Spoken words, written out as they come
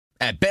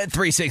At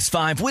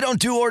Bet365, we don't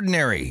do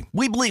ordinary.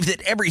 We believe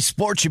that every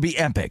sport should be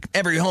epic.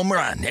 Every home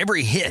run,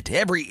 every hit,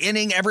 every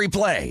inning, every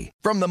play.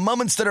 From the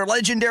moments that are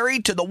legendary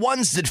to the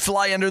ones that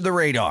fly under the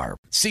radar.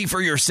 See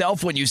for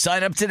yourself when you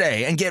sign up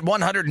today and get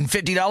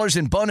 $150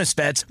 in bonus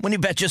bets when you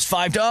bet just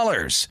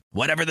 $5.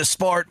 Whatever the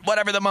sport,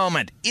 whatever the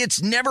moment,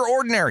 it's never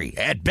ordinary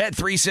at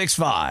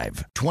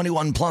Bet365.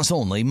 21 plus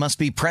only. Must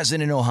be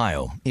present in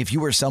Ohio. If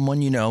you or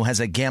someone you know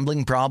has a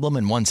gambling problem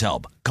and wants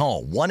help,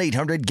 call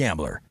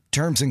 1-800-GAMBLER.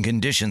 Terms and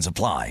conditions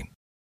apply.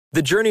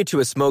 The journey to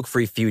a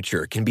smoke-free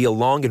future can be a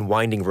long and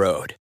winding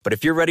road. But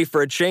if you're ready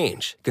for a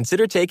change,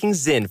 consider taking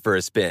Zyn for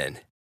a spin.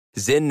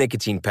 Zyn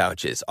nicotine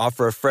pouches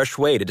offer a fresh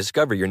way to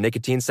discover your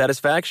nicotine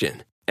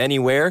satisfaction.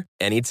 Anywhere,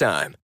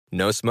 anytime.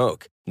 No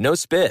smoke, no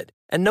spit,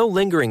 and no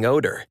lingering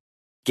odor.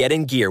 Get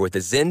in gear with the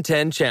Zyn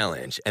 10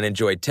 Challenge and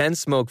enjoy 10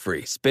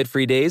 smoke-free,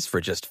 spit-free days for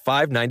just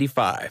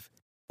 $5.95.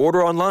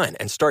 Order online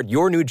and start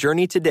your new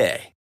journey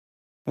today.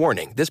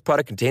 Warning, this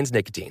product contains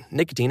nicotine.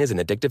 Nicotine is an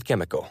addictive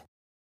chemical.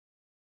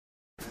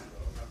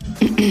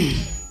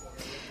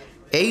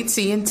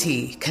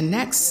 AT&T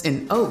connects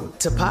an ode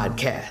to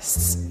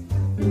podcasts.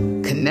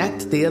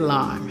 Connect the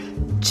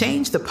alarm.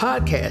 Change the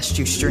podcast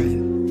you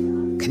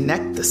stream.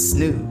 Connect the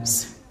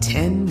snooze.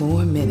 10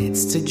 more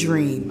minutes to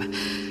dream.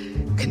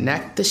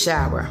 Connect the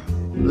shower.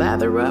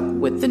 Lather up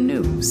with the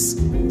news.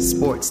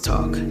 Sports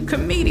talk,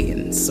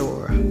 comedians,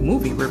 or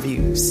movie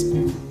reviews.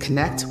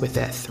 Connect with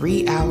that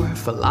 3-hour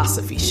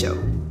philosophy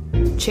show.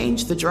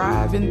 Change the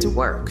drive into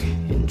work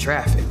in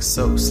traffic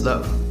so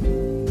slow.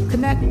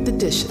 Connect the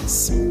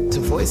dishes to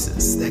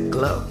voices that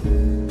glow.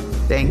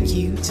 Thank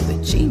you to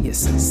the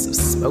geniuses of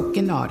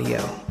spoken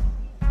audio.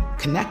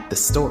 Connect the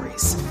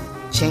stories.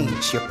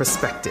 Change your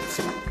perspective.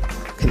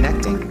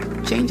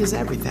 Connecting changes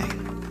everything.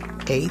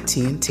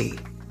 AT&T.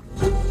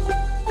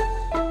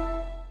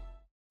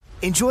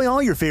 Enjoy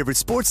all your favorite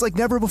sports like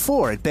never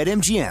before at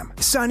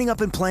BetMGM. Signing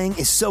up and playing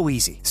is so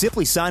easy.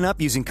 Simply sign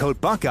up using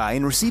code Buckeye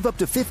and receive up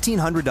to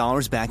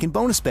 $1,500 back in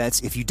bonus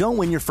bets if you don't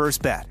win your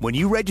first bet. When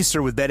you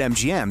register with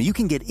BetMGM, you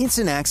can get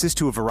instant access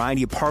to a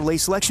variety of parlay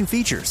selection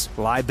features,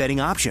 live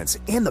betting options,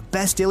 and the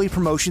best daily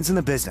promotions in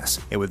the business.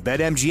 And with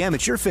BetMGM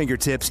at your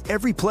fingertips,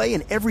 every play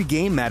and every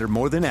game matter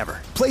more than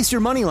ever. Place your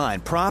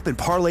moneyline, prop, and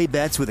parlay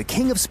bets with the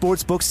king of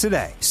sportsbooks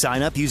today.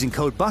 Sign up using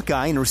code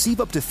Buckeye and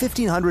receive up to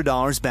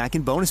 $1,500 back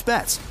in bonus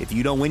bets if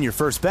you don't win your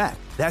first bet.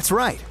 That's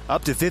right,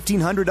 up to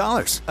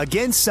 $1,500.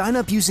 Again, sign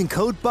up using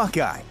code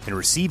Buckeye and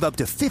receive up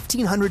to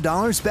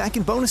 $1,500 back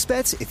in bonus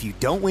bets if you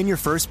don't win your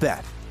first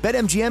bet.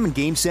 BetMGM and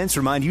GameSense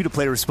remind you to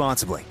play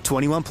responsibly.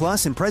 21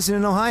 plus and present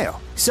in Ohio.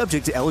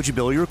 Subject to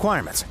eligibility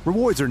requirements.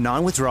 Rewards are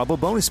non-withdrawable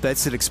bonus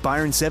bets that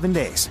expire in 7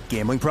 days.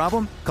 Gambling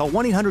problem? Call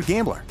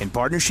 1-800-GAMBLER in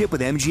partnership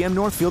with MGM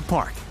Northfield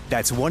Park.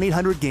 That's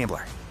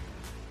 1-800-GAMBLER.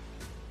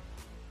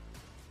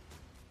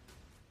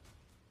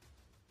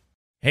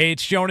 Hey,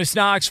 it's Jonas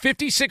Knox.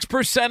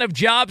 56% of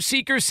job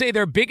seekers say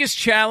their biggest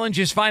challenge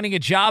is finding a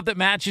job that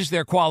matches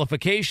their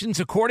qualifications,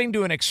 according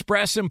to an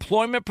Express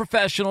Employment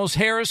Professionals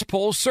Harris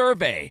Poll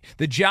survey.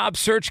 The job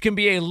search can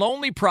be a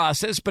lonely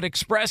process, but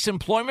Express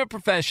Employment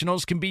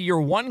Professionals can be your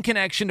one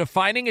connection to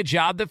finding a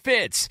job that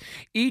fits.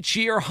 Each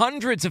year,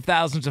 hundreds of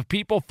thousands of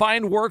people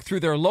find work through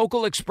their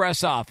local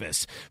Express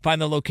office.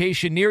 Find the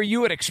location near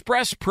you at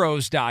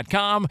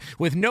expresspros.com.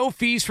 With no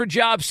fees for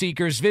job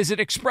seekers, visit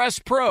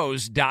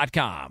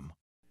expresspros.com.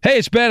 Hey,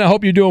 it's Ben. I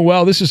hope you're doing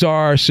well. This is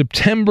our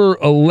September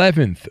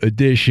 11th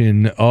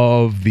edition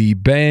of the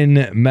Ben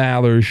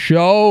Maller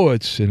Show.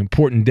 It's an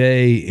important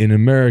day in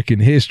American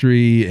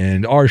history,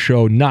 and our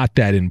show not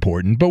that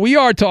important. But we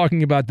are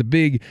talking about the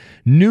big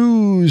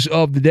news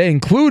of the day,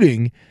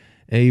 including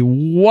a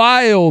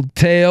wild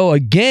tale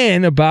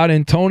again about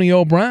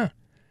Antonio Brown.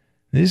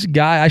 This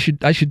guy, I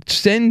should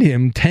send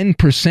him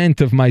 10%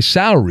 of my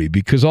salary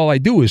because all I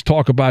do is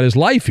talk about his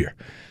life here.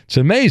 It's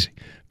amazing.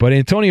 But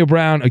Antonio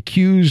Brown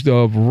accused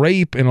of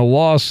rape in a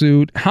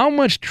lawsuit. How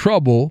much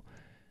trouble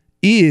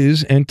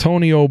is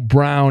Antonio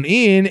Brown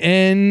in?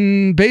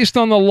 And based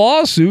on the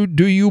lawsuit,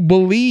 do you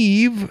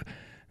believe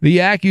the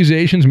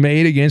accusations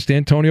made against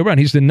Antonio Brown?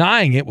 He's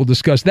denying it. We'll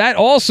discuss that.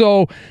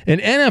 Also, an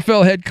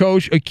NFL head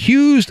coach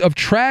accused of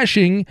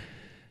trashing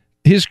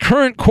his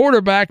current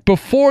quarterback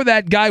before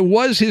that guy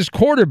was his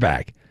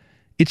quarterback.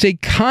 It's a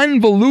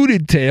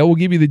convoluted tale. We'll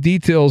give you the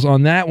details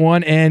on that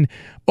one. And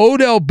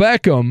Odell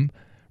Beckham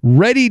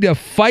ready to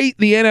fight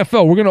the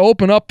NFL. We're going to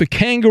open up the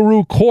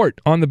kangaroo court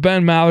on the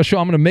Ben Maller Show.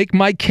 I'm going to make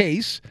my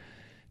case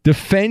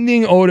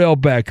defending Odell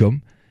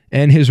Beckham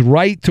and his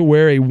right to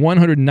wear a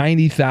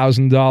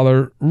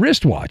 $190,000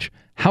 wristwatch.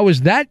 How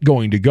is that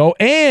going to go?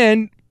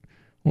 And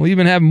we'll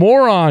even have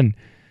more on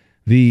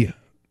the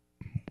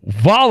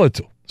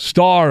volatile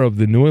star of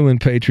the New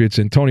England Patriots,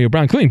 Antonio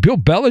Brown, including Bill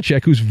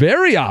Belichick, who's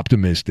very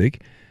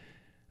optimistic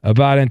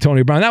about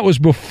Antonio Brown. That was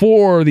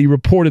before the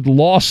reported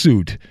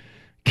lawsuit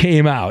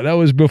came out. That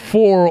was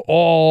before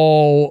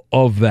all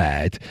of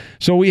that.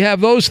 So we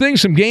have those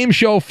things, some game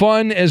show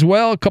fun as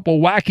well, a couple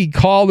wacky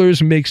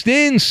callers mixed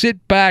in.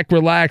 Sit back,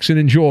 relax, and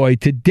enjoy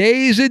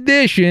today's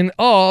edition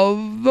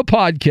of the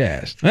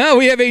podcast. Well,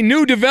 we have a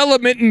new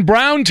development in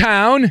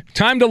Browntown.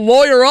 Time to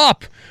lawyer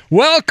up.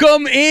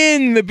 Welcome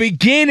in the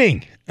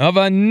beginning of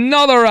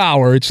another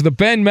hour. It's the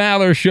Ben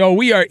Maller Show.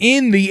 We are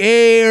in the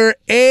air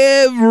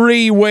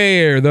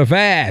everywhere. The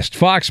vast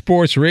Fox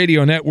Sports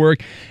Radio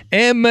Network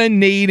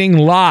emanating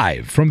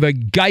live from the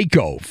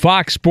Geico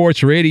Fox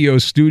Sports Radio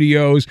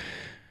studios.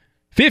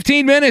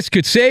 15 minutes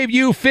could save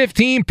you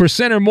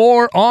 15% or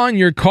more on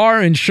your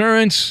car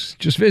insurance.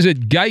 Just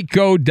visit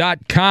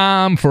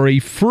geico.com for a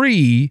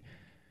free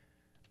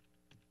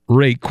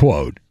rate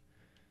quote.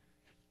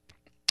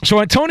 So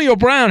Antonio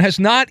Brown has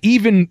not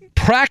even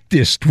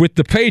practiced with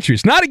the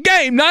Patriots. Not a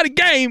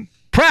game,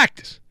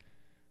 practice.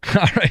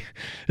 All right.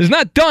 Has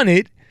not done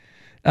it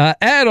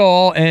at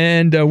all,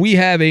 and we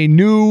have a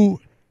new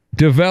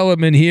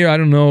development here. I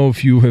don't know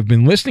if you have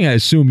been listening. I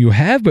assume you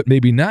have, but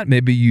maybe not.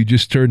 Maybe you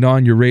just turned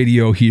on your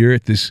radio here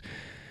at this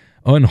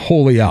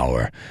unholy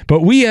hour.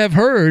 But we have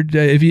heard,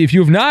 if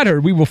you have not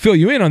heard, we will fill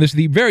you in on this,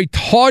 the very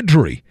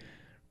tawdry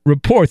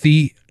report,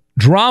 the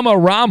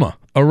drama-rama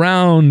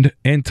around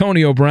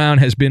Antonio Brown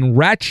has been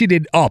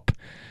ratcheted up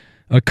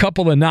a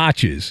couple of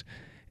notches.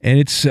 And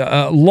it's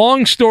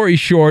long story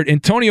short,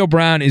 Antonio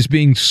Brown is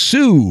being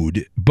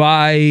sued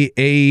by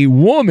a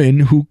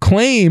woman who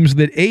claims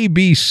that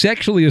AB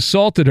sexually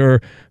assaulted her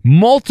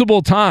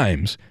multiple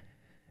times.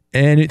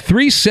 And at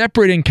 3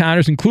 separate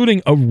encounters,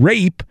 including a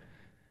rape.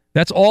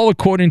 That's all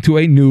according to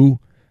a new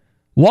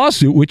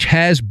lawsuit, which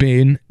has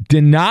been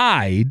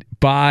denied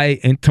by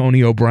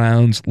Antonio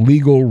Brown's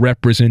legal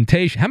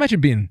representation. How much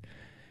of being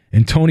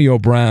Antonio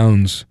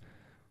Brown's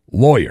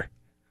lawyer?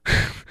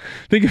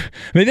 Think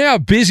how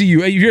busy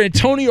you're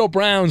Antonio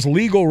Brown's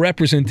legal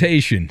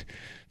representation.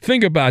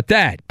 Think about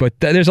that. But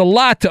there's a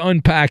lot to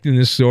unpack in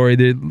this story.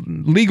 The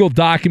legal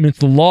documents,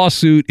 the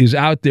lawsuit is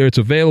out there. It's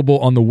available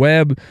on the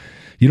web.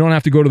 You don't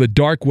have to go to the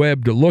dark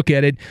web to look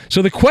at it.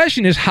 So the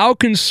question is, how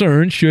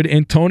concerned should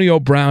Antonio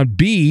Brown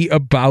be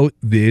about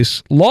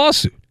this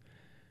lawsuit?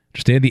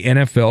 Understand the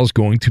NFL is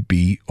going to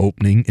be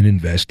opening an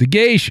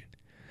investigation.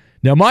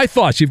 Now, my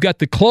thoughts, you've got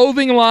the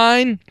clothing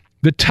line,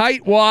 the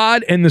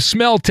tightwad, and the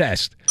smell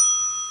test.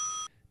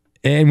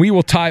 And we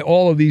will tie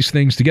all of these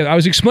things together. I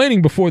was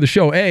explaining before the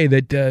show,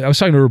 that I was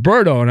talking to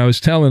Roberto, and I was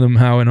telling him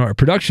how in our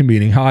production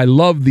meeting, how I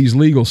love these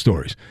legal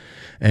stories.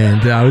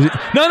 And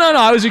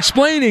I was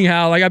explaining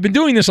how, I've been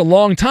doing this a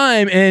long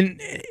time, and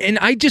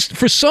I just,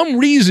 for some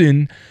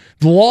reason,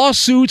 the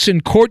lawsuits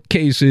and court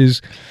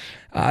cases,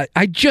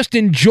 I just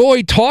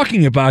enjoy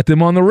talking about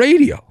them on the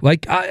radio.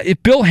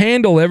 If Bill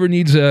Handel ever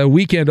needs a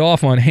weekend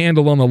off on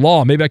Handel on the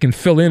Law, maybe I can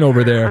fill in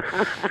over there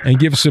and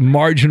give some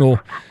marginal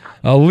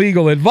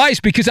legal advice,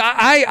 because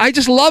I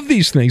just love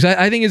these things.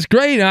 I think it's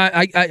great.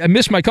 I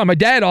miss my call. My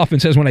dad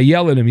often says when I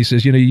yell at him, he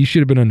says, you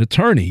should have been an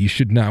attorney. You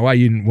should not. Why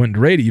you didn't went to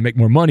radio? You make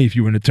more money if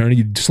you were an attorney.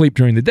 You'd sleep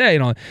during the day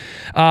and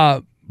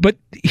all. But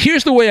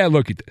here's the way I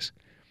look at this.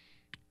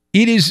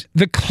 It is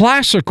the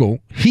classical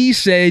he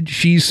said,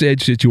 she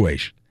said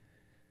situation.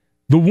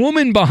 The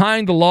woman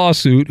behind the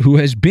lawsuit, who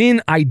has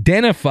been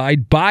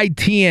identified by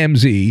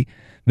TMZ,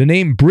 the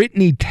name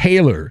Brittany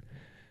Taylor,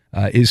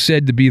 is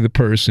said to be the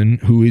person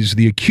who is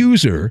the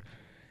accuser,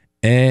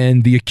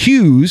 and the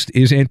accused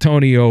is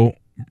Antonio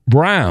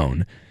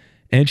Brown.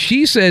 And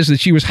she says that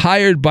she was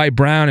hired by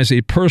Brown as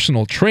a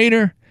personal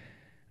trainer.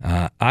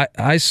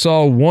 I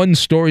saw one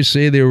story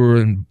say they were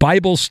in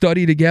Bible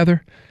study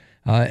together.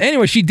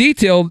 Anyway, she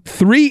detailed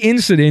 3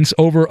 incidents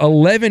over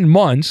 11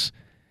 months,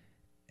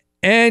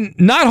 and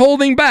not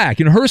holding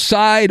back. And her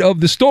side of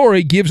the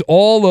story gives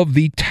all of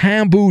the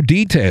taboo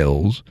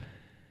details.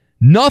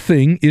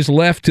 Nothing is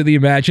left to the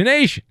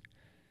imagination,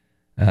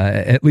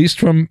 at least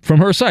from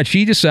her side.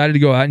 She decided to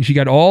go out and she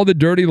got all the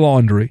dirty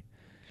laundry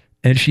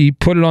and she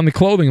put it on the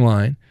clothing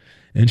line.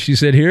 And she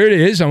said, here it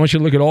is. I want you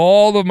to look at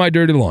all of my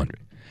dirty laundry.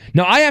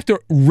 Now, I have to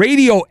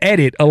radio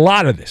edit a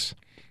lot of this.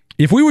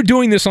 If we were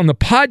doing this on the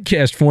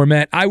podcast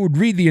format, I would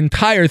read the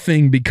entire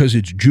thing because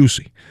it's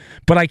juicy.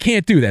 But I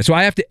can't do that. So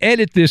I have to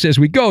edit this as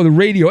we go, the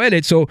radio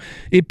edit. So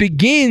it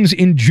begins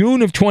in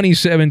June of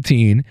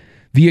 2017.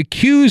 The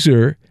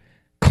accuser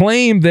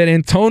claimed that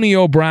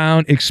Antonio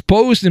Brown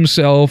exposed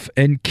himself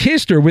and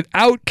kissed her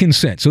without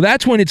consent. So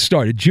that's when it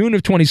started, June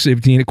of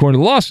 2017, according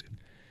to the lawsuit.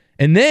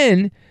 And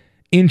then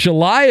in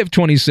July of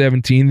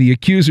 2017, the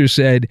accuser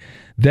said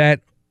that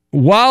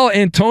while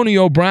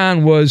Antonio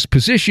Brown was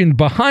positioned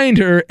behind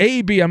her,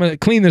 AB, I'm going to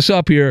clean this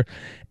up here,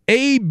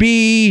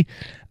 AB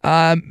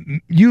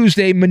used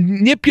a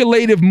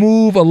manipulative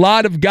move a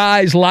lot of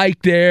guys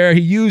like there.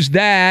 He used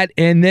that,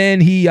 and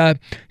then he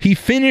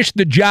finished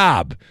the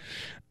job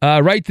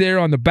right there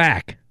on the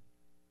back.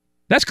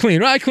 That's clean,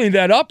 right? I cleaned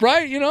that up,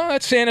 right?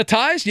 That's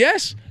sanitized,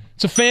 yes?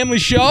 It's a family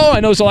show. I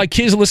know there's a lot of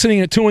kids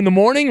listening at 2 a.m,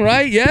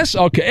 right? Yes?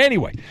 Okay,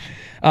 anyway.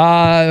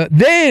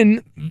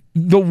 Then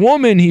the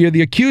woman here,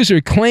 the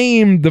accuser,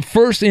 claimed the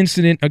first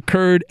incident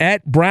occurred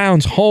at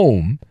Brown's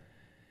home,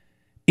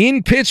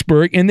 in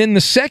Pittsburgh, and then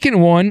the second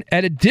one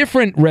at a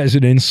different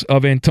residence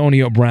of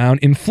Antonio Brown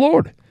in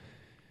Florida.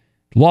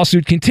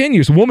 Lawsuit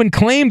continues. A woman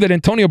claimed that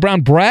Antonio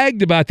Brown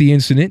bragged about the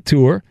incident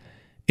to her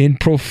in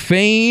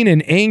profane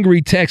and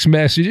angry text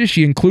messages.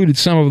 She included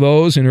some of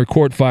those in her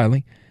court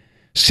filing.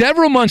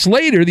 Several months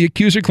later, the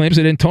accuser claims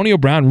that Antonio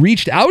Brown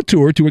reached out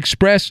to her to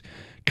express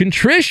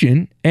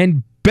contrition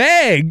and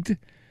begged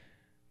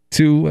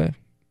to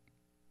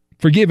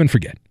forgive and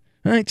forget.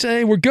 I'd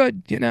say we're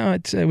good. You know,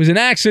 it was an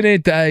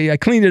accident. I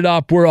cleaned it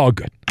up. We're all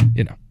good.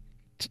 You know,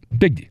 it's a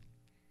big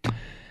deal.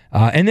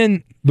 And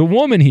then the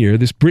woman here,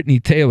 this Brittany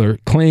Taylor,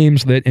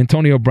 claims that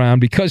Antonio Brown,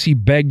 because he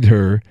begged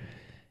her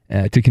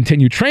to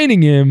continue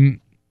training him,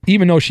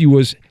 even though she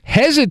was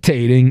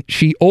hesitating,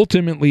 she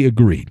ultimately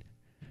agreed.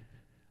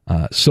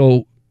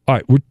 So, all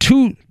right, we're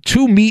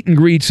two meet and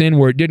greets in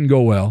where it didn't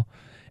go well,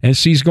 and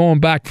she's going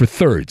back for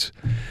thirds.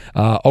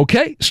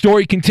 Okay,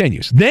 story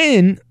continues.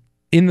 Then,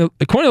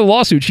 according to the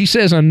lawsuit, she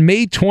says on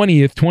May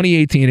 20th,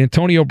 2018,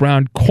 Antonio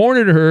Brown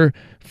cornered her,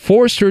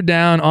 forced her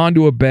down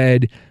onto a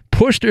bed,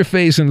 pushed her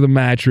face into the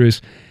mattress,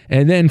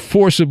 and then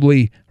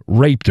forcibly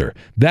raped her.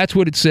 That's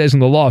what it says in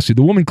the lawsuit.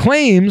 The woman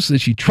claims that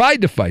she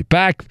tried to fight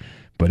back,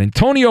 but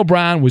Antonio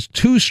Brown was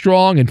too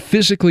strong and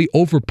physically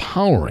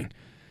overpowering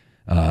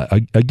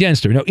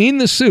against her. Now, in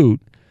the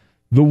suit,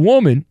 the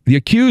woman, the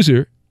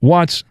accuser,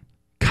 wants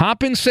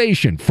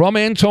compensation from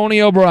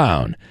Antonio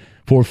Brown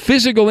for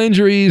physical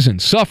injuries and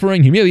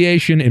suffering,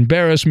 humiliation,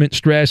 embarrassment,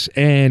 stress,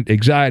 and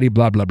anxiety,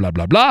 blah, blah, blah,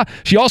 blah, blah.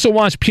 She also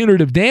wants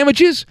punitive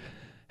damages.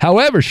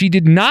 However, she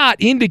did not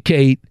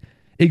indicate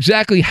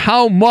exactly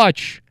how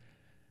much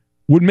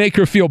would make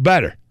her feel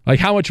better. Like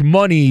how much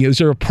money, is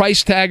there a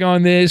price tag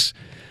on this?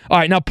 All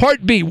right, now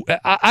part B,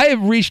 I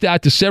have reached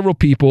out to several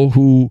people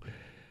who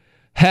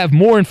have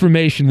more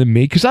information than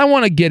me because I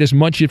want to get as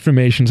much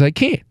information as I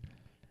can.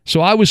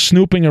 So I was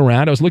snooping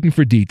around. I was looking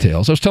for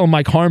details. I was telling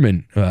Mike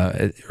Harmon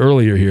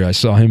earlier here. I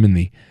saw him in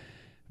the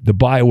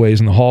byways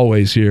and the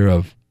hallways here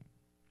of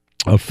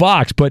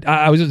Fox. But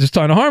I was just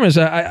talking to Harmon.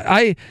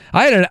 I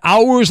had an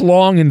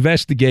hours-long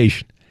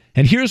investigation.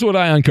 And here's what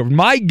I uncovered.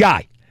 My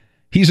guy,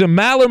 he's a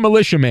Maller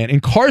militiaman,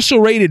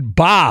 Incarcerated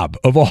Bob,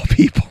 of all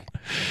people.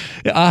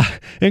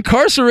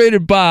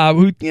 Incarcerated Bob,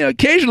 who, you know,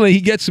 occasionally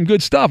he gets some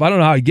good stuff. I don't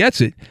know how he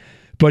gets it.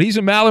 But he's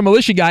a Maller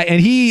militia guy, and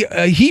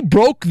he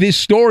broke this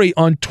story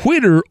on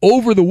Twitter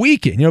over the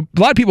weekend. You know, a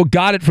lot of people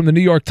got it from the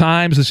New York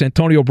Times, this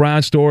Antonio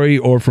Brown story,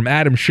 or from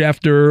Adam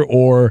Schefter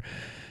or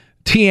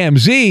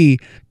TMZ,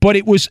 but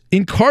it was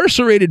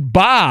Incarcerated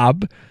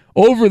Bob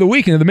over the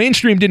weekend. The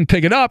mainstream didn't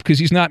pick it up because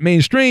he's not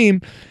mainstream,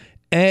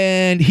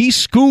 and he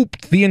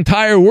scooped the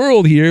entire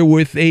world here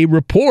with a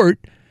report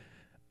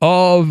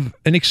of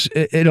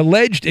an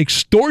alleged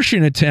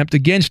extortion attempt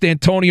against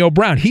Antonio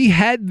Brown. He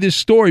had this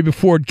story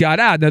before it got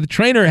out. Now, the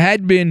trainer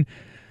had been,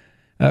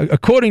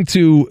 according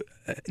to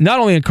not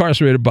only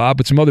Incarcerated Bob,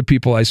 but some other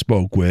people I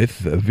spoke with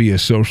via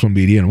social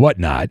media and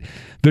whatnot,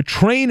 the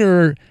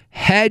trainer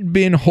had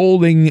been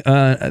holding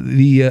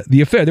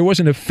the affair. There was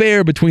an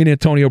affair between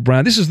Antonio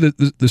Brown. This is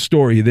the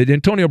story, that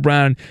Antonio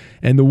Brown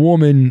and the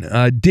woman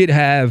did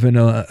have an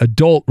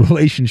adult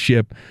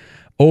relationship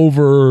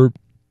over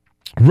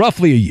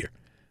roughly a year.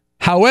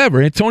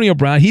 However, Antonio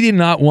Brown, he did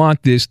not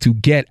want this to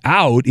get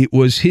out. It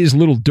was his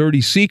little dirty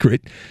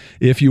secret,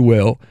 if you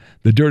will,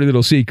 the dirty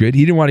little secret.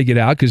 He didn't want to get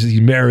out because he's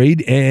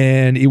married,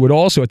 and it would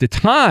also, at the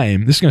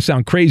time, this is going to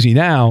sound crazy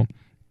now,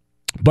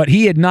 but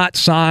he had not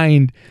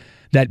signed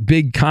that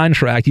big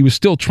contract. He was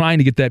still trying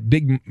to get that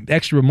big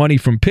extra money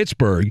from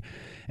Pittsburgh,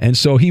 and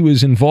so he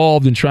was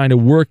involved in trying to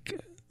work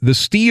the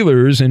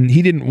Steelers, and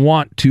he didn't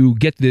want to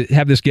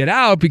have this get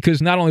out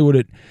because not only would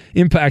it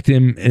impact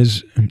him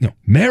as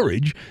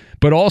marriage,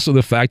 but also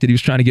the fact that he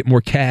was trying to get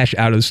more cash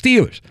out of the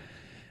Steelers.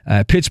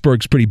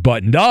 Pittsburgh's pretty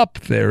buttoned up.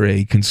 They're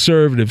a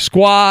conservative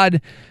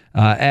squad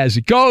as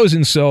it goes,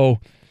 and so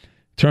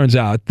turns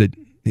out that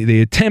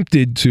they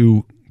attempted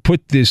to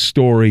put this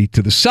story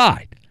to the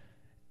side.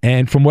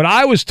 And from what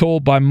I was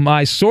told by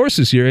my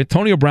sources here,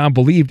 Antonio Brown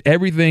believed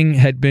everything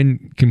had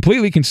been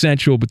completely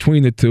consensual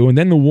between the two, and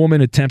then the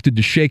woman attempted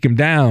to shake him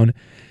down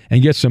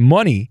and get some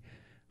money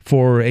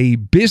for a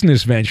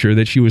business venture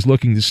that she was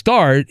looking to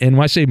start. And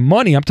when I say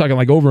money, I'm talking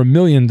like over $1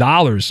 million,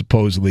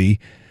 supposedly,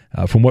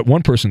 from what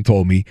one person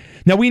told me.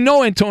 Now, we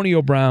know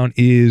Antonio Brown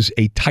is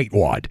a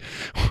tightwad.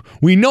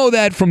 We know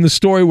that from the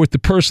story with the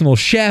personal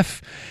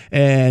chef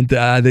and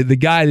the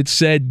guy that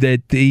said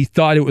that he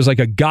thought it was like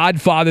a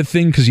Godfather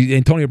thing because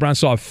Antonio Brown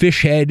saw a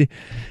fish head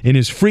in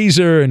his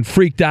freezer and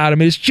freaked out. I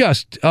mean, it's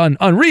just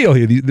unreal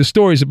here, the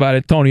stories about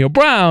Antonio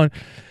Brown.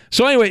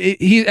 So anyway,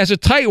 he, as a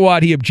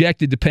tightwad, he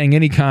objected to paying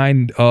any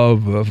kind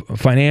of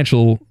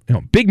financial,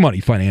 big money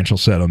financial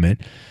settlement.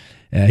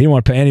 He didn't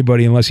want to pay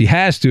anybody unless he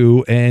has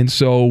to. And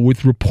so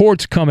with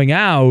reports coming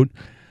out,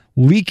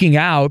 leaking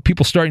out,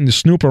 people starting to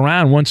snoop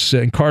around once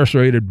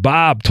Incarcerated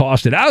Bob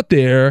tossed it out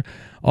there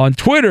on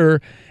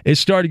Twitter, it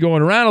started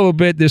going around a little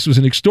bit. This was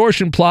an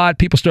extortion plot.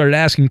 People started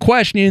asking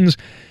questions.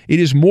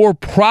 It is more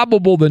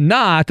probable than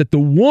not that the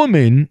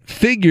woman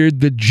figured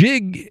the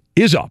jig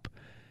is up.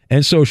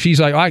 And so she's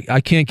like,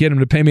 I can't get him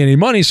to pay me any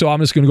money, so I'm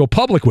just going to go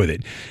public with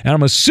it. And I'm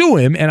going to sue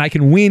him, and I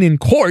can win in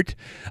court.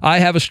 I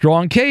have a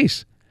strong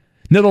case.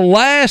 Now, the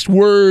last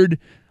word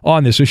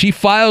on this, so she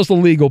files the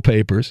legal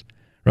papers,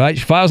 right?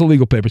 She files the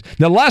legal papers.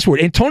 Now, the last word,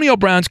 Antonio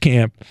Brown's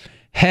camp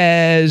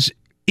has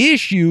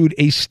issued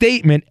a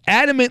statement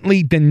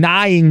adamantly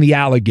denying the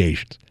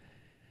allegations,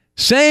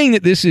 saying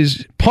that this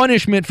is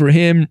punishment for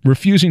him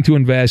refusing to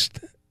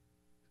invest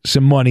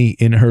some money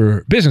in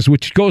her business,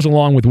 which goes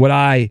along with what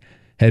I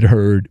had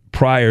heard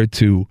prior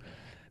to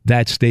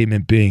that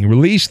statement being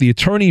released. The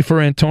attorney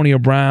for Antonio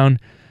Brown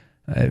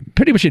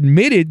pretty much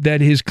admitted that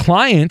his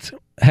client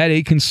had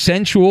a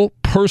consensual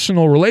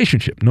personal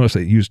relationship. Notice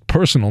they used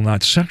personal,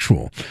 not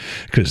sexual,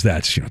 because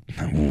that's,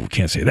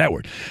 can't say that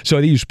word. So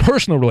they used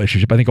personal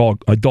relationship. I think all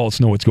adults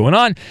know what's going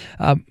on.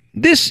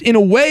 This, in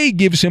a way,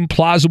 gives him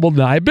plausible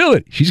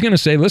deniability. She's going to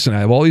say, listen, I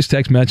have all these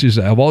text messages,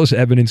 I have all this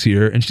evidence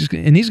here, and he's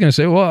going to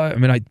say, well, I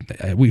mean,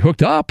 we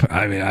hooked up.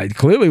 I mean,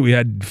 clearly we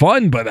had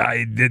fun, but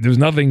there's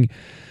nothing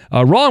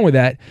wrong with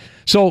that.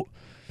 So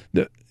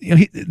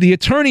the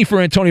attorney for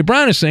Antonio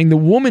Brown is saying the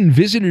woman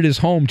visited his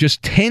home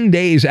just 10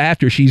 days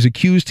after she's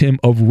accused him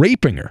of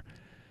raping her,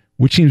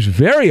 which seems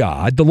very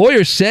odd. The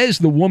lawyer says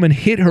the woman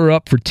hit her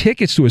up for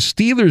tickets to a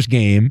Steelers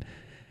game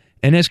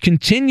and has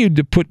continued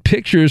to put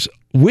pictures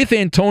with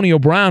Antonio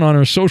Brown on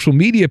her social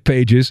media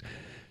pages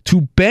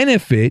to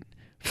benefit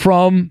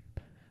from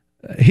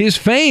his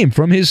fame,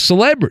 from his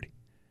celebrity.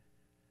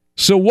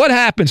 So what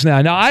happens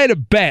now? Now, I had a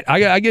bet. I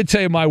got to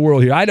tell you my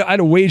world here. I had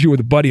a wager with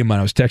a buddy of mine.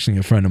 I was texting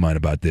a friend of mine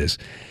about this,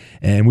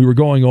 and we were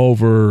going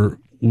over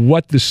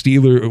what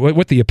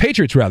the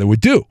Patriots rather would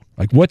do.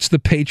 Like, what's the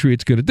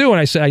Patriots going to do? And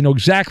I said, I know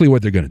exactly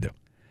what they're going to do.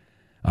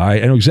 All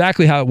right, I know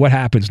exactly what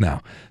happens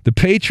now. The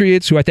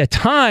Patriots, who at that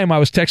time I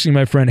was texting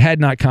my friend, had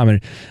not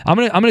commented. I'm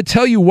gonna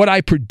tell you what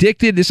I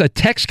predicted. This is a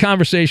text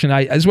conversation.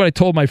 This is what I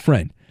told my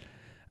friend.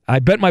 I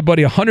bet my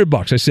buddy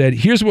 $100. I said,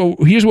 here's what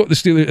the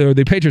Steelers or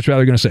the Patriots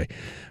rather are going to say.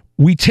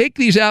 We take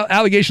these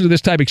allegations of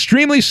this type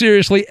extremely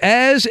seriously.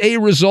 As a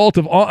result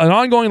of an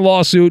ongoing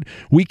lawsuit,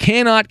 we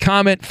cannot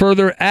comment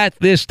further at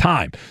this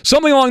time.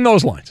 Something along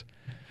those lines.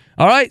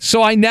 All right,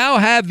 so I now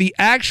have the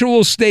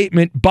actual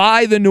statement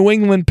by the New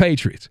England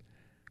Patriots.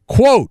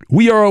 Quote,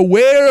 we are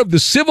aware of the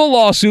civil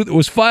lawsuit that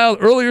was filed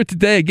earlier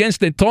today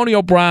against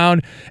Antonio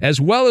Brown,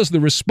 as well as the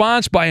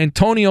response by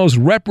Antonio's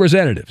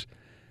representatives.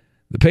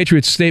 The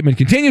Patriots statement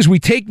continues, we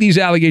take these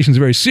allegations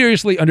very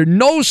seriously. Under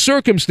no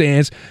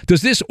circumstance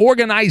does this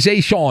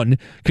organization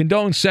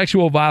condone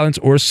sexual violence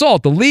or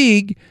assault. The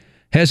league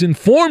has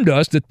informed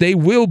us that they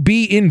will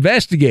be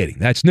investigating.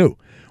 That's new.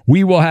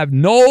 We will have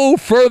no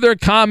further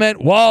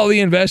comment while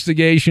the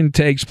investigation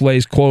takes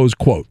place, close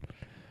quote,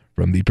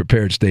 from the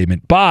prepared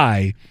statement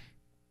by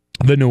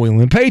the New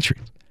England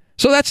Patriots.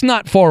 So that's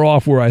not far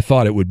off where I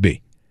thought it would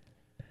be.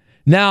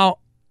 Now,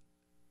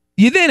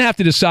 you then have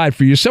to decide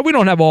for yourself. We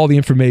don't have all the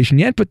information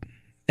yet, but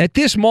at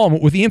this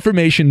moment, with the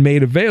information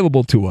made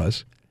available to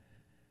us,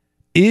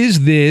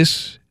 is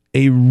this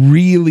a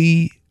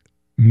really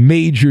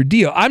major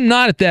deal? I'm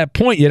not at that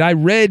point yet. I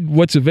read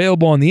what's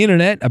available on the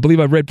internet. I believe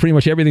I've read pretty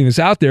much everything that's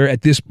out there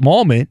at this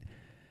moment.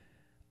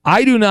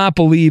 I do not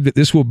believe that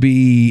this will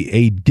be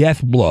a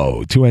death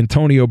blow to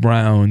Antonio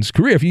Brown's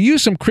career. If you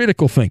use some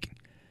critical thinking,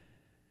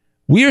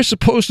 we are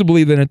supposed to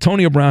believe that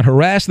Antonio Brown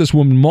harassed this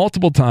woman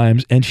multiple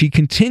times and she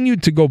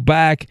continued to go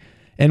back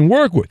and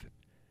work with him.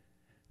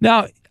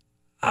 Now,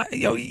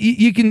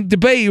 you can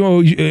debate,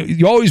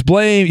 you always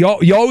blame,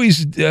 you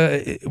always,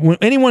 when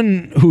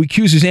anyone who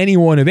accuses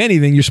anyone of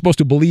anything, you're supposed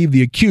to believe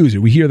the accuser.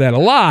 We hear that a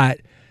lot.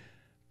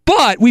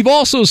 But we've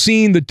also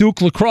seen the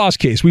Duke lacrosse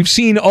case. We've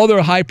seen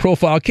other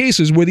high-profile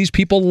cases where these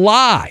people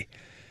lie.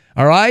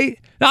 All right?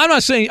 Now, I'm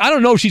not saying, I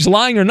don't know if she's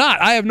lying or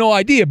not. I have no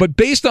idea. But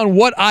based on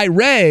what I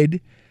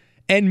read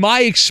and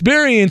my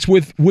experience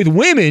with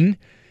women,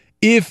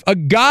 if a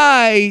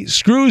guy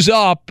screws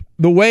up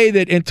the way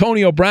that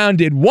Antonio Brown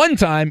did one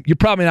time, you're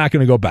probably not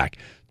going to go back.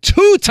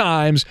 2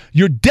 times,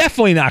 you're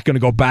definitely not going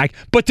to go back.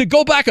 But to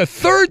go back a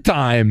 3rd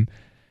time,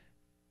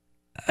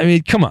 I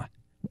mean, come on.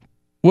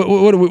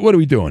 What are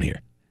we doing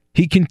here?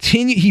 She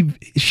continued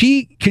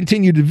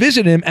to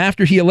visit him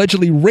after he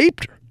allegedly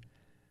raped her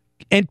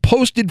and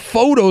posted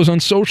photos on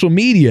social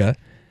media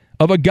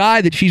of a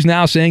guy that she's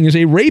now saying is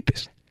a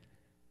rapist.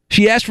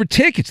 She asked for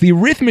tickets. The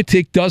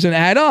arithmetic doesn't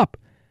add up.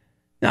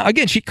 Now,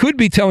 again, she could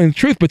be telling the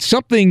truth, but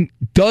something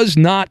does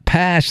not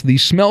pass the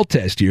smell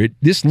test here.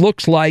 This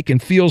looks like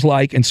and feels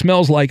like and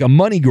smells like a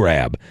money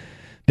grab,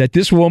 that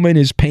this woman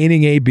is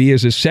painting AB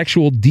as a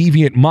sexual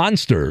deviant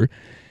monster.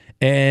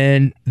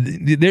 And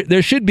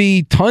there should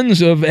be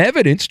tons of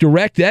evidence,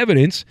 direct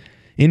evidence,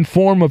 in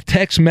form of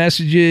text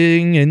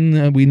messaging,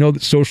 and we know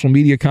that social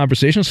media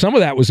conversations, some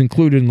of that was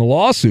included in the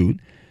lawsuit.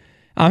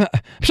 I'm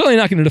certainly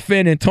not going to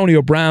defend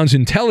Antonio Brown's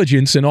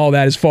intelligence and all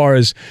that as far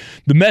as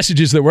the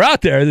messages that were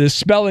out there. The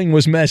spelling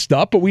was messed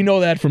up, but we know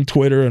that from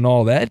Twitter and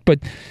all that. But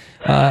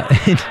I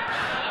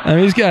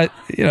mean,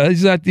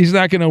 he's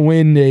not going to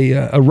win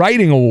a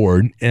writing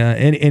award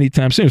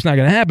anytime soon. It's not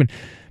going to happen.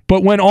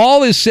 But when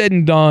all is said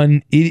and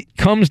done, it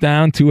comes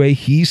down to a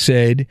he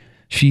said,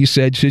 she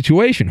said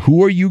situation.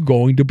 Who are you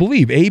going to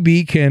believe?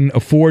 AB can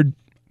afford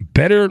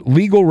better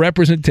legal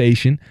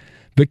representation,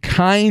 the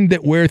kind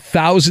that wear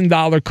 $1,000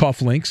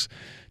 cufflinks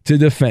to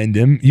defend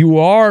him. You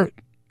are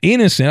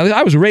innocent.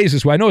 I was raised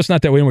this way. I know it's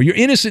not that way anymore. You're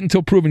innocent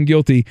until proven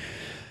guilty.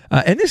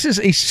 And this is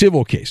a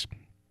civil case.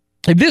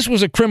 If this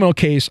was a criminal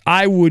case,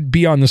 I would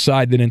be on the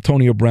side that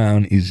Antonio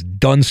Brown is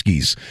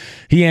Dunskies.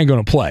 He ain't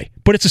going to play.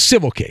 But it's a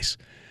civil case.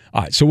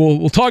 All right, so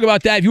we'll talk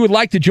about that. If you would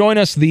like to join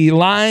us, the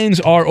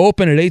lines are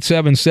open at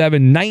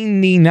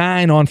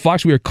 877-99 on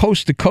Fox. We are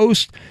coast to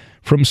coast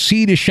from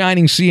sea to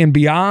shining sea and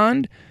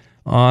beyond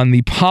on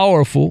the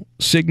powerful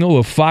signal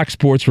of Fox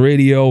Sports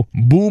Radio,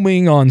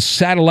 booming on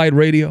satellite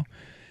radio,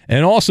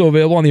 and also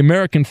available on the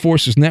American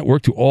Forces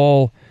Network to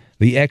all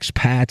the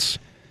expats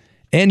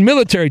and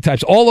military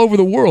types all over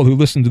the world who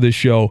listen to this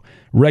show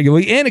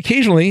regularly and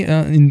occasionally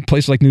in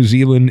places like New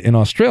Zealand and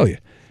Australia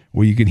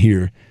where you can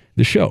hear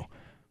the show.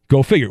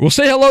 Go figure. We'll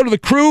say hello to the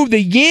crew,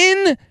 the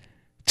yin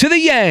to the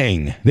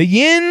yang. The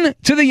yin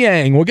to the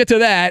yang. We'll get to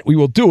that. We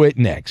will do it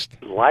next.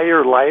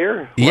 Liar,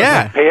 liar?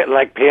 Yeah.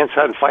 Like pants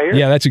on fire?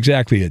 Yeah, that's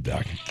exactly it,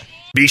 Doc.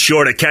 Be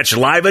sure to catch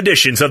live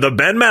editions of the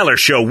Ben Maller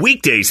Show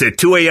weekdays at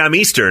 2 a.m.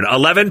 Eastern,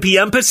 11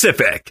 p.m.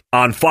 Pacific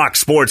on Fox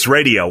Sports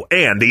Radio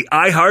and the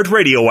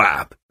iHeartRadio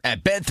app.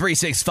 At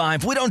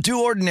Bet365, we don't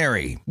do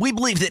ordinary. We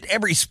believe that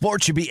every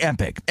sport should be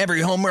epic.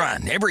 Every home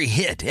run, every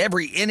hit,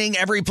 every inning,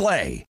 every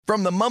play.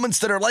 From the moments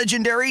that are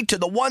legendary to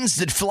the ones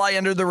that fly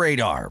under the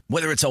radar.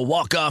 Whether it's a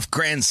walk-off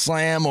grand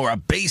slam or a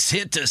base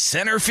hit to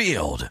center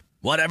field.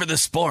 Whatever the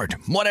sport,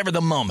 whatever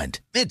the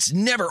moment. It's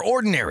never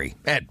ordinary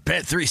at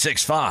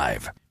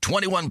Bet365.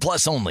 21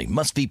 plus only.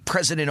 Must be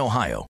present in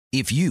Ohio.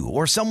 If you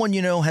or someone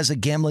you know has a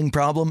gambling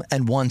problem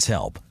and wants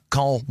help,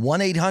 call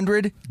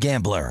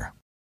 1-800-GAMBLER.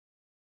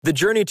 The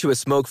journey to a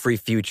smoke-free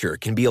future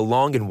can be a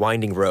long and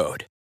winding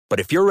road. But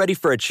if you're ready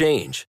for a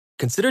change,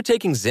 consider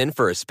taking Zyn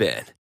for a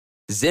spin.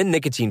 Zyn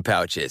nicotine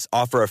pouches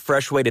offer a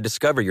fresh way to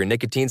discover your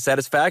nicotine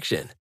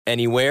satisfaction.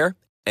 Anywhere,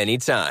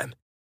 anytime.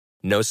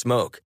 No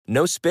smoke,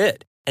 no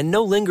spit, and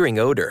no lingering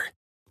odor.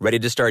 Ready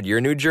to start your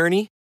new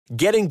journey?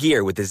 Get in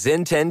gear with the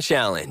Zyn 10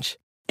 Challenge.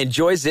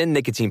 Enjoy Zyn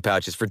nicotine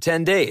pouches for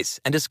 10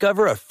 days and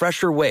discover a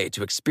fresher way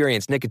to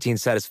experience nicotine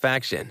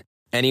satisfaction.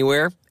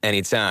 Anywhere,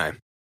 anytime.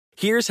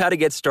 Here's how to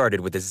get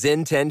started with the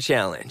Zyn 10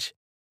 Challenge.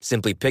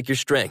 Simply pick your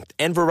strength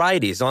and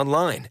varieties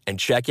online and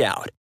check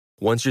out.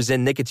 Once your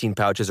Zyn nicotine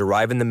pouches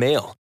arrive in the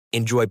mail,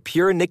 enjoy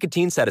pure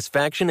nicotine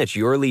satisfaction at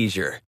your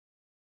leisure.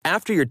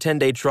 After your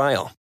 10-day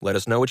trial, let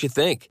us know what you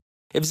think.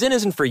 If Zyn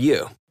isn't for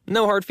you,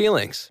 no hard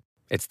feelings.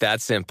 It's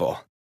that simple.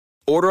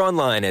 Order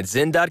online at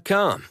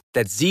Zyn.com,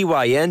 that's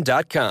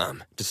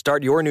ZYN.com, to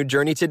start your new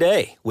journey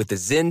today with the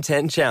Zyn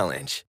 10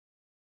 Challenge.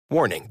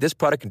 Warning, this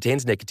product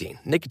contains nicotine.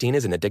 Nicotine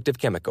is an addictive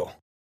chemical.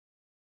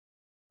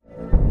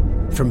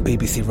 From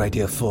BBC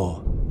Radio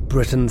 4,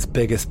 Britain's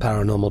biggest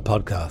paranormal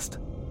podcast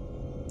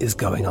is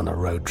going on a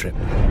road trip.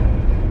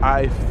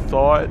 I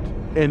thought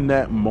in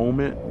that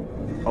moment,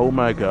 oh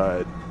my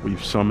God,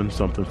 we've summoned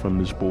something from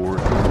this board.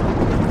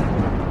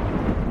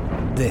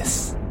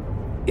 This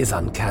is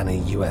Uncanny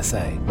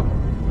USA.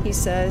 He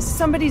says,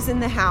 somebody's in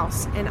the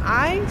house, and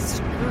I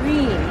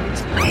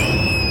screamed.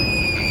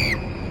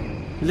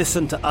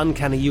 Listen to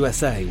Uncanny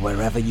USA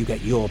wherever you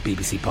get your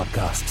BBC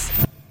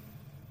podcasts,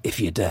 if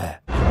you dare.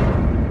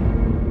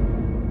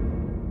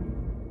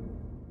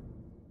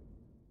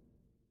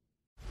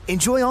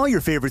 Enjoy all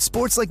your favorite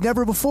sports like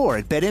never before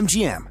at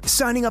BetMGM.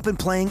 Signing up and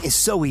playing is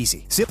so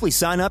easy. Simply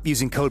sign up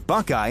using code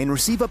Buckeye and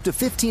receive up to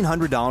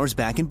 $1,500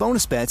 back in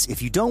bonus bets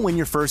if you don't win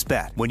your first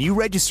bet. When you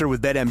register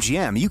with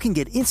BetMGM, you can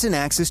get instant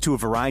access to a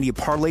variety of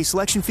parlay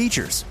selection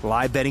features,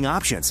 live betting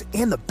options,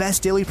 and the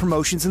best daily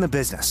promotions in the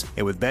business.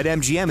 And with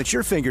BetMGM at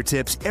your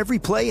fingertips, every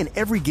play and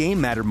every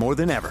game matter more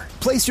than ever.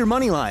 Place your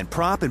moneyline,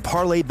 prop, and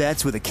parlay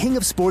bets with the king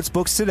of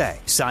sportsbooks today.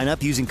 Sign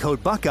up using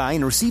code Buckeye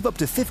and receive up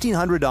to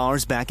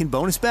 $1,500 back in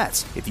bonus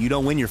bets if you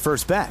don't win your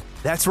first bet.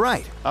 That's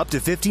right, up to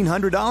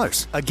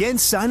 $1,500. Again,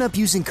 sign up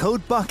using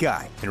code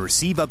Buckeye and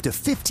receive up to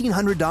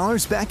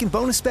 $1,500 back in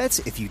bonus bets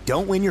if you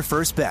don't win your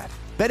first bet.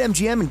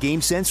 BetMGM and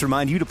GameSense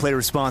remind you to play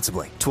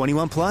responsibly.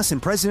 21 plus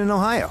and present in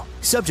Ohio.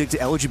 Subject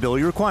to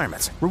eligibility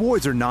requirements.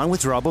 Rewards are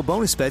non-withdrawable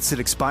bonus bets that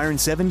expire in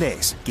 7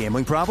 days.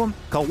 Gambling problem?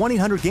 Call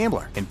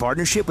 1-800-GAMBLER in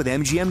partnership with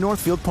MGM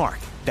Northfield Park.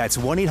 That's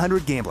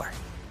 1-800-GAMBLER.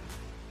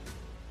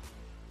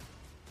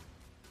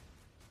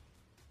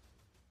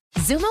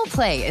 Xumo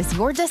Play is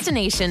your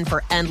destination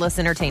for endless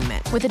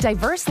entertainment. With a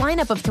diverse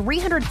lineup of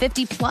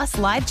 350-plus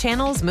live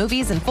channels,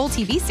 movies, and full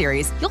TV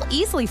series, you'll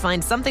easily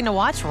find something to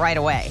watch right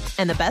away.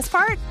 And the best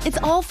part? It's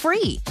all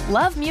free.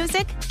 Love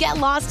music? Get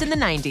lost in the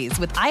 90s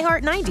with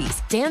iHeart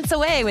 90s. Dance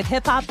away with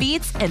hip-hop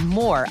beats and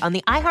more on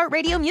the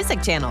iHeartRadio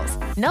music channels.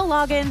 No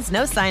logins,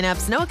 no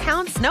signups, no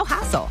accounts, no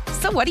hassle.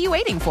 So what are you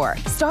waiting for?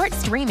 Start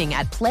streaming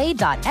at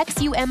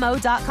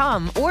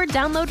play.xumo.com or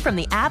download from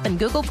the app and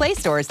Google Play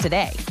stores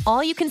today.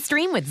 All you can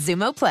stream with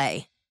Xumo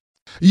Play.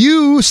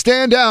 You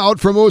stand out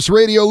from most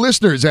radio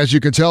listeners. As you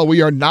can tell,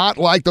 we are not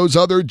like those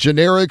other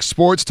generic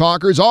sports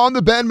talkers on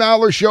the Ben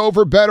Maller Show.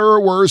 For better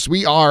or worse,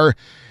 we are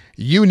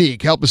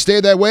unique. Help us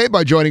stay that way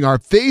by joining our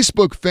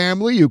Facebook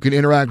family. You can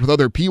interact with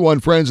other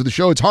P1 friends of the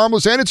show. It's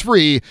harmless and it's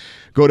free.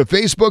 Go to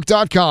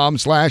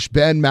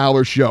facebook.com/Ben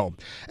Maller Show.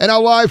 And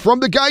now live from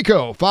the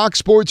Geico Fox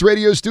Sports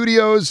Radio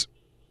studios,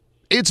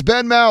 it's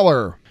Ben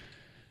Maller.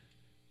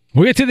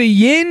 We'll get to the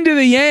yin to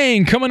the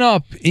yang coming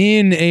up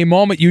in a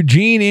moment.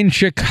 Eugene in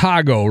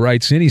Chicago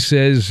writes in. He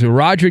says,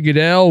 Roger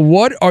Goodell,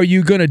 what are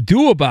you going to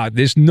do about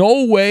this?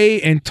 No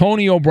way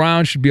Antonio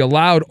Brown should be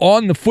allowed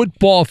on the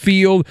football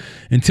field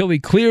until he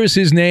clears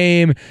his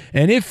name.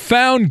 And if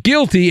found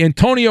guilty,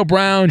 Antonio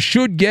Brown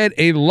should get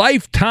a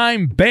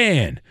lifetime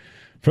ban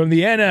from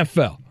the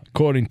NFL,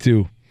 according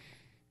to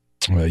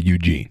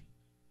Eugene.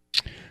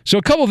 So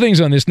a couple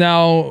things on this.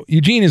 Now,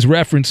 Eugene is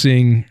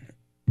referencing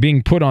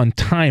being put on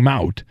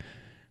timeout,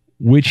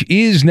 which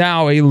is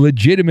now a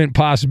legitimate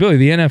possibility.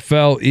 The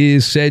NFL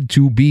is said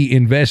to be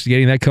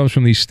investigating. That comes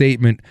from the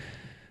statement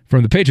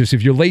from the Patriots.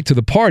 If you're late to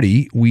the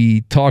party,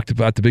 we talked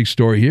about the big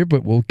story here,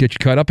 but we'll get you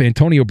caught up.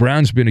 Antonio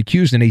Brown's been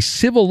accused in a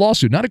civil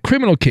lawsuit, not a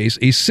criminal case,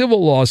 a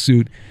civil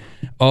lawsuit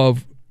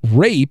of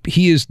rape.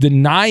 He is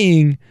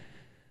denying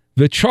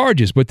the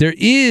charges, but there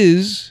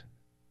is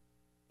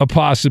a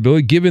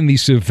possibility, given the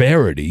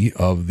severity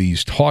of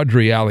these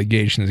tawdry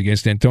allegations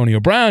against Antonio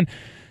Brown,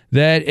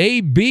 that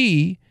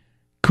AB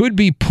could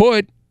be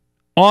put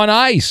on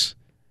ice.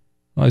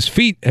 Well, his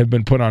feet have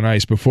been put on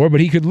ice before, but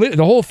he could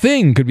the whole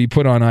thing could be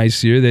put on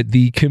ice here. That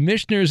the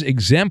commissioner's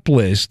exempt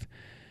list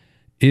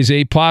is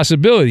a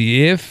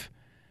possibility if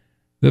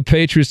the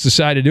Patriots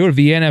decide to do it. If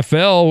the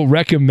NFL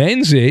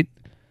recommends it,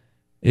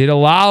 it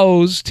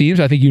allows teams,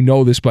 I think you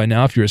know this by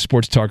now if you're a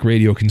sports talk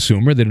radio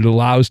consumer, that it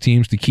allows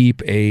teams to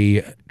keep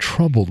a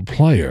troubled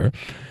player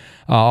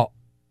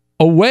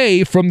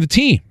away from the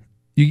team.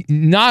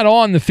 Not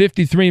on the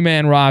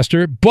 53-man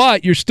roster,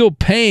 but you're still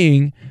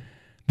paying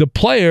the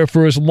player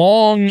for as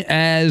long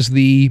as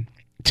the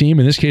team,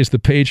 in this case the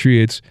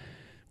Patriots,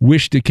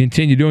 wish to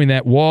continue doing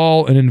that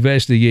while an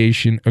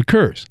investigation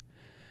occurs.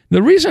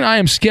 The reason I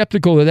am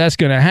skeptical that that's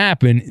going to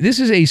happen, this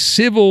is a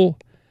civil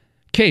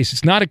case.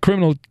 It's not a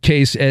criminal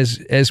case,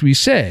 as we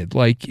said.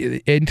 Like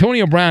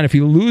Antonio Brown, if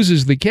he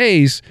loses the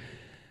case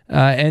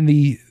and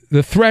the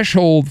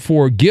threshold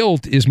for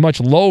guilt is much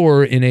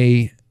lower in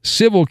a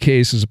civil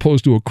case as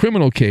opposed to a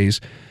criminal case,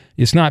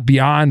 it's not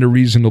beyond a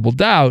reasonable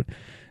doubt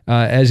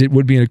as it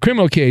would be in a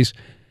criminal case.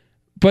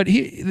 But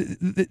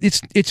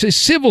it's a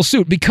civil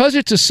suit. Because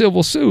it's a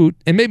civil suit,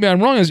 and maybe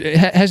I'm wrong,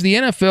 has the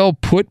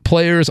NFL put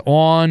players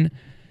on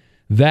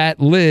that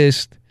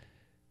list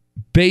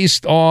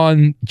based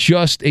on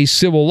just a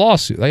civil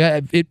lawsuit?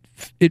 Like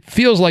it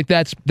feels like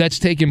that's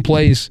taken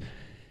place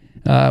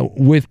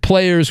with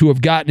players who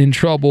have gotten in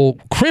trouble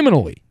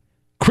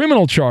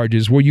criminal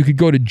charges where you could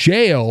go to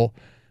jail,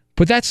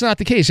 but that's not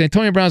the case.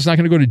 Antonio Brown's not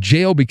going to go to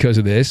jail because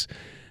of this.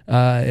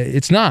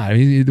 It's not. I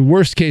mean, the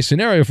worst case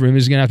scenario for him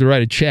is he's going to have to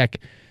write a check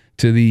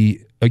to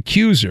the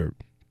accuser.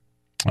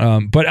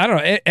 But I don't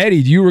know,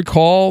 Eddie, do you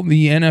recall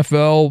the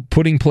NFL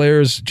putting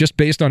players just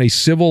based on a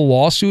civil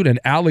lawsuit, an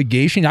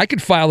allegation? I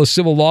could file a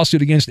civil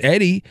lawsuit against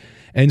Eddie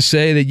and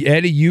say that,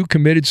 Eddie, you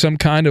committed some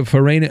kind of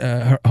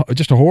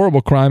just a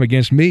horrible crime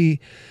against me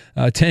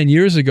 10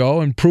 years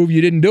ago and prove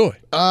you didn't do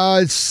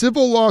it.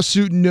 Civil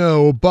lawsuit,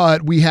 no,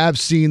 but we have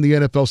seen the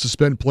NFL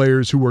suspend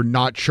players who were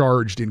not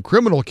charged in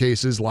criminal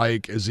cases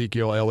like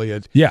Ezekiel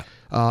Elliott. Yeah.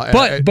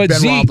 But Ben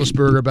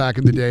Roethlisberger back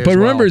in the day. But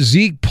remember,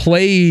 Zeke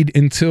played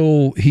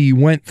until he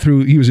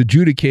was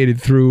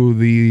adjudicated through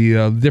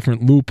the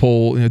different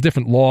loophole,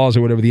 different laws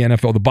or whatever, the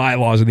NFL, the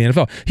bylaws of the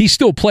NFL. He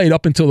still played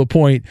up until the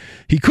point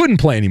he couldn't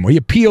play anymore. He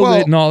appealed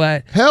it and all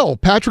that. Hell,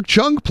 Patrick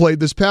Chung played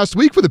this past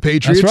week for the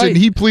Patriots, That's right.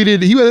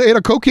 And he had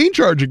a cocaine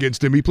charge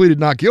against him. He pleaded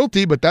not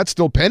guilty, but that's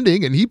still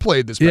pending, and he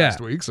played this past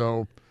week,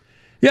 so...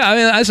 Yeah, I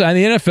mean,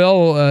 the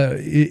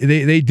NFL,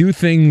 they do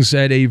things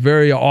at a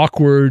very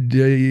awkward,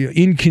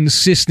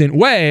 inconsistent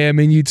way. I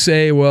mean, you'd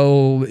say,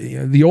 well,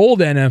 the old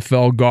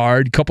NFL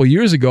guard a couple of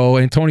years ago,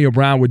 Antonio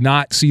Brown would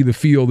not see the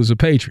field as a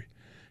Patriot.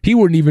 He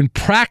wouldn't even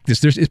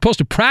practice. It's supposed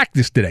to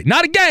practice today.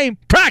 Not a game,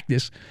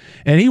 practice.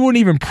 And he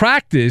wouldn't even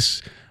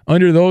practice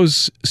under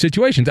those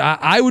situations.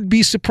 I would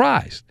be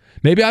surprised.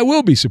 Maybe I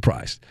will be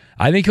surprised.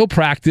 I think he'll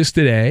practice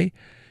today.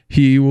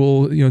 He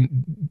will,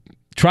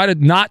 try to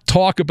not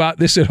talk about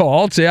this at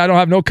all. Say, I don't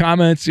have no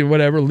comments or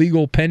whatever,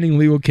 pending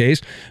legal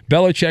case.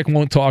 Belichick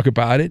won't talk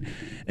about it,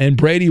 and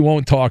Brady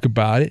won't talk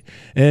about it.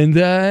 And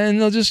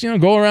they'll just,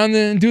 go around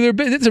and do their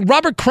business.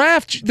 Robert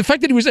Kraft, the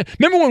fact that he was there.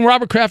 Remember when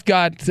Robert Kraft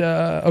got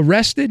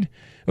arrested?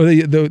 Or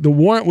the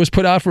warrant was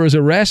put out for his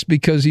arrest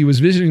because he was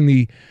visiting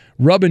the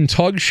rub and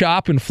tug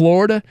shop in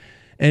Florida?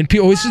 And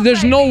people said,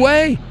 there's no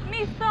way.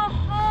 Me so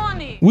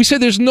horny. We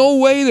said there's no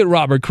way that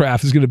Robert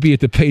Kraft is going to be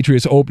at the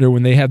Patriots opener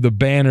when they have the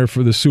banner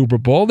for the Super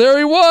Bowl. There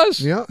he was.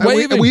 Yeah,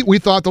 waving. we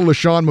thought the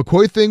LaShawn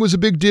McCoy thing was a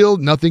big deal.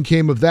 Nothing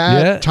came of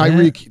that. Yeah,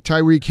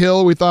 Tyreek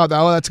Hill, we thought,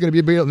 that's going to be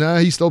a big deal. No,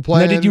 he's still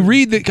playing. Now, did you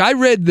read the? I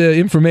read the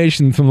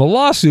information from the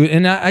lawsuit,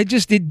 and it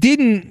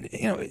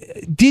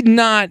did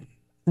not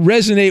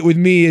resonate with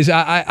me. As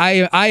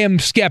I am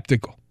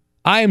skeptical.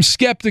 I am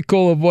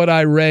skeptical of what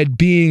I read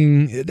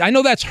I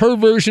know that's her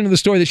version of the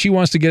story that she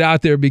wants to get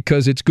out there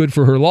because it's good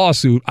for her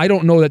lawsuit. I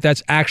don't know that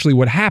that's actually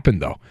what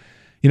happened, though.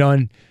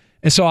 And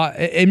so,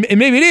 and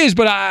maybe it is,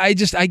 but I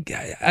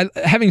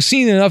having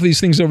seen enough of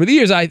these things over the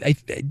years, I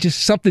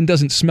just, something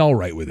doesn't smell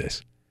right with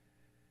this.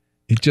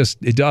 It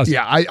does.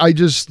 Yeah, I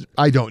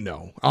don't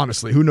know.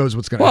 Honestly, who knows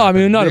what's going to happen? Well, I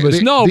mean, none of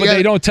us know, but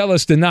they don't tell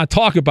us to not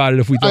talk about it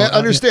if we don't. I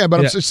understand, but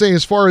I'm just saying,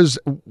 as far as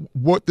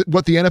what the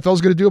NFL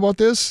is going to do about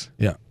this,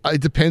 it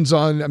depends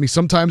on. I mean,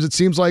 sometimes it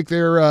seems like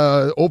they're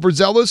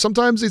overzealous.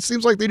 Sometimes it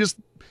seems like they just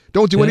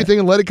don't do anything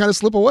and let it kind of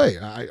slip away.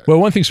 Well,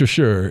 one thing's for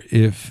sure: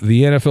 if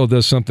the NFL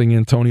does something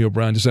Antonio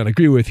Brown does not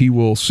agree with, he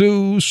will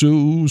sue,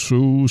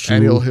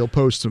 and he'll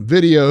post some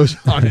videos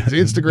on his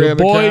Instagram.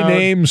 The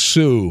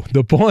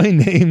boy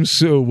named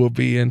Sue will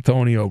be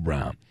Antonio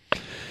Brown.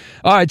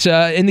 All right,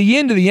 in the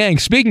yin to the yang.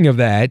 Speaking of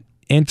that,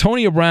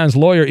 Antonio Brown's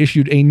lawyer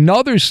issued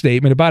another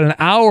statement about an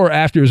hour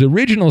after his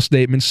original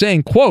statement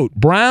saying, quote,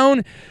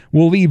 Brown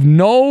will leave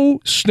no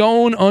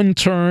stone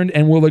unturned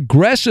and will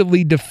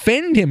aggressively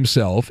defend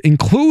himself,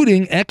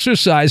 including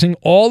exercising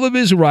all of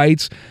his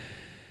rights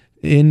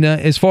in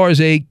as far as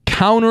a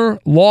counter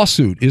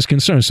lawsuit is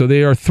concerned. So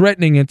they are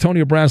threatening,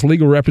 Antonio Brown's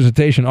legal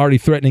representation already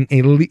threatening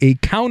a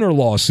counter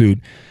lawsuit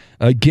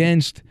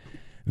against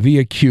the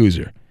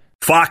accuser.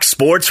 Fox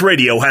Sports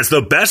Radio has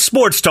the best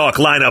sports talk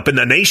lineup in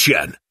the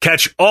nation.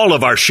 Catch all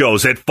of our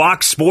shows at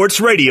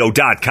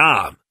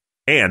foxsportsradio.com.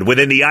 And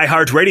within the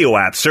iHeartRadio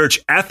app,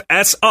 search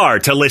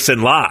FSR to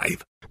listen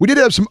live. We did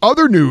have some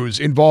other news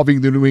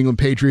involving the New England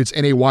Patriots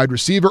and a wide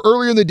receiver.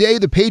 Earlier in the day,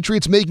 the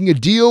Patriots making a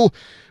deal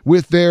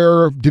with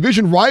their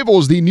division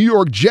rivals, the New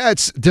York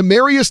Jets,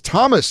 Demaryius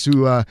Thomas,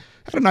 who had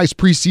a nice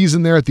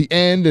preseason there at the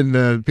end, and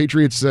the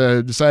Patriots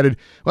decided,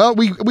 well,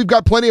 we've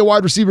got plenty of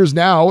wide receivers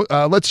now.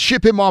 Let's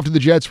ship him off to the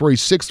Jets for a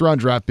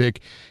 6th-round draft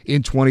pick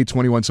in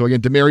 2021. So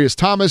again, Demaryius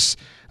Thomas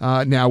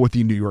now with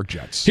the New York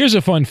Jets. Here's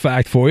a fun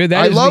fact for you.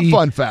 I love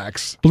fun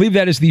facts. I believe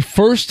that is the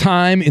first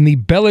time in the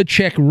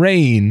Belichick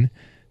reign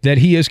that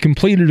he has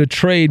completed a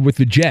trade with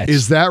the Jets.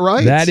 Is that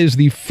right? That is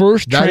the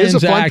first transaction. Is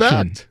a fun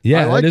fact.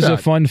 Yeah, that is a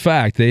fun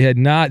fact. They had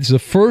not. It's the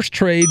first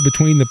trade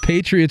between the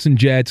Patriots and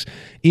Jets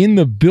in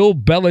the Bill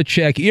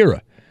Belichick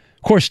era.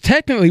 Of course,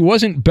 technically,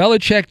 wasn't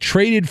Belichick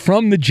traded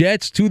from the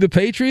Jets to the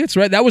Patriots?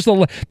 Right. That was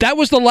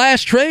the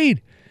last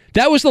trade.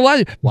 That was the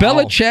last. Wow.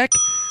 Belichick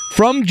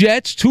from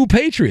Jets to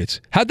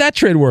Patriots. How'd that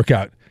trade work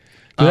out?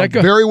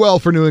 Very well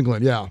for New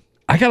England. Yeah.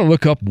 I got to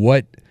look up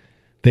what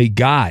they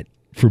got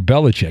for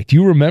Belichick. Do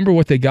you remember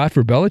what they got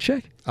for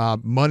Belichick?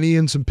 Money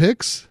and some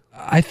picks?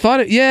 I thought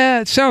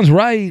it sounds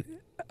right.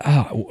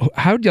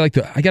 How would you like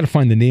to? I got to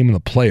find the name of the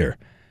player.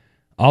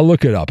 I'll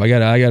look it up. I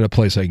got a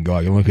place I can go.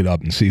 I can look it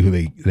up and see who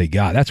they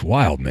got. That's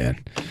wild,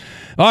 man.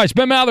 All right, it's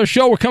Ben Maller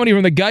Show. We're coming here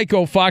from the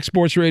Geico Fox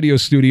Sports Radio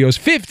studios.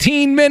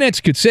 15 minutes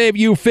could save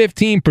you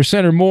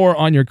 15% or more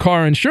on your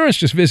car insurance.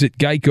 Just visit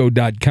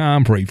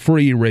geico.com for a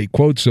free rate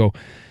quote. So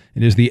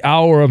it is the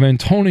hour of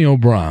Antonio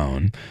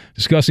Brown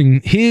discussing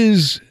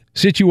his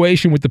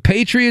situation with the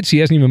Patriots. He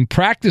hasn't even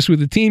practiced with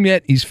the team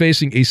yet. He's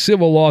facing a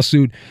civil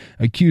lawsuit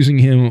accusing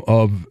him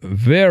of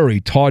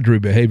very tawdry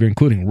behavior,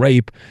 including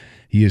rape.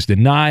 He is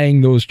denying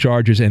those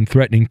charges and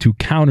threatening to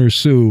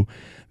countersue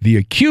the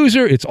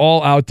accuser. It's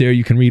all out there.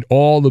 You can read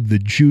all of the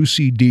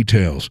juicy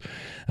details.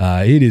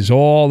 It is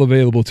all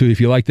available to you.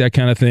 If you like that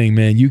kind of thing,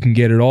 man, you can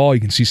get it all.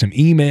 You can see some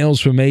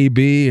emails from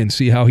AB and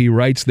see how he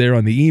writes there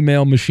on the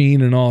email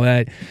machine and all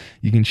that.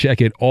 You can check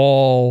it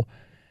all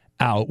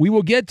out. We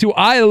will get to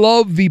I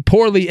Love the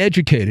Poorly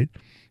Educated.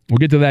 We'll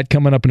get to that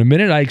coming up in a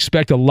minute. I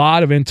expect a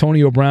lot of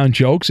Antonio Brown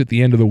jokes at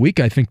the end of the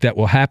week. I think that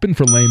will happen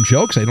for lame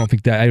jokes. I don't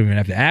even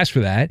have to ask for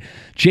that.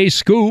 Jay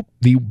Scoop,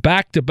 the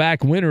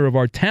back-to-back winner of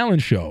our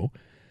talent show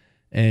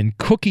and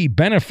cookie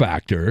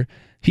benefactor,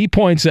 he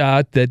points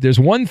out that there's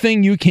one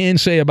thing you can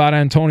say about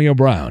Antonio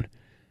Brown.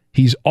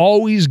 He's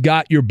always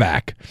got your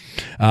back.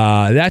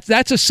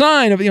 That's a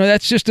sign of,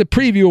 that's just a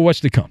preview of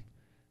what's to come.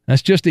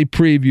 That's just a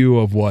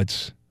preview of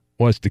what's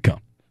to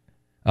come.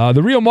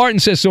 The Real Martin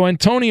says, so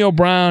Antonio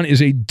Brown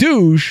is a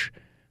douche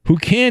who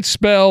can't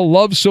spell,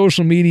 loves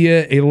social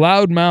media, a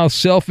loudmouth,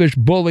 selfish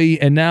bully,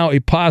 and now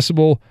a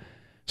possible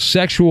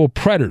sexual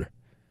predator.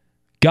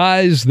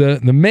 Guys,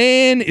 the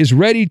man is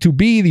ready to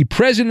be the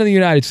president of the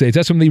United States.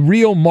 That's from the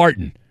Real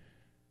Martin.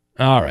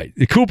 All right.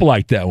 The Coop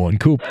liked that one.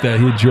 Coop, he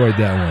enjoyed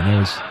that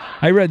one.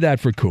 I read that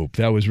for Coop.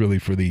 That was really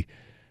for the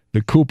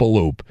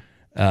Coop-a-loop.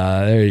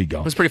 There you go.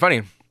 It was pretty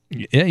funny.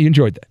 Yeah, you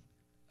enjoyed that.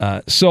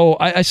 So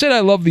I said I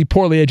love the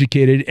poorly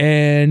educated,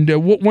 and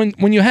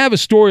when you have a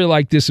story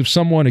like this of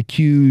someone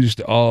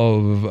accused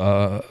of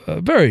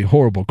a very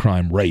horrible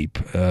crime, rape,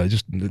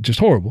 just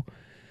horrible,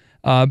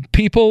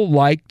 people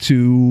like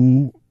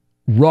to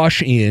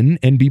rush in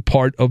and be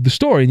part of the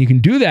story. And you can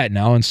do that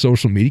now on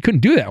social media. You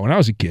couldn't do that when I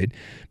was a kid,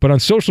 but on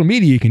social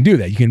media you can do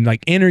that. You can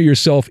like enter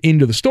yourself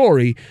into the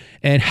story.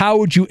 And how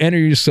would you enter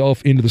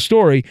yourself into the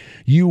story?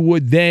 You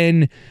would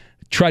then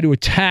try to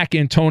attack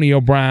Antonio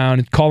Brown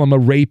and call him a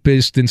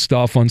rapist and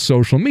stuff on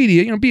social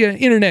media, be an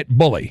internet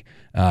bully.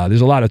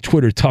 There's a lot of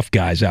Twitter tough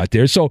guys out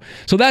there. So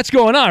that's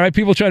going on, right?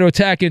 People try to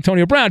attack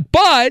Antonio Brown.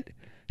 But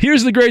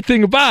here's the great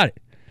thing about it.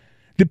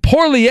 The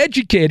poorly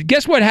educated,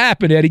 guess what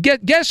happened, Eddie?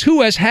 Guess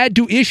who has had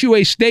to issue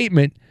a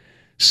statement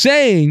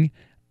saying,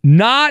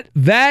 not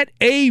that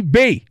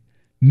AB.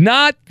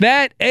 Not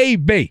that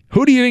AB.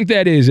 Who do you think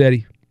that is,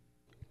 Eddie?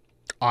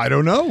 I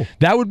don't know.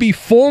 That would be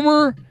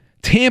former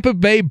Tampa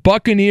Bay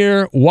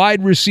Buccaneer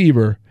wide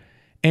receiver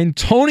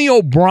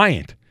Antonio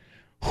Bryant,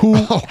 who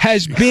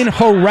has been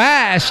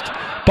harassed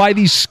by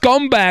these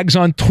scumbags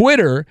on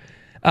Twitter.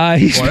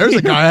 There's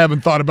a guy I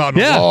haven't thought about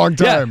in a long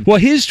time. Yeah. Well,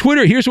 his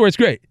Twitter, here's where it's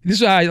great.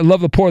 This is why I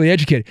love the poorly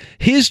educated.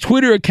 His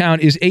Twitter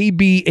account is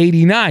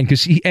AB89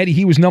 because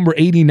he was number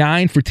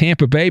 89 for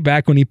Tampa Bay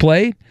back when he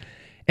played.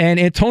 And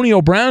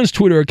Antonio Brown's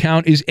Twitter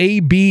account is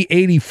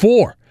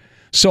AB84.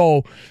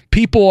 So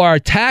people are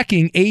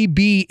attacking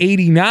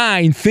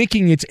AB89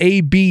 thinking it's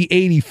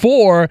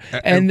AB84.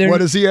 And what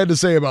does he have to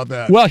say about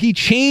that? Well, he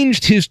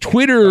changed his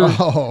Twitter,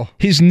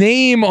 his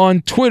name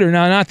on Twitter.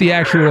 Now, not the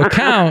actual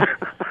account,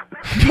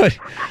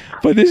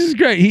 but this is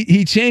great.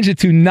 He changed it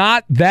to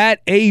not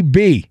that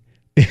AB.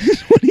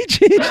 Is what he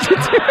changed it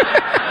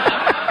to.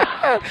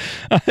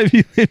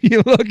 If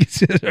you look, it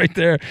says right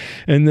there.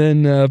 And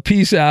then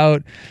peace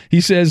out. He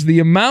says, the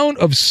amount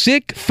of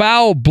sick,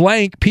 foul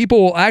blank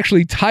people will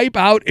actually type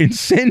out and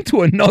send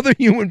to another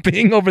human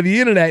being over the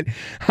internet.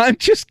 I'm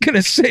just going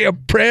to say a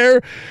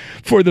prayer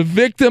for the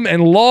victim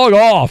and log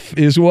off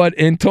is what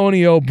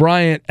Antonio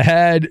Bryant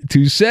had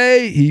to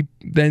say. He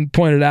then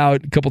pointed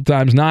out a couple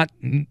times,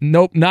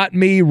 nope, not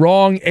me,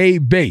 wrong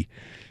AB.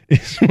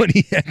 Is what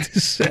he had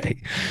to say.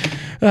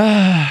 All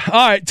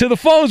right, to the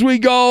phones we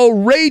go.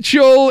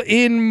 Rachel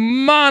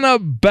in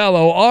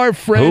Montebello. Our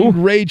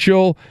friend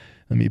Rachel.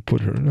 Let me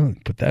put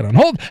that on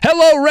hold.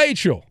 Hello,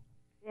 Rachel.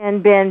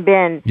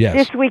 Ben. Yes.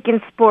 This week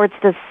in sports,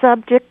 the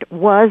subject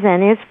was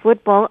and is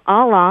football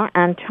a la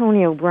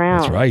Antonio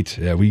Brown. That's right.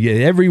 Yeah, we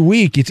get every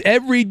week. It's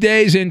every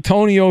day's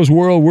Antonio's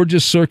world. We're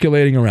just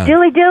circulating around.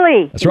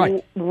 Dilly. That's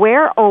right.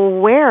 Where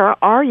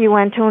are you,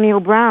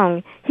 Antonio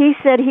Brown? He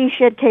said he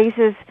shed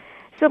cases.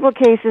 Civil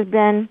cases,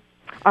 Ben,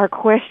 are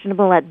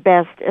questionable at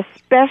best,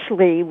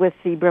 especially with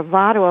the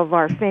bravado of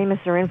our famous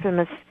or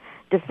infamous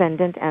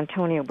defendant,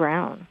 Antonio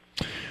Brown.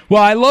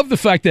 Well, I love the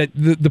fact that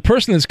the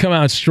person that's come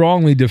out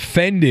strongly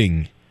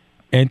defending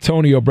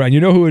Antonio Brown,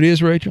 you know who it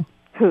is, Rachel?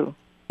 Who?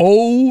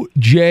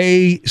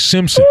 O.J.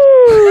 Simpson.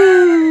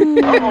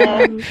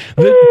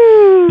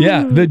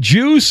 The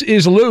juice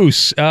is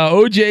loose.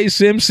 O.J.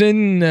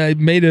 Simpson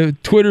made a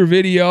Twitter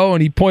video,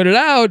 and he pointed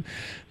out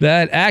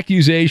that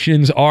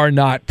accusations are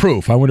not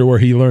proof. I wonder where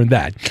he learned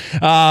that.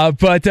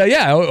 But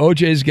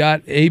O.J.'s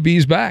got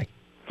AB's back.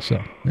 So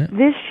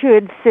this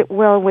should sit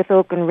well with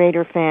Oakland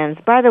Raider fans.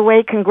 By the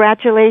way,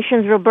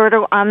 congratulations,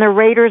 Roberto, on the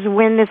Raiders'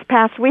 win this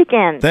past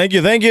weekend. Thank you.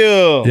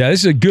 Yeah,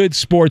 this is a good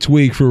sports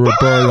week for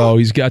Roberto.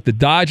 He's got the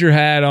Dodger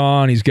hat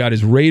on. He's got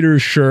his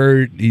Raiders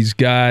shirt. He's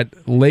got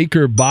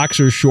Laker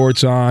boxer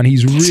shorts on.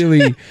 He's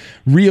really,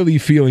 really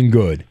feeling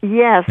good.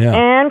 Yes,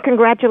 and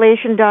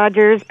congratulations,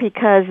 Dodgers,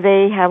 because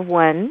they have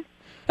won.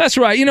 That's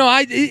right.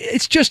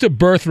 It's just a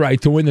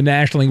birthright to win the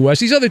National League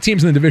West. These other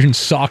teams in the division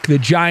suck. The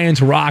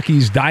Giants,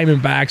 Rockies,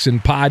 Diamondbacks,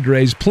 and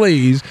Padres,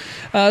 please.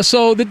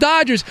 So the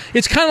Dodgers,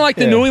 it's kind of like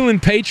the New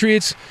England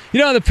Patriots. You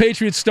know how the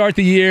Patriots start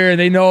the year and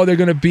they know they're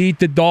going to beat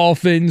the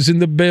Dolphins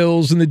and the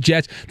Bills and the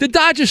Jets. The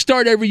Dodgers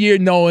start every year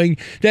knowing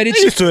that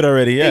it's used to it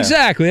already. Yeah,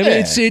 exactly. I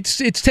mean,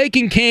 it's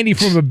taking candy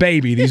from a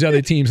baby. These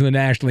other teams in the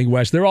National League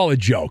West, they're all a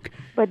joke.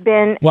 But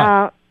Ben,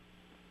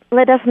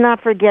 let us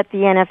not forget the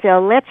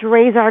NFL. Let's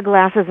raise our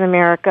glasses,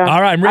 America.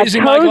 All right, I'm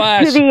raising my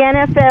glass. To the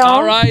NFL.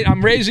 All right,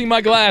 I'm raising my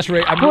glass.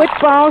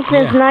 Football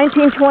since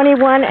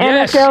 1921.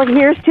 Yes. NFL,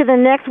 here's to the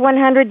next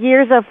 100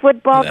 years of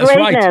football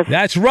greatness.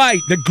 That's right,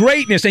 the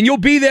greatness. And you'll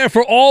be there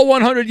for all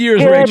 100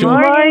 years, Good Rachel.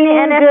 Morning,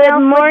 NFL. Good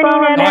morning,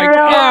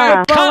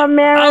 NFL. Football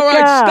America.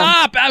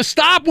 All right,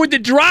 stop with the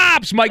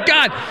drops. My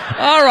God.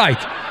 All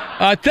right.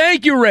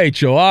 Thank you,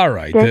 Rachel. All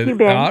right. Thank you,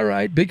 Ben. All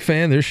right. Big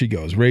fan. There she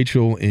goes.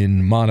 Rachel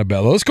in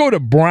Montebello. Let's go to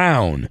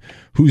Brown,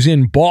 who's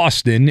in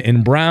Boston,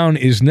 and Brown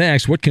is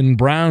next. What can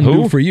Brown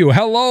do for you?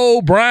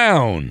 Hello,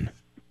 Brown.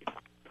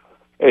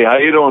 Hey, how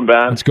you doing,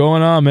 Ben? What's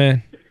going on,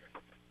 man?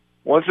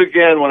 Once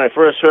again, when I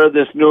first heard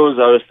this news,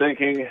 I was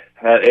thinking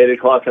at 8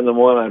 o'clock in the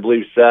morning, I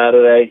believe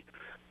Saturday,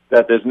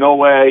 that there's no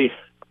way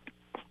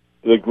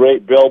the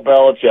great Bill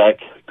Belichick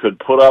could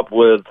put up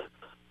with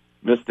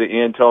Mr.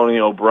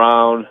 Antonio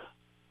Brown,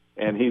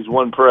 and he's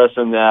one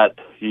person that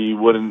he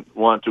wouldn't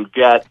want to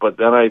get. But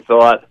then I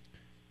thought,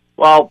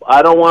 well,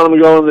 I don't want him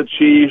to go to the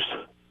Chiefs.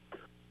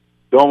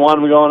 Don't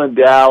want him going to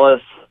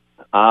Dallas,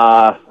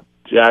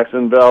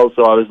 Jacksonville.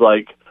 So I was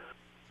like,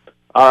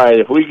 all right,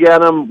 if we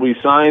get him, we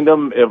signed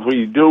him. If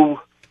we do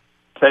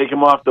take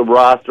him off the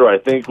roster, I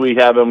think we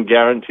have him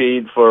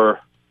guaranteed for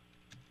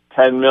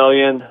 $10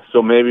 million,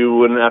 so maybe we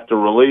wouldn't have to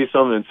release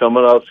him, and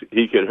someone else,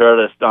 he could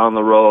hurt us down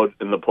the road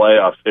in the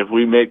playoffs if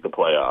we make the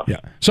playoffs.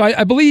 Yeah. So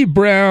I believe,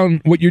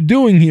 Brown, what you're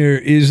doing here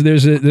is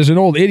there's an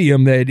old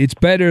idiom that it's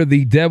better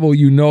the devil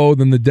you know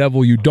than the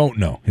devil you don't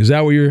know. Is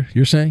that what you're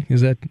saying?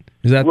 Is that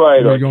right?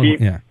 Where you're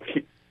going?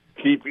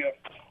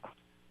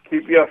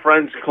 Keep your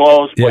friends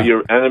close, but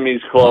your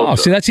enemies close. Oh,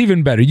 see, that's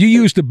even better. You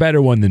used a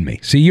better one than me.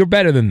 See, you're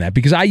better than that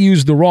because I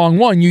used the wrong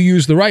one. You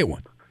used the right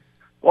one.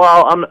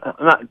 Well, I'm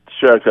not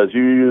sure because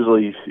you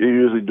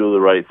usually do the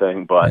right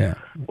thing. But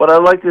what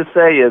I'd like to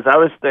say is I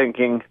was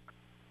thinking,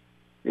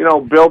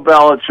 Bill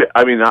Belichick.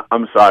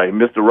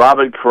 Mr.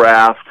 Robert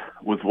Kraft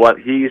with what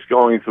he's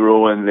going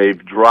through, and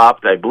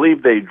I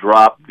believe they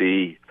dropped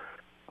the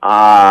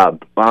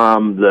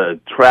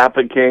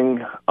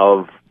trafficking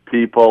of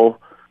people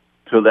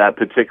to that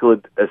particular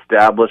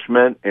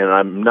establishment, and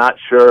I'm not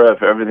sure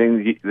if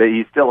everything that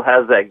he still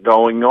has that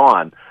going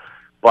on.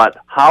 But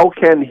how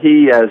can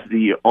he, as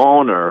the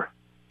owner,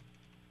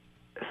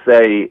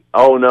 say,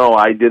 "Oh no,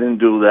 I didn't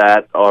do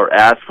that," or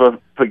ask for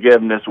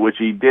forgiveness, which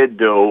he did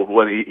do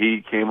when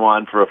he came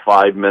on for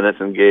 5 minutes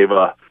and gave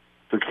a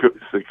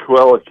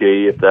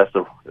sequelicy, if that's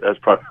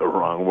probably the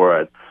wrong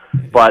word.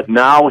 But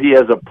now he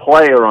has a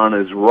player on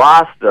his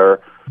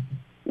roster,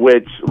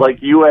 which,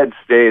 like you had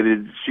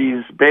stated,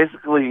 she's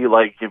basically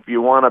like, if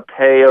you want to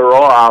pay her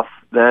off,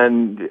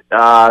 then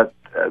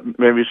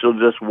maybe she'll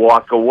just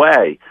walk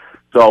away.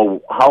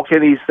 So how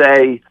can he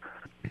say,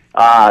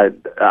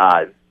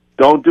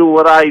 don't do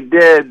what I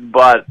did,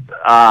 but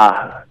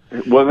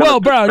we're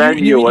going to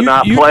suspend you and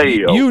not play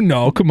you? You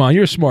know, come on,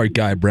 you're a smart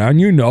guy, Brown.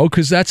 You know,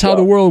 because that's how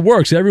the world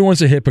works.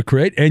 Everyone's a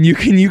hypocrite, and you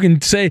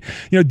can say,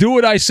 do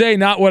what I say,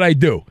 not what I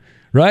do.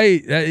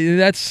 Right?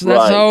 That's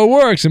how it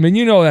works. I mean,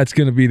 that's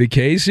going to be the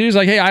case. He's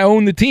like, hey, I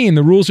own the team.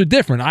 The rules are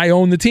different. I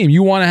own the team.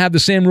 You want to have the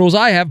same rules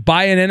I have,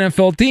 buy an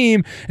NFL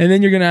team, and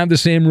then you're going to have the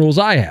same rules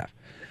I have.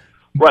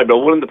 Right, but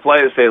wouldn't the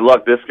players say,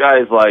 look, this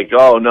guy's like,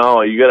 oh,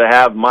 no, you got to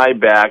have my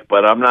back,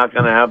 but I'm not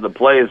going to have the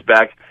players'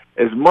 back.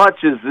 As much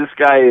as this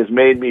guy has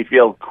made me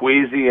feel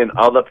queasy and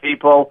other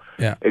people,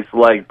 it's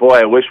like, boy,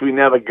 I wish we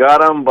never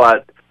got him,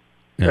 but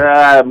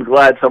I'm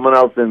glad someone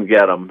else didn't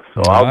get him.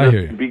 So I'll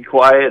just be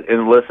quiet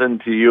and listen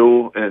to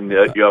you and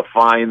your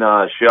fine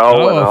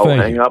show, and I'll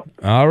hang up.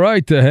 All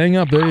right, hang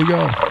up. There you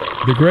go.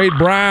 The great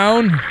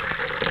Brown.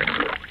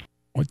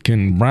 What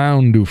can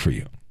Brown do for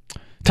you?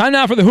 Time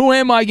now for the Who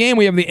Am I game.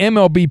 We have the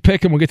MLB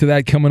pick, and we'll get to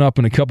that coming up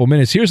in a couple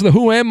minutes. Here's the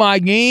Who Am I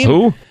game.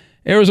 Who?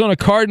 Arizona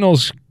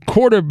Cardinals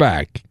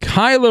quarterback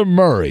Kyler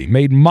Murray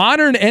made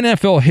modern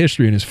NFL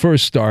history in his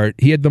first start.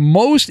 He had the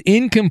most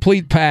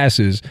incomplete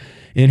passes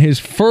in his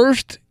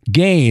first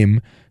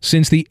game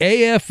since the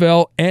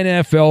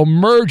AFL-NFL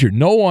merger.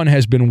 No one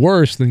has been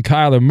worse than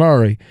Kyler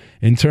Murray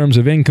in terms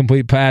of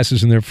incomplete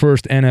passes in their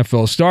first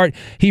NFL start.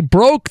 He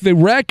broke the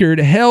record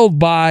held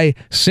by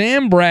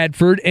Sam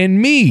Bradford and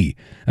me.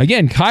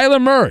 Again,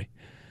 Kyler Murray,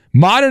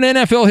 modern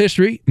NFL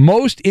history,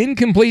 most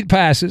incomplete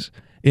passes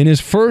in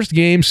his first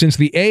game since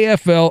the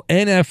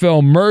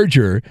AFL-NFL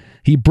merger.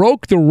 He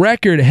broke the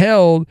record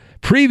held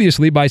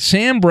previously by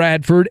Sam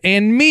Bradford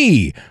and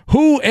me.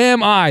 Who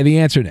am I? The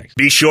answer next.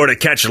 Be sure to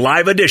catch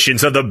live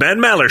editions of the Ben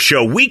Maller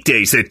Show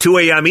weekdays at 2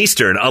 a.m.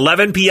 Eastern,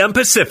 11 p.m.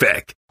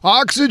 Pacific.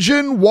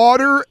 Oxygen,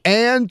 water,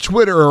 and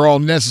Twitter are all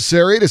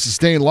necessary to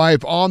sustain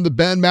life on the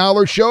Ben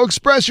Maller Show.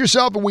 Express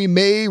yourself, and we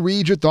may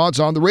read your thoughts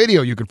on the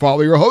radio. You can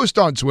follow your host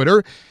on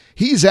Twitter.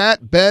 He's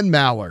at Ben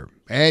Maller.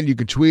 And you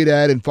can tweet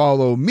at and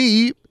follow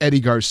me, Eddie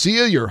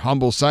Garcia, your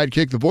humble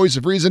sidekick, the voice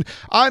of reason.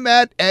 I'm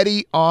at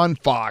Eddie on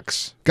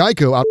Fox.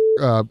 Geico,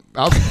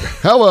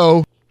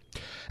 hello.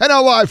 And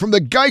now live from the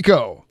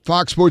Geico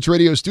Fox Sports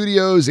Radio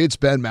studios, it's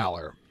Ben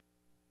Maller.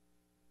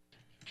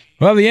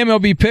 Well, the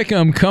MLB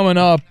Pick'em coming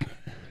up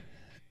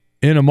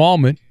in a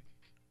moment.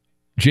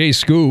 Jay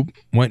Scoop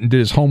went and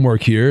did his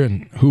homework here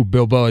and who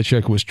Bill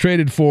Belichick was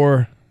traded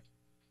for.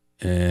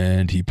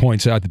 And he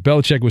points out that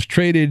Belichick was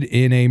traded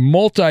in a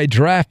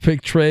multi-draft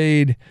pick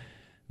trade.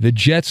 The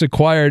Jets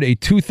acquired a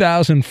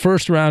 2000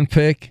 first-round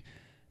pick,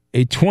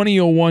 a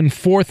 2001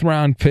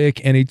 fourth-round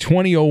pick, and a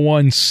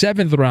 2001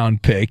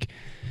 seventh-round pick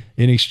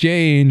in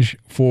exchange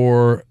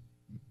for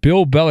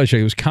Bill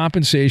Belichick. It was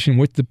compensation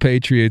with the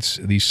Patriots,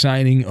 the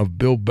signing of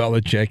Bill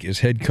Belichick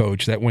as head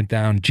coach. That went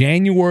down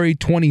January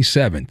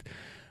 27th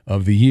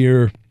of the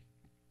year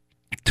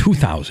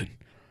 2000.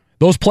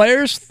 Those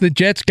players the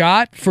Jets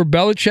got for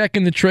Belichick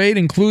in the trade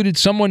included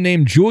someone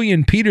named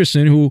Julian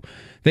Peterson, who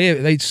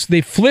they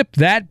flipped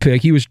that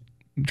pick. He was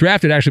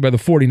drafted actually by the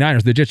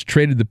 49ers. The Jets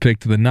traded the pick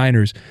to the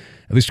Niners,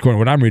 at least according to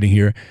what I'm reading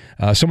here.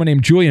 Someone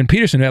named Julian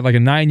Peterson had like a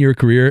 9-year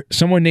career.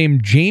 Someone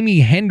named Jamie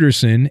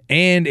Henderson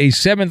and a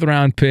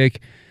 7th-round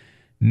pick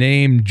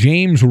named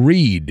James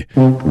Reed.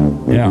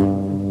 Yeah.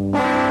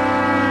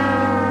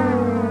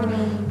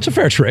 It's a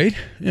fair trade,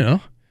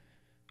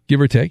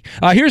 give or take.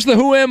 Here's the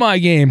Who Am I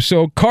game.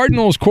 So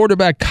Cardinals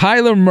quarterback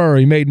Kyler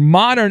Murray made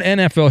modern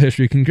NFL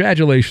history.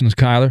 Congratulations,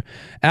 Kyler.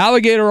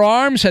 Alligator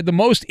Arms had the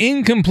most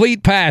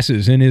incomplete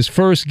passes in his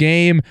first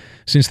game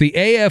since the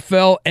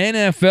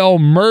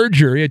AFL-NFL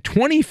merger. He had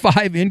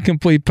 25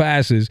 incomplete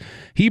passes.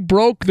 He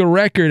broke the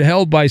record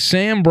held by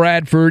Sam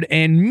Bradford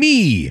and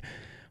me.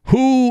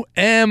 Who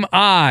am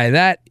I?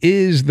 That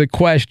is the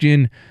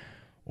question.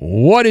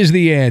 What is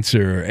the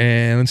answer?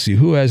 And let's see,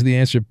 who has the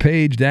answer?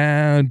 Page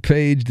down,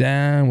 page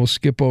down. We'll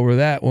skip over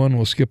that one.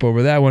 A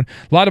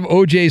lot of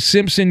O.J.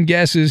 Simpson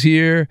guesses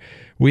here.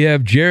 We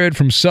have Jared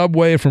from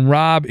Subway, from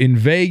Rob in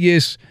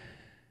Vegas.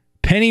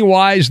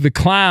 Pennywise the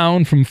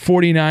Clown from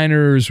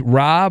 49ers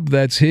Rob.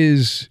 That's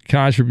his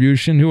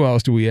contribution. Who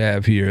else do we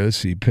have here? Let's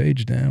see,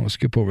 page down. We'll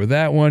skip over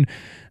that one.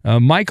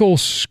 Michael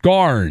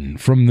Scarn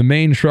from the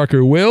Maine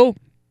Trucker Will.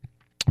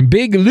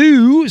 Big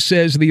Lou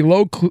says the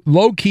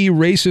low-key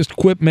racist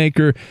quip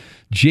maker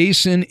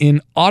Jason in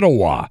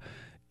Ottawa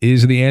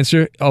is the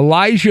answer.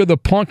 Elijah the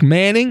Punk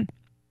Manning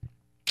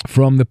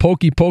from the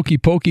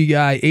Pokey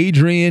guy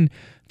Adrian.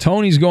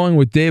 Tony's going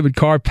with David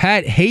Carr.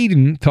 Pat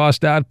Hayden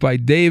tossed out by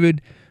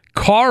David.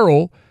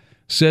 Carl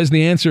says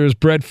the answer is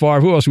Brett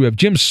Favre. Who else do we have?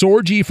 Jim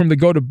Sorgi from the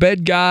Go to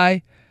Bed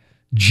guy.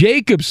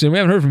 Jacobson, we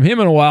haven't heard from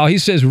him in a while. He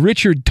says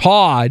Richard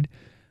Todd,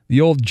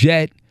 the old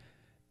Jet,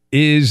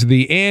 is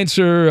the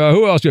answer.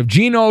 Who else do you have?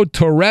 Gino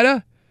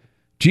Torretta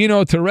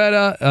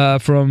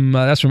from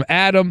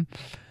Adam.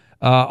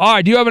 All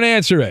right, do you have an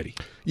answer, Eddie?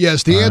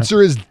 Yes, the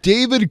answer is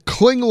David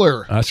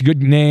Klingler. That's a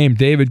good name,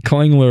 David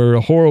Klingler,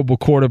 a horrible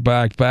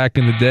quarterback back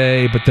in the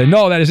day. But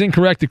no, that is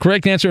incorrect. The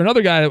correct answer,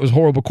 another guy that was a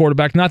horrible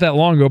quarterback not that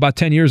long ago, about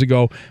 10 years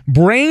ago,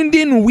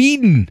 Brandon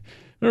Weeden.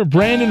 Remember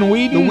Brandon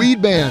Weeden? The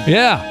Weed Man.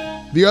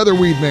 Yeah. The other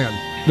Weed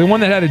Man. The one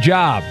that had a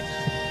job.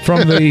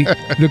 From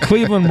the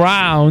Cleveland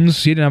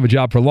Browns. He didn't have a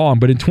job for long,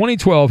 but in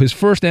 2012, his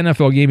first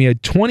NFL game, he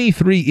had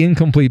 23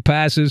 incomplete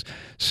passes.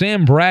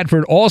 Sam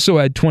Bradford also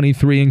had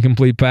 23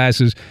 incomplete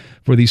passes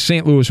for the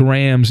St. Louis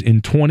Rams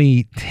in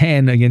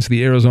 2010 against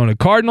the Arizona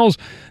Cardinals.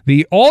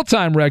 The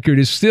all-time record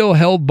is still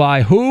held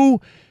by who?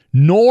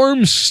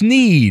 Norm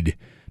Snead.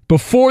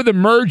 Before the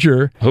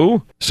merger,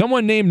 who?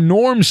 Someone named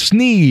Norm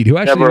Snead, who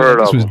actually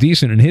was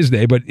decent in his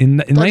day, but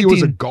in he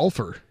was a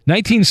golfer.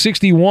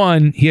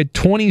 1961, he had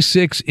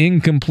 26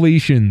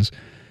 incompletions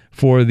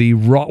for the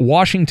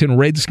Washington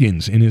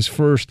Redskins in his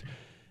first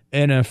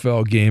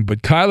NFL game.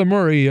 But Kyler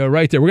Murray,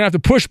 right there. We're going to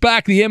have to push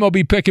back the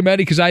MLB pick-em,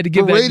 Eddie, because I had to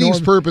give for that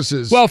ratings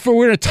purposes. Well,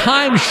 we're going to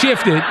time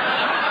shift it.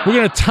 We're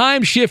going to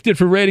time shift it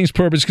for ratings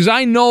purposes because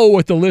I know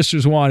what the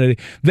listeners wanted.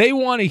 They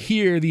want to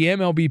hear the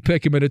MLB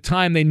pick'em at a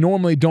time they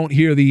normally don't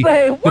hear the.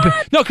 No,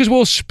 because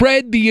we'll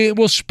spread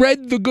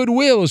the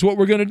goodwill is what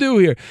we're going to do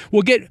here.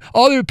 We'll get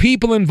other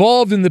people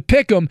involved in the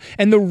pick'em,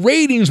 and the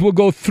ratings will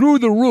go through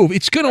the roof.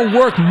 It's going to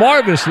work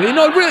marvelously.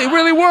 No, it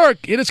really work.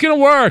 It's going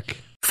to work.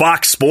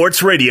 Fox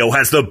Sports Radio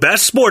has the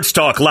best sports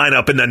talk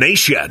lineup in the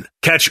nation.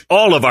 Catch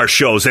all of our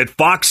shows at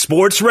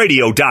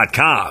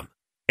foxsportsradio.com.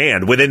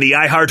 And within the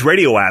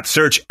iHeartRadio app,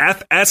 search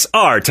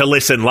FSR to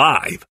listen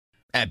live.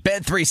 At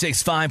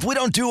Bet365, we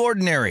don't do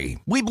ordinary.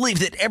 We believe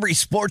that every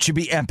sport should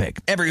be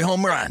epic. Every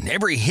home run,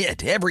 every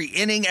hit, every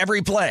inning,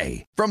 every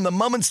play. From the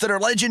moments that are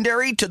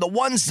legendary to the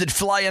ones that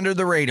fly under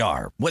the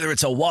radar. Whether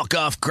it's a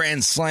walk-off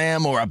grand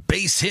slam or a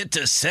base hit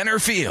to center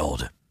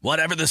field.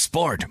 Whatever the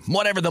sport,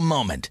 whatever the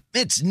moment,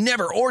 it's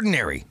never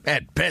ordinary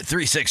at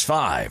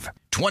Bet365.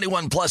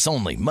 21 plus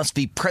only. Must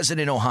be present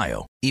in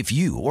Ohio. If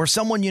you or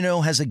someone you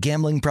know has a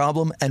gambling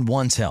problem and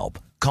wants help,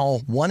 call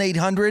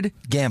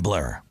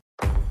 1-800-GAMBLER.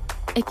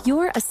 If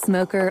you're a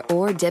smoker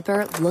or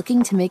dipper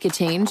looking to make a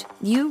change,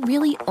 you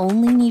really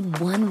only need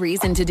one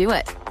reason to do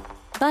it.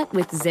 But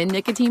with Zyn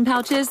nicotine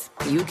pouches,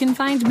 you can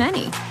find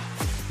many.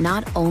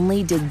 Not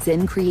only did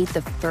Zyn create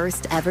the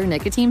first ever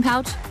nicotine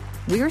pouch,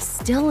 we're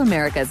still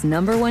America's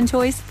 #1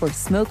 choice for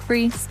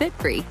smoke-free,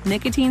 spit-free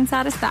nicotine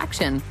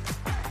satisfaction.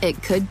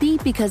 It could be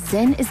because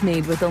Zyn is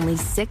made with only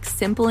 6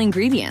 simple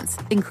ingredients,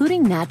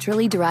 including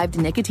naturally derived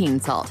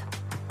nicotine salt.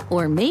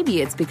 Or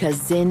maybe it's because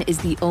Zyn is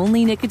the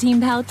only nicotine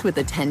pouch with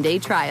a 10-day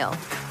trial.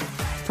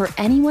 For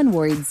anyone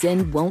worried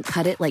Zyn won't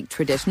cut it like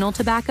traditional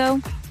tobacco,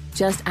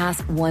 just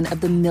ask one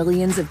of the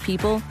millions of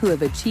people who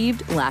have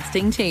achieved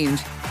lasting change.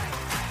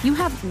 You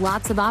have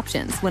lots of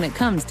options when it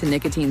comes to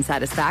nicotine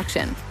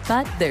satisfaction,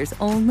 but there's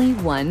only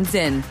one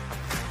Zyn.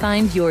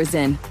 Find your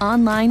Zyn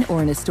online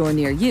or in a store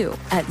near you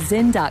at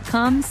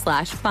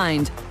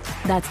zyn.com/find.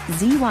 That's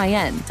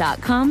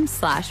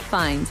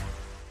ZYN.com/find.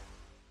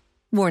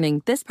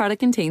 Warning, this product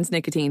contains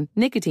nicotine.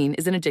 Nicotine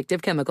is an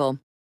addictive chemical.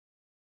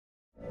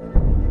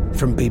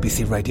 From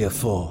BBC Radio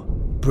 4,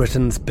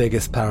 Britain's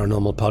biggest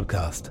paranormal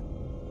podcast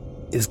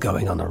is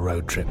going on a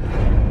road trip.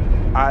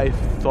 I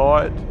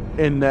thought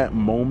in that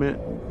moment,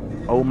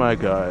 oh my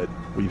God,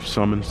 we've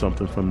summoned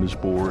something from this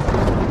board.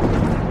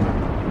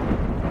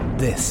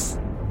 This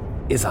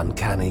is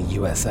Uncanny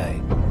USA.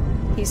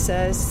 He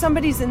says,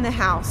 somebody's in the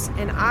house,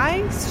 and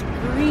I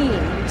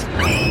screamed.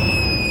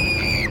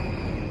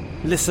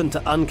 Listen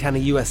to Uncanny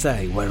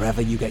USA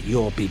wherever you get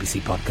your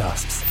BBC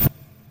podcasts,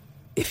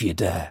 if you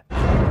dare.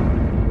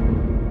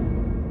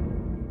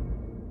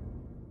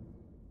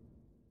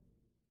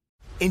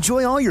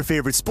 Enjoy all your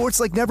favorite sports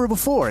like never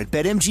before at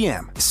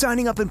BetMGM.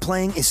 Signing up and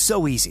playing is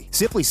so easy.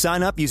 Simply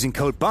sign up using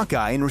code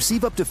Buckeye and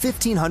receive up to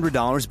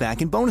 $1,500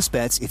 back in bonus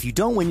bets if you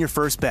don't win your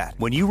first bet.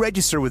 When you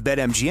register with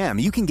BetMGM,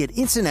 you can get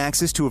instant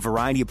access to a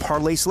variety of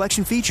parlay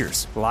selection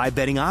features, live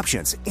betting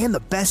options, and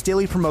the best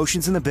daily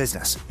promotions in the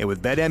business. And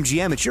with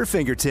BetMGM at your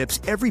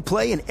fingertips, every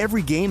play and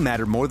every game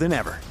matter more than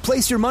ever.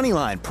 Place your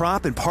moneyline,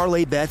 prop, and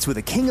parlay bets with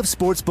the king of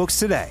sportsbooks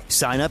today.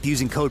 Sign up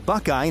using code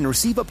Buckeye and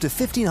receive up to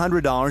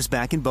 $1,500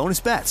 back in bonus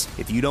bets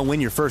if you don't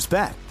win your first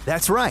bet.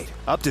 That's right,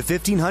 up to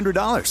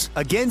 $1,500.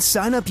 Again,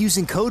 sign up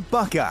using code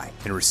Buckeye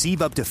and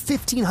receive up to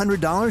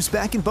 $1,500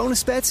 back in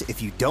bonus bets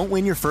if you don't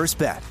win your first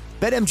bet.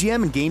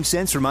 BetMGM and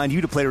GameSense remind you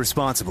to play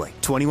responsibly.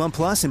 21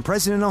 plus and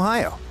present in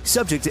Ohio.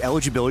 Subject to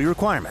eligibility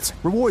requirements.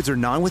 Rewards are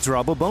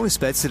non-withdrawable bonus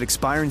bets that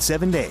expire in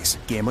 7 days.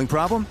 Gambling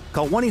problem?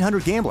 Call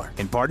 1-800-GAMBLER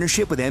in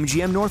partnership with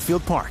MGM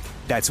Northfield Park.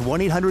 That's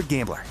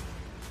 1-800-GAMBLER.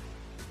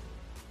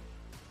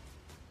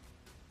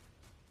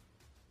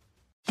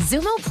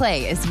 Xumo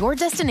Play is your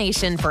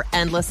destination for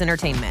endless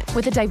entertainment.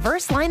 With a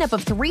diverse lineup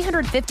of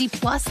 350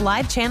 plus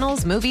live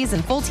channels, movies,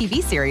 and full TV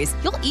series,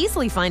 you'll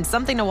easily find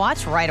something to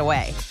watch right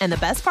away. And the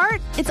best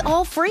part? It's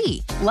all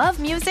free. Love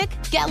music?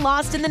 Get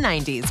lost in the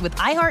 90s with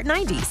iHeart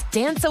 90s,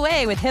 dance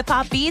away with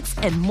hip-hop beats,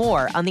 and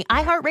more on the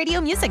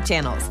iHeartRadio music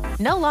channels.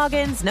 No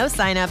logins, no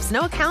signups,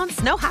 no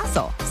accounts, no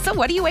hassle. So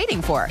what are you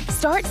waiting for?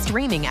 Start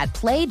streaming at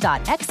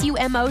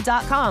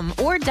play.xumo.com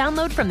or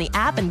download from the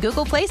app and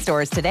Google Play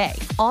stores today.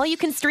 All you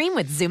can stream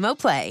with Xumo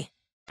Play.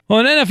 Well,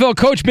 an NFL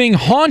coach being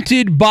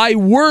haunted by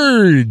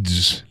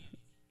words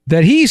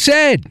that he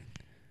said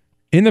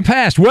in the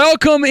past.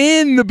 Welcome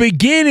in the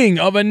beginning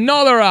of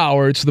another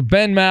hour. It's the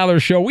Ben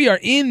Maller Show. We are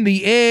in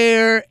the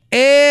air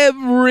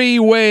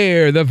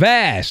everywhere. The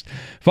vast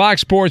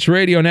Fox Sports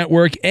Radio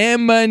Network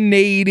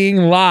emanating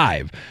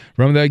live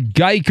from the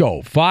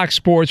Geico Fox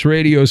Sports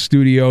Radio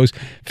studios.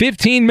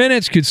 15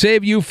 minutes could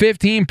save you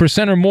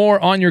 15% or more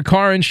on your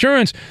car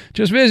insurance.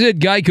 Just visit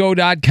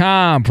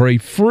geico.com for a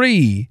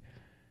free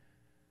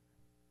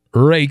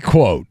rate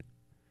quote.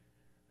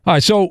 All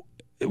right, so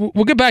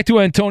we'll get back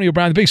to Antonio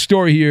Brown. The big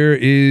story here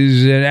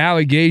is an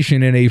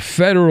allegation in a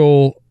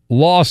federal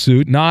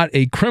lawsuit, not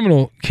a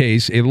criminal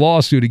case, a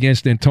lawsuit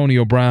against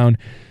Antonio Brown,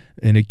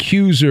 an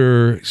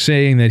accuser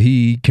saying that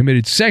he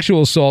committed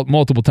sexual assault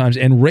multiple times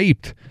and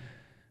raped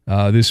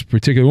this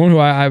particular woman, who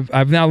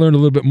I've now learned a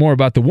little bit more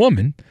about the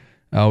woman.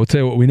 We'll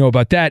tell you what we know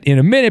about that in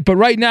a minute. But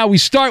right now, we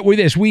start with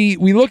this. We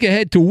look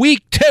ahead to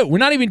week 2. We're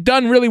not even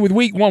done really with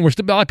week 1. A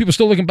lot of people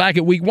still looking back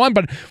at week 1,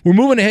 but we're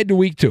moving ahead to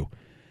week 2.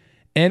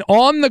 And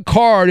on the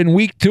card in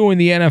week 2 in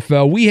the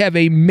NFL, we have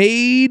a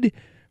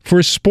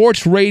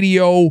made-for-sports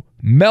radio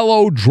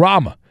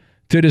melodrama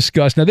to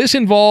discuss. Now, this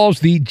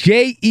involves the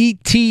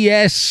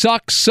Jets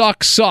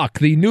suck,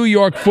 the New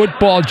York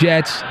Football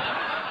Jets,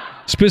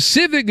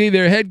 specifically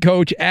their head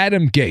coach,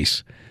 Adam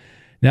Gase.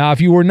 Now,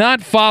 if you were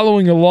not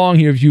following along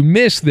here, if you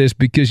missed this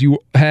because you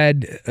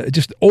had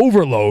just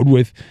overload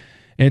with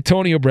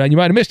Antonio Brown, you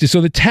might have missed it. So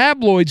the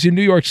tabloids in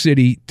New York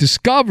City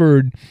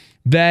discovered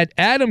that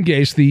Adam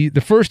Gase,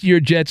 the first-year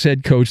Jets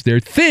head coach there,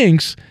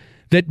 thinks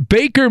that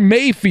Baker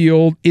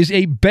Mayfield is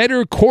a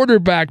better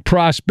quarterback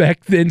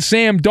prospect than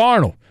Sam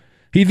Darnold.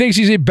 He thinks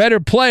he's a better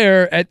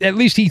player. At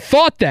least he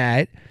thought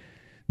that.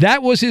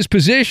 That was his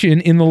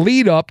position in the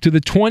lead-up to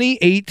the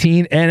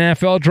 2018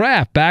 NFL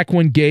Draft, back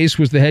when Gase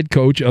was the head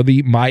coach of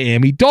the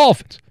Miami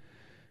Dolphins.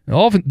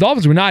 The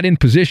Dolphins were not in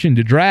position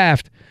to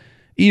draft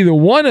either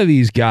one of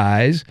these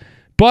guys,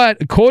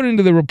 but according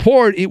to the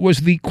report, it was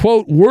the,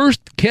 quote,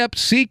 worst-kept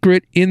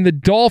secret in the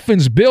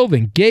Dolphins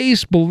building.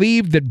 Gase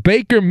believed that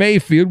Baker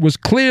Mayfield was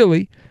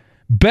clearly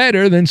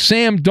better than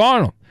Sam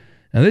Darnold.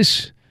 Now,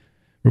 this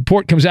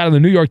report comes out of the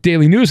New York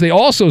Daily News. They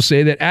also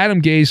say that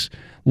Adam Gase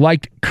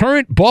liked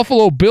current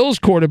Buffalo Bills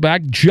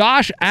quarterback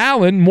Josh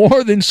Allen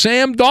more than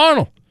Sam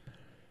Darnold.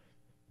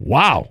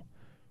 Wow.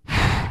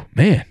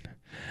 Man.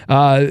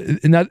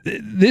 Now,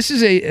 this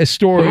is a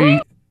story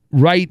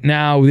right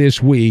now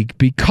this week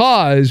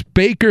because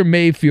Baker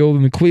Mayfield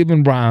and the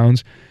Cleveland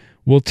Browns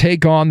will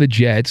take on the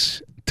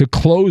Jets to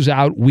close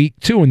out week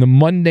 2 in the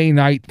Monday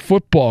Night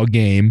Football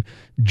game.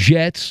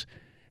 Jets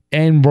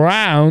and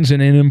Browns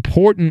in an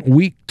important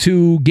week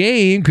 2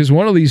 game because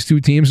one of these two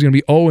teams is going to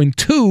be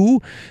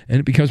 0-2, and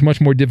it becomes much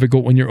more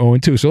difficult when you're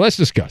 0-2. So let's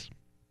discuss.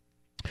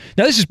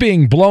 Now, this is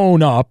being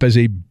blown up as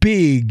a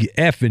big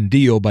effing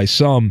deal by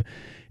some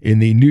in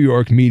the New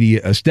York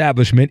media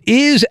establishment.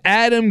 Is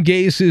Adam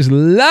Gase's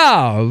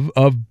love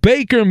of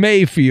Baker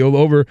Mayfield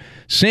over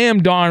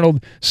Sam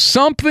Darnold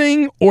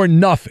something or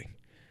nothing?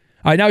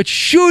 All right, now it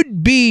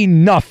should be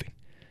nothing.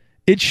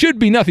 It should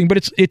be nothing,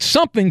 but it's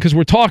something because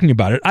we're talking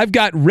about it. I've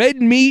got Red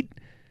Meat,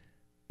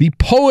 the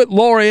Poet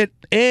Laureate,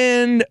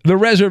 and the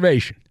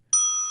Reservation.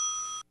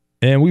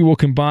 And we will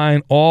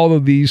combine all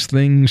of these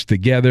things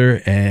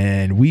together,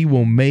 and we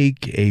will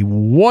make a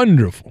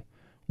wonderful,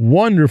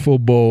 wonderful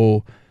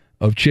bowl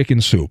of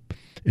chicken soup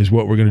is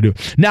what we're going to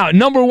do. Now,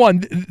 number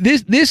one,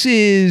 this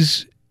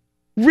is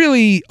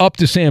really up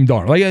to Sam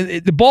Darnold.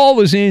 Like, the ball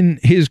is in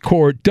his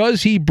court.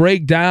 Does he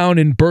break down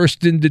and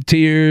burst into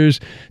tears?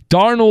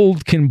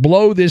 Darnold can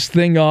blow this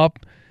thing up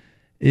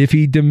if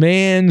he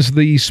demands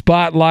the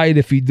spotlight,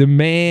 if he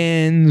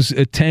demands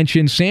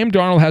attention. Sam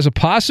Darnold has a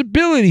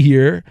possibility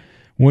here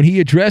when he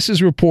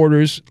addresses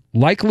reporters,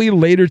 likely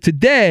later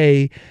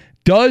today.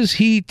 Does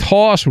he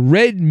toss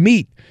red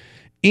meat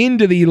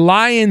into the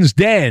lion's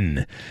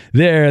den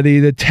there,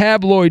 the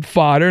tabloid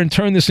fodder, and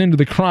turn this into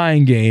the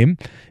crying game?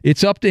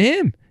 It's up to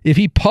him. If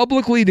he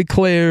publicly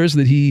declares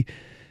that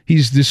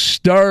he's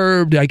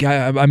disturbed,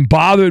 I'm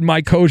bothered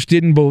my coach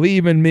didn't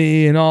believe in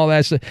me and all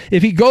that stuff,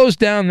 if he goes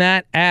down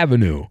that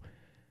avenue,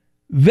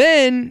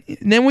 then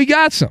we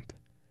got something,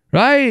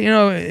 right?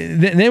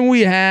 Then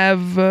we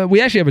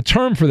actually have a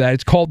term for that.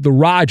 It's called the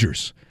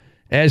Rodgers,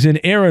 as in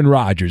Aaron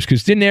Rodgers,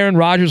 because didn't Aaron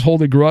Rodgers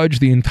hold a grudge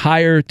the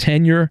entire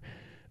tenure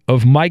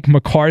of Mike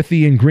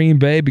McCarthy in Green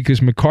Bay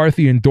because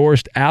McCarthy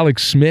endorsed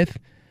Alex Smith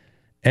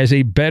as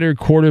a better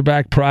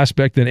quarterback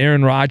prospect than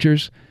Aaron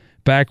Rodgers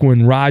back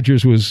when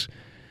Rodgers was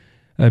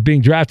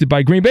being drafted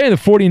by Green Bay and the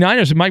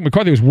 49ers, and Mike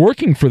McCarthy was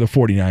working for the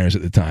 49ers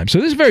at the time. So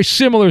this is a very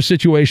similar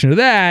situation to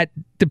that,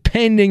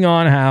 depending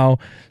on how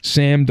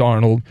Sam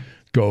Darnold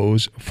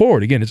goes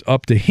forward. Again, it's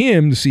up to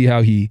him to see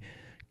how he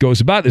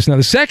goes about this. Now,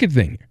 the second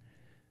thing,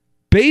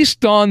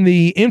 based on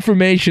the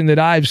information that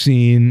I've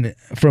seen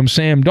from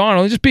Sam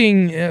Darnold, just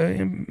being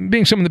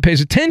someone that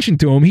pays attention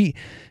to him,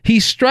 he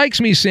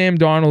strikes me, Sam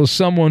Darnold, as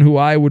someone who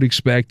I would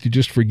expect to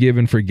just forgive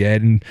and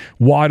forget and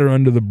water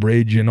under the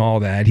bridge and all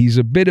that. He's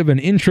a bit of an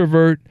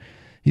introvert.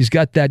 He's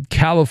got that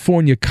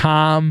California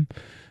calm.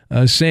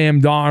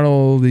 Sam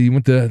Darnold, he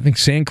went to, I think,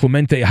 San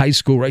Clemente High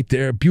School right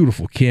there.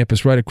 Beautiful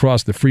campus right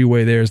across the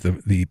freeway. There's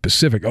the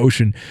Pacific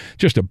Ocean.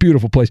 Just a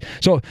beautiful place.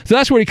 So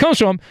that's where he comes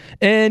from.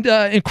 And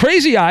in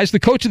Crazy Eyes, the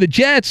coach of the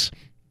Jets,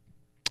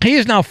 he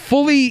is now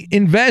fully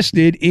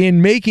invested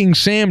in making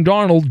Sam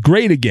Darnold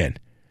great again.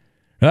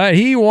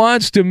 He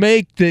wants to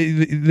make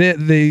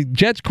the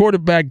Jets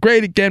quarterback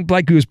great again,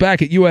 like he was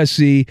back at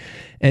USC.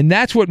 And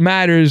that's what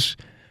matters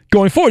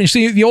going forward. You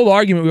see, the old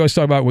argument we always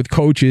talk about with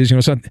coaches,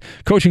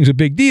 coaching is a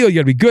big deal. You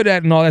got to be good at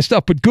it and all that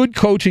stuff. But good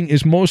coaching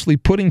is mostly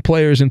putting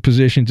players in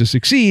position to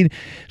succeed,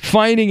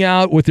 finding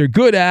out what they're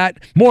good at,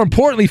 more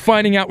importantly,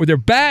 finding out what they're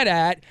bad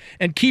at,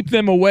 and keep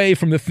them away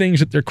from the things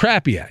that they're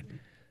crappy at.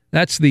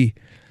 That's the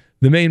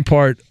main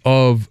part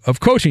of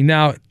coaching.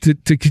 Now, to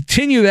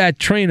continue that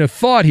train of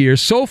thought here,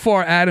 so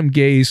far Adam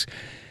Gase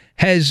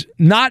has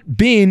not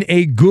been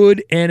a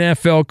good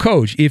NFL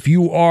coach. If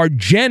you are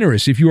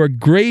generous, if you are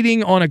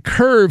grading on a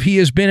curve, he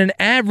has been an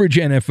average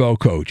NFL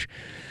coach.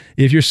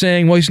 If you're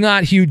saying, well, he's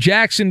not Hugh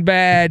Jackson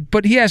bad,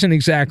 but he hasn't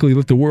exactly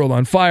lit the world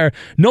on fire,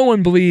 no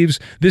one believes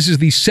this is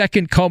the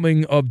second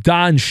coming of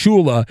Don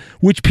Shula,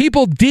 which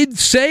people did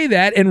say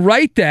that and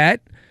write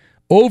that.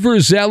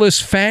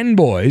 Overzealous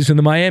fanboys in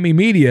the Miami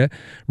media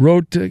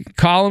wrote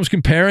columns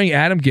comparing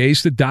Adam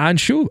Gase to Don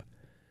Shula.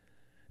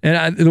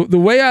 And the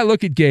way I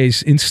look at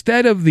Gase,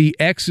 instead of the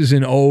X's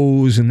and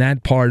O's and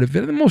that part of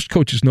it, most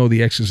coaches know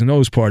the X's and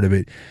O's part of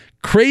it,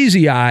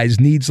 Crazy Eyes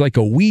needs like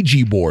a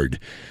Ouija board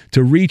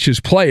to reach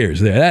his players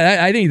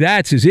there. I think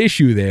that's his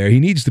issue there. He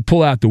needs to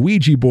pull out the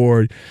Ouija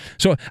board.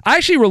 So I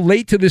actually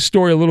relate to this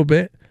story a little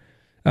bit.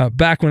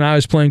 Back when I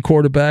was playing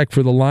quarterback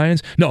for the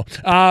Lions. No,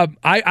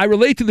 I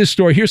relate to this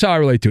story. Here's how I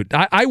relate to it.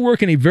 I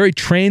work in a very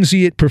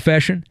transient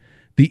profession.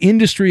 The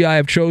industry I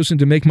have chosen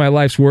to make my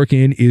life's work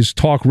in is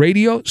talk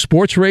radio,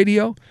 sports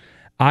radio.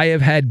 I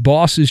have had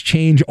bosses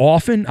change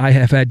often. I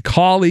have had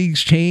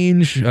colleagues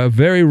change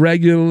very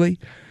regularly.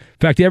 In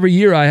fact, every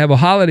year I have a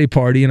holiday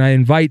party and I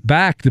invite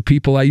back the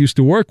people I used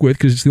to work with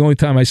because it's the only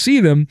time I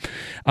see them.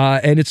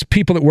 And it's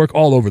people that work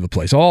all over the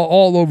place,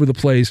 all over the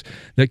place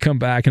that come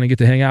back and I get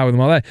to hang out with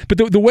them, all that. But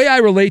the way I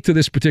relate to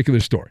this particular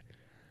story,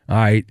 all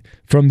right,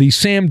 from the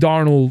Sam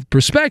Darnold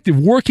perspective,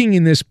 working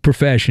in this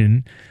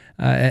profession,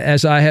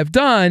 as I have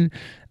done,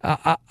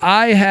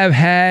 I have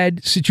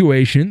had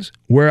situations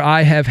where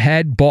I have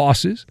had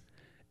bosses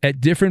at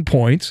different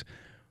points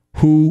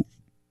who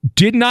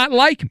did not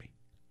like me.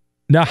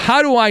 Now,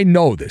 how do I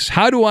know this?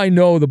 How do I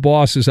know the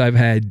bosses I've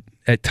had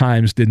at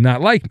times did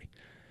not like me?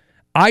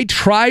 I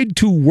tried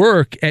to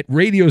work at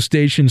radio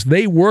stations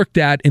they worked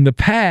at in the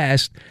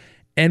past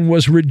and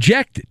was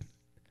rejected.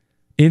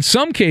 In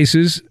some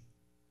cases,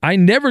 I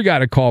never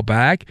got a call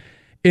back.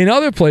 In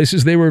other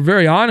places, they were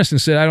very honest and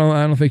said, I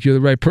don't think you're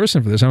the right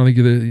person for this. I don't think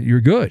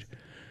you're good,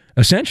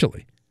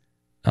 essentially.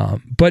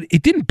 But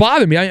it didn't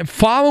bother me. I am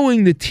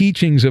following the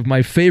teachings of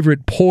my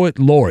favorite poet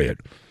laureate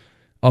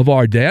of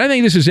our day. I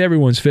think this is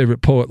everyone's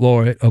favorite poet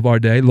laureate of our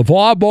day,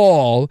 LeVar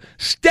Ball.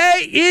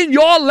 Stay in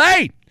your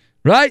lane,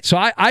 right? So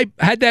I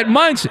had that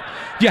mindset.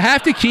 You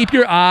have to keep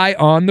your eye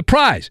on the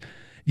prize.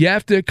 You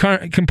have to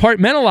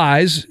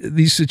compartmentalize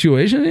these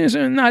situations.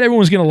 Not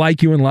everyone's going to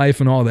like you in life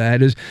and all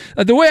that. Is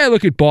the way I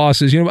look at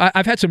bosses.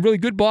 I've had some really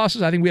good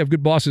bosses. I think we have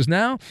good bosses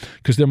now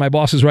because they're my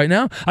bosses right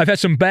now. I've had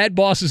some bad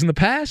bosses in the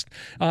past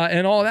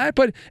and all that.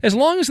 But as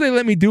long as they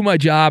let me do my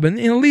job and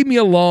leave me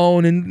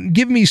alone and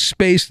give me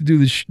space to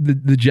do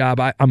the job,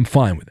 I'm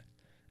fine with it.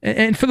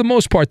 And for the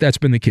most part, that's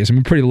been the case.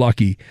 I'm pretty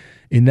lucky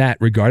in that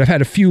regard. I've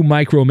had a few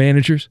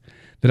micromanagers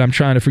that I'm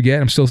trying to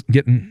forget. I'm still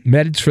getting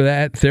meds for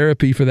that,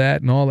 therapy for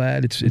that, and all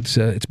that.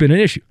 It's been an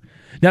issue.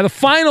 Now, the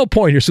final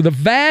point here. So the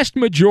vast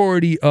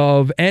majority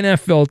of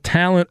NFL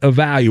talent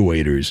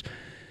evaluators,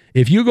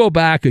 if you go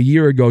back a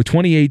year ago,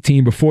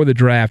 2018, before the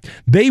draft,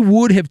 they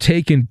would have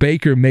taken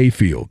Baker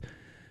Mayfield.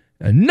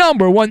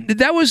 Number one,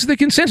 that was the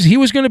consensus. He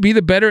was going to be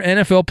the better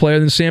NFL player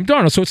than Sam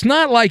Darnold. So it's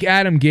not like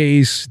Adam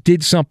Gase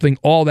did something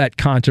all that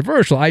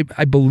controversial. I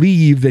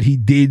believe that he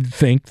did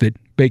think that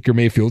Baker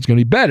Mayfield's going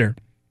to be better,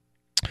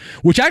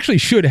 which actually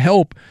should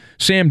help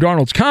Sam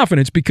Darnold's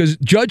confidence, because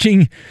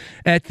judging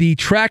at the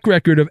track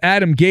record of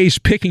Adam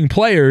Gase picking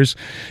players,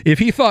 if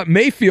he thought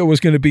Mayfield was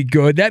going to be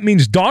good, that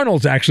means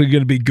Darnold's actually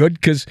going to be good,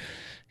 because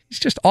he's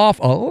just off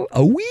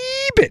a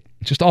wee bit.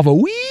 Just off a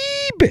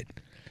wee bit.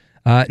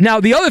 Now,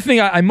 the other thing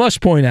I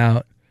must point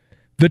out,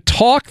 the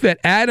talk that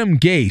Adam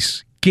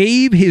Gase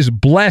gave his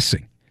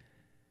blessing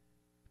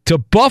to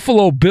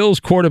Buffalo Bills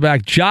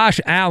quarterback Josh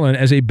Allen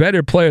as a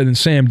better player than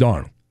Sam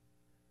Darnold.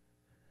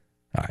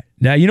 All right.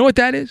 Now, you know what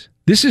that is?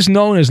 This is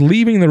known as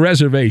leaving the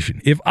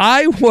reservation. If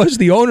I was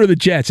the owner of the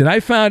Jets and I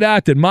found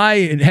out that my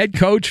head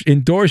coach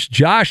endorsed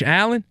Josh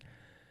Allen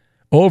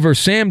over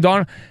Sam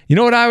Darnold, you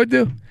know what I would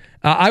do?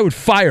 I would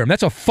fire him.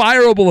 That's a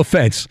fireable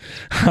offense.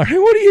 All right,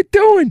 what are you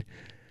doing?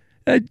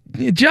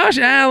 Josh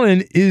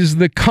Allen is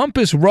the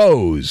compass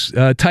rose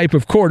type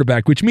of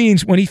quarterback, which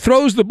means when he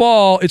throws the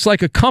ball, it's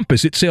like a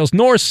compass. It sails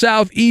north,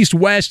 south, east,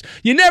 west.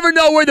 You never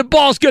know where the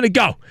ball's going to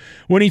go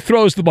when he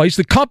throws the ball. He's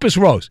the compass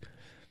rose.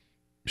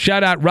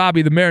 Shout out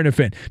Robbie, the Mariner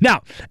fan.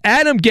 Now,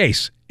 Adam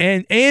Gase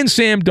and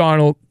Sam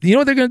Darnold, you know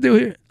what they're going to do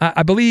here?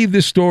 I believe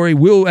this story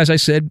will, as I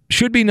said,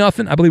 should be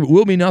nothing. I believe it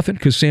will be nothing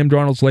because Sam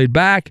Darnold's laid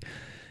back.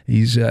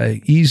 He's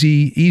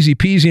easy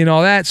peasy and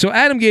all that. So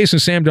Adam Gase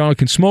and Sam Darnold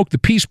can smoke the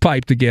peace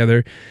pipe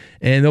together,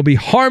 and there'll be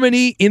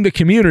harmony in the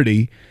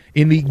community,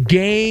 in the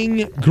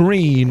Gang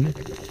Green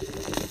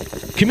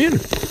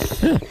community.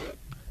 Yeah.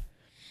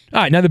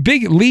 All right, now the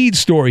big lead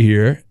story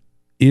here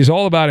is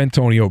all about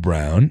Antonio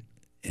Brown.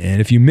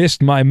 And if you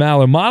missed my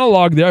Maller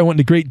monologue there, I went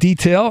into great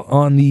detail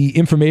on the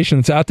information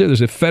that's out there.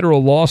 There's a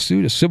federal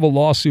lawsuit, a civil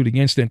lawsuit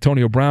against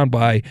Antonio Brown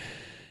by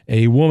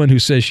a woman who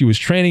says she was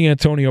training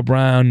Antonio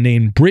Brown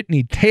named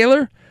Brittany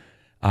Taylor.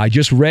 I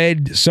just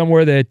read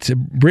somewhere that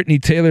Brittany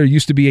Taylor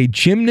used to be a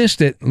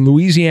gymnast at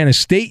Louisiana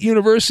State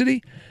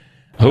University.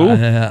 Who?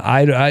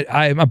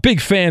 I'm a big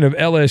fan of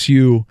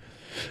LSU.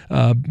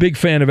 Big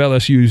fan of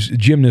LSU's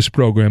gymnast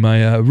program.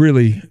 I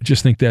really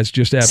just think that's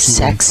just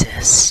absolutely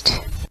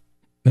sexist.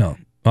 No,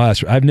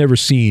 that's right. I've never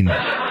seen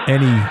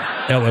any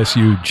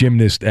LSU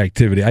gymnast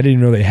activity. I didn't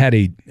even know they had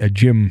a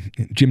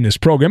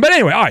gymnast program. But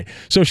anyway, all right.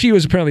 So she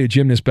was apparently a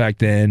gymnast back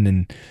then,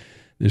 and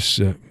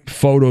there's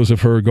photos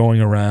of her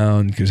going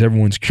around because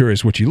everyone's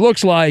curious what she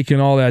looks like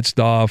and all that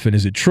stuff. And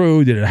is it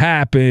true? Did it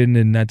happen?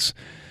 And that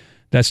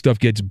stuff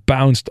gets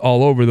bounced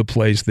all over the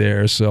place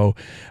there. So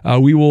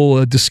we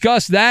will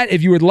discuss that.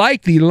 If you would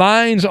like, the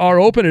lines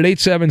are open at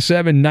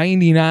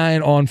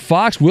 877-99 on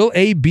Fox. Will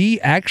AB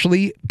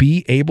actually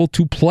be able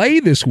to play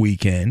this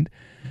weekend?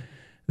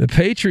 The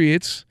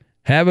Patriots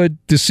have a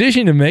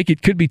decision to make.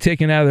 It could be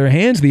taken out of their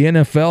hands. The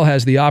NFL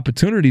has the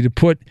opportunity to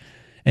put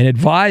and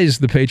advise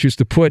the Patriots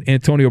to put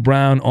Antonio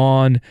Brown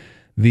on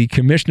the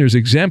commissioner's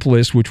exempt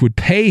list, which would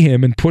pay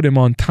him and put him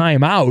on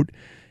timeout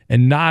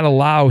and not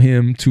allow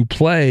him to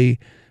play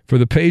for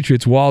the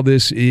Patriots while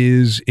this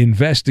is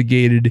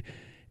investigated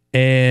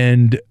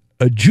and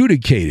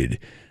adjudicated.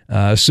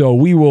 So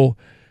we'll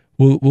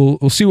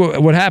see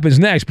what happens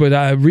next.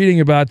 But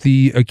reading about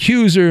the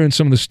accuser and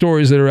some of the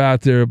stories that are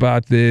out there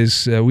about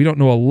this, we don't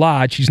know a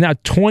lot. She's now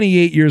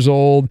 28 years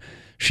old.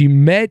 She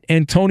met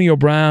Antonio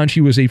Brown. She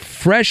was a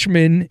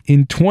freshman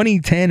in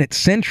 2010 at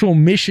Central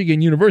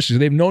Michigan University.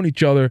 They've known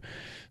each other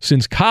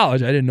since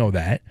college. I didn't know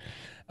that.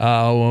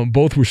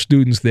 Both were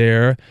students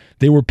there.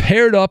 They were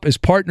paired up as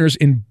partners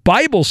in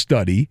Bible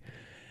study.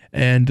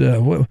 And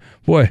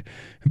boy,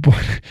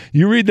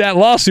 you read that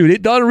lawsuit,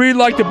 it doesn't read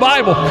like the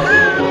Bible.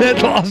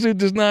 That lawsuit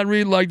does not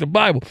read like the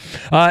Bible.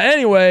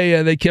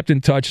 Anyway, they kept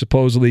in touch,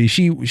 supposedly.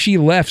 She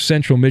left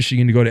Central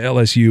Michigan to go to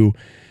LSU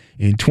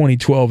in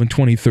 2012 and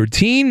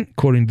 2013,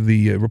 according to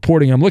the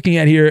reporting I'm looking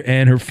at here,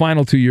 and her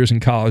final 2 years in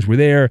college were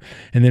there.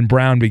 And then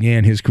Brown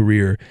began his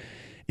career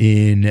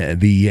in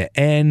the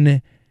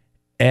NFL.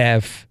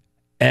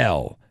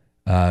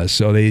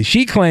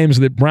 She claims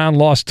that Brown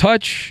lost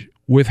touch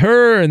with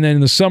her, and then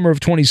in the summer of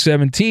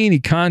 2017, he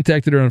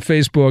contacted her on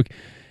Facebook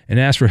and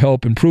asked for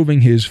help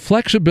improving his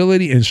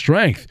flexibility and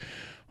strength.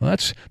 Well,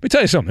 let me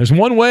tell you something. There's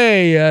one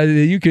way that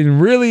you can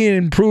really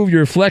improve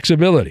your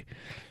flexibility.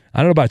 I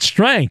don't know about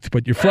strength,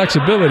 but your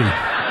flexibility,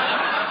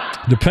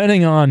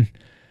 depending on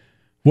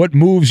what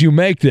moves you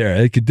make there,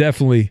 it could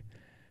definitely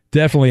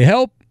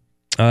help.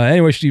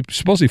 Anyway, she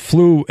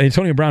supposedly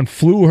Antonio Brown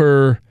flew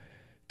her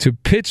to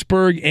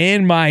Pittsburgh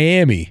and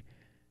Miami,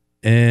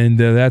 and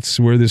that's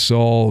where this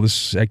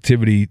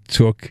activity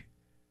took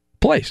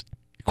place,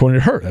 according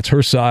to her. That's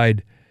her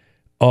side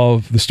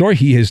of the story.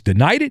 He has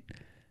denied it.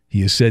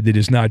 He has said that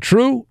is not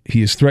true.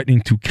 He is threatening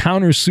to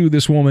countersue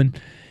this woman,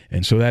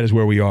 and so that is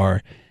where we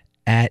are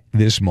at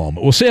this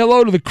moment. We'll say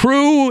hello to the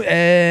crew,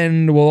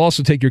 and we'll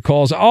also take your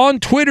calls on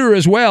Twitter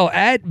as well,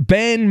 at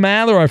Ben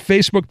Maller, our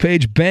Facebook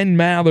page, Ben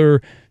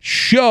Maller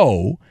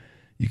Show.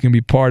 You can be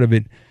part of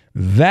it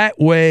that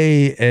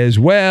way as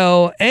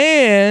well.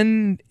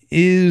 And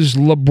is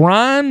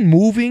LeBron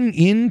moving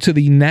into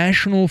the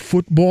National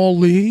Football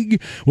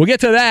League? We'll get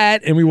to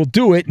that, and we will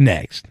do it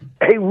next.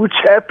 Hey, what's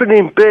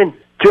happening, Ben?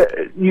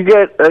 You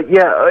got,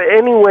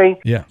 anyway.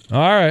 Yeah. All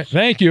right.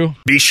 Thank you.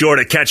 Be sure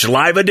to catch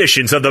live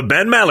editions of the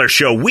Ben Maller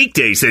Show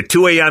weekdays at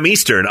 2 a.m.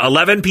 Eastern,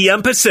 11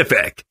 p.m.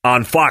 Pacific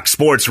on Fox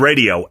Sports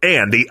Radio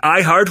and the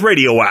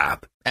iHeartRadio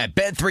app. At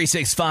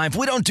Bet365,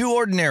 we don't do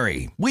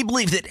ordinary. We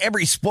believe that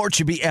every sport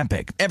should be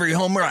epic. Every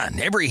home run,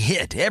 every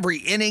hit, every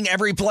inning,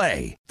 every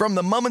play. From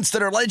the moments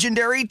that are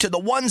legendary to the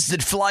ones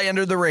that fly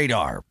under the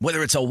radar.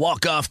 Whether it's a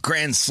walk-off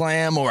grand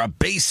slam or a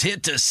base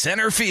hit to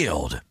center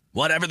field.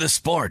 Whatever the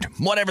sport,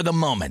 whatever the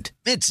moment,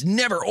 it's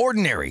never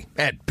ordinary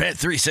at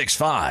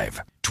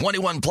Bet365.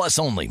 21 plus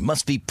only.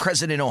 Must be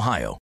present in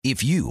Ohio.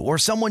 If you or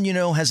someone you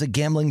know has a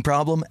gambling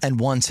problem and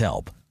wants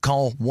help,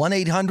 call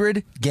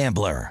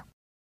 1-800-GAMBLER.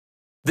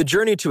 The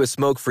journey to a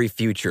smoke-free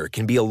future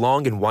can be a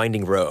long and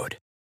winding road.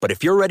 But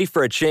if you're ready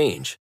for a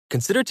change,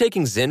 consider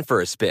taking Zyn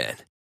for a spin.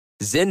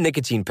 Zyn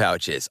nicotine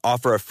pouches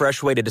offer a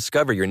fresh way to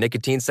discover your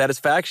nicotine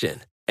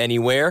satisfaction.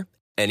 Anywhere,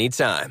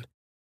 anytime.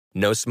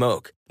 No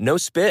smoke, no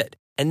spit,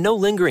 and no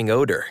lingering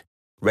odor.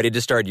 Ready to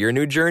start your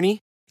new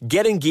journey?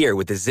 Get in gear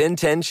with the Zyn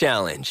 10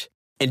 Challenge.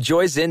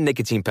 Enjoy Zyn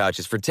nicotine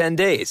pouches for 10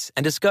 days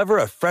and discover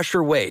a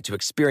fresher way to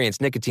experience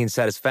nicotine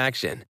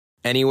satisfaction.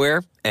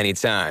 Anywhere,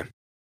 anytime.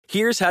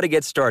 Here's how to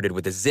get started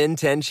with the Zyn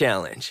 10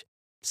 Challenge.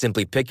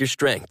 Simply pick your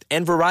strength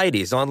and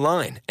varieties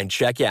online and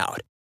check out.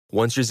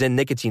 Once your Zyn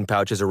nicotine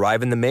pouches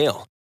arrive in the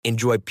mail,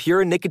 enjoy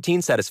pure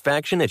nicotine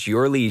satisfaction at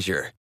your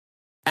leisure.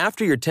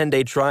 After your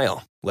 10-day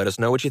trial, let us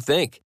know what you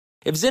think.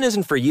 If Zyn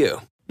isn't for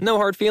you, no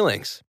hard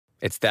feelings.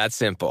 It's that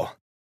simple.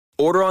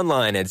 Order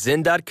online at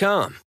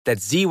Zyn.com.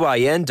 That's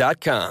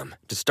ZYN.com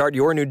to start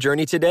your new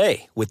journey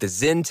today with the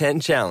Zyn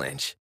 10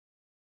 Challenge.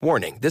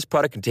 Warning, this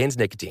product contains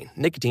nicotine.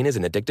 Nicotine is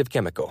an addictive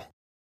chemical.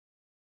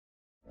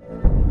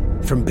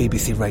 From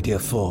BBC Radio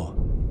 4,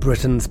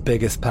 Britain's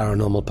biggest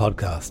paranormal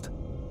podcast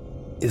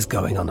is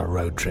going on a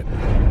road trip.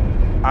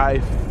 I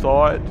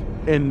thought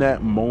in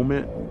that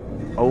moment,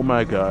 oh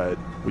my God,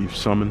 we've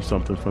summoned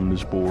something from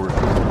this board.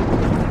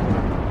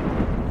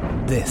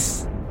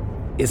 This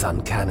is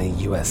Uncanny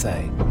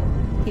USA.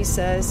 He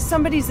says,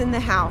 somebody's in the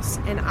house,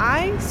 and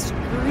I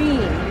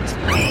screamed.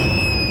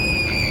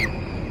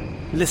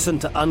 Listen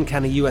to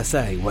Uncanny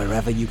USA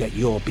wherever you get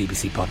your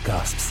BBC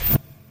podcasts,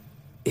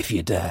 if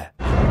you dare.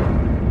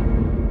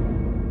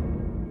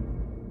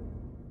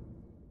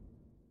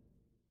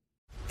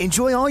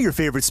 Enjoy all your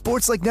favorite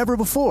sports like never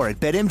before at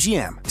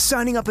BetMGM.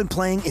 Signing up and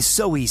playing is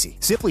so easy.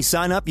 Simply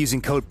sign up using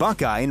code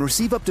Buckeye and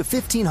receive up to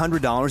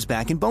 $1,500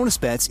 back in bonus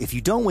bets if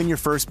you don't win your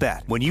first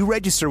bet. When you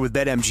register with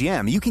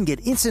BetMGM, you can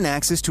get instant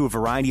access to a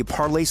variety of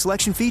parlay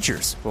selection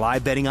features,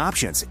 live betting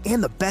options,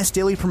 and the best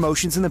daily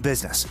promotions in the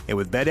business. And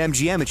with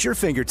BetMGM at your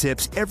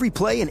fingertips, every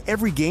play and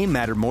every game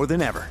matter more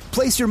than ever.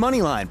 Place your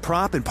moneyline,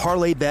 prop, and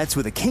parlay bets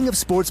with the king of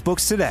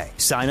sportsbooks today.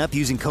 Sign up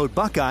using code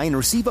Buckeye and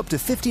receive up to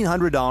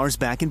 $1,500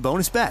 back in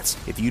bonus bets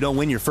if you don't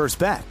win your first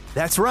bet.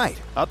 That's right,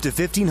 up to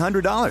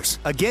 $1,500.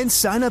 Again,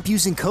 sign up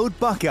using code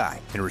Buckeye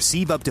and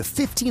receive up to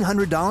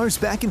 $1,500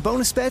 back in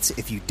bonus bets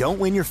if you don't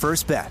win your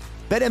first bet.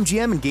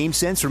 BetMGM and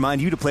GameSense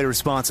remind you to play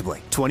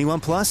responsibly. 21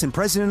 plus and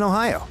present in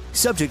Ohio.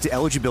 Subject to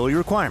eligibility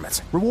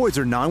requirements. Rewards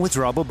are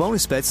non-withdrawable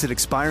bonus bets that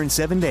expire in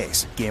 7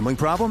 days. Gambling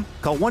problem?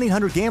 Call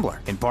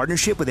 1-800-GAMBLER in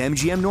partnership with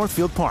MGM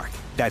Northfield Park.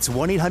 That's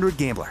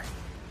 1-800-GAMBLER.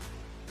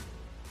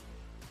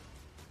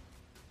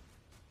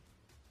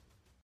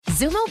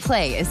 Xumo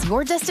Play is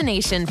your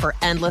destination for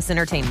endless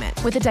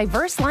entertainment. With a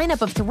diverse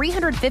lineup of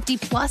 350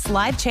 plus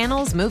live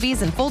channels,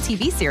 movies, and full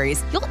TV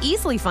series, you'll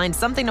easily find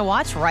something to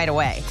watch right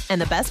away.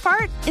 And the best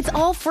part? It's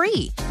all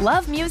free.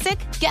 Love music?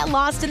 Get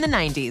lost in the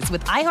 90s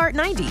with iHeart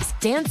 90s,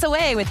 dance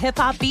away with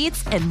hip-hop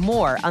beats, and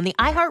more on the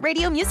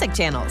iHeartRadio music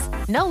channels.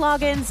 No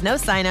logins, no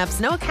signups,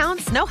 no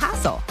accounts, no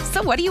hassle.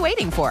 So what are you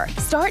waiting for?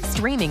 Start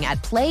streaming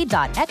at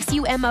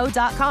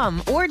play.xumo.com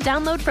or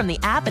download from the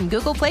app and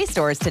Google Play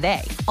stores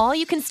today. All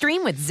you can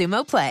stream with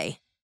Xumo Play.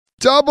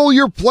 Double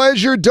your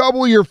pleasure,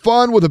 double your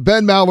fun with the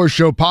Ben Maller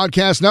Show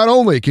podcast. Not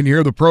only can you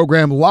hear the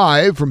program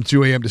live from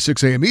 2 a.m. to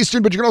 6 a.m.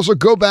 Eastern, but you can also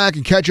go back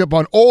and catch up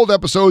on old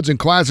episodes and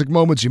classic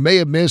moments you may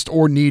have missed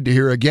or need to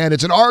hear again.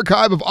 It's an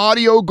archive of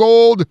audio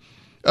gold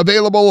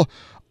available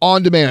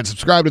on demand.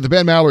 Subscribe to the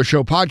Ben Maller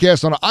Show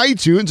podcast on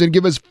iTunes and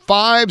give us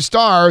 5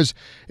 stars.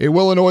 It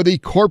will annoy the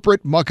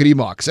corporate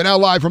muckety-mucks. And now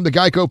live from the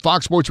Geico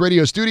Fox Sports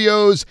Radio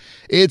studios,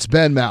 it's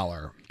Ben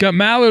Maller. Got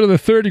Maller to the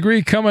Third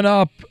Degree coming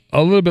up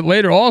a little bit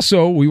later.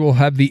 Also, we will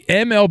have the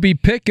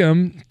MLB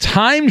Pick'em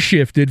time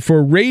shifted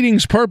for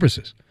ratings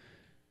purposes.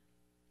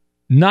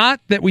 Not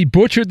that we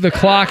butchered the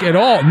clock at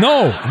all.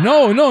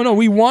 No.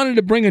 We wanted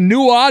to bring a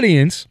new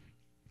audience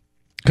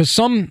Because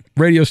some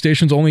radio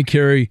stations only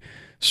carry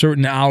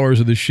certain hours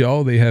of the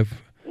show. They have...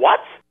 What?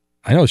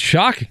 I know, it's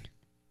shocking.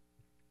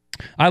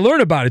 I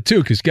learned about it,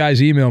 too, because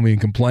guys email me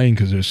and complain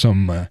because there's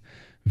some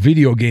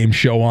video game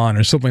show on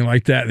or something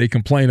like that. They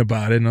complain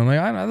about it, and I'm like,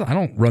 I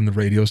don't run the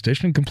radio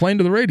station. Complain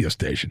to the radio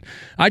station.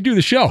 I do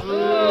the show.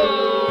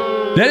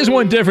 That is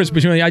one difference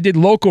between, I did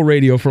local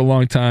radio for a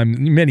long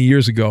time, many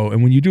years ago,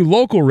 and when you do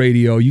local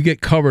radio, you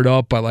get covered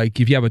up by, like,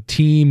 if you have a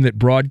team that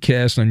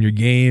broadcasts on your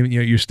game,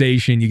 your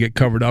station, you get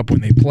covered up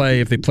when they play.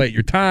 If they play at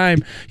your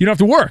time, you don't have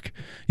to work.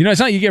 It's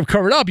not you get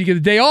covered up, you get a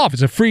day off.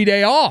 It's a free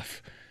day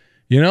off.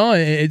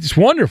 It's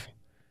wonderful.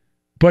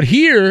 But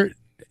here,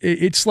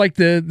 it's like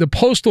the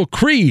postal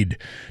creed.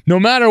 No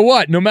matter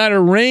what, no matter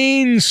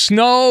rain,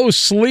 snow,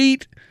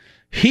 sleet,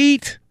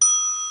 heat,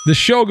 the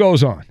show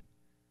goes on.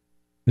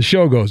 The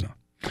show goes on.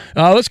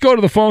 Let's go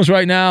to the phones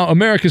right now.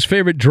 America's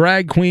favorite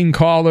drag queen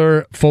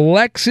caller,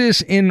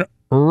 Philexis in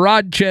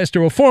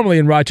Rochester, well, formerly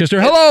in Rochester.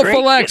 Hello,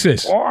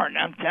 Philexis. Born,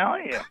 I'm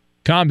telling you.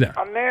 Calm down.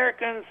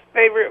 Americans'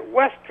 favorite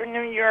Western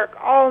New York,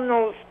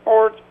 all-know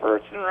sports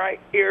person right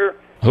here.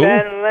 Who?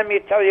 Ben, let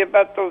me tell you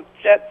about those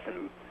Jets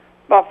and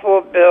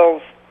Buffalo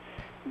Bills.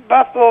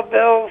 Buffalo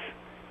Bills,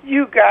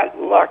 you got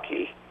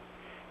lucky.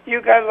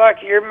 You got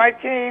lucky. You're my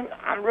team.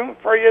 I'm rooting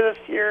for you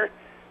this year,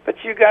 but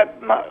you got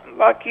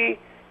lucky.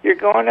 You're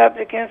going up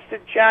against the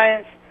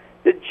Giants.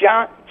 The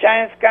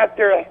Giants got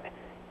their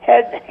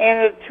head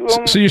handed to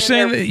them. So you're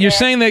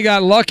saying they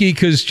got lucky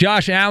because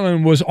Josh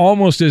Allen was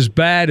almost as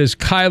bad as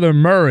Kyler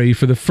Murray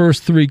for the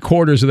first 3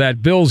 quarters of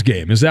that Bills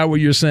game. Is that what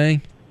you're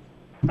saying?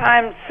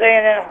 I'm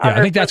saying it 100%. Yeah,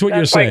 I think that's what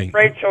you're saying.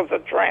 Like Rachel's a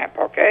tramp,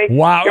 okay?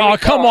 Wow. Oh,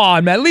 come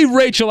on, man. Leave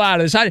Rachel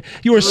out of this.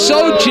 You were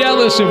so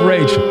jealous of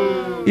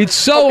Rachel. It's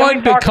so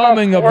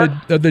unbecoming of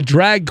the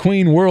drag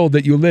queen world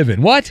that you live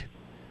in. What?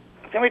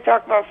 Can we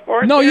talk about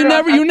sports? No, you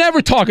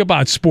never talk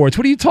about sports.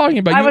 What are you talking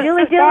about? I was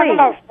talking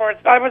about sports.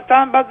 I was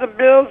talking about the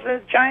Bills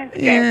and Giants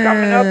game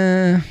coming up.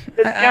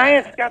 The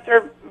Giants got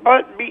their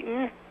butt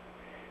beaten,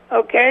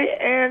 okay,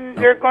 and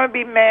they're going to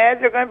be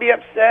mad. They're going to be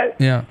upset.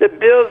 Yeah. The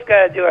Bills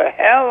got to do a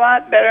hell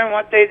lot better than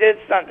what they did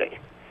Sunday.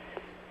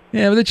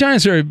 Yeah, but the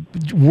Giants are a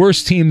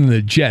worse team than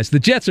the Jets. The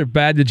Jets are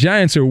bad. The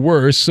Giants are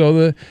worse.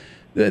 So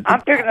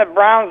I'm picking the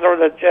Browns over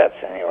the Jets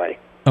anyway.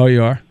 Oh,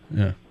 you are?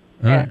 Yeah.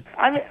 All right.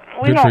 I mean,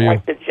 we Good for don't you.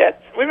 like the Jets.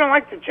 We don't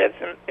like the Jets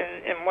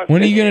in West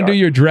When are you going to New do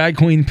your drag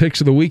queen picks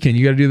of the weekend?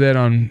 You got to do that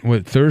on,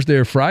 Thursday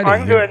or Friday? York. I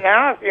can do it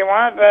now if you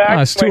want, but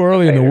It's too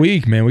early in the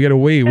week, man. We got to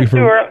wait. It's too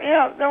early.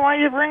 Yeah, then why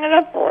you bring it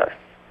up for?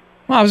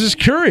 Well, I was just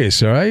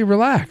curious, all right?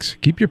 Relax.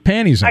 Keep your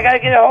panties on. I got to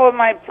get a hold of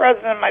my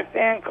president of my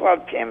fan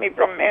club, Tammy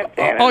from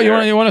Montana. Oh, you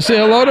want to say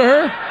hello to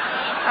her?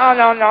 Oh,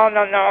 no,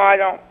 I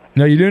don't.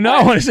 No, you do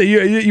not want to say.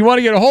 You want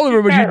to get a hold of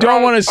her, but you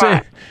don't want to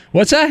say.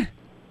 What's that?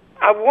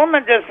 A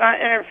woman does not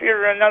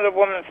interfere in another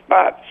woman's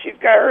spot. She's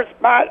got her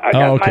spot. I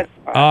got my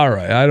spot. All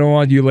right. I don't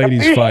want you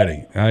ladies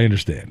fighting. I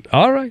understand.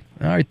 All right.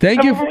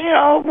 Thank you.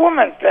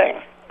 Woman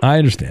thing. I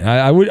understand.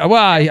 I would. Well,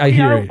 I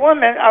hear you.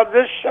 Women of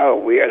this show.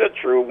 We are the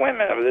true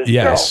women of this show.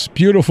 Yes,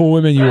 beautiful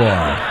women you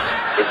are.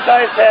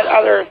 Besides that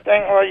other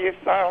thing where you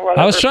saw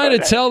whatever. I was trying to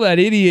tell that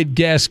idiot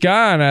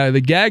Gascon,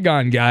 the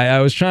Gagon guy.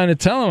 I was trying to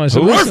tell him. I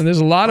said, listen, there's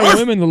a lot of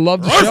women that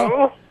love the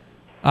show.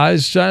 I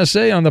was trying to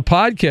say on the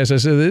podcast, I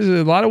said, there's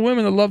a lot of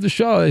women that love the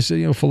show. I said,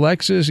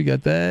 Philexis, you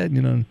got that,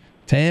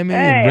 Tammy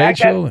and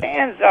Rachel. I got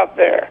fans out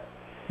there.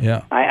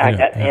 Yeah. I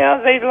got,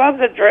 they love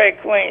the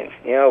drag queens.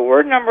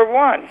 We're number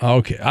one.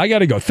 Okay. I got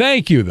to go.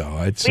 Thank you, though.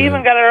 We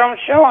even got our own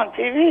show on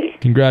TV.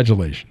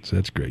 Congratulations.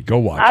 That's great. Go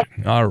watch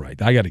it. All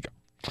right. I got to go.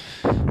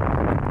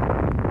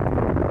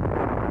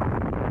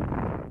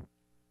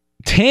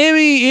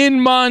 Tammy in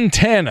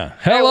Montana.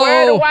 Hello. Hey,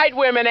 where are the white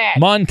women at?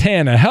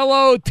 Montana.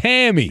 Hello,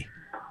 Tammy.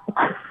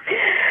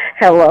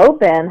 Hello,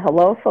 Ben.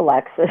 Hello,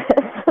 Philexis.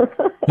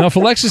 Now,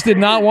 Philexis did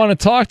not want to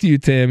talk to you,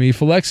 Tammy.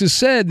 Philexis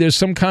said there's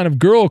some kind of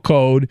girl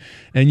code,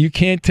 and you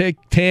can't take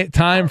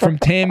time from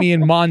Tammy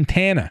in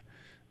Montana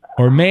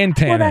or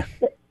Mantana.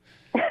 Well,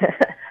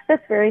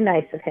 that's very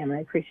nice of him. I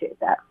appreciate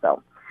that.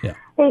 So, yeah.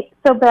 Hey,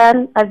 so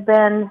Ben, I've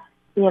been,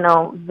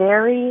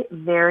 very,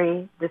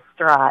 very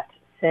distraught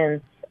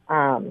since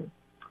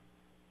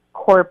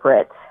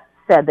corporate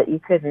said that you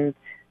couldn't,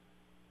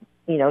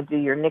 do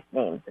your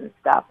nicknames and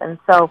stuff. And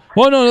so,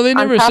 well, no, they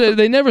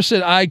never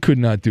said I could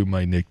not do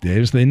my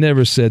nicknames. They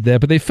never said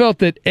that, but they felt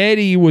that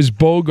Eddie was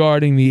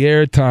bogarting the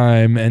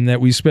airtime and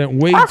that we spent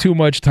way too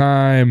much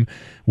time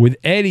with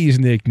Eddie's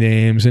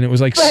nicknames, and it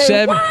was like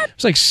It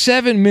was like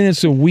 7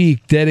 minutes a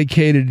week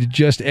dedicated to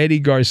just Eddie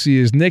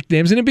Garcia's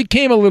nicknames, and it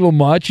became a little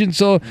much, and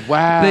so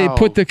they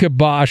put the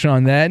kibosh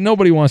on that.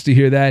 Nobody wants to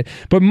hear that.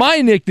 But my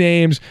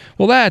nicknames,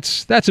 well,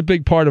 that's a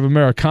big part of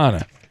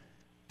Americana.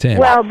 Tammy.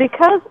 Well,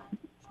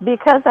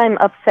 because I'm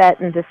upset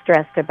and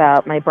distressed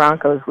about my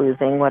Broncos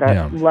losing, what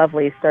a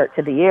lovely start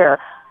to the year,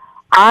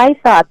 I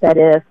thought that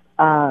if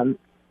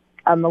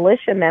a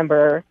militia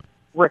member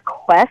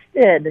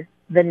requested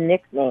the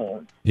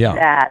nickname,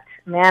 that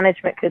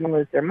management couldn't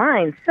lose their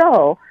mind.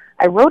 So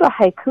I wrote a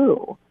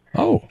haiku.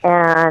 Oh.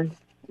 And,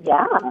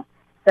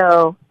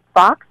 so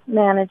Fox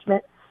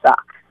management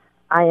sucks.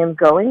 I am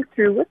going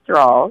through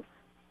withdrawals.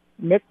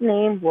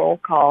 Nickname roll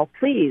call,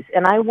 please.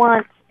 And I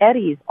want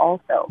Eddie's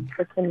also.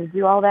 So can you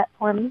do all that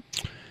for me?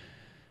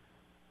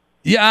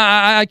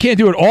 Yeah, I can't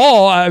do it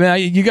all. I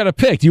mean, you got to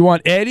pick. Do you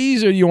want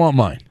Eddie's or do you want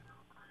mine?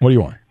 What do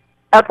you want?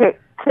 Okay,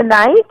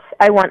 tonight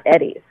I want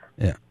Eddie's.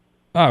 Yeah.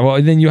 All right,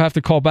 well, then you have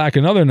to call back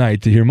another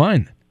night to hear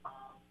mine.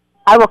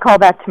 I will call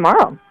back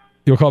tomorrow.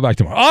 You'll call back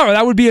tomorrow. All right,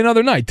 that would be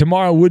another night.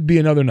 Tomorrow would be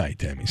another night,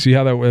 Tammy. See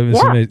how that was?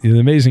 It's an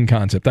amazing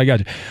concept. I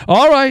got you.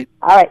 All right.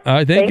 All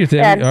right. Thank you,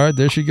 Tammy. Ben. All right,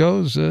 there she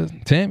goes,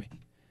 Tammy.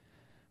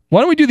 Why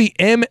don't we do the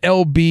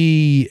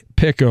MLB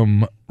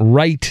Pick'em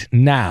right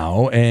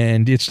now?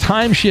 And it's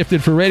time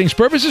shifted for ratings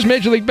purposes.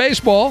 Major League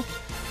Baseball.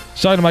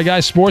 Talking to my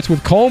guy Sports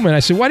with Coleman. I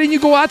said, why didn't you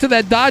go out to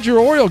that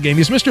Dodger-Oriole game?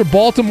 He's Mr.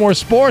 Baltimore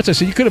Sports. I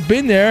said, you could have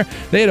been there.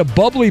 They had a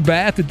bubbly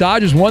bath. The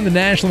Dodgers won the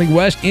National League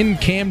West in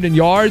Camden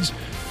Yards.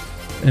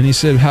 And he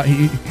said,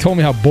 he told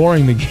me how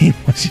boring the game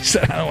was. He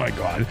said, I don't want to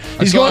go out.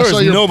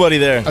 Nobody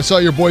there. I saw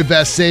your boy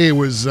Vassay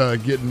was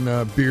getting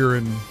beer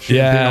and champagne.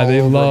 Yeah, they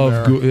all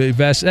over love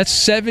Vassay. That's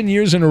 7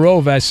 years in a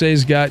row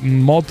Vassay's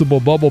gotten multiple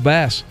bubble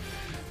baths.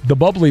 The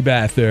bubbly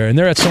bath there. And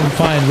they're at some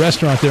fine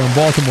restaurant there in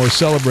Baltimore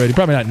celebrating.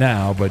 Probably not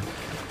now, but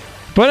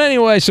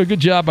anyway, so good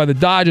job by the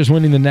Dodgers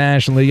winning the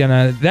National League.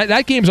 And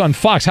that game's on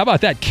Fox. How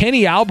about that?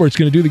 Kenny Albert's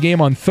going to do the game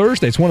on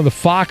Thursday. It's one of the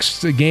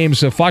Fox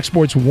games. Fox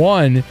Sports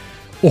 1.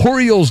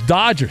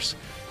 Orioles-Dodgers.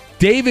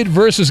 David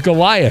versus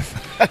Goliath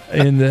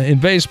in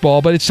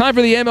baseball. But it's time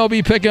for the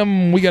MLB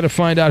Pick'em. We got to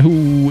find out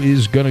who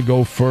is going to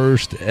go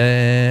first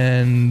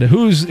and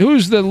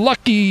who's the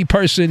lucky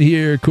person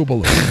here,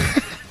 Kupalo.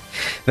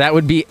 That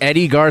would be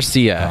Eddie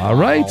Garcia. All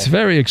right.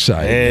 Very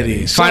exciting.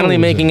 Eddie. Finally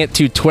making it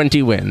to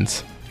 20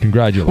 wins.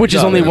 Congratulations. Which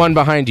is only one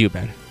behind you,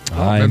 Ben.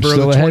 I am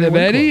still ahead of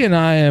Eddie, and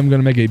I am going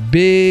to make a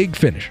big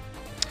finish.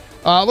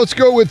 Let's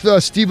go with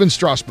Steven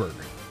Strasburg.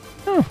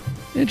 Oh,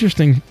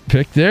 interesting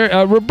pick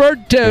there.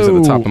 Roberto. He's at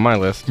the top of my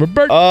list.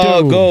 Roberto.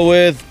 I'll go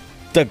with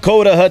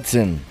Dakota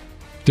Hudson.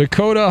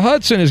 Dakota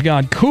Hudson is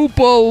gone.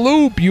 Koopa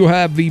Loop, you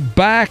have the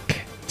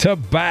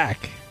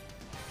back-to-back.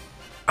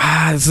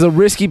 This is a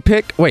risky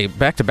pick. Wait,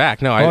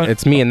 back-to-back. No,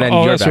 it's me and then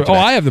you're back-to-back. Oh,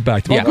 I have the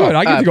back-to-back. Yeah. Good.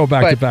 I get to go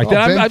back-to-back.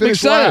 I'm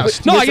excited.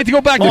 last. No, I get to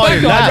go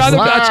back-to-back.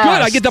 That's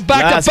good. I get the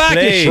back-to-back.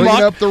 Bring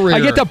up the rear. I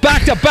get the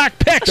back-to-back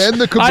picks. Bend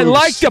the caboose. I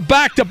like the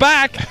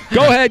back-to-back.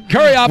 Go ahead.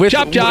 Hurry up.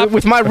 Chop.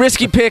 With my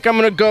risky pick, I'm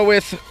going to go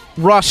with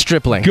Ross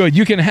Stripling. Good.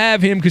 You can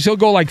have him because he'll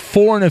go like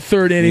 4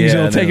 1/3 innings and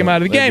it'll take him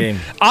out of the game.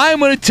 I'm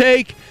going to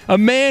take a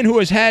man who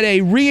has had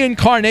a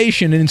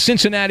reincarnation in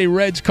Cincinnati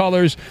Reds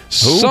colors,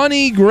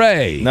 Sonny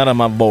Gray. Not on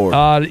my board.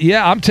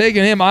 Yeah, I'm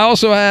taking him. I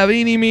also have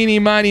Eeny, Meeny,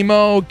 Miny,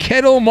 Mo,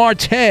 Ketel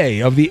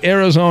Marte of the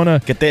Arizona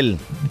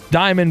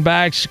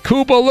Diamondbacks.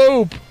 Koopa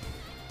Loop.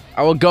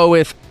 I will go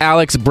with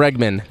Alex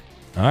Bregman.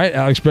 All right,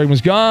 Alex Bregman's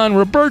gone.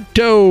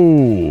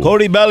 Roberto.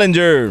 Cody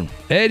Bellinger.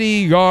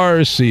 Eddie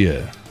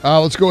Garcia.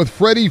 Let's go with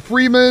Freddie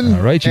Freeman.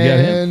 All right, you got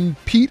him.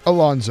 And Pete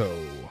Alonso.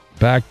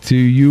 Back to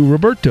you,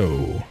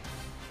 Roberto.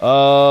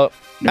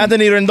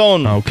 Anthony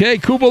Rendon. Okay,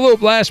 Koopa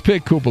Loop. Last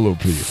pick, Koopa Loop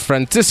for you.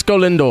 Francisco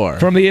Lindor.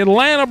 From the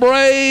Atlanta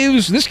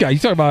Braves. This guy, you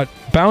talk about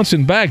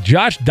bouncing back.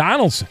 Josh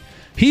Donaldson.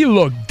 He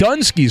looked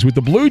Dunskies with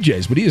the Blue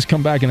Jays, but he has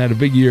come back and had a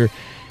big year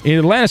in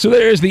Atlanta. So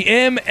there's the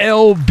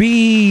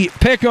MLB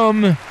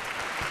Pick'em.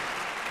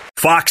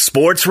 Fox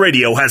Sports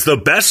Radio has the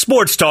best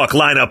sports talk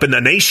lineup in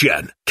the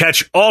nation.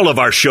 Catch all of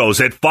our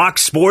shows at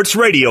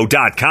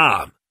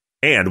foxsportsradio.com.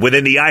 And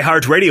within the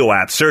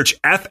iHeartRadio app, search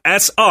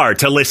FSR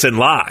to listen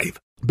live.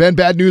 Ben,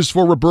 bad news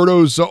for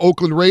Roberto's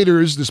Oakland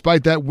Raiders.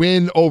 Despite that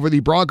win over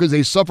the Broncos,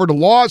 they suffered a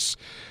loss.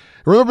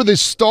 Remember the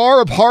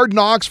star of Hard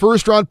Knocks,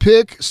 first-round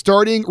pick,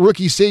 starting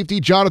rookie safety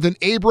Jonathan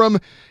Abram.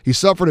 He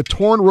suffered a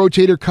torn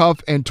rotator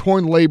cuff and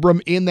torn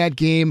labrum in that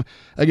game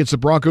against the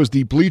Broncos.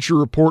 The Bleacher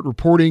Report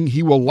reporting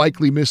he will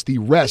likely miss the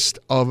rest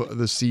of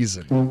the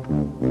season.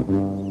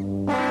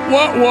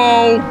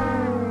 Whoa.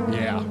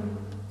 Yeah.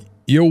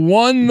 You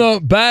won the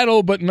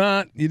battle, but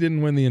you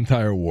didn't win the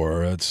entire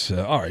war. That's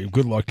all right.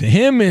 Good luck to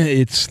him.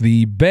 It's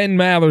the Ben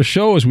Maller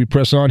Show as we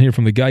press on here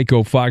from the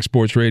Geico Fox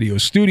Sports Radio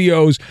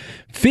studios.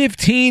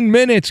 15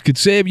 minutes could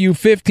save you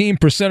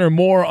 15% or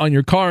more on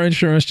your car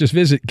insurance. Just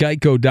visit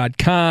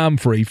geico.com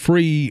for a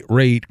free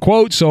rate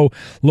quote. So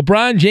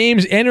LeBron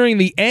James entering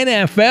the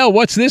NFL.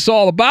 What's this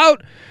all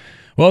about?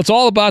 Well, it's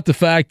all about the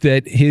fact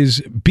that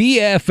his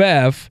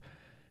BFF,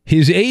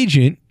 his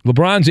agent,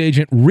 LeBron's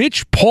agent,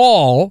 Rich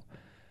Paul,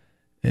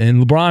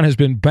 and LeBron has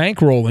been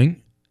bankrolling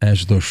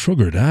as the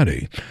sugar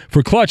daddy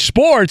for Clutch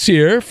Sports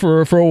here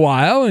for a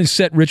while and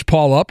set Rich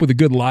Paul up with a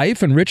good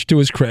life. And Rich, to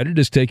his credit,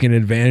 has taken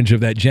advantage of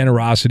that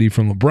generosity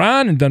from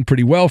LeBron and done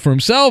pretty well for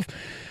himself.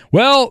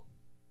 Well,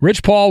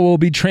 Rich Paul will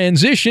be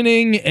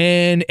transitioning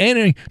and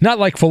entering, not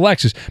like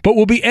Philexis, but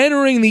will be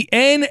entering the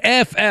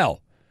NFL.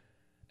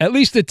 At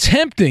least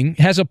attempting,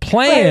 has a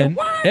plan.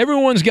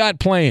 Everyone's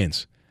got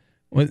plans.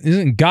 Well,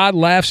 isn't God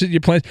laughs at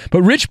your plans?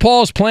 But Rich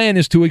Paul's plan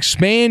is to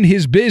expand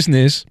his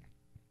business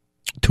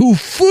to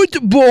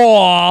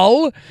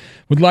football.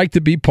 Would like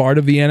to be part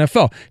of the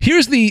NFL.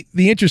 Here's the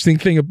interesting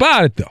thing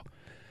about it, though.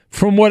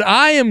 from what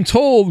I am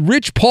told,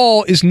 Rich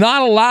Paul is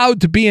not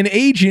allowed to be an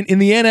agent in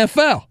the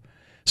NFL.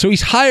 So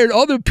he's hired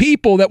other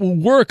people that will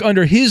work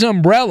under his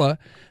umbrella,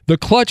 the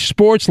Clutch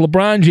Sports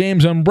LeBron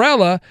James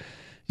umbrella.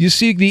 You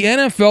see, the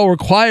NFL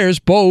requires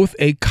both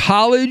a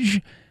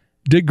college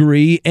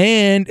degree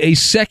and a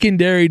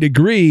secondary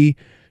degree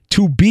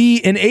to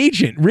be an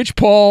agent. Rich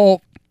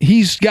Paul,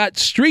 he's got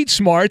street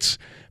smarts,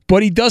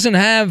 but he doesn't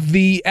have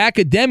the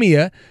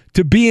academia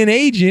to be an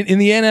agent in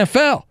the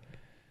NFL.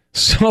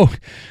 So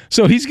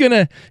he's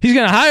gonna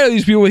hire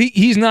these people.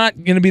 He's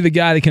not gonna be the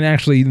guy that can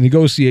actually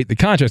negotiate the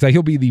contracts. Like,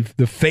 he'll be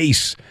the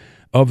face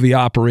of the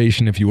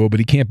operation, if you will, but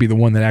he can't be the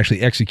one that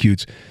actually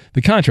executes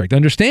the contract.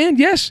 Understand?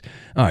 Yes.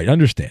 All right.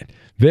 Understand.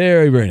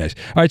 Very, very nice.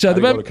 All right. So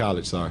go to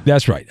college. Sorry.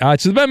 That's right. All right.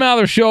 So the Ben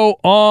Maller Show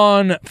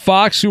on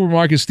Fox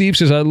Supermarket. Steve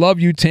says, "I love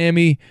you,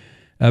 Tammy."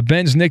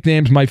 Ben's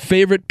nicknames, my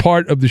favorite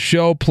part of the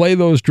show. Play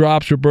those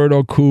drops,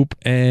 Roberto, Coop,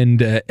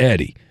 and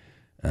Eddie.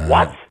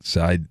 What?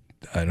 So I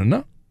don't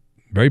know.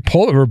 Very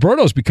polar.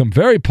 Roberto's become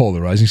very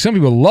polarizing. Some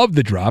people love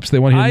the drops. They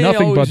want to hear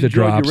nothing but the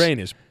drops.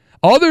 Uranus.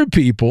 Other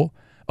people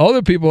are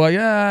like,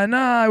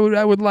 I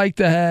would like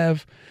to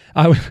have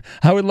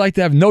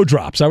no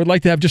drops. I would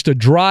like to have just a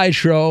dry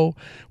show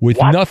with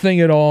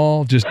nothing at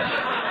all. Just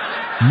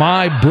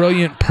my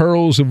brilliant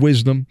pearls of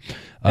wisdom.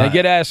 And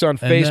get asked on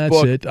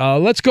Facebook. That's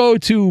it. Let's go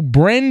to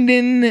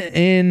Brendan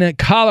in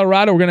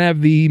Colorado. We're going to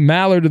have the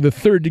Mallard of the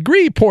Third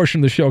Degree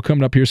portion of the show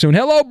coming up here soon.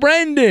 Hello,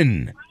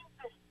 Brendan.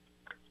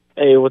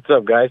 Hey, what's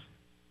up, guys?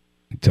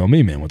 Tell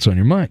me, man, what's on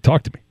your mind?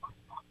 Talk to me.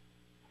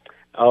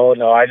 Oh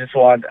no, I just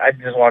wanted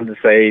to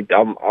say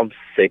I'm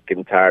sick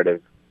and tired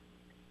of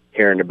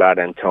hearing about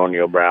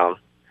Antonio Brown.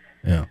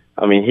 Yeah.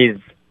 I mean, he's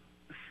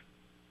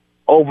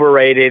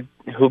overrated.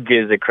 Who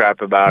gives a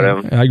crap about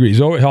him? I agree. He's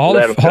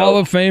Hall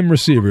of Fame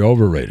receiver,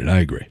 overrated. I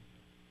agree.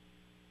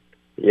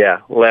 Yeah,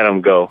 let him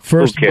go.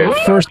 First Who cares?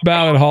 First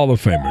ballot Hall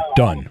of Famer.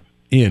 Done.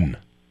 In.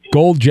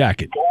 Gold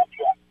jacket.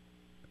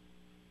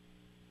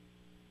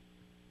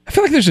 I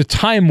feel like there's a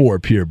time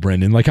warp here,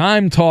 Brendan. Like,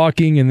 I'm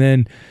talking and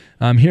then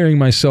I'm hearing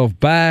myself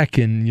back,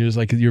 and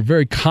you're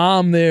very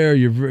calm there.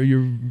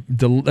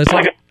 That's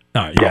like,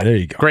 all right, yeah, there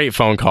you go. Great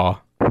phone call.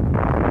 How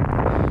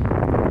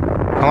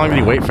long did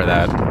he wait for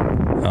that?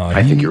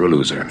 I think you're a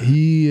loser.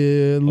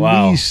 He at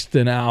least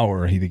an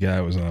hour. The guy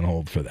was on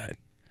hold for that.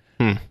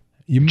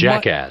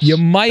 Jackass. You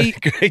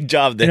might. Great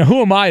job there.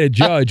 Who am I to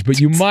judge? But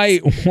you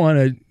might want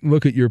to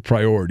look at your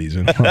priorities.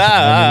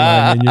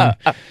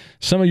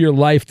 Some of your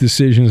life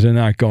decisions are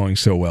not going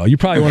so well. You're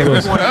probably one of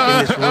those.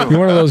 You're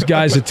one of those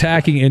guys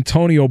attacking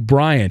Antonio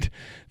Bryant,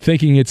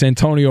 thinking it's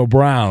Antonio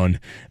Brown,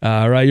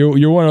 right?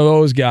 You're one of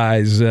those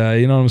guys.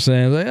 You know what I'm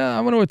saying? Like,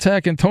 I'm going to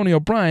attack Antonio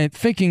Bryant,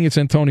 thinking it's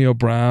Antonio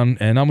Brown,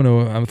 and I'm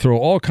going to throw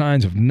all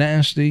kinds of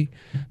nasty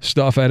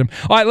stuff at him.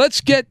 All right,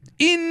 let's get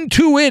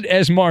into it,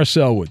 as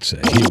Marcel would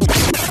say.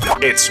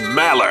 It's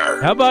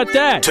Maller. How about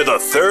that? To the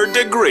Third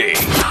Degree.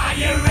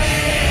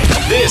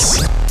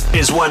 This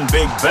is when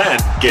Big Ben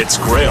gets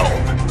grilled.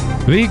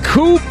 The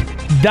Coop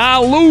da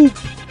Loop.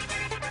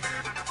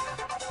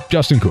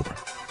 Justin Cooper.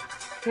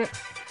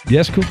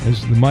 Yes, Coop?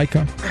 Is the mic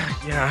on?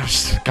 Yeah, I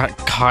just got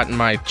caught in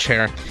my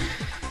chair.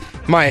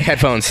 My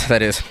headphones,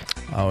 that is.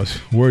 I was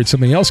worried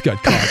something else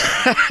got caught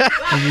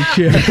in your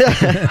chair.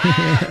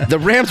 The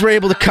Rams were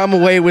able to come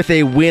away with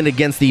a win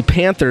against the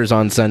Panthers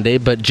on Sunday,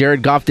 but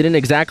Jared Goff didn't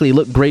exactly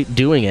look great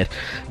doing it.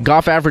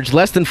 Goff averaged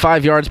less than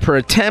 5 yards per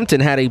attempt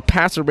and had a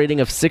passer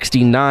rating of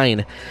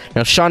 69.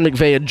 Now, Sean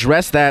McVay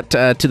addressed that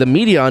to the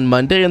media on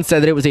Monday and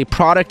said that it was a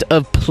product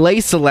of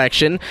play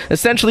selection,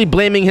 essentially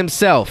blaming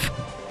himself.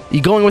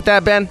 You going with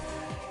that, Ben?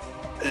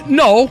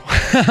 No,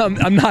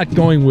 I'm not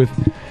going with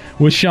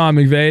Sean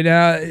McVay.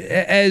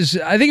 As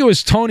I think it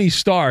was Tony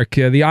Stark,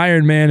 the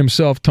Iron Man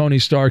himself, Tony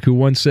Stark, who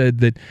once said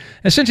that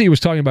essentially he was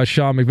talking about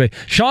Sean McVay.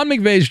 Sean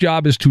McVay's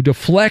job is to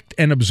deflect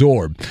and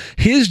absorb.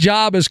 His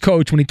job as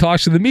coach when he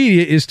talks to the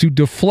media is to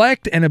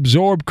deflect and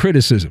absorb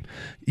criticism.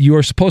 You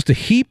are supposed to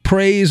heap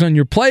praise on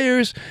your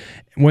players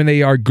when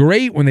they are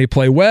great, when they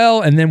play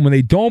well, and then when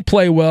they don't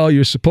play well,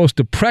 you're supposed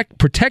to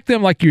protect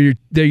them like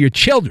they're your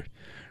children.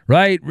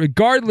 Right?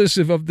 Regardless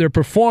of their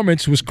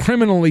performance was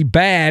criminally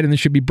bad and they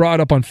should be brought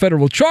up on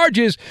federal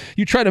charges,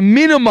 you try to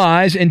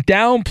minimize and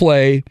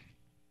downplay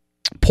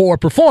poor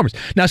performance.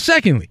 Now,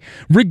 secondly,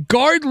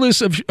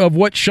 regardless of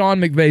what Sean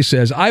McVay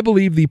says, I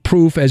believe the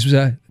proof, as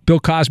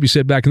Bill Cosby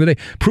said back in the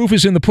day, proof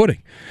is in the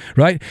pudding,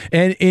 right?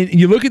 And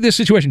you look at this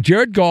situation,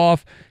 Jared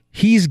Goff,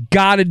 he's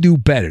got to do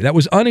better. That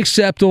was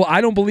unacceptable. I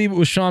don't believe it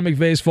was Sean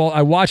McVay's fault.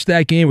 I watched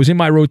that game. It was in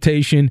my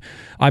rotation.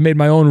 I made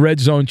my own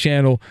Red Zone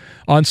channel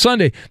on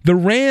Sunday. The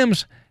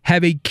Rams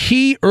have a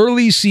key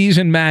early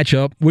season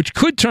matchup, which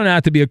could turn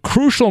out to be a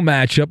crucial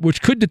matchup,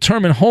 which could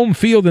determine home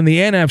field in the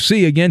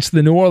NFC against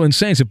the New Orleans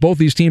Saints if both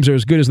these teams are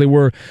as good as they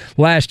were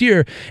last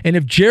year. And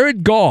if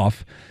Jared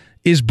Goff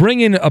is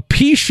bringing a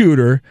pea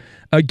shooter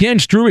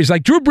against Drew Brees.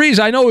 Like, Drew Brees,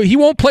 I know he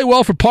won't play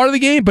well for part of the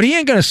game, but he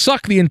ain't going to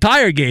suck the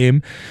entire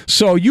game.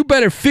 So you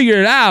better figure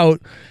it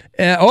out.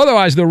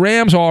 Otherwise, the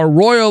Rams are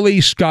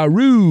royally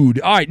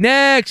screwed. All right,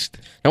 next.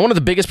 And one of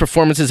the biggest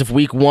performances of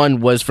Week 1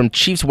 was from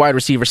Chiefs wide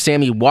receiver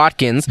Sammy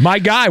Watkins. My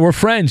guy, we're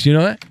friends. You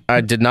know that?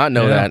 I did not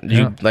know that. Did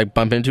you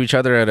bump into each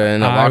other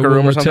in a locker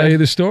room or something? I'll tell you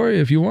the story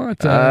if you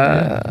want.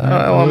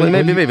 Well,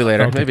 maybe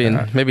later. Okay.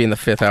 Maybe in the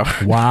 5th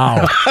hour.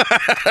 Wow.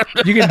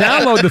 You can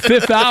download the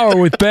 5th hour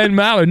with Ben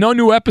Maller. No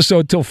new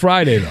episode till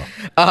Friday,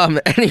 though.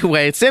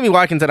 Anyway, Sammy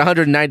Watkins had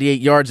 198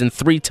 yards and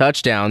 3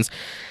 touchdowns.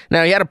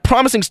 Now, he had a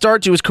promising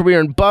start to his career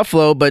in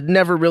Buffalo, but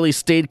never really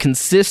stayed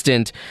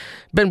consistent.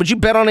 Ben, would you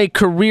bet on a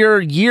career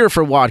year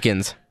for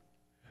Watkins?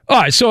 All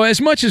right, so as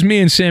much as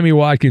me and Sammy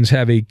Watkins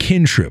have a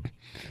kinship,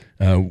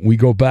 we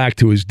go back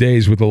to his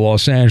days with the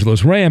Los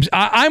Angeles Rams.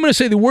 I'm going to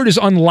say the word is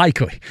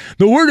unlikely.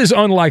 The word is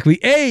unlikely.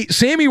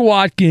 Sammy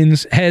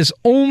Watkins has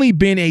only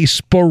been a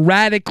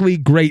sporadically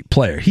great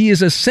player. He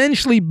has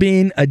essentially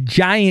been a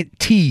giant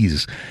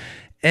tease.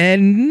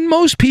 And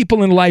most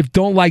people in life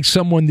don't like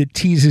someone that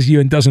teases you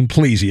and doesn't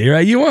please you,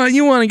 right? You want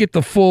to get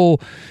the full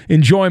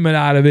enjoyment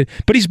out of it.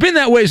 But he's been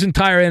that way his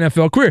entire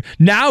NFL career.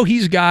 Now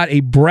he's got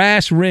a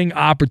brass ring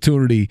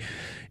opportunity.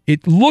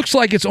 It looks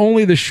like it's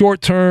only the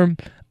short term.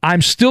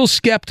 I'm still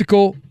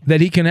skeptical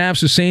that he can have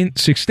sustained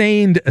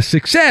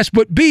success.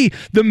 But B,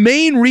 the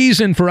main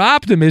reason for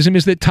optimism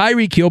is that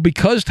Tyreek Hill,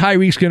 because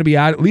Tyreek's going to be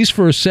out at least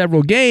for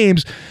several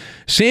games,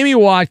 Sammy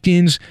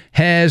Watkins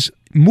has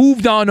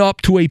moved on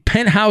up to a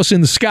penthouse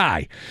in the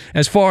sky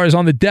as far as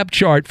on the depth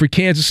chart for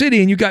Kansas City.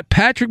 And you got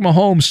Patrick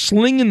Mahomes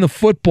slinging the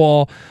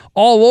football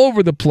all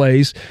over the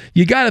place.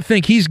 You got to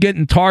think he's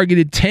getting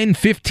targeted 10,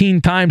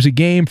 15 times a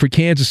game for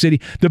Kansas City.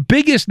 The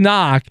biggest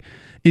knock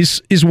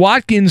is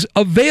Watkins'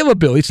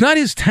 availability. It's not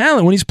his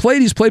talent. When he's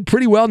played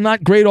pretty well,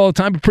 not great all the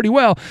time, but pretty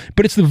well,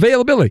 but it's the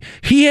availability.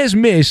 He has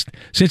missed,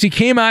 since he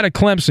came out of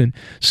Clemson,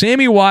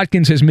 Sammy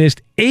Watkins has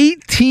missed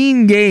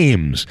 18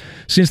 games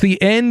since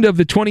the end of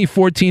the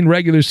 2014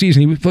 regular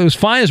season. He was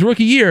fine his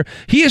rookie year.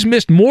 He has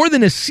missed more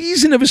than a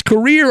season of his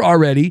career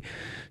already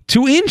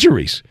to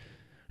injuries.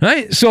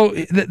 Right? So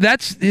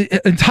that's an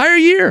entire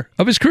year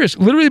of his career. It's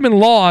literally been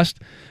lost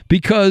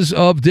because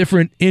of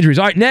different injuries.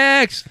 All right,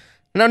 next.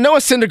 Now, Noah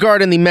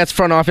Syndergaard and the Mets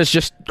front office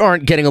just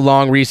aren't getting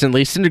along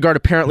recently. Syndergaard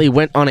apparently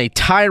went on a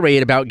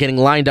tirade about getting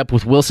lined up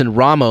with Wilson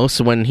Ramos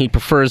when he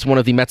prefers one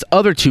of the Mets'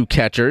 other 2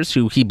 catchers,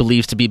 who he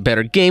believes to be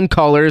better game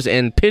callers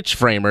and pitch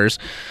framers.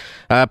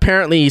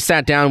 Apparently, he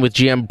sat down with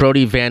GM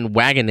Brodie Van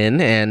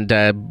Wagenen,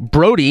 and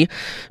Brodie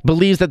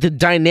believes that the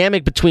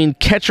dynamic between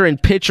catcher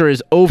and pitcher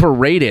is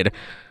overrated.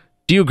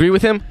 Do you agree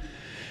with him?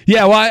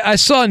 Yeah, well, I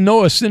saw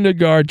Noah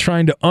Syndergaard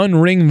trying to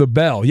unring the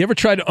bell. You ever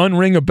tried to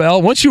unring a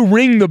bell? Once you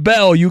ring the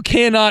bell, you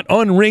cannot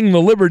unring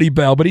the Liberty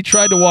Bell, but he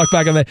tried to walk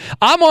back on that.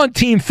 I'm on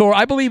Team Thor.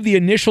 I believe the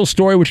initial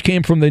story, which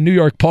came from the New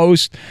York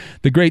Post,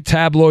 the great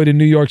tabloid in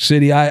New York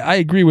City, I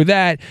agree with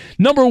that.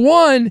 Number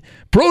one,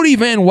 Brodie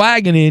Van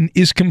Wagenen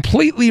is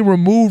completely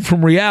removed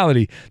from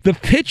reality. The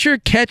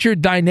pitcher-catcher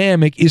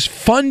dynamic is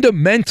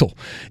fundamental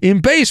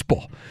in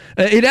baseball.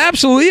 It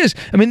absolutely is.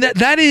 I mean,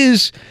 that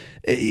is...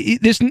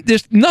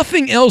 There's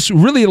nothing else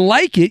really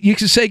like it. You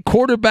can say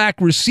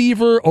quarterback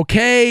receiver,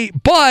 okay,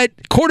 but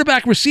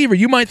quarterback receiver,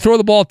 you might throw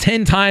the ball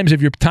 10 times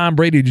if you're Tom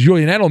Brady or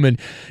Julian Edelman.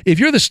 If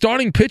you're the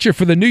starting pitcher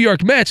for the New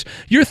York Mets,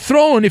 you're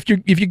throwing, if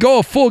you go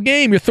a full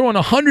game, you're throwing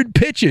 100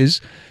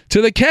 pitches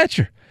to the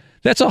catcher.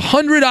 That's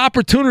 100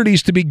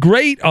 opportunities to be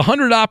great,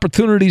 100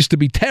 opportunities to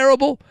be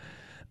terrible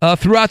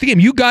throughout the game.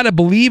 You got to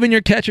believe in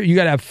your catcher. You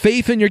got to have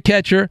faith in your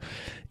catcher.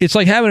 It's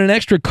like having an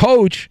extra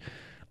coach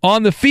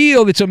on the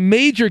field. It's a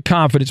major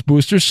confidence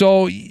booster.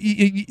 So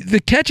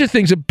the catcher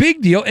thing's a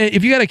big deal. And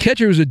if you got a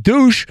catcher who's a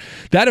douche,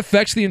 that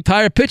affects the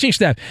entire pitching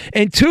staff.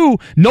 And 2,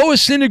 Noah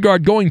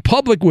Syndergaard going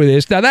public with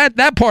this. Now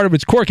that part of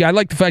it's quirky. I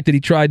like the fact that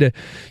he tried to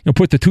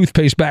put the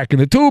toothpaste back in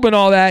the tube and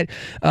all that.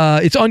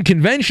 It's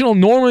unconventional.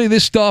 Normally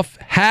this stuff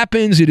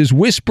happens. It is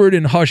whispered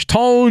in hushed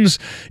tones.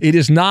 It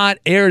is not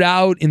aired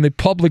out in the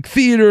public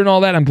theater and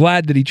all that. I'm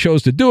glad that he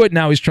chose to do it.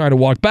 Now he's trying to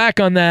walk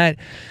back on that.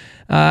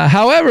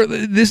 However,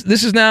 this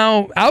is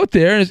now out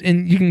there,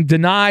 and you can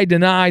deny,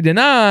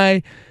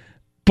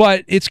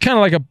 but it's kind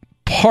of like a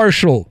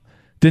partial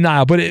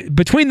denial. But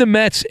between the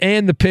Mets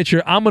and the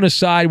pitcher, I'm going to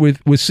side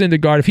with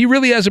Syndergaard. If he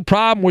really has a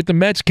problem with the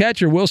Mets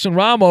catcher, Wilson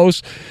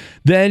Ramos,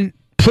 then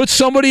put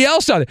somebody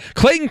else on it.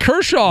 Clayton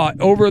Kershaw,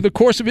 over the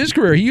course of his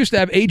career, he used to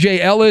have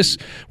A.J. Ellis,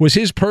 was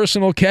his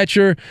personal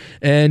catcher,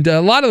 and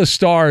a lot of the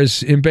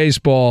stars in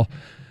baseball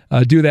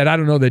do that. I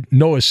don't know that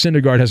Noah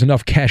Syndergaard has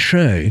enough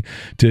cachet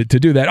to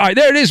do that. All right,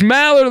 there it is.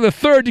 Maller to the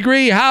 3rd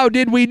degree. How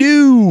did we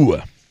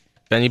do?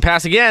 Then you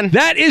pass again.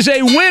 That is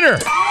a winner.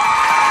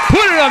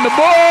 Put it on the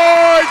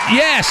board.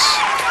 Yes.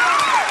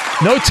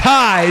 No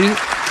tie.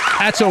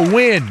 That's a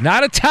win.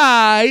 Not a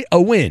tie,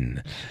 a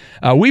win.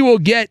 We will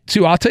get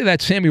to, I'll tell you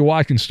that Sammy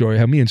Watkins story,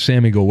 how me and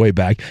Sammy go way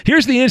back.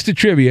 Here's the instant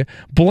trivia.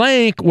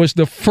 Blank was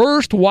the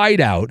first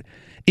wideout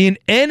in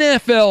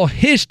NFL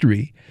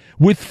history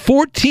with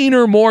 14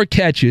 or more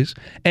catches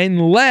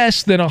and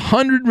less than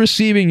 100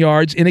 receiving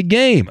yards in a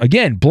game.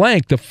 Again,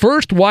 blank, the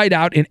first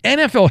wideout in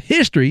NFL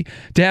history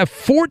to have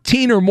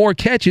 14 or more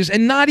catches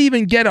and not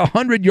even get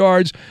 100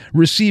 yards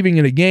receiving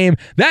in a game.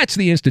 That's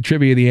the Insta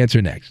Trivia. The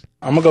answer next.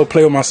 I'm going to go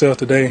play with myself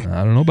today.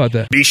 I don't know about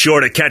that. Be sure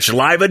to catch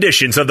live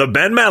editions of The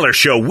Ben Maller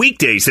Show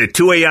weekdays at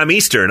 2 a.m.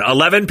 Eastern,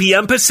 11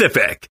 p.m.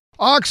 Pacific.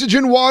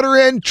 Oxygen, water,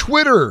 and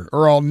Twitter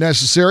are all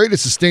necessary to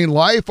sustain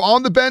life.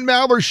 On the Ben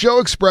Maller Show,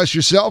 express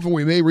yourself, and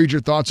we may read your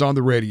thoughts on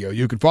the radio.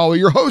 You can follow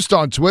your host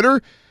on Twitter.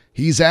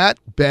 He's at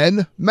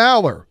Ben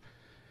Maller.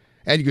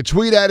 And you can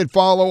tweet at and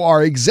follow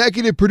our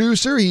executive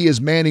producer. He is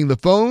manning the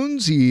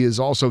phones. He is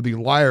also the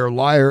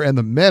liar, and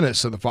the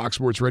menace of the Fox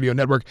Sports Radio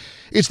Network.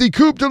 It's the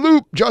Coop de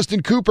Loop,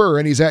 Justin Cooper,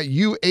 and he's at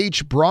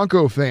UH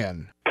Bronco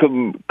Fan.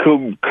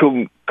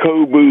 Kobu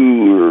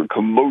or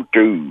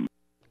Komoto.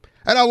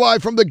 And now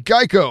live from the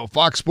Geico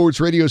Fox Sports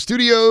Radio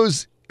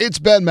studios, it's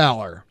Ben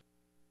Maller.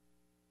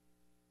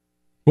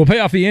 We'll pay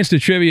off the Insta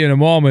Trivia in a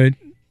moment,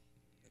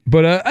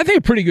 but I think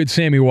a pretty good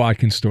Sammy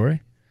Watkins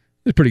story.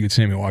 It's a pretty good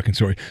Sammy Watkins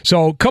story.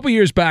 So a couple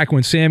years back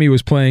when Sammy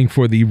was playing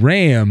for the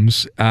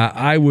Rams,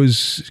 I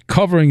was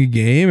covering a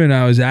game, and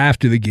I was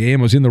after the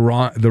game. I was in the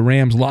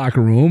Rams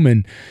locker room,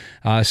 and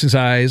since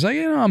I was like,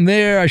 I'm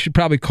there, I should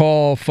probably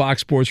call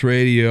Fox Sports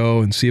Radio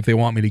and see if they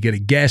want me to get a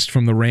guest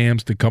from the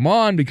Rams to come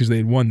on because they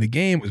had won the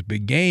game. It was a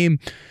big game.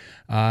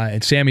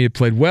 And Sammy had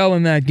played well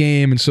in that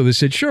game, and so they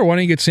said, sure, why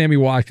don't you get Sammy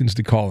Watkins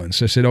to call in?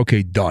 So I said,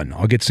 okay, done.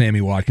 I'll get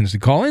Sammy Watkins to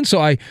call in. So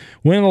I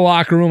went in the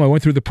locker room. I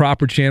went through the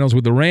proper channels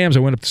with the Rams.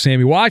 I went up to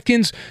Sammy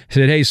Watkins. I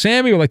said, hey,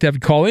 Sammy, we'd like to have you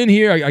call in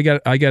here. I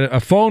got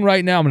a phone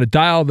right now. I'm going to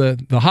dial the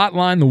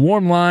hotline, the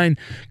warm line,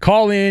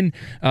 call in,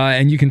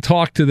 and you can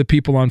talk to the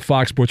people on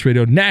Fox Sports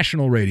Radio,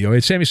 national radio.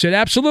 And Sammy said,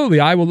 absolutely,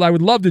 I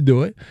would love to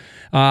do it.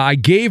 I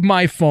gave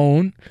my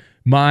phone,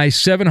 my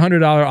 $700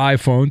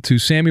 iPhone, to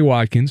Sammy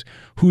Watkins,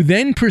 who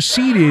then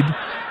proceeded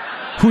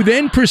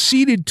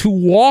to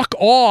walk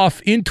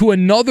off into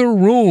another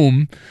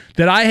room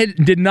that I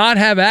did not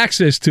have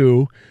access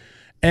to,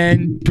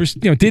 and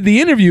did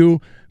the interview.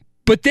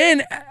 But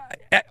then,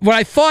 when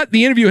I thought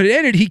the interview had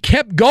ended, he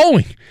kept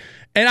going,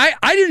 and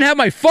I didn't have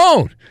my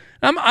phone.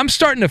 I'm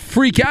starting to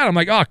freak out. I'm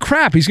like, oh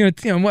crap, he's gonna.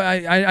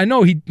 I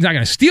know he's not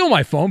gonna steal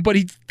my phone, but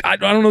I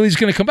don't know he's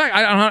gonna come back.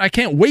 I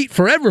can't wait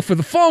forever for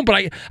the phone,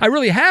 but I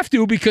really have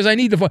to because I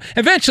need the phone.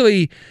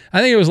 Eventually,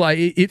 I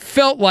think it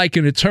felt like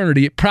an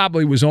eternity. It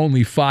probably was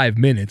only 5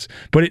 minutes,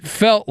 but it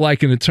felt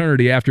like an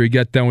eternity after he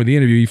got done with the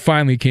interview. He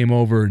finally came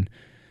over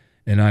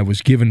and I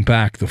was given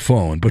back the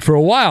phone. But for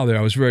a while there,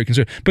 I was very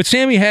concerned. But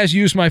Sammy has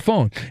used my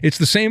phone. It's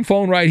the same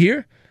phone right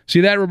here.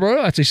 See that,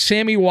 Roberto? That's a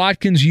Sammy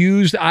Watkins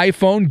used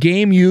iPhone,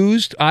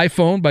 game-used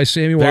iPhone by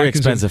Sammy Watkins. Very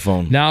expensive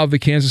phone. Now of the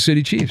Kansas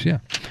City Chiefs, yeah.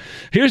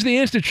 Here's the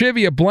Insta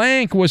Trivia.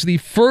 Blank was the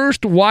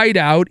first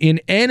wideout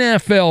in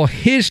NFL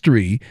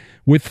history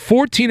with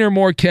 14 or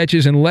more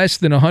catches and less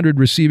than 100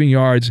 receiving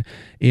yards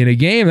in a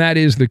game. That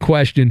is the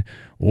question.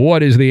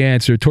 What is the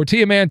answer?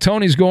 Tortilla Man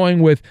Tony's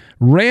going with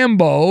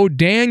Rambo.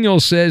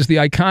 Daniel says the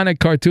iconic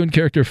cartoon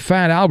character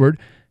Fat Albert.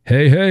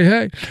 Hey.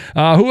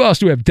 Who else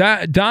do we have?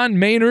 Don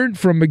Maynard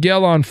from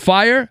Miguel on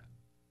Fire.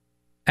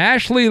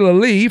 Ashley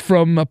Lally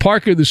from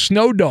Parker the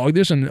Snow Dog.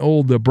 There's an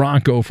old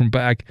Bronco from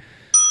back.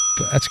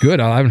 That's good.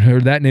 I haven't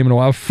heard that name in a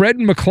while. Fred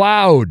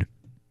McLeod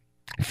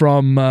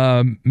from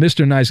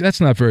Mr. Nice. That's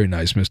not very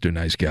nice, Mr.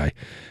 Nice Guy.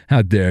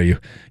 How dare you?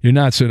 You're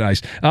not so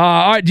nice.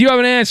 All right, do you have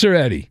an answer,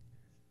 Eddie?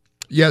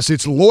 Yes,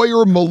 it's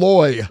Lawyer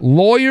Malloy.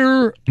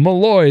 Lawyer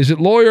Malloy. Is it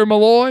Lawyer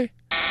Malloy?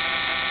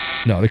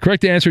 No, the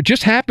correct answer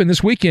just happened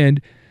this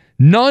weekend.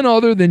 None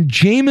other than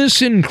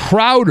Jamison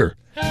Crowder.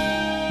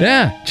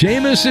 Yeah,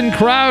 Jamison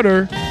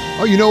Crowder.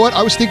 Oh, you know what?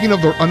 I was thinking of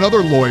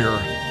another lawyer.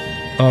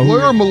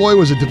 Lawyer Malloy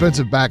was a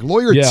defensive back.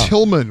 Lawyer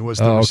Tillman was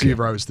the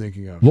receiver I was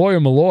thinking of. Lawyer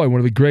Malloy, one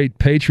of the great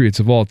Patriots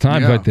of all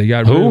time. Yeah. But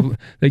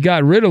they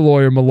got rid of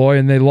Lawyer Malloy,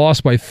 and they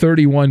lost by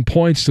 31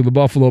 points to the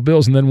Buffalo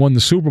Bills and then won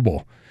the Super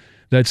Bowl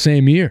that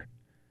same year.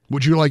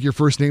 Would you like your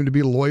first name to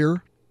be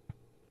Lawyer?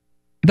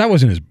 That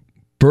wasn't his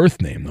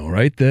birth name, though,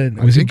 right? I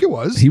think it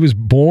was. He was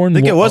born. I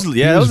think it was.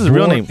 Yeah, that was his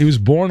real name. He was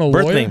born a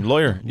birth lawyer. Name,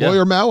 lawyer. Yeah.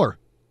 Lawyer Maller.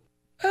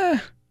 I'm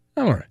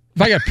all right.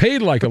 If I got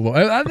paid like a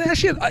lawyer,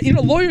 actually,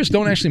 lawyers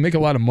don't actually make a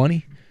lot of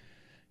money.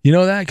 You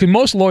know that? Because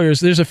most lawyers,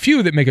 there's a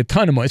few that make a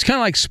ton of money. It's kind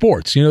of like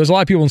sports. There's a lot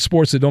of people in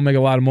sports that don't make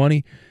a lot of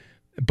money,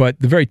 but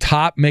the very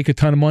top make a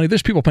ton of money.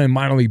 There's people playing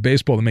minor league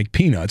baseball that make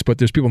peanuts, but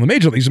there's people in the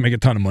major leagues that make a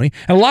ton of money.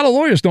 And a lot of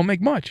lawyers don't make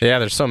much. Yeah,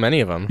 there's so many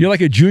of them. You're like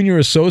a junior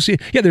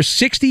associate. Yeah, there's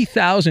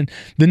 60,000.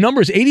 The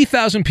number is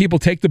 80,000 people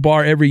take the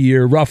bar every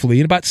year, roughly,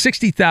 and about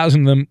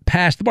 60,000 of them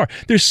pass the bar.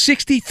 There's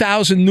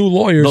 60,000 new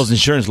lawyers. Those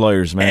insurance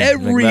lawyers, man,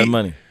 make that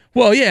money.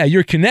 Well, yeah,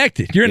 you're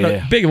connected. You're in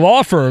a big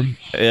law firm.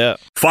 Yeah.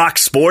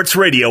 Fox Sports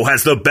Radio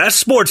has the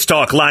best sports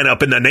talk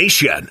lineup in the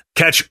nation.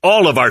 Catch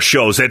all of our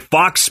shows at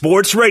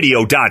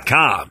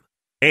foxsportsradio.com.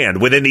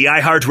 And within the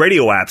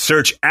iHeartRadio app,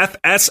 search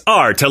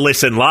FSR to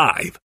listen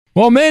live.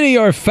 Well, many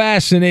are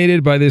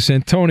fascinated by this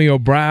Antonio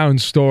Brown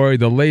story,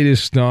 the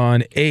latest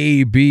on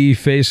AB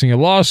facing a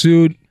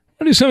lawsuit.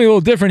 I'll do something a little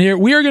different here.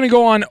 We are going to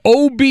go on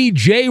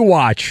OBJ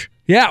Watch.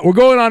 Yeah, we're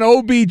going on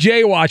OBJ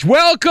Watch.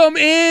 Welcome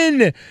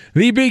in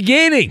the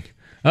beginning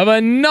of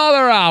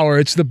another hour.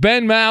 It's the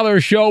Ben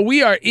Maller Show.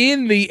 We are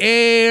in the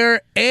air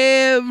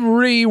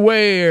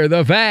everywhere.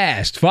 The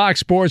vast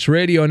Fox Sports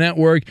Radio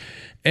Network,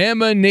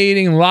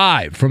 emanating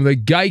live from the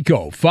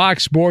Geico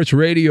Fox Sports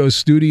Radio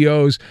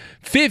studios.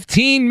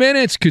 15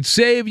 minutes could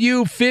save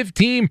you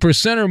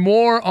 15% or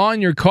more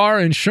on your car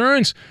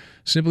insurance.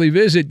 Simply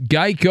visit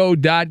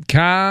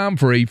geico.com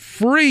for a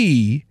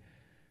free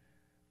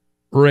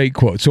rate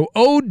quote. So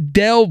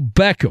Odell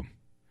Beckham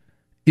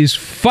is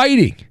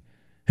fighting.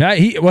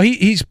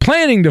 He's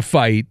planning to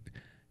fight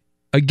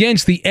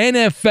against the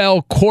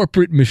NFL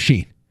corporate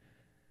machine.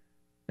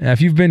 Now, if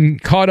you've been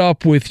caught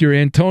up with your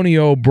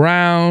Antonio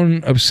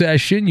Brown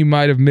obsession, you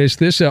might have missed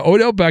this.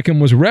 Odell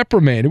Beckham was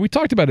reprimanded. We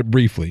talked about it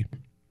briefly.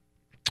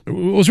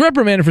 Was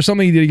reprimanded for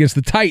something he did against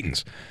the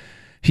Titans.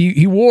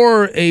 He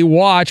wore a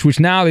watch, which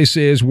now they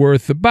say is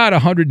worth about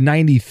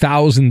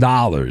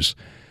 $190,000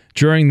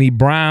 during the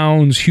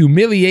Browns'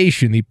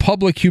 humiliation, the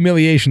public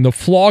humiliation, the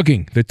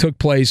flogging that took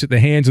place at the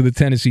hands of the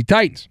Tennessee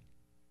Titans.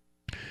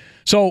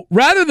 So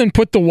rather than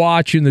put the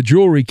watch in the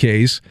jewelry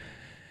case,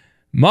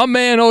 my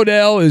man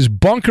Odell is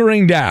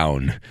bunkering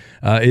down,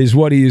 is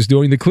what he is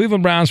doing. The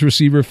Cleveland Browns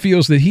receiver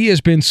feels that he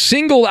has been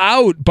singled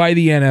out by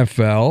the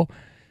NFL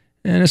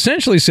and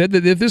essentially said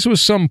that if this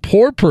was some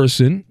poor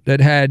person that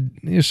had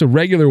just a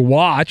regular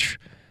watch,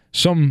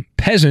 some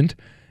peasant,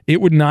 it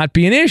would not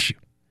be an issue.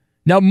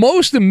 Now,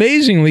 most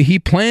amazingly, he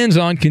plans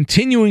on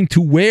continuing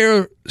to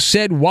wear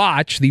said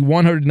watch, the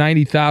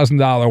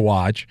 $190,000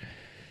 watch,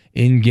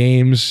 in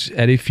games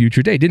at a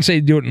future date. Didn't say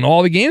he'd do it in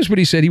all the games, but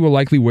he said he will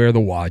likely wear the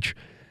watch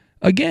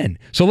again.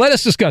 So let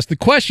us discuss the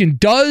question,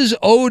 does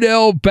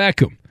Odell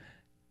Beckham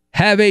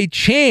have a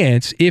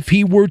chance if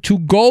he were to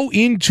go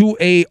into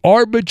a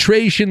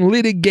arbitration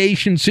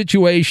litigation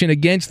situation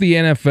against the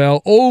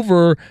NFL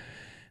over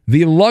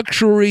the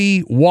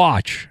luxury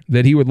watch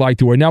that he would like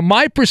to wear? Now,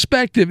 my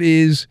perspective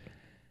is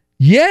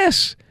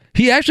yes.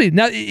 He actually,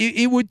 now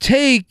it would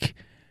take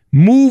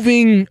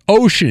moving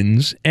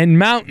oceans and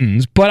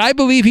mountains, but I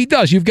believe he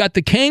does. You've got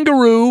the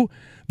kangaroo,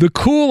 the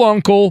cool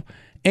uncle,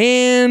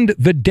 and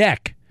the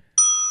deck.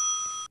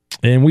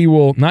 And we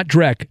will, not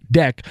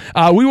deck,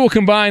 we will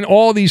combine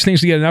all these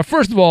things together. Now,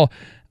 first of all,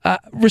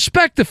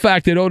 respect the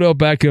fact that Odell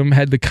Beckham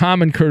had the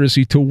common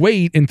courtesy to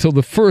wait until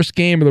the first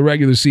game of the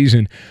regular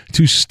season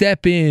to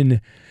step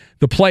in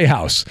the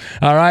playhouse.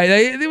 All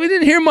right? We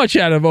didn't hear much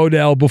out of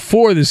Odell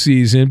before the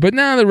season, but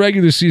now the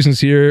regular season's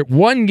here.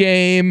 One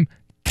game,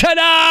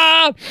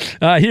 ta-da!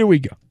 Here we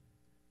go.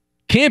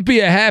 Can't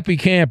be a happy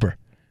camper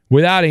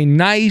without a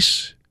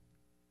nice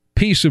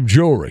piece of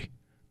jewelry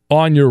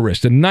on your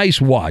wrist, a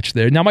nice watch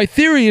there. Now, my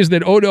theory is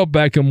that Odell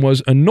Beckham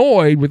was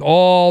annoyed with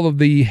all of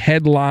the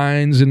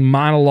headlines and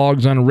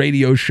monologues on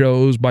radio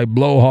shows by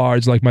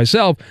blowhards like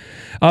myself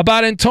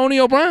about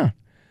Antonio Brown.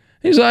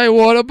 He's like,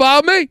 what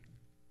about me?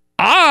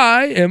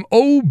 I am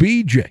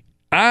OBJ.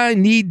 I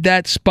need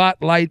that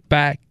spotlight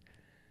back.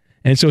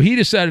 And so he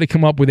decided to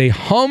come up with a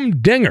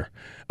humdinger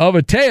of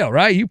a tale,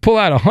 right? You pull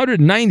out a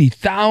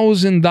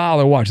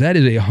 $190,000 watch. That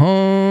is a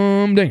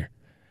humdinger.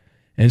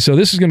 And so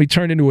this is going to be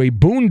turned into a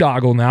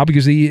boondoggle now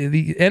because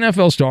the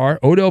NFL star,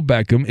 Odell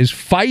Beckham, is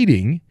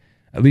fighting,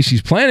 at least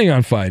he's planning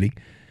on fighting,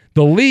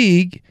 the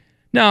league.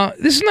 Now,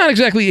 this is not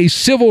exactly a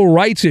civil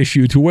rights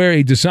issue to wear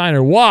a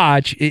designer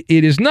watch. It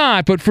is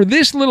not, but for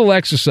this little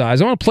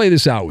exercise, I want to play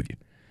this out with you.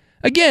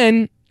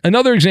 Again,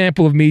 another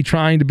example of me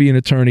trying to be an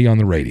attorney on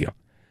the radio.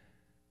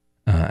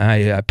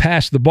 I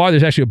passed the bar.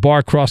 There's actually a bar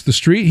across the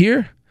street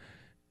here,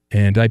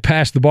 and I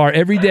pass the bar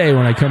every day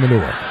when I come into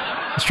work.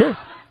 It's true.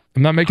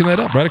 I'm not making that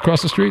up. Right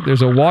across the street,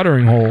 there's a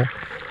watering hole.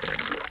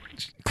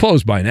 It's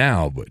closed by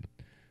now, but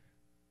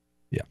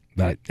yeah,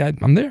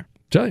 I'm there.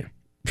 Tell you,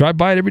 drive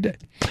by it every day.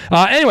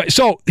 Anyway,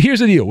 so here's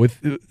the deal with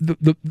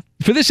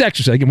for this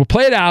exercise. Again, we'll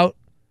play it out.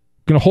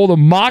 Going to hold a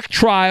mock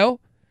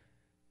trial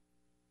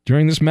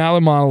during this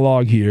Maller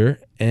monologue here,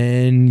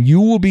 and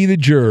you will be the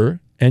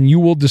juror, and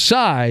you will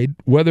decide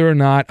whether or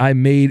not I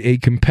made a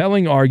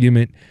compelling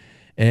argument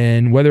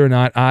and whether or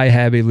not I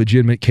have a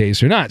legitimate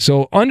case or not.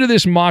 So under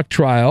this mock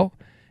trial,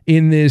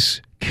 in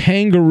this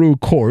kangaroo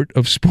court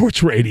of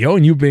sports radio,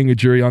 and you being a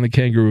jury on the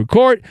kangaroo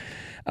court,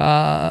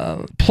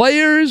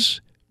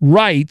 players'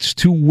 rights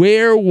to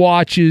wear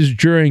watches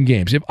during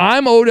games. If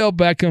I'm Odell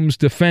Beckham's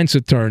defense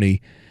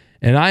attorney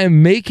and I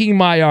am making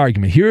my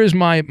argument, here is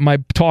my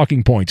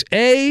talking points.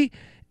 A,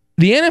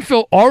 the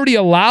NFL already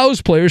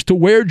allows players to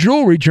wear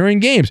jewelry during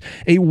games.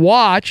 A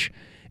watch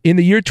in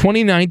the year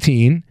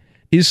 2019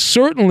 is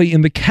certainly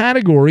in the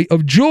category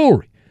of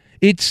jewelry.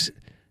 It's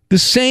the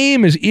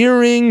same as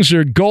earrings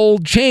or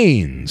gold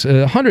chains.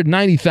 A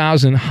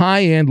 $190,000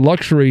 high-end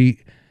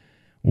luxury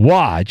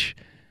watch,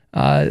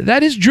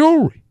 that is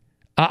jewelry.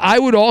 I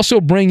would also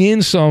bring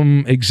in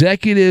some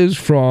executives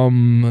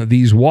from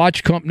these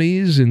watch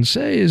companies and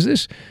say, is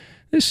this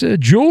This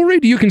jewelry?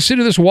 Do you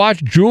consider this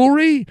watch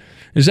jewelry?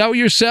 Is that what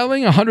you're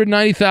selling? A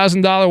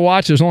 $190,000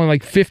 watch? There's only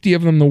like 50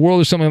 of them in the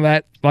world or something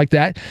like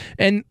that.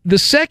 And the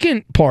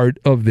second part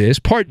of this,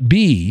 part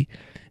B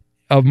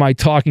of my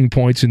talking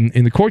points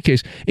in the court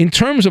case, in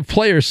terms of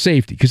player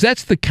safety, because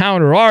that's the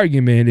counter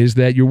argument, is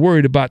that you're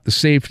worried about the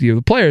safety of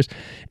the players.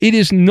 It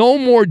is no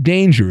more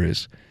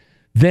dangerous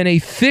than a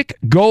thick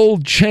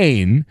gold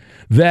chain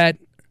that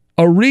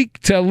Aqib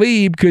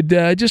Talib could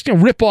just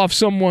rip off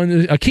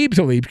someone. Aqib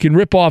Talib can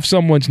rip off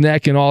someone's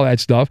neck and all that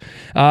stuff.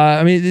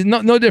 I mean,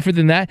 no different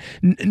than that.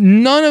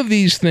 None of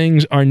these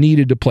things are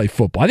needed to play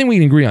football. I think we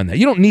can agree on that.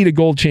 You don't need a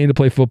gold chain to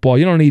play football.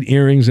 You don't need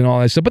earrings and all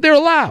that stuff, but they're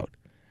allowed,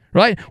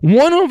 right?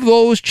 One of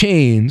those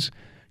chains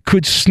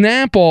could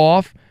snap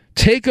off,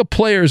 take a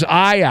player's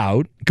eye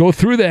out, go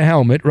through the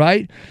helmet,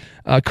 right?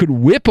 Could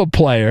whip a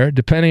player,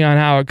 depending on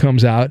how it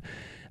comes out.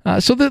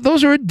 So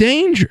those are a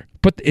danger,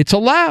 but it's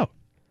allowed.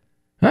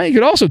 You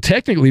could also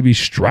technically be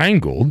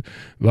strangled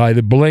by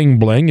the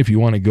bling-bling if you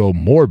want to go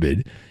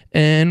morbid.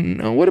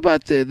 And what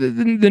about the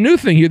new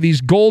thing here,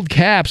 these gold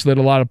caps that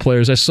a lot of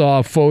players, I saw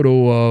a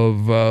photo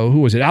of,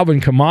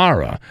 Alvin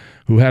Kamara,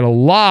 who had a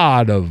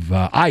lot of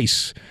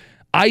ice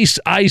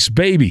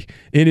baby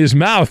in his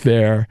mouth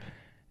there.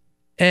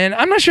 And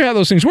I'm not sure how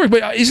those things work,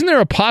 but isn't there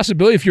a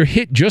possibility if you're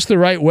hit just the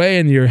right way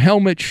and your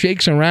helmet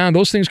shakes around,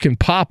 those things can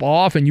pop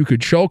off and you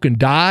could choke and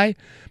die?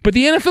 But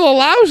the NFL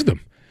allows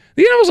them.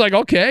 The NFL's like,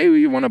 okay,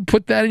 you want to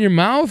put that in your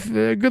mouth?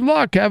 Good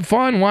luck. Have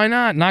fun. Why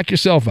not? Knock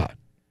yourself out.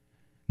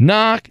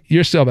 Knock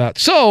yourself out.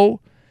 So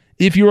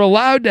if you're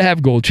allowed to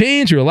have gold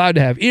chains, you're allowed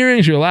to have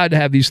earrings, you're allowed to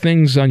have these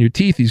things on your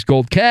teeth, these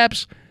gold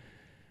caps,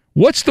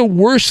 what's the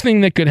worst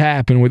thing that could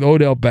happen with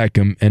Odell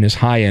Beckham and his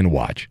high-end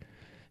watch?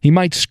 He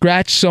might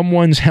scratch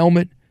someone's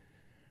helmet.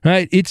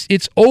 Right?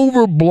 It's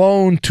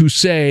overblown to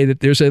say that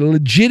there's a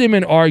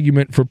legitimate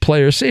argument for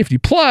player safety.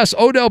 Plus,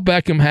 Odell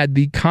Beckham had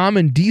the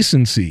common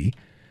decency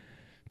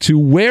to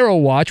wear a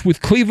watch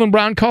with Cleveland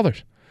Brown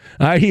colors.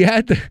 He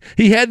had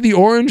the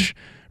orange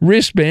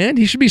wristband.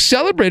 He should be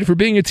celebrated for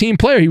being a team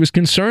player. He was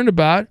concerned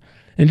about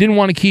and didn't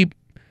want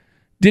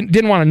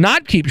to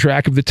not keep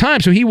track of the time.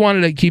 So he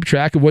wanted to keep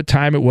track of what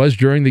time it was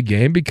during the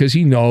game because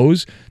he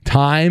knows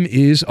time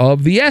is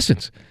of the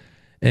essence.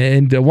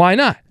 And why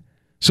not?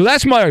 So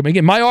that's my argument.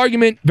 Again, my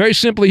argument, very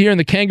simply here in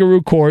the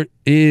kangaroo court,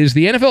 is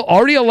the NFL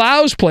already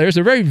allows players,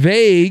 they're very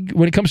vague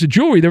when it comes to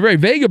jewelry, they're very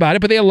vague about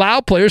it, but they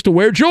allow players to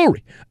wear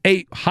jewelry.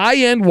 A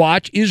high-end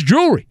watch is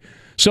jewelry.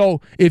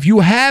 So if you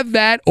have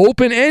that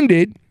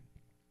open-ended,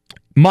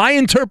 my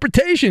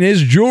interpretation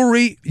is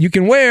jewelry you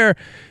can wear.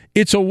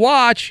 It's a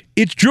watch,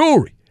 it's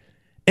jewelry.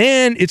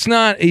 And it's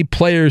not a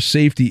player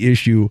safety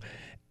issue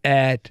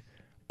at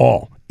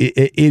all.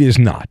 It is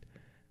not.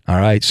 All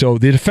right, so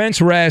the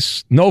defense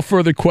rests. No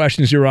further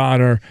questions, Your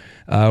Honor.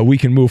 We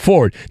can move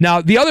forward.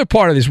 Now, the other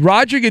part of this,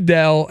 Roger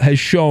Goodell has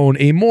shown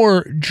a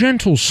more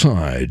gentle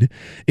side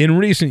in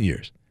recent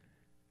years.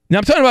 Now,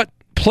 I'm talking about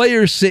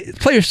player discipline.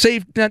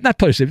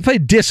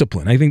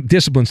 I think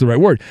discipline's the right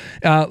word.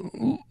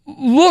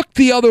 Look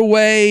the other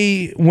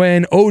way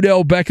when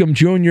Odell Beckham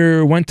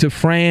Jr. went to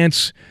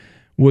France,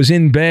 was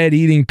in bed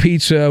eating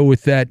pizza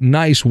with that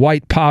nice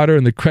white powder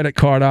and the credit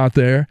card out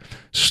there.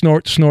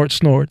 Snort, snort,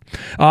 snort.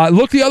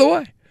 Look the other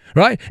way,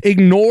 right?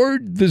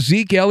 Ignored the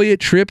Zeke Elliott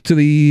trip to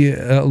the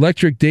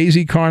Electric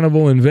Daisy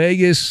Carnival in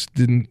Vegas.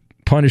 Didn't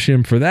punish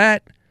him for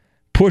that.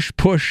 Push,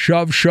 push,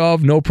 shove,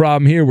 shove. No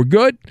problem here. We're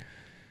good.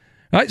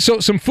 All right, so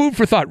some food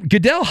for thought.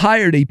 Goodell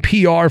hired a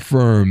PR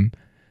firm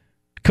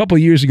a couple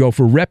of years ago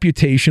for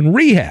Reputation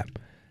Rehab.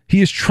 He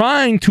is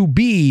trying to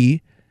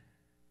be,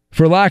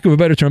 for lack of a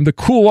better term, the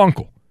cool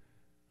uncle.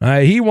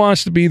 He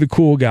wants to be the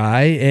cool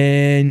guy,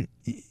 and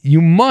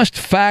you must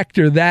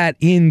factor that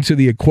into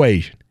the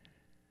equation.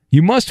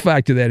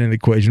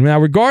 Now,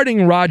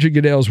 regarding Roger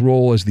Goodell's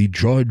role as the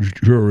judge,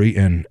 jury,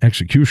 and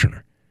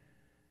executioner,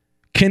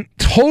 can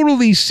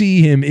totally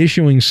see him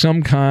issuing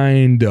some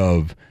kind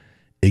of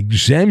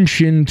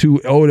exemption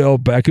to Odell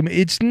Beckham.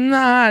 It's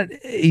not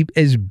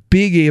as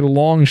big a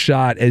long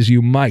shot as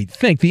you might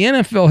think. The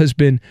NFL has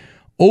been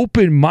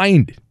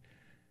open-minded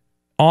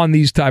on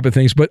these type of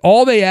things, but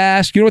all they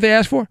ask, you know what they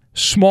ask for?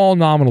 Small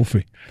nominal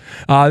fee.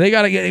 They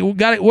got to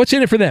get what's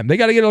in it for them? They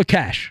got to get a little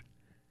cash.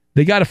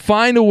 They got to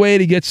find a way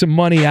to get some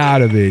money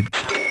out of it.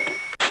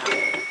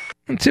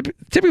 And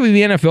typically,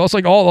 the NFL, it's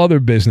like all other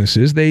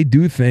businesses, they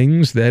do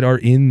things that are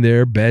in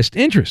their best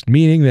interest,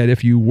 meaning that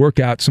if you work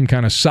out some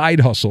kind of side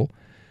hustle,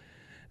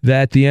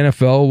 that the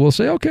NFL will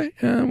say, okay,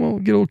 we'll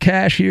get a little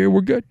cash here.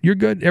 We're good. You're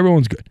good.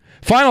 Everyone's good.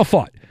 Final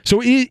thought.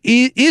 So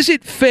is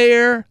it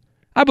fair?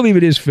 I believe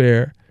it is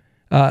fair.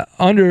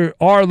 Under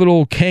our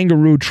little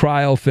kangaroo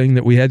trial thing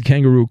that we had,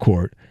 kangaroo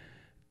court,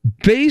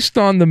 based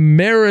on the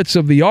merits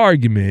of the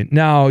argument.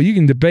 Now, you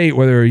can debate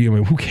whether,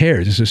 who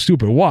cares? It's a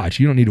stupid watch.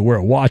 You don't need to wear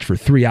a watch for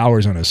 3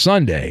 hours on a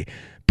Sunday.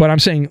 But I'm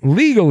saying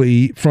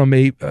legally, from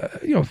a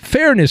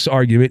fairness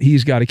argument,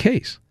 he's got a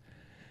case,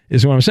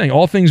 is what I'm saying.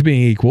 All things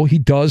being equal, he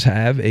does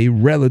have a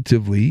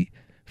relatively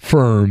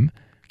firm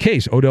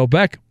case. Odell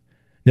Beckham.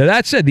 Now,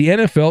 that said, the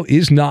NFL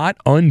is not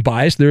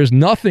unbiased. There is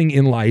nothing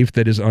in life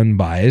that is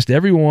unbiased.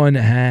 Everyone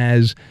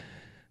has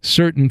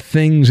certain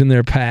things in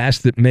their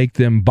past that make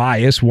them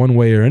biased one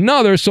way or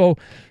another, so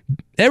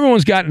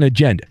everyone's got an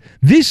agenda.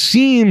 This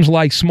seems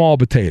like small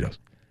potatoes.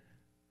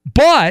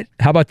 But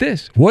how about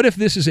this? What if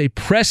this is a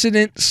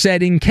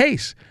precedent-setting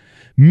case?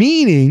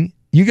 Meaning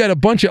you got a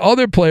bunch of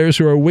other players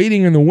who are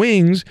waiting in the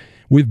wings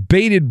with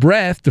bated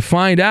breath to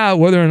find out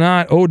whether or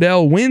not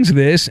Odell wins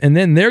this, and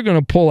then they're going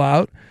to pull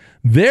out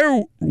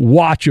their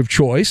watch of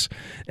choice,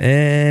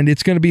 and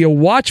it's going to be a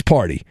watch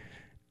party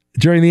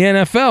during the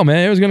NFL,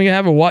 man. It was going to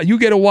have a watch. You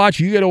get a watch,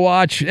 you get a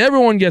watch.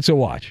 Everyone gets a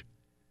watch.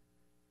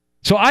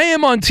 So I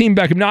am on Team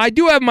Beckham. Now, I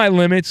do have my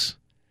limits.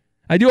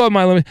 Like,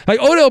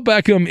 Odell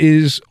Beckham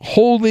is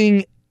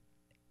holding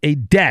a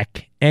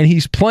deck, and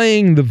he's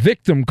playing the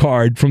victim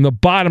card from the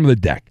bottom of the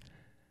deck.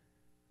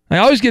 I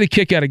always get a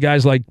kick out of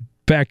guys like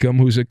Beckham,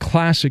 who's a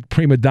classic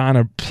prima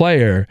donna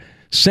player,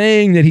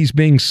 saying that he's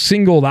being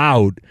singled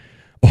out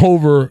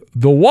over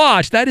the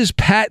watch. That is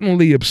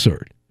patently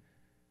absurd.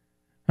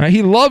 Right?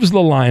 He loves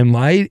the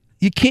limelight.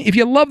 If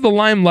you love the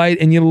limelight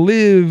and you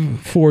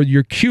live for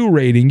your Q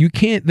rating, you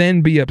can't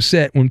then be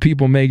upset when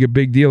people make a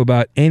big deal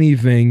about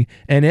anything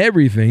and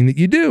everything that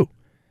you do.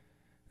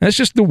 That's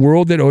just the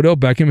world that Odell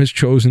Beckham has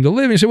chosen to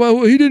live in. You say,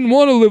 well, he didn't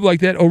want to live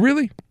like that. Oh,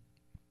 really?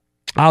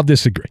 I'll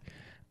disagree.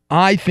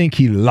 I think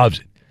he loves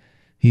it.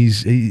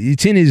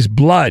 It's in his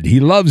blood. He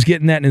loves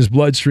getting that in his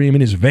bloodstream,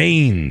 in his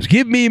veins.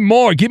 Give me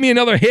more. Give me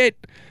another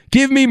hit.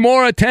 Give me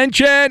more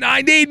attention.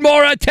 I need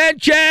more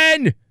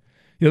attention.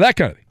 That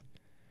kind of thing.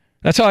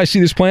 That's how I see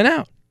this playing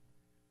out.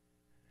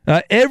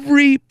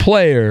 Every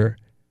player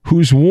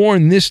who's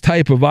worn this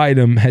type of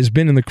item has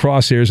been in the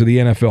crosshairs of the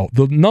NFL.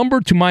 The number,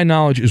 to my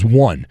knowledge, is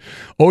 1.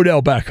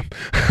 Odell Beckham.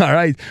 All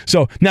right?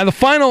 So now the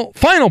final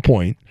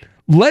point,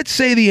 let's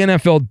say the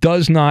NFL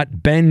does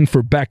not bend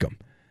for Beckham,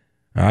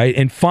 all right,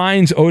 and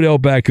fines Odell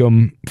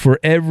Beckham for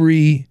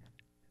every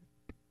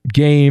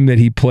game that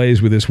he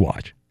plays with his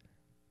watch.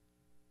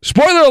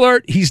 Spoiler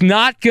alert, he's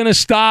not going to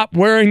stop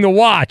wearing the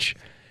watch.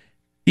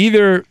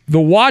 Either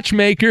the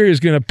watchmaker is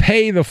going to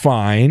pay the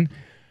fine,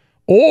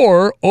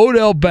 or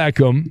Odell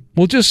Beckham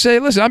will just say,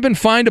 listen, I've been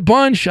fined a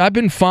bunch. I've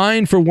been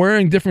fined for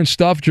wearing different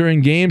stuff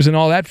during games and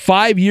all that.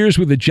 5 years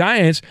with the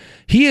Giants,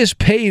 he has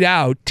paid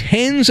out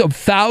tens of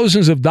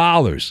thousands of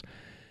dollars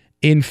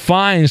in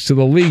fines to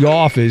the league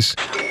office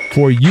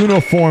for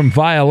uniform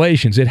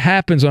violations. It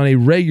happens on a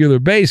regular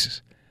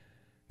basis.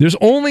 There's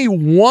only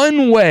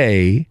one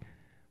way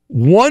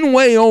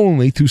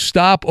only to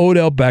stop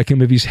Odell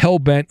Beckham if he's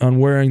hell-bent on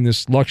wearing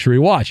this luxury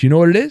watch. You know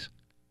what it is?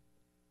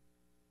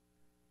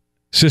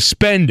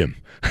 Suspend him.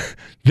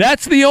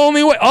 That's the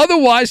only way.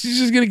 Otherwise, he's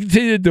just going to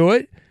continue to do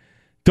it.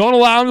 Don't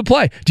allow him to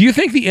play. Do you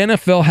think the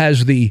NFL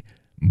has the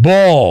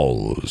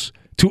balls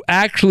to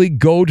actually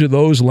go to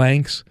those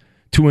lengths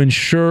to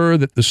ensure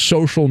that the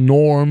social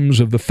norms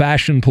of the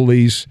fashion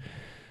police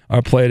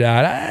are played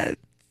out? I'm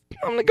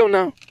going to go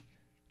no.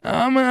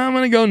 I'm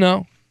going to go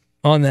no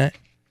on that.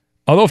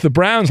 Although if the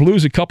Browns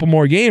lose a couple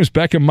more games,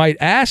 Beckham might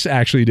ask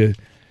actually to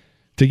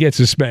get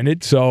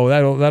suspended, so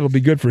that'll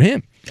be good for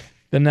him.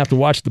 Doesn't have to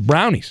watch the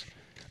Brownies.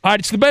 All right,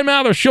 it's the Ben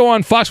Maller Show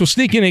on Fox. We'll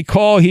sneak in a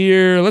call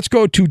here. Let's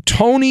go to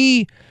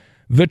Tony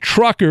the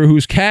Trucker,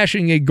 who's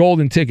cashing a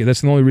golden ticket.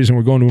 That's the only reason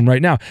we're going to him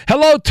right now.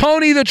 Hello,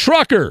 Tony the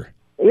Trucker.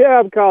 Yeah,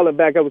 I'm calling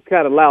back. I was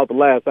kind of loud the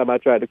last time I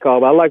tried to call,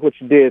 but I like what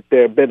you did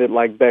there, bend it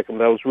like Beckham.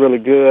 That was really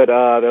good.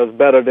 That was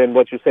better than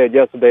what you said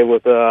yesterday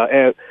with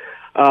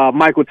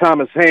Michael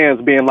Thomas'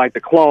 hands being like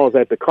the claws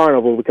at the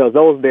carnival, because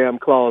those damn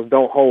claws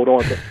don't hold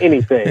on to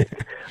anything.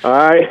 All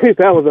right,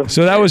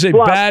 that was a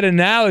bad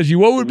analogy.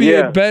 What would be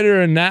a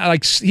better analogy?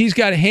 Like, he's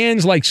got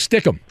hands like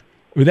Stickum.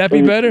 Would that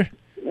be better?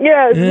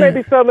 Yeah,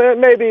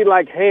 maybe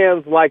like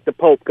hands like the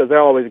Pope, because they're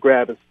always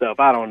grabbing stuff.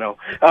 I don't know.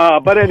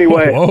 But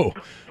anyway. Whoa.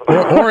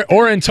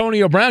 Or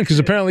Antonio Brown, because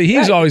apparently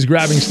he's always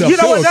grabbing stuff. You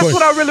know too, what? That's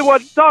what I really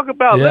want to talk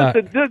about. Yeah.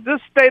 Listen, this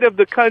state of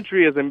the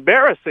country is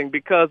embarrassing,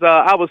 because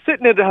I was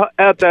sitting at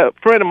a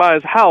friend of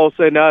mine's house,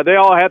 and they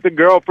all had their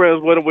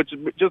girlfriends with them, which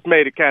just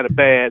made it kind of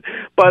bad.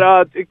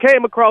 But it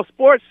came across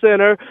Sports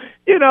Center.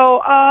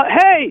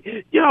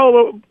 Hey,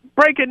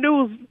 breaking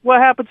news, what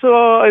happened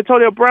to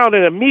Antonio Brown?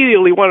 And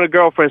immediately one of the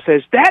girlfriends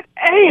says, that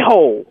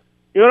a-hole.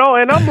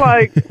 And I'm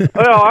like,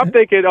 I'm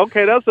thinking,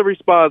 okay, that's a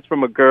response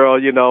from a girl,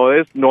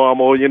 it's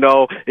normal,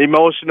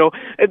 emotional.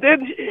 And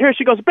then here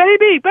she goes,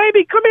 baby,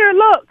 come here and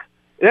look.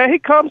 And he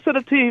comes to the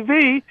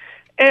TV,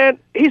 and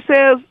he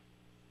says,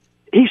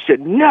 he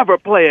should never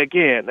play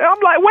again. And I'm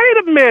like, wait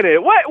a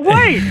minute,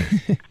 wait.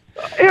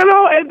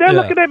 And they're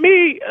looking at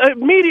me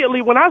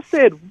immediately when I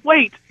said,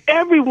 wait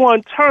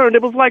everyone turned.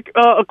 It was like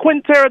a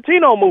Quentin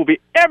Tarantino movie.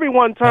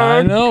 Everyone turned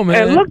I know,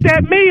 man. and looked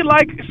at me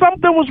like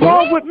something was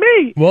wrong with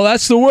me. Well,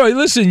 that's the word.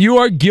 Listen, you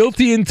are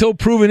guilty until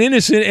proven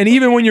innocent, and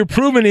even when you're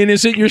proven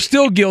innocent, you're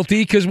still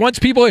guilty because once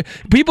people are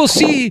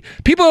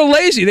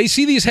lazy. They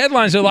see these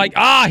headlines. They're like,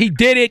 he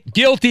did it,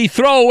 guilty,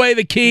 throw away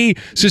the key,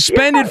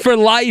 suspended for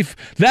life.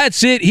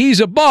 That's it. He's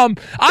a bum.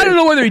 I don't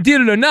know whether he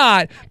did it or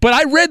not, but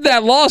I read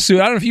that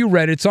lawsuit. I don't know if you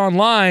read it. It's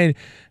online.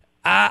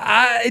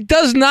 It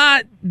does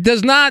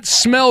not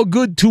smell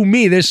good to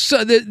me.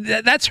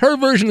 That's her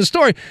version of the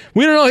story.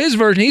 We don't know his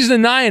version. He's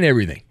denying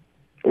everything.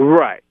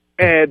 Right.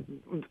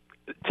 And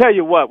tell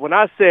you what, when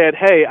I said,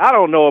 hey, I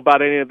don't know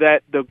about any of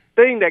that, the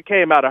thing that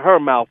came out of her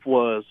mouth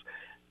was,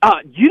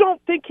 you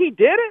don't think he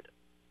did it?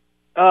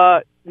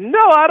 No,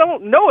 I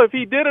don't know if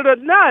he did it or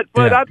not,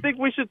 but I think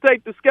we should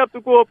take the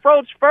skeptical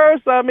approach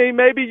first. I mean,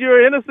 maybe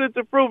you're innocent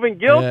to proven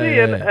guilty,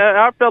 and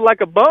I felt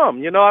like a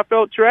bum. I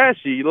felt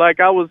trashy,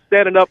 like I was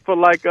standing up for,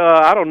 like,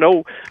 I don't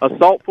know,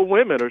 assault for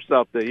women or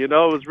something. It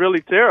was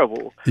really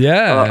terrible.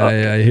 Yeah,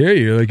 I hear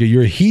you. Like,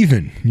 you're a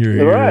heathen.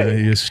 You're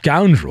a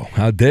scoundrel.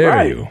 How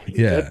dare you?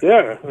 Yeah.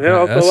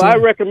 So I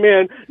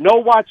recommend no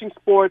watching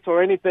sports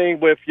or anything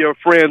with your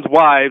friends'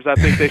 wives. I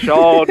think they should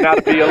all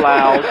not be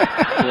allowed,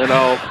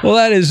 Well,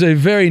 that is a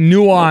very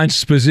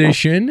nuanced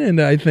position,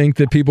 and I think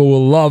that people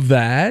will love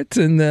that,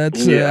 and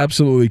that's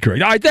absolutely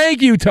correct. All right,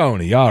 thank you,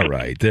 Tony. All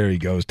right, there he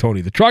goes,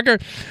 Tony the Trucker.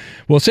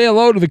 We'll say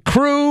hello to the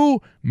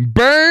crew.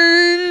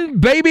 Burn,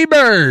 baby,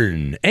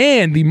 burn.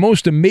 And the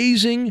most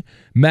amazing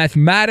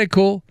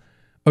mathematical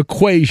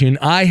equation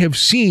I have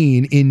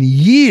seen in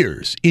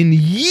years.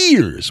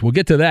 We'll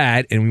get to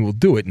that, and we will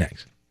do it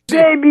next.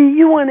 Baby,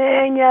 you want to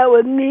hang out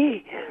with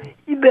me?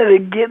 You better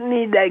give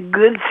me that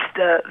good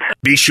stuff.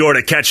 Be sure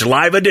to catch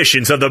live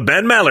editions of the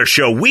Ben Maller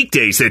Show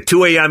weekdays at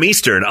 2 a.m.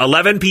 Eastern,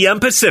 11 p.m.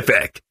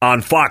 Pacific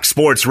on Fox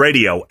Sports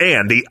Radio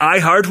and the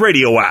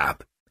iHeartRadio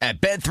app. At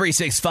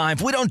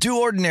Bet365, we don't do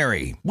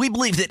ordinary. We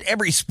believe that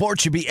every sport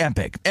should be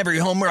epic. Every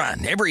home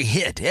run, every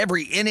hit,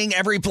 every inning,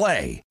 every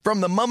play. From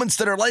the moments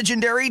that are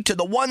legendary to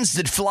the ones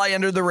that fly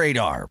under the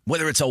radar.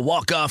 Whether it's a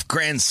walk-off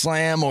grand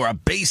slam or a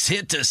base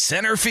hit to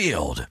center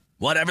field.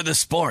 Whatever the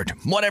sport,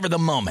 whatever the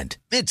moment,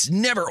 it's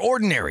never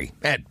ordinary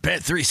at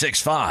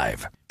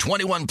Bet365.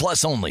 21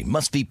 plus only.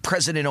 Must be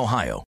present in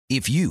Ohio.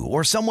 If you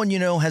or someone you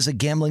know has a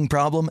gambling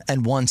problem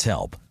and wants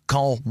help,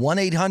 call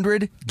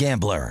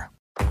 1-800-GAMBLER.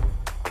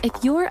 If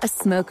you're a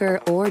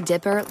smoker or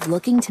dipper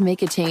looking to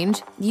make a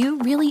change, you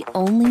really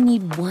only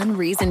need one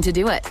reason to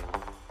do it.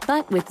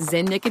 But with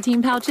Zyn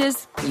nicotine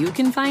pouches, you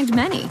can find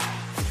many.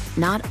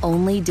 Not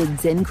only did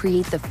Zyn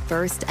create the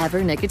first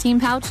ever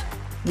nicotine pouch,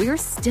 we're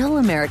still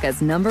America's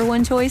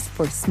 #1 choice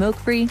for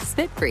smoke-free,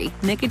 spit-free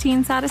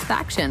nicotine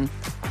satisfaction.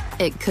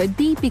 It could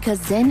be because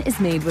Zyn is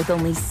made with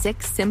only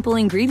 6 simple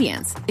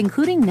ingredients,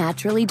 including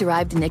naturally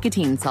derived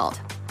nicotine salt.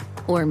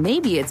 Or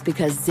maybe it's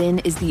because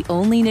Zyn is the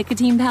only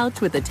nicotine pouch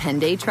with a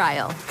 10-day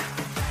trial.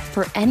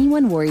 For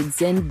anyone worried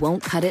Zyn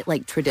won't cut it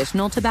like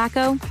traditional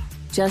tobacco,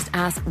 just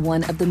ask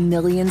one of the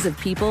millions of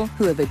people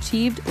who have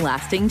achieved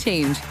lasting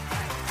change.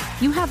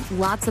 You have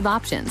lots of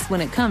options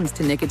when it comes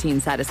to nicotine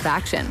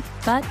satisfaction,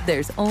 but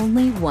there's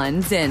only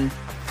one Zyn.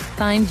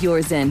 Find your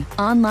Zyn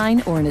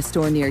online or in a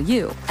store near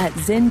you at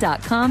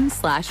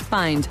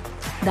zyn.com/find.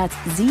 That's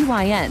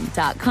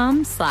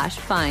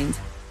ZYN.com/find.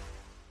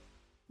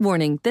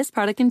 Warning, this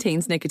product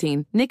contains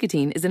nicotine.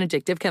 Nicotine is an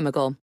addictive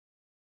chemical.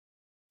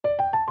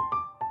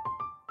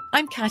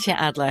 I'm Katya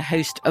Adler,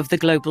 host of The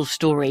Global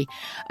Story.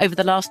 Over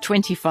the last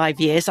 25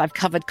 years, I've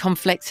covered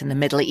conflicts in the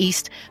Middle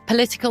East,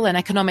 political and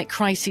economic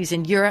crises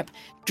in Europe,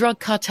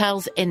 drug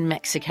cartels in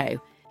Mexico.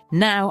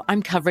 Now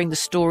I'm covering the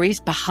stories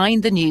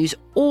behind the news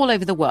all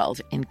over the world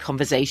in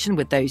conversation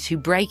with those who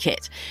break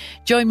it.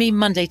 Join me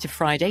Monday to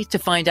Friday to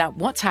find out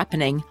what's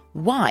happening,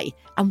 why,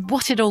 and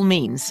what it all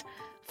means.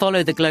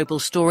 Follow The Global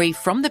Story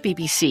from the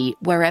BBC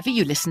wherever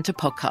you listen to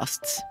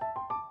podcasts.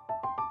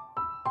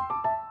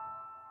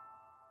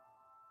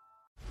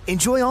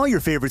 Enjoy all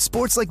your favorite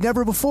sports like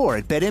never before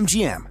at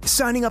BetMGM.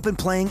 Signing up and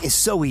playing is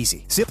so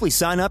easy. Simply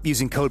sign up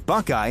using code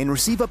Buckeye and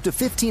receive up to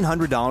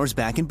 $1,500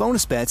 back in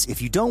bonus bets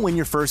if you don't win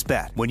your first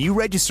bet. When you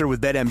register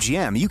with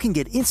BetMGM, you can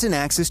get instant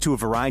access to a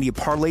variety of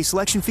parlay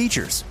selection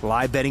features,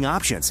 live betting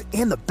options,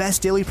 and the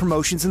best daily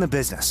promotions in the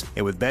business.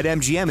 And with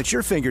BetMGM at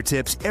your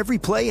fingertips, every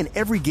play and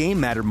every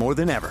game matter more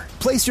than ever.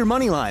 Place your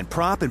moneyline,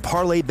 prop, and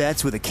parlay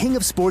bets with the king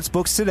of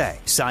sportsbooks today.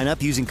 Sign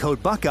up using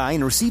code Buckeye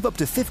and receive up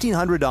to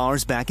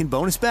 $1,500 back in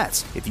bonus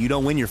bets if you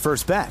don't win your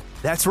first bet.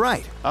 That's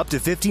right, up to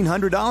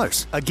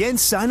 $1,500. Again,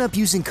 sign up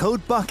using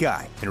code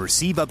Buckeye and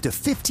receive up to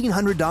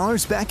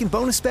 $1,500 back in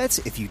bonus bets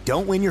if you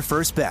don't win your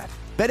first bet.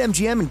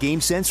 BetMGM and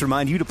GameSense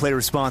remind you to play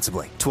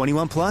responsibly.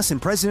 21 plus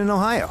and present in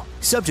Ohio.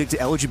 Subject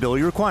to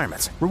eligibility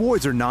requirements.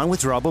 Rewards are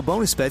non-withdrawable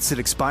bonus bets that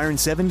expire in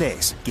 7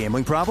 days.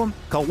 Gambling problem?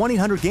 Call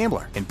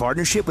 1-800-GAMBLER in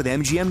partnership with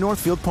MGM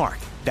Northfield Park.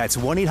 That's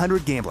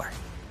 1-800-GAMBLER.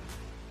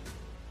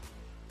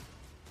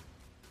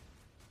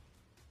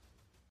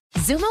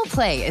 Zumo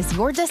Play is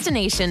your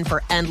destination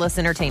for endless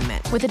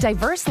entertainment. With a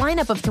diverse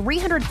lineup of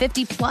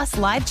 350 plus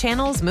live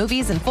channels,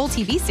 movies, and full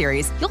TV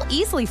series, you'll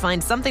easily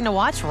find something to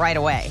watch right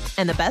away.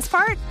 And the best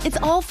part? It's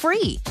all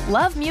free.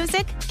 Love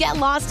music? Get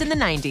lost in the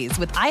 90s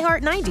with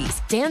iHeart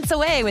 90s. Dance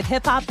away with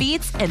hip-hop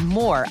beats and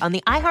more on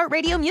the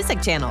iHeartRadio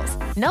music channels.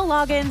 No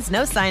logins,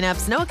 no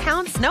signups, no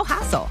accounts, no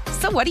hassle.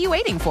 So what are you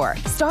waiting for?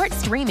 Start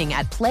streaming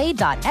at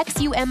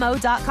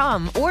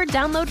play.xumo.com or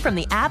download from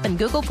the app and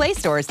Google Play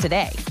stores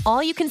today.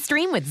 All you can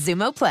stream with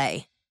Zumo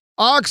Play.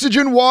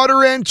 Oxygen,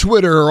 water, and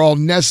Twitter are all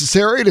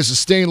necessary to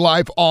sustain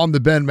life on the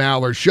Ben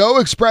Maller Show.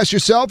 Express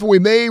yourself, and we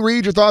may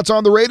read your thoughts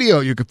on the radio.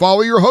 You can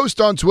follow your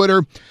host on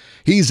Twitter.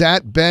 He's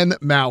at Ben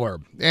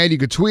Maller. And you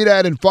can tweet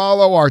at and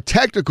follow our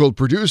technical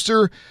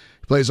producer.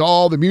 He plays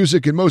all the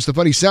music and most of the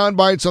funny sound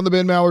bites on the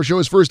Ben Maller Show.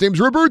 His first name's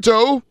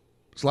Roberto.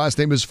 His last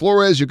name is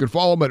Flores. You can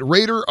follow him at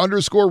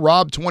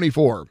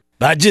Raider_Rob24.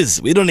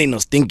 Badges. We don't need no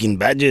stinking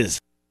badges.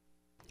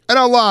 And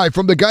now live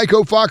from the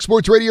Geico Fox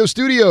Sports Radio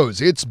studios,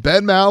 it's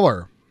Ben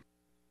Maller.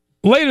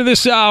 Later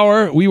this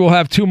hour, we will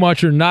have Too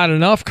Much or Not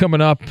Enough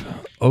coming up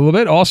a little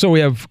bit. Also,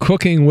 we have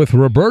Cooking with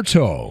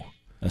Roberto.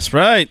 That's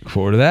right. Look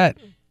forward to that.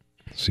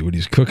 See what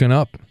he's cooking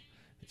up.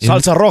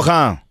 Salsa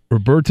roja.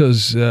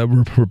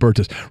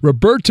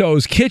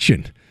 Roberto's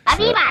Kitchen.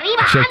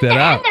 Check that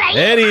out.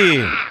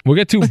 Eddie. We'll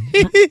get to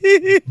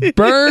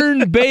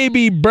Burn,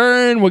 Baby,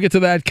 Burn. We'll get to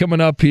that coming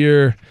up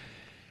here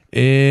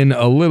in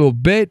a little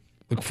bit.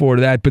 Look forward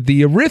to that. But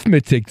the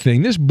arithmetic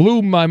thing, this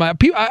blew my mind.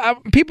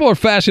 People are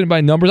fascinated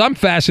by numbers. I'm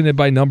fascinated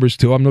by numbers,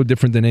 too. I'm no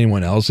different than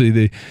anyone else.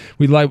 We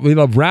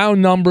love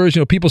round numbers.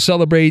 You know, people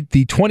celebrate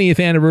the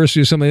 20th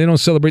anniversary or something. They don't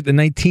celebrate the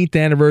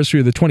 19th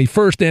anniversary or the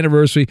 21st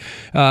anniversary.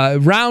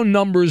 Round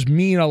numbers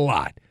mean a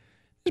lot.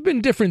 There's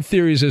been different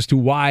theories as to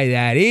why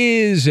that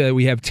is.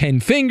 We have 10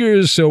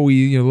 fingers, so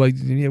we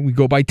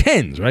go by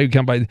tens, right? We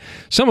count by.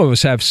 Some of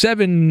us have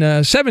seven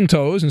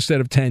toes instead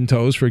of 10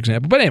 toes, for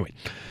example. But anyway,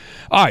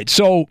 all right.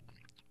 So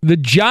the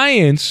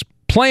Giants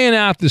playing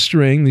out the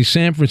string, the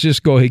San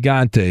Francisco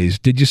Gigantes.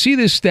 Did you see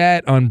this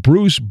stat on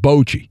Bruce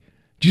Bochy?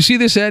 Did you see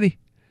this, Eddie?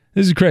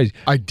 This is crazy.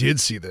 I did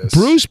see this.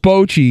 Bruce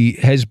Bochy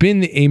has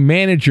been a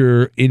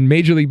manager in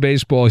Major League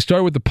Baseball. He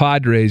started with the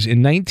Padres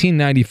in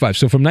 1995.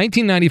 So from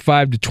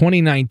 1995 to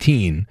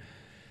 2019.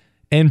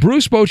 And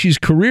Bruce Bochy's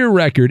career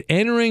record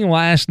entering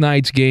last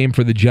night's game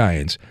for the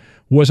Giants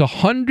was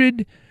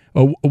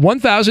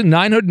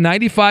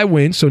 1,995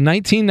 wins, so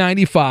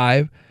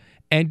 1995,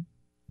 and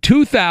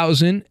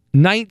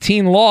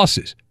 2,019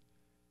 losses.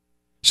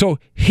 So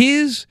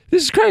this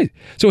is crazy.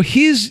 So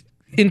his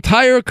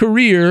entire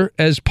career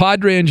as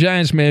Padre and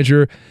Giants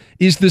manager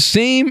is the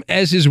same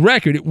as his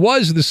record. It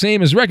was the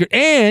same as record.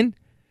 And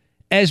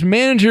as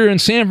manager in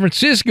San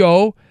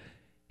Francisco,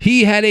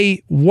 he had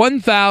a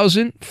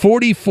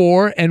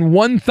 1,044 and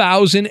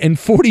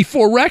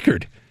 1,044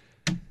 record.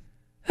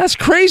 That's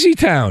crazy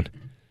town.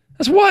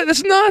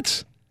 That's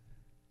nuts.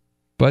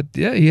 But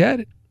yeah, he had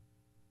it.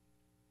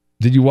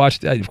 Did you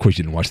watch? Of course,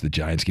 you didn't watch the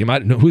Giants game. I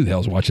don't know who the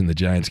hell's watching the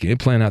Giants game,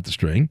 playing out the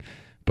string.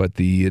 But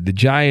the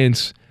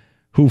Giants,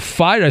 who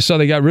fired, I saw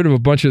they got rid of a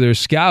bunch of their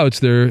scouts.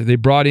 They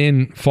brought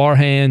in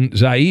Farhan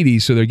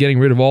Zaidi, so they're getting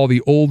rid of all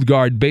the old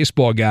guard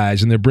baseball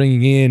guys, and they're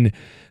bringing in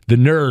the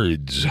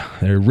nerds.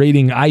 They're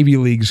raiding Ivy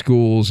League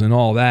schools and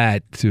all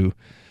that to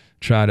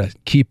try to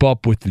keep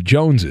up with the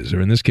Joneses,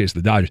 or in this case,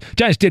 the Dodgers.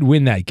 Giants did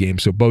win that game,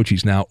 so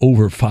Bochy's now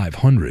over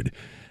 500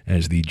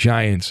 as the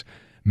Giants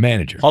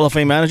manager. Hall of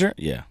Fame manager?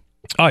 Yeah.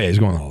 Oh, yeah, he's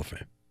going to the Hall of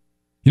Fame.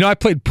 You know, I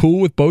played pool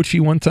with Bochy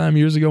one time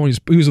years ago when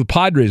he was the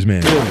Padres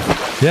manager.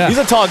 Yeah. He's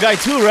a tall guy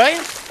too, right?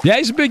 Yeah,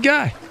 he's a big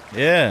guy.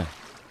 Yeah.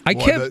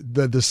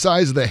 The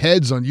size of the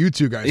heads on you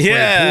two guys.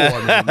 Yeah.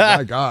 Playing pool. I mean,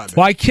 my God.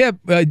 Well, I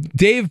kept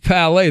Dave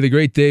Palais, the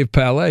great Dave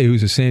Palais,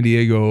 who's a San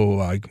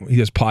Diego, he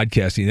does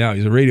podcasting now.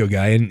 He's a radio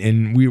guy,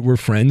 and we were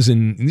friends,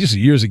 and this is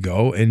years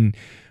ago, and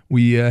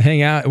we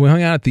hung out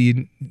at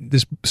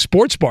this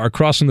sports bar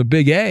across from the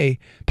Big A.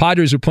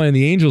 Padres were playing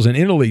the Angels in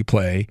interleague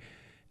play.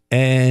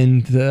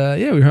 And,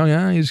 we hung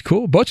out. He was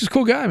cool. Butch is a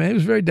cool guy, man. He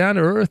was very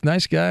down-to-earth,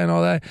 nice guy and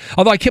all that.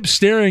 Although I kept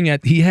staring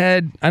at, he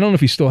had, I don't know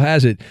if he still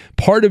has it,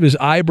 part of his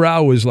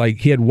eyebrow was like,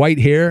 he had white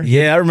hair.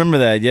 Yeah, I remember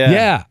that, yeah.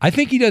 Yeah, I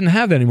think he doesn't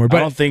have that anymore. But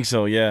I don't think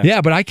so, yeah. Yeah,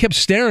 but I kept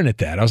staring at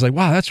that. I was like,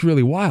 wow, that's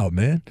really wild,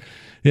 man.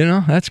 You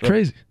know, that's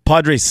crazy.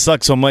 Padres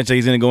suck so much that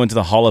he's going to go into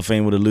the Hall of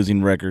Fame with a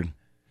losing record.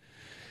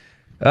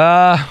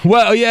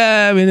 Well,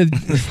 yeah, I mean,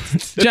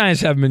 the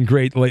Giants haven't been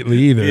great lately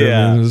either.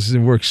 Yeah. I mean, it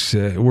works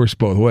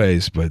both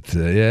ways. But,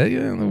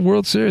 the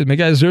World Series, the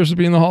guy deserves to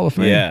be in the Hall of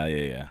Fame.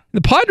 Yeah.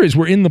 The Padres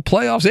were in the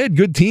playoffs. They had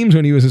good teams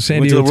when he was in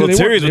San Diego. Went to the World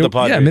Series with the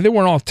Padres. Yeah, I mean, they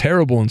weren't all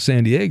terrible in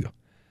San Diego.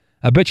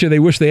 I bet you they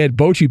wish they had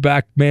Bochy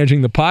back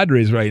managing the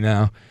Padres right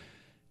now.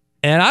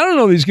 And I don't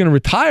know if he's going to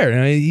retire.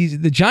 I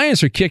mean, the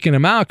Giants are kicking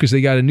him out because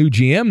they got a new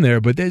GM there,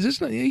 but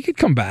he could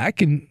come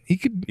back and he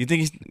could. You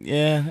think he's,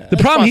 yeah. The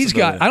problem he's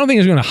got, I don't think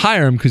he's going to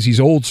hire him because he's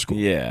old school.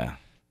 Yeah.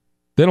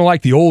 They don't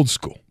like the old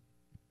school.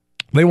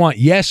 They want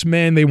yes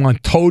men. They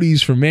want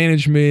toadies for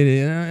management.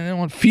 They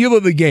want feel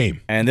of the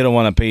game. And they don't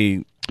want to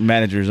pay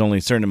managers only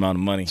a certain amount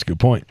of money. That's a good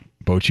point.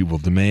 Bochy will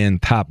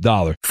demand top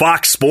dollar.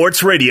 Fox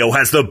Sports Radio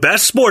has the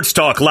best sports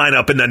talk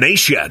lineup in the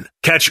nation.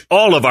 Catch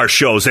all of our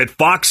shows at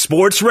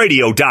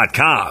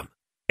foxsportsradio.com.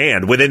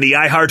 And within the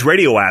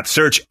iHeartRadio app,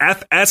 search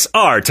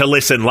FSR to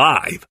listen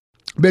live.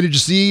 Ben, did you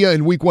see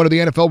in week 1 of the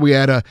NFL, we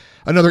had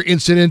another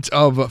incident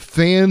of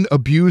fan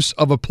abuse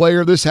of a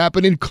player. This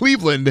happened in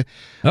Cleveland,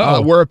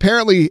 where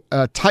apparently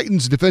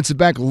Titans defensive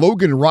back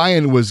Logan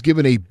Ryan was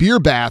given a beer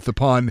bath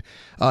upon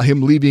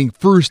him leaving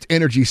First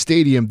Energy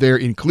Stadium there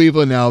in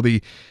Cleveland. Now,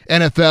 the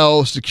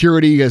NFL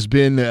security has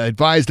been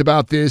advised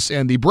about this,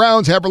 and the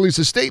Browns have released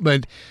a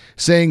statement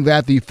saying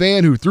that the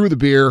fan who threw the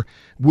beer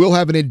will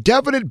have an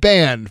indefinite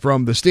ban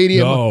from the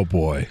stadium. Oh,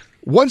 boy.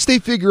 Once they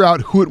figure out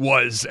who it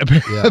was,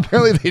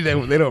 apparently they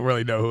don't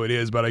really know who it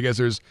is, but I guess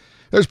there's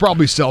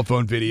probably cell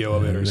phone video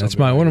of it or something.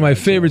 That's one of my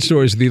favorite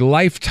stories, the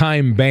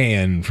lifetime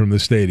ban from the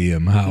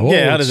stadium. How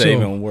does that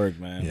even work,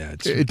 man? Yeah,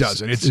 it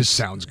doesn't. It just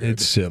sounds good.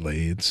 It's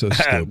silly. It's so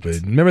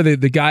stupid. Remember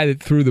the guy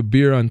that threw the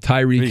beer on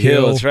Tyreek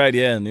Hill? That's right,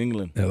 yeah, in New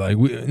England. They're like,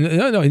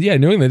 New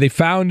England. They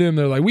found him.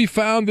 They're like, we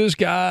found this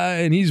guy,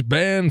 and he's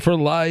banned for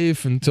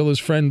life until his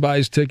friend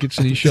buys tickets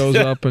and he shows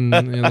up and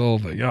the whole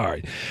thing. All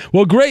right.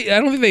 Well, great.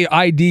 I don't think they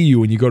ID you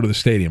when you go to the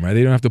stadium, right?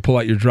 They don't have to pull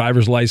out your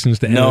driver's license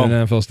to enter an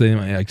NFL stadium.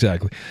 Yeah,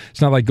 exactly.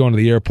 It's not like going to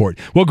the airport.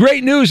 Well,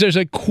 great news. There's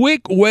a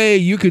quick way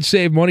you could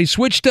save money.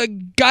 Switch to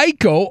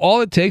Geico. All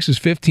it takes is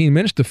 15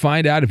 minutes to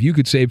find out if you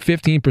could save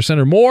 15%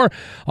 or more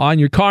on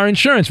your car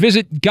insurance.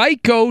 Visit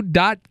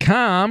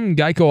geico.com.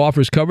 Geico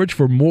offers coverage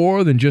for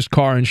more than just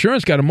car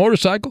insurance. Got a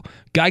motorcycle?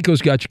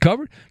 Geico's got you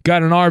covered.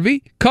 Got an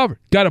RV? Covered.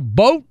 Got a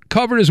boat?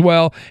 Covered as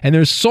well. And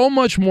there's so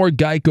much more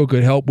Geico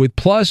could help with.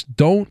 Plus,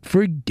 don't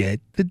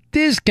forget the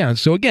discounts.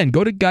 So again,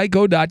 go to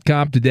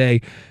geico.com today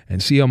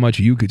and see how much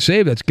you could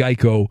save. That's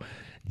geico.com.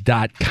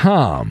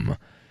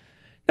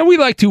 Now, we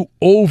like to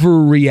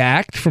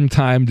overreact from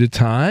time to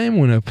time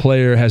when a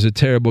player has a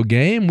terrible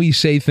game. We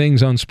say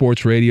things on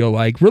sports radio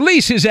like,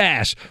 release his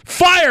ass,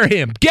 fire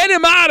him, get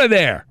him out of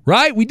there,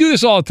 right? We do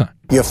this all the time.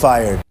 You're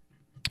fired.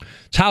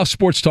 It's how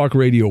sports talk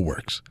radio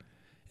works.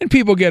 And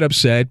people get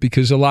upset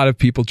because a lot of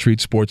people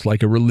treat sports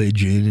like a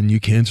religion and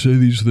you can't say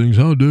these things.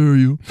 How dare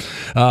you?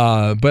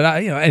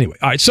 Anyway.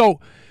 All right, so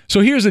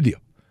here's the deal.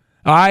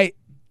 All right.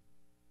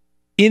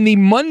 In the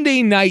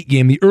Monday night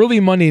game, the early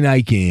Monday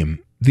night game,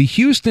 the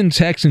Houston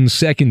Texans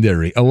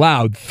secondary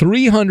allowed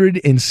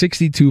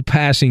 362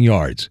 passing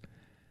yards.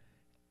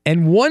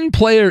 And one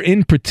player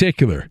in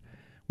particular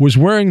was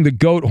wearing the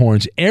goat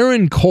horns,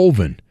 Aaron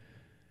Colvin.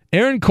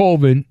 Aaron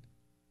Colvin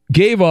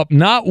gave up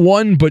not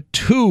one but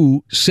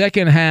 2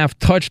 second-half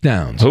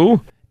touchdowns.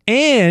 Who?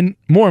 And,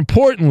 more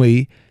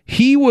importantly,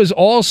 he was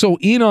also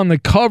in on the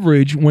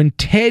coverage when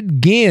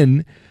Ted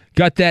Ginn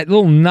got that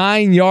little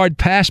 9-yard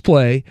pass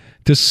play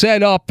to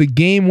set up the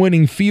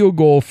game-winning field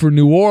goal for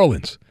New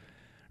Orleans.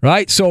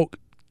 Right? So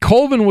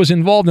Colvin was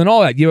involved in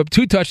all that. Gave up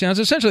 2 touchdowns,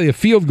 essentially a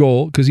field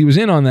goal because he was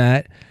in on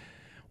that.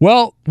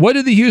 Well, what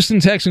did the Houston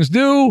Texans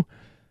do?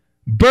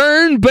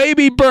 Burn,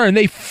 baby, burn.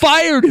 They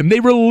fired him. They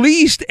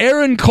released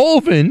Aaron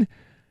Colvin.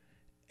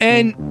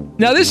 And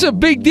now this is a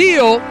big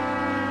deal.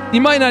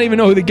 You might not even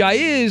know who the guy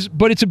is,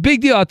 but it's a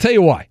big deal. I'll tell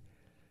you why.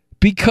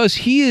 Because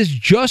he is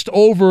just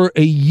over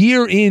a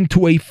year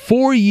into a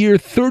 4-year,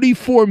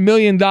 $34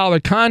 million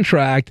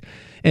contract.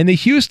 And the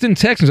Houston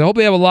Texans, I hope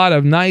they have a lot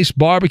of nice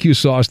barbecue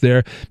sauce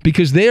there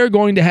because they are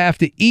going to have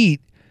to eat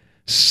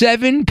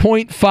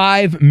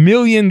 $7.5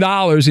 million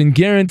in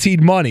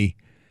guaranteed money,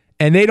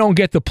 and they don't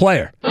get the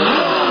player.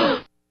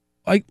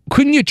 Like,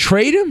 couldn't you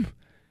trade him?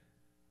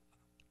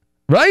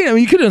 Right? I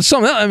mean, you could have done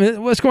something else. I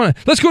mean, what's going on?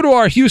 Let's go to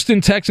our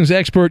Houston Texans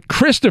expert,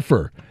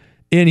 Christopher,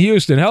 in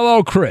Houston.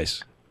 Hello,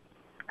 Chris.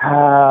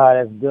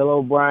 That's Bill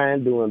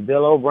O'Brien doing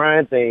Bill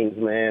O'Brien things,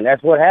 man.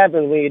 That's what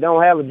happens when you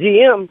don't have a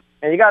GM.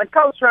 And you got a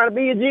coach trying to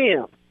be a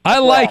GM. I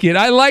like it.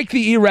 I like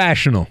the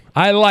irrational.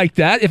 I like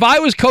that. If I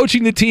was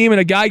coaching the team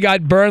and a guy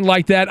got burned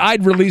like that,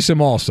 I'd release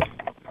him also.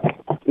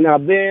 Now,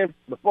 Ben,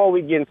 before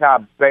we get into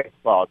our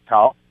baseball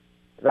talk,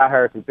 because I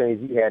heard some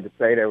things you had to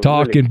say that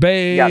talking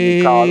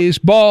really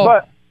baseball.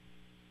 But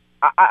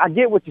I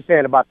get what you're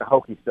saying about the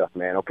hokey stuff,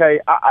 man, okay?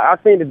 I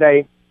seen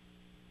today,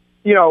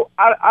 you know,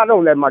 I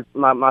don't let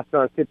my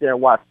son sit there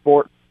and watch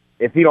sports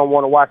if he don't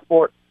want to watch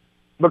sports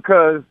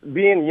because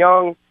being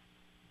young,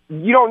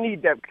 you don't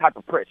need that type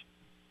of pressure.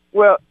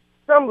 Well,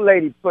 some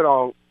lady put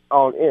on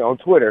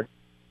Twitter,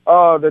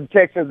 the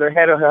Texans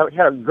had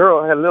a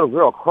little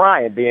girl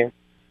crying. Then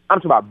I'm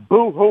talking about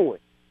boo-hooing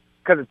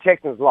because the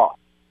Texans lost.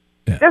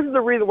 Yeah. This is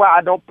the reason why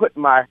I don't put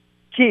my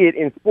kid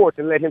in sports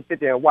and let him sit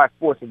there and watch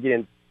sports and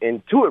get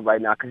into it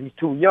right now because he's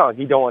too young.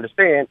 He don't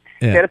understand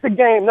that it's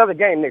another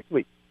game next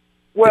week.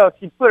 Well,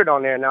 she put it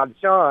on there. Now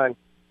Deshaun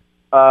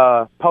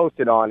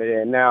posted on it,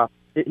 and now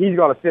he's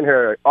going to send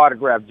her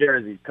autographed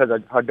jersey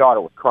because her daughter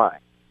was crying.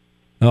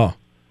 Oh.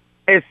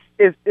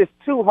 It's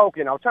too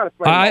hokey. I was trying to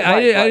explain.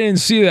 I didn't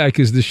see that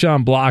because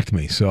Deshaun blocked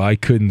me, so I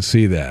couldn't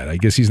see that. I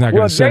guess he's not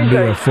going to send me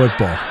a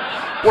football.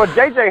 Well,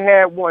 JJ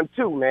had one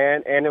too,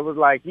 man, and it was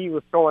like he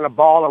was throwing a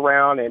ball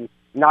around and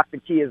knocked the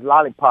kid's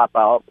lollipop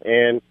out,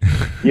 and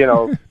You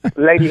know,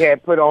 lady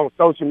had put on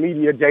social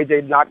media,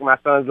 JJ knocked my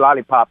son's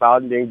lollipop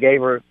out and then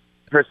gave her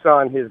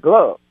son his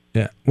glove.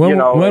 Yeah.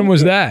 When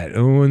was that?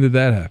 When did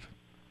that happen?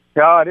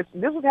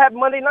 This was happened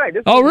Monday night.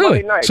 Oh,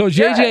 really? Monday night. So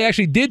JJ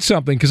actually did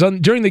something because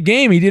during the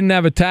game he didn't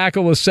have a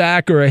tackle, a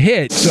sack, or a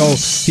hit. So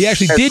he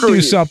actually did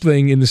do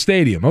something in the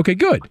stadium. Okay,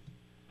 good.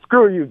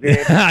 Screw you, dude.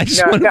 I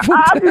just I'm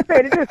just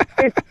saying,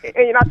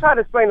 and I try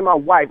to explain to my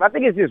wife. I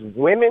think it's just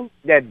women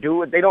that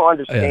do it. They don't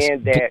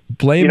understand that.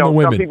 Blame the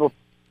women. Some people.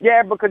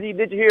 Yeah, because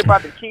did you hear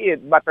about the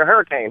kid, about the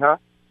hurricane, huh?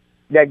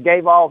 That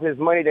gave all his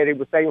money that he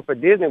was saving for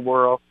Disney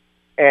World,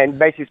 and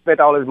basically spent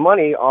all his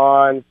money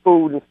on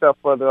food and stuff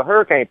for the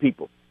hurricane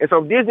people. And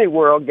so Disney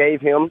World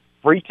gave him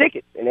free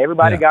tickets, and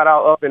everybody got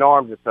all up in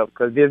arms and stuff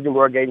because Disney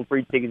World gave him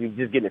free tickets. He was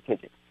just getting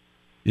attention.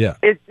 Yeah.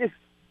 It's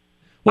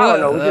I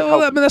don't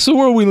know. I mean, that's the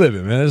world we live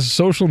in, man. It's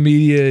social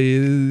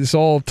media. It's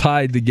all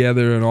tied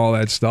together and all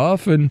that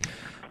stuff. And,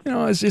 you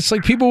know, it's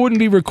like people wouldn't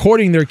be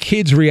recording their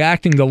kids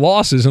reacting to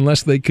losses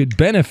unless they could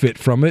benefit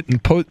from it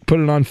and put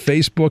it on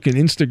Facebook and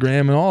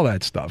Instagram and all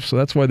that stuff. So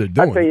that's why they're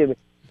doing it.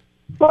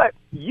 But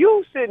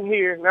you sitting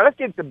here, now let's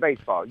get to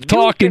baseball.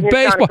 Talking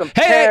baseball.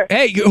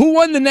 Hey, who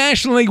won the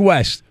National League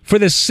West for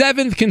the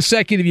 7th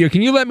consecutive year?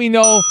 Can you let me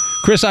know?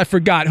 Chris, I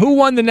forgot. Who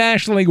won the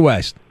National League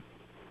West?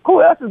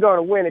 Who else is going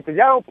to win it? Because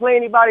y'all don't play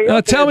anybody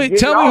else. Tell me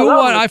who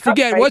won. I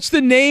forget. What's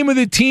the name of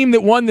the team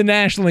that won the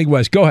National League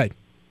West? Go ahead.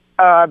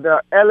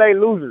 The L.A.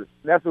 Losers.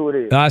 That's who it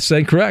is. That's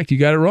incorrect. You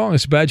got it wrong.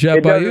 It's a bad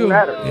job by you.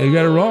 Matter. Yeah, you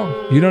got it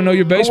wrong. You don't know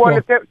your baseball. Who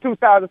won the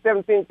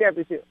 2017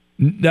 championship?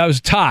 That was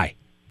a tie.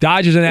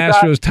 Dodgers and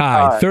Astros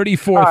tied.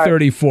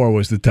 34-34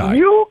 was the tie.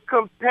 You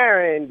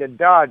comparing the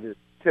Dodgers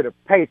to the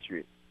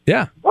Patriots.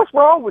 Yeah. What's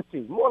wrong with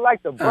you? More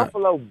like the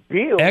Buffalo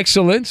Bills.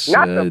 Excellence,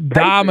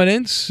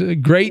 dominance,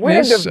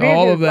 greatness,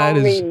 all of that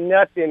don't mean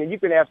nothing. And you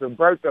can ask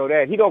Roberto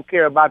that. He don't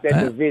care about that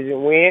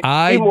division win.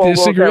 I he more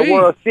disagree. Wants that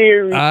World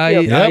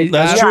Series.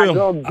 That's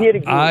true. Get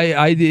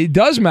it it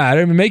does matter.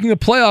 I mean, making the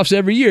playoffs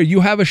every year,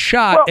 you have a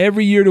shot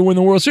every year to win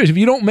the World Series. If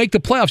you don't make the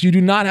playoffs, you do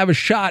not have a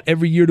shot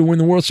every year to win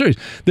the World Series.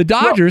 The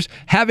Dodgers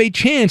have a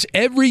chance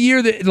every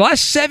year. The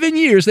last 7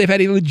 years, they've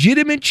had a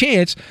legitimate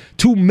chance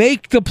to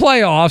make the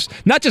playoffs.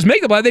 Not just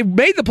make the playoffs. They've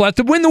made the playoffs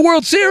to win the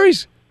World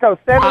Series. So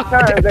 7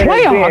 times they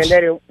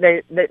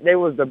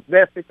was the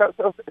best.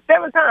 So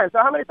 7 times. So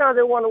how many times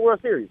they won the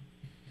World Series?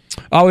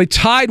 Oh, they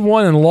tied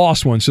one and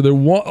lost one. So they're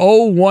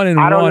 0-1-1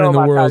 in the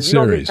World Series. You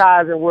don't get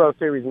ties in World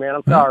Series, man.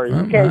 I'm sorry.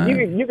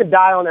 You can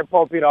die on that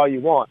pulpit all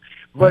you want,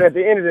 but at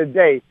the end of the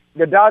day,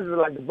 the Dodgers are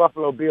like the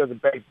Buffalo Bills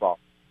of baseball.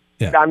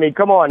 Yeah. I mean,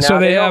 come on now. So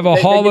they have a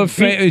Hall of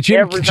Fame.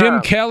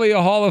 Jim Kelly,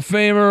 a Hall of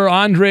Famer.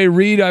 Andre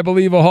Reed, I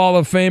believe, a Hall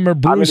of Famer.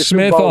 Bruce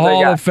Smith, a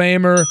Hall of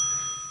Famer.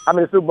 How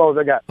many Super Bowls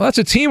they got? Well, that's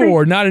a team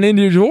award, not an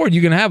individual award.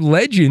 You can have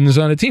legends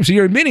on a team. So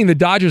you're admitting the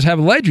Dodgers have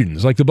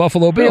legends, like the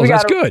Buffalo Bills.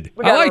 That's good.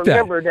 I like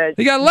that.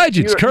 They got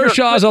legends.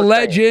 Kershaw's a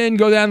legend.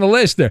 Go down the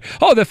list there.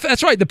 Oh,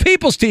 that's right. The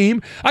People's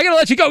team. I got to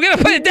let you go. Got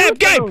to play the damn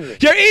game.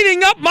 You're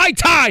eating up my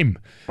time.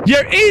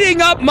 You're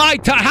eating up my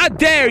time. How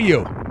dare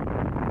you?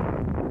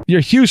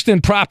 You're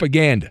Houston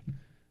propaganda.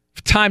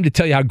 Time to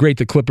tell you how great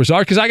the Clippers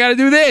are because I got to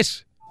do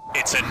this.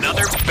 It's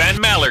another Ben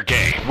Maller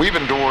game. We've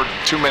endured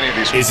too many of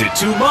these. Is it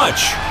too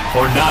much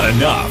or not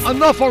enough?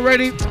 Enough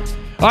already.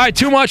 All right,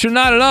 too much or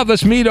not enough.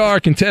 Let's meet our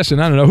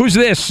contestant. I don't know. Who's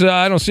this?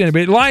 I don't see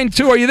anybody. Line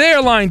 2, are you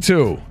there, Line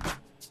 2?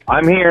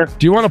 I'm here.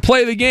 Do you want to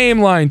play the game,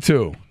 Line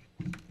 2?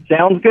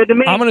 Sounds good to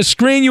me. I'm going to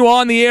screen you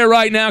on the air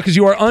right now because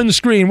you are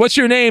unscreened. What's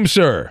your name,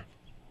 sir?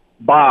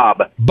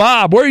 Bob.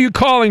 Bob, where are you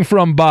calling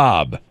from,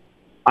 Bob?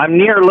 I'm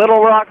near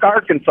Little Rock,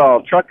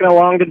 Arkansas, trucking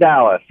along to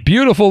Dallas.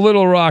 Beautiful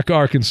Little Rock,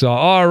 Arkansas.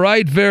 All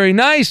right, very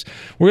nice.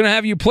 We're going to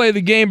have you play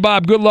the game,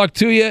 Bob. Good luck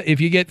to you.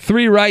 If you get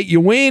 3 right, you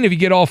win. If you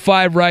get all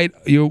 5 right,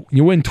 you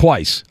win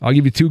twice. I'll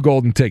give you 2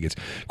 golden tickets.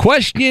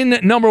 Question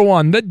number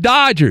 1. The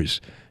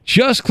Dodgers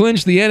just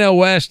clinched the NL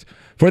West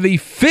for the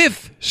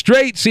 5th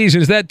straight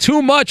season. Is that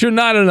too much or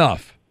not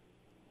enough?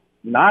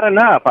 Not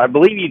enough. I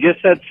believe you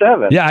just said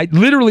 7. Yeah, I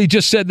literally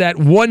just said that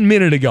 1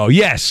 minute ago.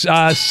 Yes,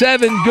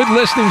 7. Good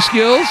listening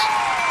skills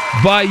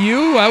by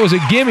you. That was a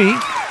gimme.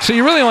 So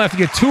you really only have to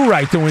get 2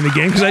 right to win the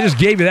game because I just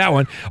gave you that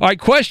one. All right,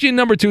 question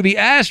number 2. The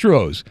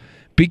Astros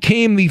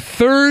became the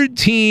 3rd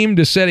team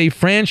to set a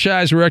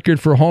franchise record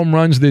for home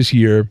runs this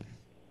year.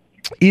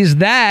 Is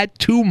that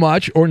too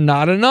much or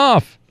not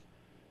enough?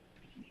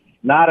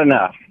 Not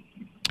enough.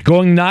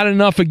 Going not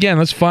enough again.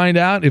 Let's find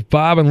out if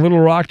Bob in Little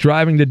Rock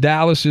driving to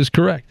Dallas is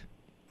correct.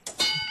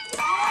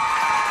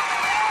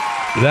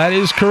 That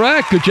is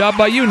correct. Good job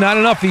by you. Not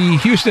enough. The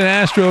Houston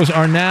Astros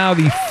are now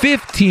the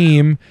 5th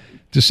team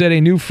to set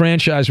a new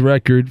franchise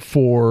record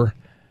for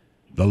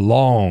the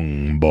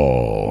long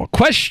ball.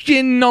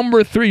 Question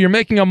number 3. You're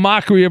making a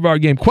mockery of our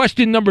game.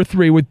 Question number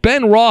 3. With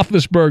Ben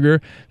Roethlisberger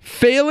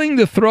failing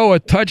to throw a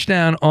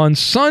touchdown on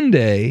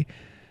Sunday,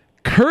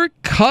 Kirk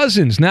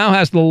Cousins now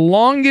has the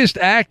longest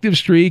active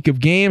streak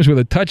of games with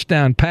a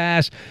touchdown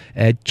pass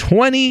at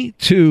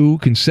 22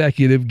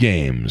 consecutive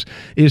games.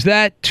 Is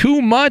that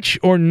too much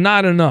or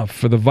not enough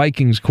for the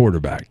Vikings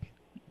quarterback?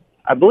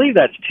 I believe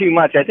that's too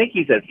much. I think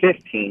he's at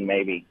 15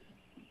 maybe.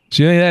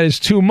 So you think that is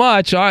too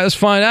much? All right, let's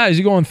find out. Is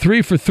he going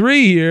 3 for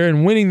 3 here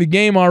and winning the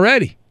game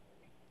already?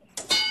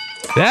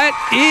 That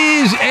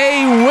is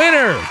a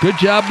winner. Good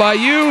job by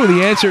you.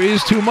 The answer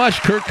is too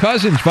much. Kirk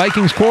Cousins,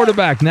 Vikings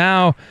quarterback,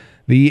 now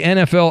the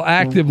NFL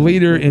active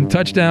leader in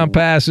touchdown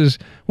passes.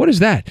 What is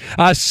that?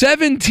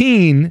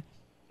 17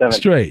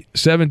 straight.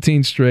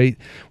 17 straight.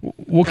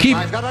 We'll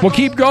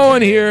keep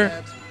going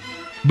here,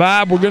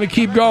 Bob. We're going to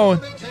keep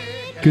going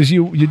because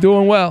you're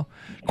doing well.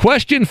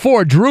 Question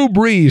 4. Drew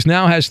Brees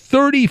now has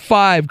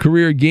 35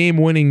 career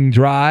game-winning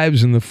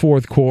drives in the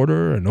fourth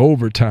quarter and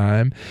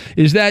overtime.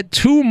 Is that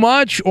too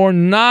much or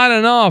not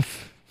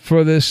enough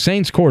for the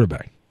Saints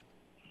quarterback?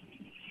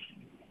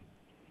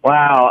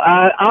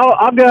 Wow.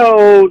 I'll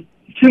go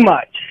too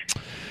much.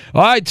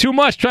 All right, too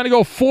much. Trying to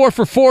go 4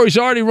 for 4. He's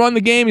already run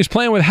the game. He's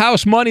playing with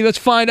house money. Let's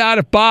find out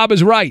if Bob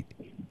is right.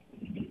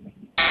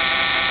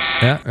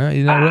 Yeah,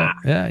 you know what?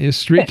 Yeah, your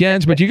streak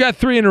ends, but you got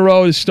 3 in a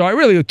row to start.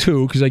 Really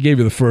 2 because I gave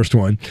you the first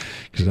one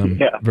because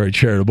I'm very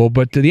charitable.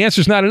 But the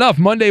answer's not enough.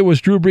 Monday was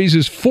Drew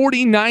Brees'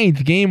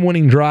 49th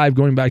game-winning drive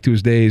going back to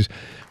his days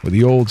with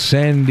the old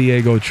San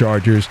Diego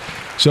Chargers.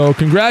 So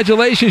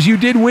congratulations. You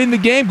did win the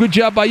game. Good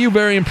job by you.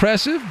 Very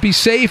impressive. Be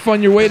safe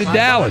on your way to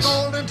Dallas.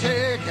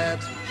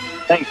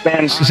 Thanks,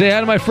 man. Say hi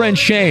to my friend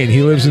Shane.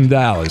 He lives in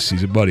Dallas.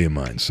 He's a buddy of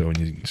mine. So when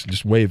you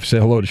just say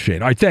hello to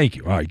Shane. All right, thank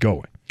you. All right, go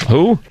away.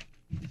 Who?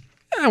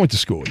 I went to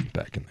school with him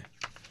back in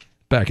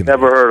the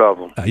Never heard of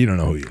him. You don't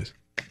know who he is.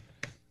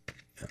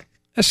 Yeah.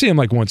 I see him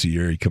like once a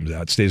year. He comes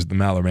out, stays at the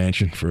Maller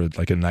Mansion for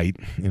like a night.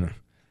 You know,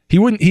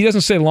 he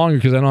doesn't stay longer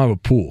because I don't have a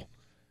pool,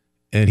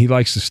 and he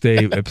likes to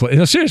stay at play.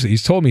 No, seriously,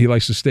 he's told me he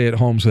likes to stay at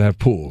homes that have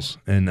pools,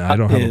 and I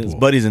don't have a pool. His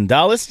buddy's in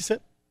Dallas, you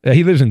said? Yeah,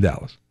 he lives in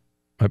Dallas.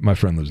 My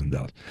friend lives in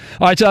Dallas.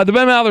 All right, so the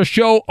Ben Maller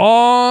Show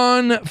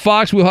on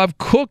Fox. We'll have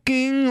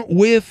Cooking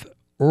with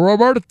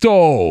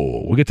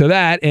Roberto. We'll get to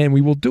that, and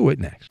we will do it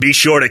next. Be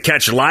sure to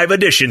catch live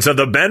editions of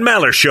the Ben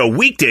Maller Show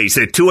weekdays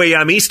at 2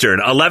 a.m. Eastern,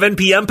 11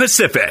 p.m.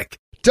 Pacific.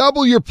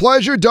 Double your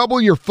pleasure,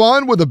 double your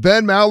fun with the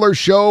Ben Maller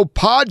Show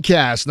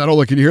podcast. Not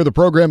only can you hear the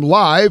program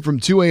live from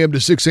 2 a.m. to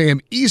 6 a.m.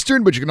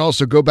 Eastern, but you can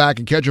also go back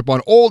and catch up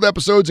on old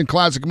episodes and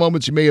classic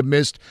moments you may have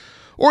missed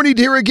or need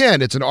to hear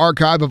again. It's an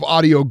archive of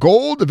audio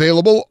gold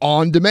available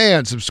on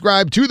demand.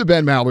 Subscribe to the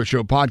Ben Maller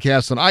Show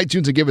podcast on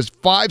iTunes and give us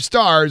 5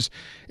 stars.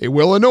 It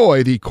will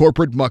annoy the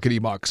corporate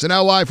muckety-mucks. And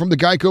now live from the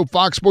Geico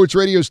Fox Sports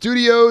Radio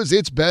studios,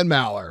 it's Ben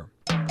Maller.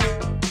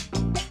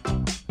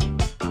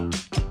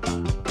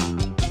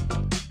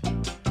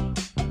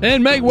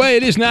 And make way,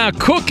 it is now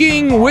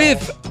Cooking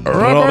with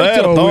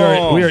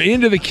Roberto. We are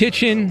into the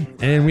kitchen,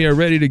 and we are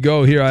ready to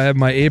go here. I have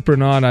my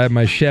apron on. I have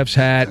my chef's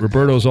hat.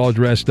 Roberto's all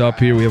dressed up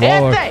here. We have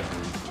all our...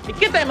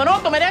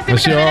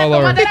 Let's see all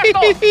our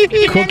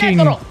cooking.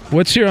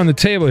 What's here on the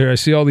table here? I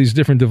see all these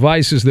different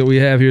devices that we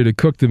have here to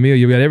cook the meal.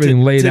 You've got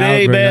everything laid out.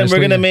 Today, Ben, we're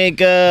going to make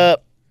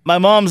my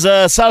mom's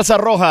salsa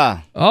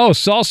roja. Oh,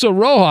 salsa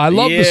roja. I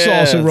love the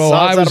salsa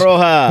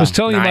roja. I was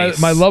telling you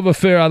my love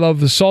affair. I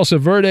love the salsa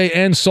verde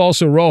and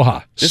salsa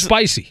roja.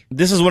 Spicy.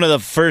 This is one of the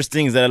first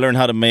things that I learned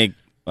how to make.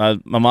 My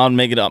mom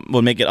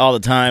would make it all the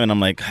time, and I'm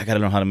like, I got to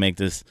learn how to make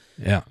this.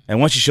 Yeah. And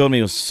once she showed me,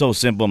 it was so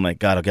simple. I'm like,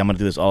 God, okay, I'm going to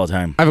do this all the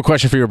time. I have a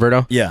question for you,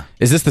 Roberto. Yeah.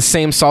 Is this the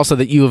same salsa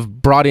that you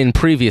have brought in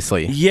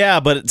previously?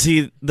 Yeah, but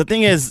see, the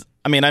thing is,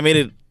 I mean, I made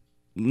it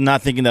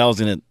not thinking that I was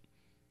going to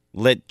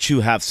let you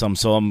have some,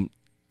 so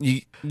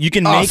you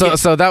can make it.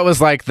 So that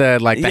was like the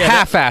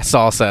half-ass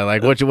salsa,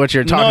 like what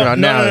you're talking about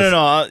now.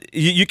 No.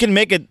 You can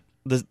make it.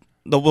 The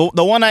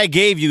one I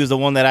gave you is the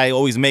one that I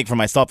always make for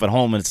myself at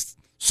home, and it's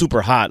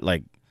super hot.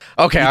 Like,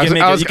 okay,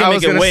 I was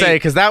going to say,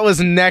 because that was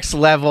next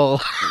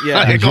level. Yeah,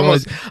 I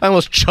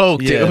almost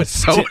choked. Yeah. It was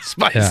so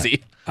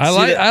spicy. Yeah.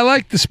 I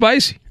like the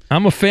spicy.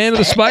 I'm a fan of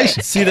the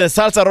spicy. See, the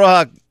salsa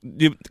roja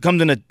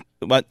comes in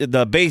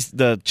the base.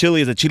 The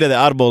chili is a chile de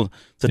árbol.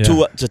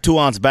 It's a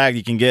 2-ounce bag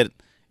you can get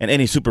in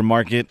any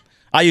supermarket.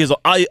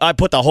 I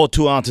put the whole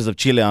 2 ounces of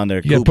chile on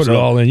there. You gotta put it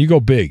all in. You go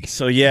big.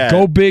 So yeah,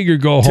 go big or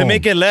go home. To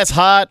make it less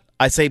hot,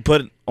 I say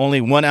put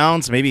only 1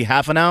 ounce, maybe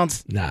half an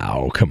ounce.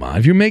 No, come on.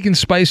 If you're making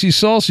spicy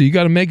salsa, you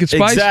got to make it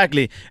spicy.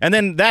 Exactly. And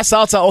then that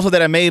salsa also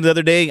that I made the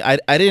other day,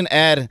 I didn't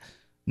add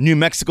New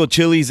Mexico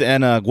chilies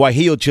and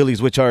Guajillo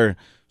chilies, which are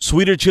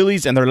sweeter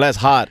chilies and they're less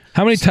hot.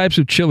 How many types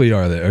of chili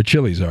are there? Or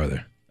chilies are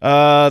there?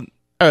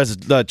 There's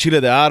the chile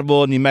de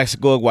árbol, New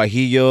Mexico,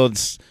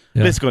 Guajillo.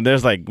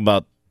 There's like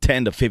about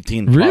 10 to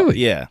 15. Really?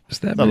 Yeah. Is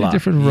that many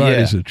different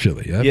varieties of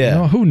chili?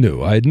 Yeah. Who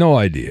knew? I had no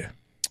idea.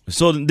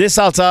 So this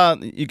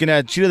salsa, you can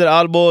add chile de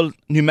árbol,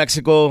 New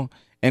Mexico,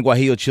 and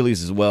Guajillo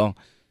chilies as well.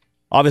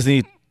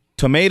 Obviously,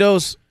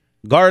 tomatoes,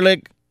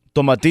 garlic,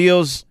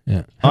 tomatillos,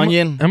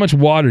 onion. How much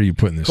water do you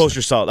put in this?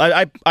 Kosher salt.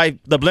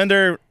 The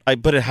blender, I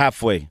put it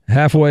halfway.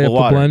 Halfway up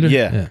water. The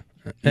blender?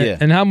 Yeah.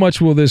 And how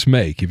much will this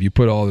make if you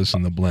put all this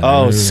in the blender?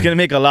 Oh, it's gonna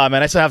make a lot,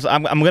 man.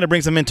 I'm gonna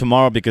bring some in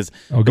tomorrow because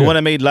the one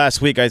I made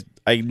last week, I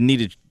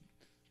needed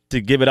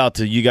to give it out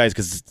to you guys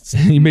because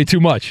you made too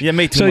much. Yeah,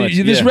 made too much.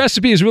 So this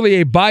recipe is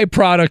really a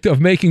byproduct of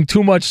making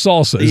too much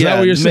salsa. Is that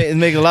what you're saying?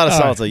 Making a lot of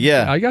salsa. Right.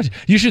 Yeah, I got you.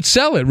 You should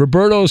sell it.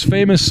 Roberto's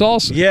famous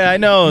salsa. Yeah, I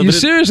know.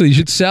 Seriously, you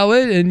should sell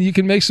it, and you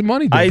can make some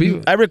money.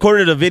 I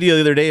recorded a video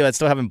the other day. I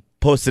still haven't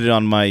posted it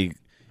on my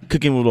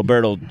Cooking with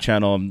Roberto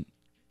channel. I'm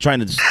trying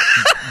to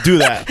do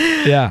that.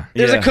 Yeah.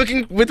 There's a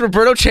Cooking with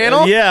Roberto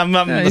channel? Yeah,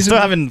 I'm still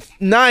having...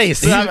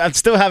 Nice. I'm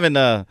still having...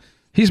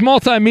 He's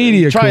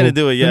multimedia. Trying to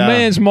do it, yeah. The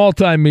man's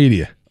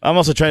multimedia. I'm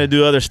also trying to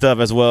do other stuff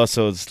as well,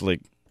 so it's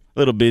like a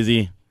little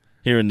busy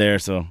here and there,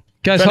 so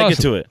guys, trying to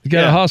get to it. You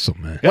gotta hustle,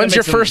 man. When's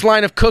your first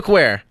line of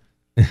cookware?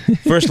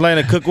 First line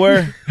of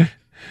cookware?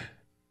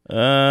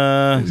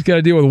 He's got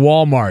to deal with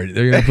Walmart.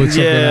 They're going to put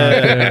something out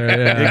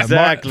there. Yeah.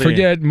 Exactly.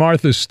 Forget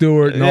Martha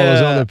Stewart and all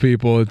those other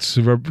people. It's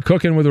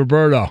Cooking with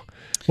Roberto.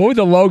 What would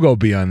the logo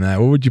be on that?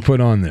 What would you put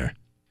on there?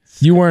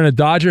 You wearing a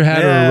Dodger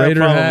hat or a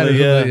Raider hat?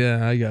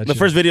 Yeah, I got you. The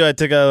first video I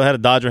took, I had a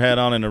Dodger hat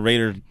on and a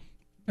Raider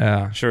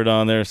shirt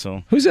on there.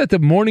 So who's at the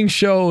morning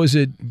show? Is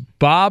it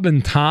Bob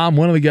and Tom?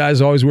 One of the guys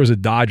always wears a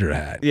Dodger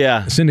hat.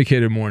 Yeah.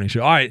 Syndicated morning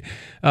show. All right.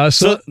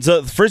 So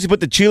first you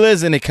put the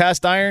chiles in a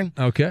cast iron.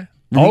 Okay.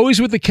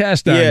 Always with the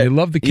cast iron. Yeah, you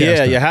love the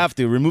cast iron. You have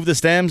to. Remove the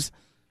stems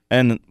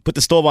and put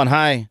the stove on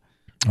high.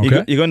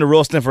 Okay. You're going to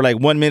roast them for like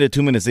 1 minute,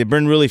 2 minutes. They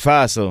burn really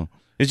fast, so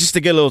it's just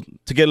to get a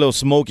little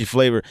smoky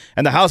flavor.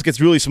 And the house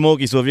gets really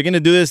smoky, so if you're going to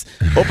do this,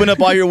 open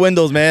up all your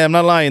windows, man. I'm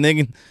not lying.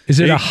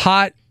 Is it a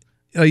hot...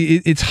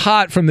 it's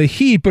hot from the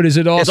heat, but is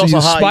it also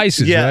hot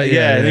spices? Yeah, right?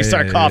 yeah. They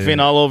start coughing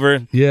all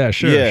over. Yeah,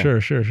 sure.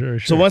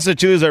 So once the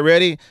chilies are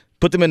ready,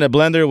 put them in a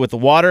blender with the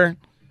water,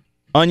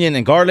 onion,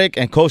 and garlic,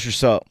 and kosher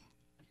salt.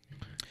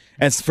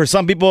 And for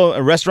some people,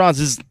 restaurants,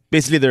 this is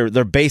basically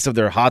their base of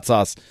their hot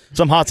sauce.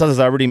 Some hot sauces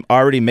are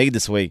already made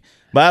this way,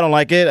 but I don't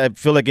like it. I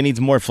feel like it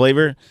needs more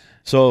flavor.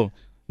 So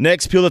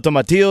next, peel the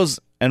tomatillos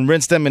and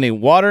rinse them in a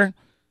water,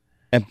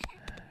 and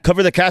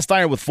cover the cast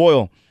iron with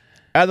foil.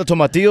 Add the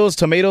tomatillos,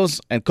 tomatoes,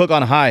 and cook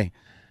on high.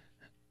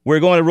 We're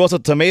going to roast the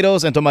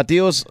tomatoes and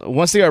tomatillos.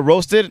 Once they are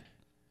roasted,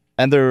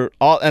 and they're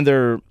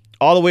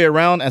all the way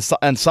around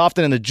and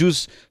soften, and the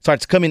juice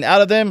starts coming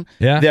out of them,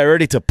 they're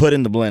ready to put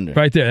in the blender.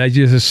 Right there. That's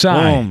just a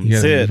sign. Boom,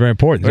 that's it. It's very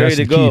important. Ready That's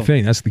to the key go.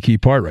 thing. That's the key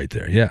part right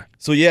there. Yeah.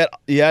 So you add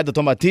the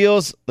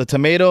tomatillos, the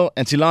tomato,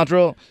 and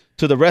cilantro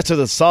to the rest of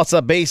the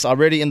salsa base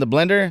already in the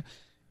blender,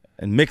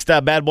 and mix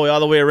that bad boy all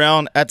the way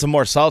around. Add some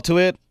more salt to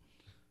it,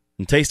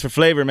 and taste for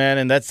flavor, man.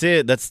 And that's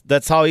it.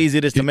 That's how easy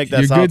it is to make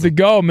that salsa. You're good to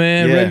go,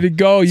 man. Yeah. Ready to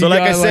go. You got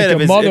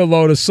a mother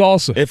load of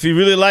salsa. If you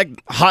really like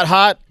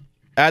hot,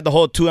 add the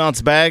whole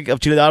 2-ounce bag of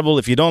chile de árbol.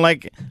 If you don't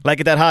like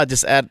it that hot,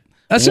 just add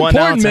That's 1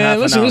 important, ounce and half man.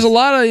 an Listen, ounce. there's a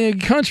lot of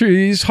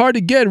countries. It's hard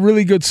to get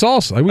really good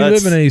salsa. We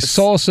live in a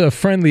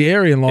salsa-friendly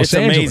area in Los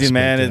Angeles. It's amazing,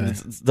 man.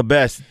 It's the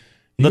best.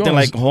 Nothing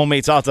like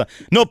homemade salsa.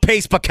 No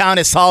paste pecan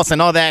salsa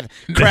and all that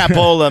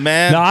crapola,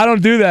 man. No, I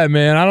don't do that,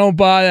 man. I don't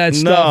buy that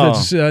stuff.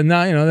 It's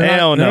not,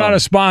 they're not a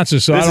sponsor,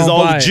 so this I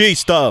don't buy is OG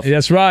stuff.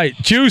 That's right.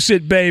 Juice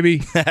it,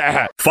 baby.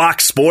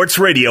 Fox Sports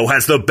Radio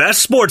has the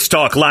best sports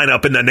talk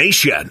lineup in the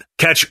nation.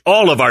 Catch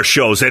all of our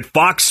shows at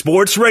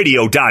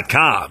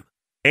foxsportsradio.com.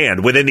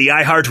 And within the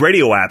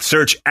iHeartRadio app,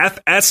 search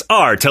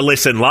FSR to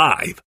listen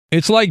live.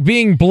 It's like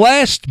being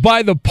blessed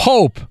by the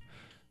Pope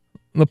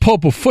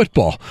of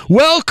football.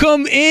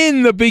 Welcome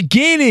in the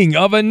beginning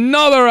of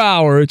another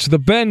hour. It's the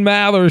Ben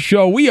Maller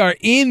Show. We are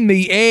in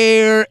the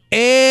air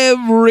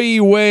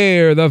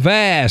everywhere. The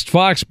vast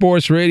Fox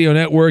Sports Radio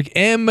Network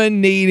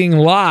emanating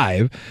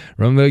live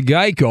from the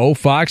Geico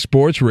Fox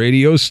Sports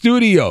Radio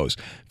studios.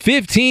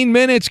 15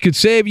 minutes could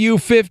save you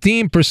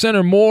 15%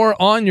 or more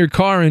on your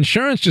car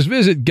insurance. Just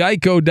visit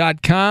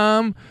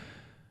geico.com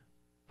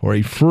for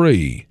a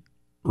free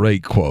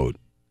rate quote.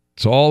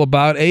 It's all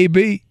about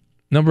AB.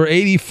 Number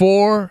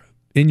 84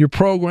 in your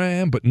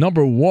program, but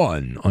number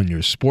 1 on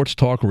your Sports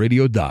Talk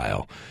Radio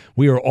dial.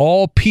 We are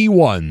all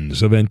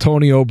P1s of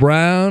Antonio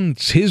Brown.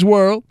 It's his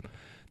world.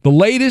 The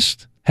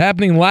latest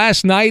happening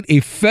last night, a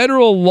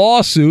federal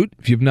lawsuit,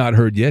 if you've not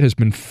heard yet, has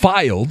been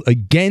filed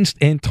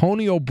against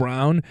Antonio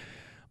Brown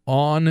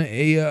on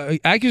a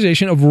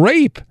accusation of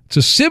rape. It's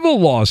a civil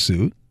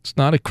lawsuit. It's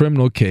not a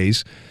criminal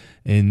case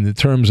in the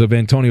terms of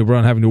Antonio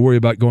Brown having to worry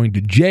about going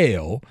to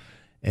jail.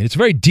 And it's a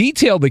very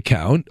detailed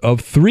account of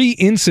 3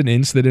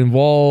 incidents that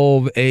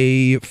involve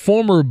a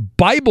former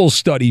Bible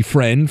study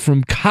friend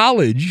from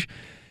college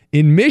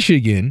in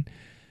Michigan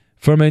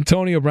from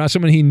Antonio Brown,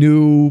 someone he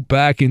knew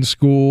back in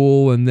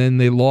school, and then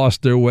they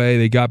lost their way.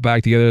 They got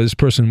back together. This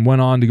person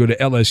went on to go to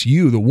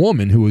LSU, the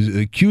woman who was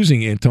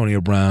accusing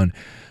Antonio Brown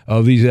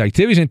of these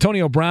activities.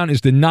 Antonio Brown is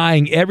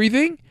denying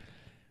everything.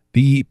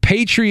 The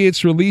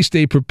Patriots released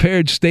a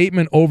prepared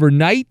statement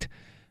overnight.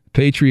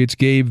 Patriots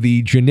gave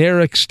the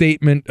generic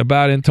statement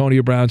about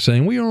Antonio Brown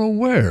saying, "We are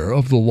aware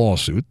of the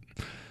lawsuit.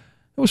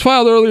 was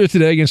filed earlier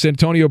today against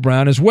Antonio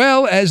Brown, as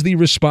well as the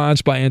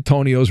response by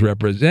Antonio's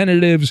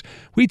representatives.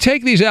 We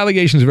take these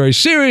allegations very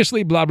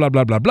seriously, blah, blah,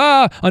 blah, blah,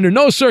 blah. Under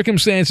no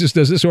circumstances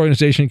does this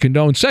organization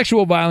condone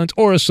sexual violence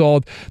or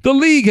assault. The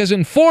league has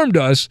informed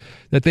us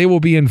that they will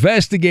be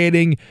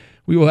investigating.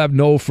 We will have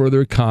no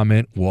further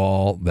comment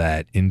while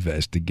that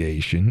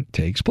investigation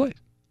takes place.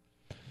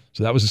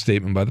 So that was a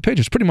statement by the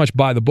Patriots. Pretty much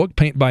by the book,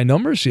 paint by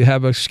numbers. You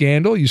have a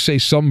scandal, you say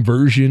some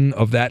version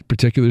of that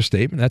particular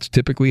statement. That's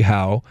typically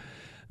how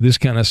this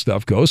kind of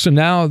stuff goes. So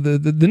now the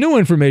new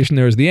information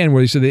there is the end,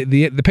 where he said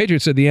the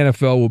Patriots said the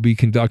NFL will be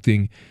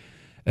conducting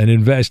an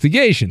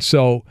investigation.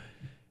 So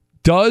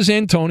does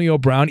Antonio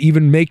Brown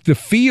even make the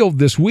field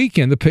this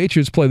weekend? The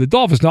Patriots play the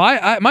Dolphins.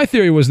 Now, my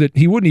theory was that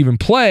he wouldn't even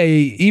play,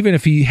 even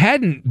if he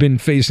hadn't been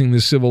facing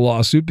this civil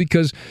lawsuit,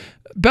 because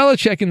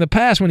Belichick in the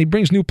past, when he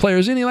brings new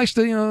players in, he likes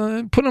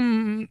to put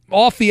them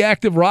off the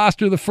active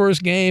roster the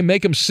first game,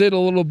 make them sit a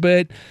little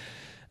bit.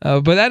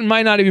 But that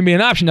might not even be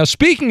an option. Now,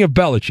 speaking of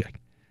Belichick,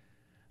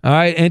 all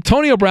right,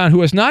 Antonio Brown,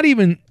 who has not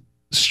even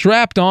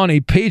strapped on a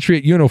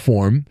Patriot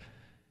uniform,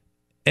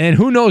 and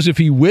who knows if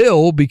he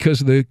will, because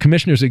the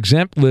commissioner's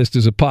exempt list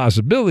is a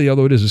possibility,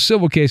 although it is a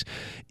civil case.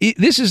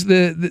 This is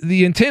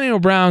the Antonio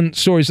Brown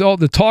story, is all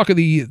the talk of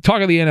the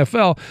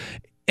NFL.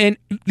 And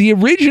the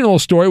original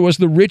story was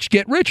the rich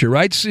get richer,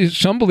 right?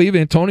 Some believe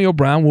Antonio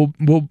Brown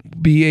will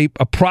be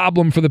a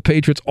problem for the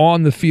Patriots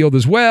on the field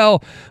as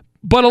well.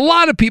 But a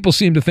lot of people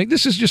seem to think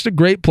this is just a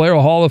great player,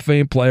 a Hall of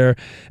Fame player,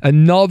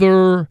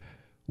 another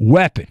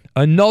weapon,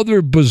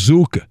 another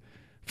bazooka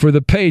for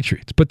the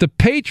Patriots. But the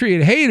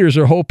Patriot haters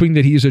are hoping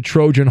that he's a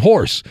Trojan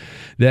horse,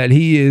 that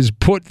he is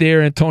put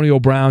there, Antonio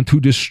Brown, to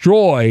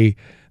destroy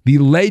the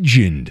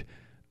legend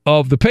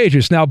of the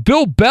Patriots. Now,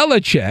 Bill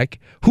Belichick,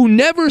 who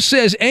never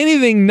says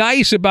anything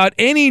nice about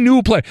any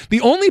new player, the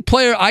only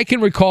player I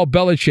can recall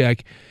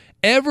Belichick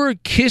ever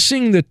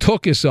kissing the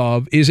tuchus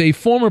of is a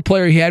former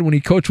player he had when he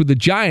coached with the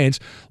Giants,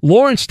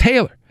 Lawrence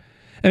Taylor.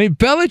 I mean,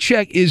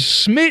 Belichick is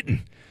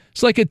smitten.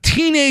 It's like a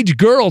teenage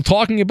girl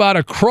talking about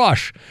a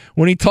crush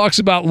when he talks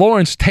about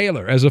Lawrence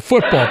Taylor as a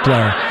football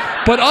player.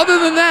 But other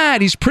than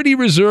that, he's pretty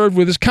reserved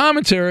with his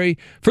commentary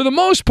for the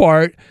most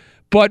part.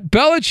 But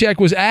Belichick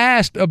was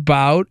asked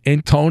about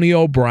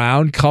Antonio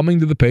Brown coming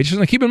to the Patriots.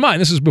 Now, keep in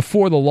mind, this is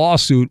before the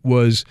lawsuit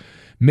was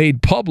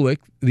made public,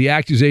 the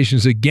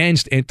accusations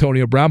against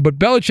Antonio Brown. But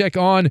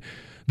Belichick on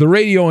the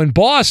radio in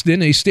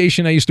Boston, a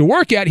station I used to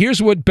work at,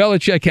 here's what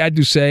Belichick had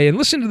to say. And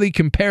listen to the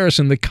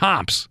comparison, the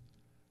comps.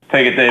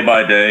 Take it day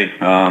by day.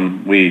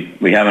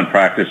 We haven't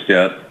practiced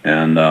yet,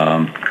 and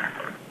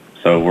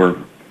so we're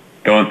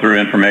going through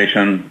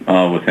information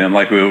with him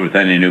like we would with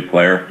any new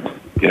player.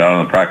 Get out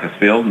on the practice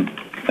field, and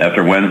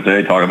after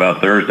Wednesday, talk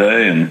about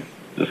Thursday, and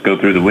just go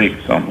through the week.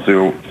 So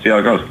see how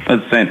it goes.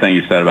 That's the same thing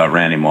you said about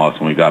Randy Moss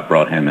when we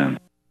brought him in.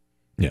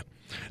 Yeah.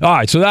 All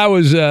right. So that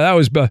was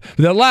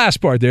the last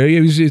part there. He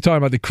was talking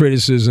about the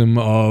criticism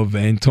of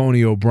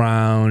Antonio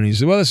Brown. He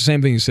said, "Well, that's the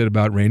same thing you said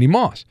about Randy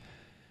Moss."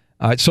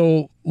 All right,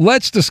 so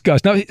let's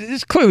discuss. Now,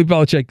 it's clearly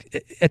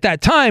Belichick. At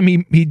that time,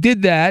 he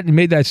did that and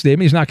made that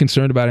statement. He's not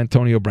concerned about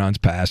Antonio Brown's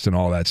past and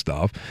all that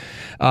stuff.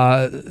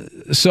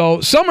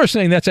 So some are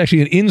saying that's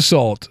actually an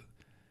insult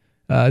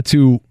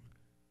to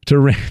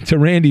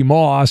Randy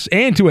Moss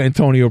and to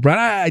Antonio Brown.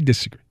 I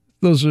disagree.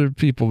 Those are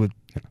people that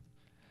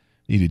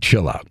need to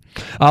chill out.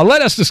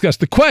 Let us discuss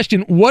the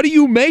question, what do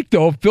you make,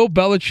 though, of Bill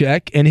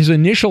Belichick and his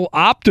initial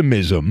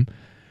optimism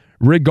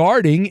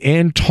regarding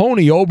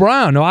Antonio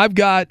Brown? Now, I've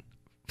got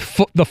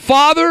the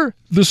father,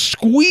 the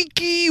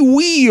squeaky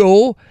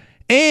wheel,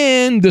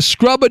 and the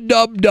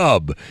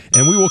scrub-a-dub-dub.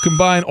 And we will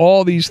combine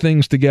all these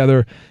things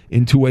together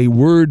into a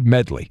word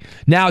medley.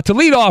 Now, to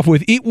lead off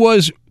with,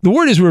 the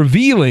word is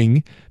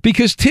revealing,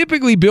 because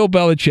typically Bill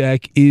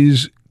Belichick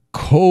is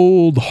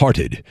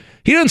cold-hearted.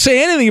 He doesn't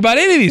say anything about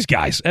any of these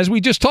guys, as we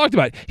just talked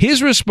about.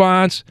 His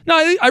response,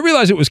 I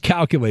realize it was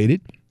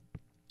calculated.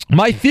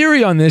 My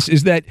theory on this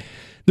is that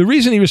the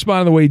reason he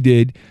responded the way he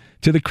did,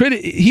 to the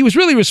critic, he was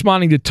really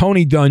responding to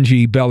Tony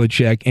Dungy,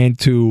 Belichick, and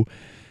to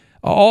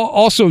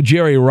also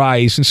Jerry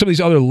Rice and some of these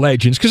other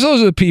legends, because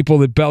those are the people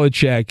that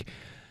Belichick,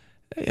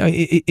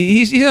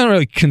 he's not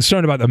really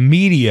concerned about the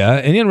media,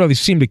 and he doesn't really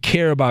seem to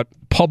care about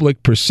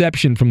public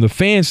perception from the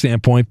fan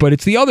standpoint, but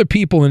it's the other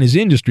people in his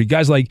industry,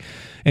 guys like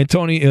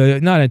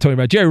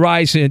Jerry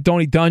Rice and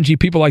Tony Dungy,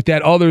 people like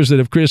that, others that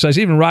have criticized,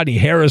 even Rodney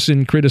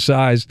Harrison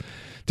criticized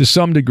to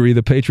some degree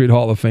the Patriot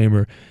Hall of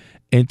Famer,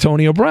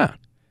 Antonio Brown.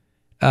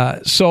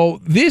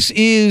 So this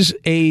is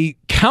a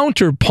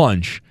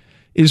counterpunch,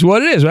 is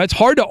what it is. Right? It's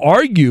hard to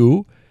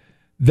argue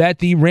that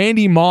the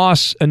Randy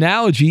Moss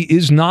analogy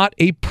is not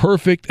a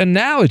perfect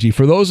analogy.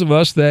 For those of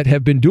us that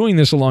have been doing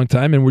this a long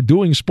time, and we're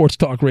doing sports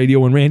talk radio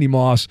when Randy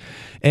Moss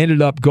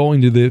ended up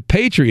going to the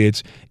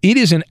Patriots, it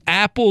is an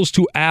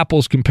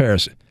apples-to-apples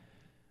comparison.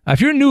 Now,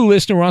 if you're a new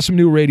listener, we're on some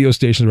new radio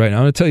stations right now.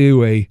 I'm going to tell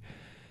you a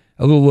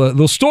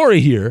little story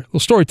here, a little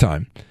story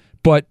time.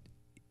 But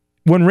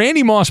when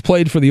Randy Moss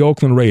played for the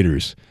Oakland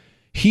Raiders,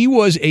 he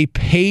was a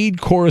paid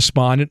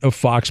correspondent of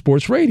Fox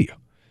Sports Radio.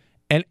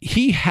 And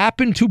he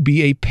happened to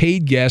be a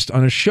paid guest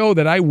on a show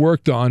that I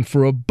worked on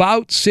for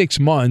about 6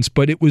 months,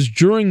 but it was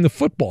during the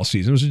football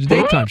season. It was a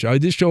daytime show. I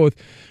did this show with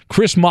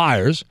Chris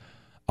Myers.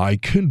 I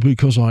can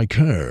because I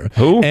care.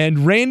 Who?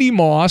 And Randy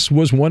Moss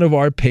was one of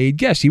our paid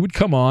guests. He would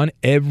come on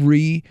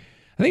every,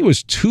 I think it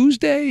was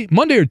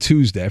Monday or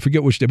Tuesday. I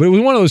forget which day, but it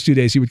was one of those 2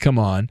 days he would come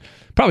on,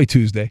 probably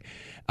Tuesday.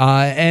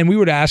 And we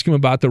would ask him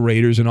about the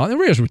Raiders and all. The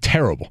Raiders were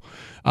terrible.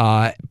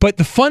 But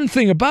the fun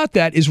thing about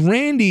that is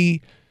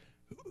Randy,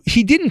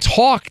 he didn't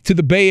talk to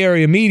the Bay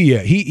Area media.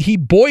 He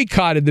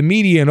boycotted the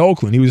media in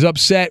Oakland. He was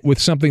upset with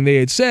something they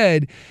had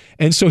said,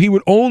 and so he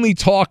would only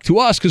talk to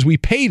us because we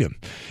paid him.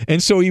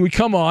 And so he would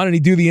come on and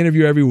he'd do the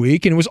interview every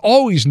week, and it was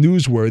always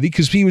newsworthy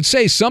because he would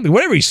say something.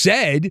 Whatever he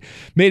said,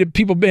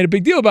 people made a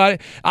big deal about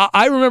it.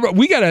 I remember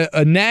we got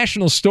a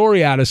national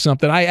story out of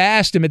something. I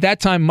asked him at that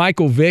time,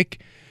 Michael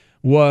Vick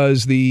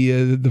was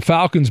the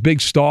Falcons'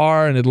 big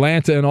star in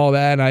Atlanta and all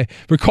that. And I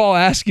recall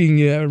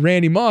asking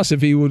Randy Moss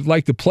if he would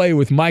like to play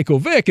with Michael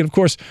Vick. And, of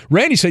course,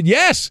 Randy said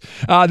yes.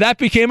 That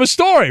became a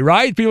story,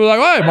 right? People were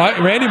like,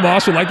 oh, Randy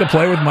Moss would like to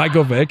play with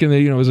Michael Vick. And,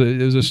 it was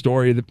a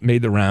story that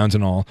made the rounds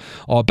and all.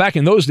 Back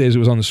in those days, it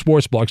was on the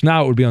sports blogs.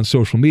 Now it would be on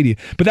social media.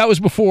 But that was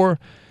before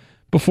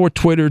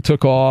Twitter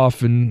took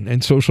off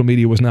and social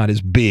media was not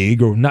as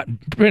big or not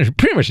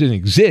pretty much didn't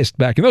exist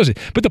back in those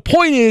days. But the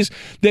point is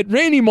that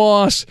Randy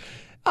Moss,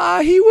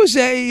 he was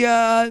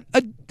a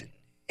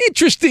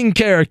interesting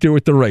character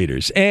with the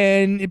Raiders,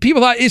 and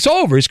people thought it's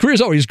over. His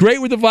career's over. He's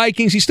great with the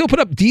Vikings. He still put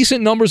up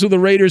decent numbers with the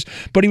Raiders,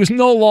 but he was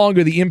no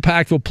longer the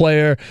impactful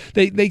player.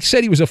 They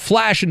said he was a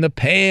flash in the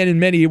pan in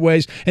many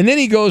ways, and then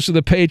he goes to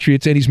the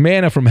Patriots, and he's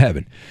manna from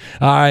heaven.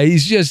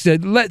 He's just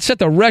set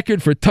the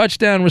record for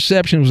touchdown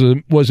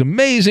receptions, was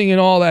amazing and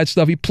all that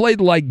stuff. He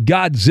played like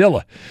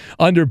Godzilla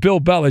under Bill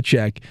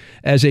Belichick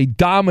as a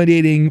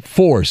dominating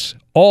force,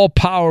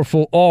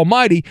 all-powerful,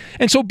 almighty.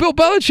 And so Bill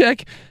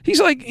Belichick, he's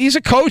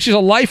a coach, he's a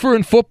lifer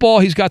in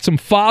football. He's got some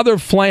Father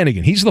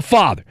Flanagan. He's the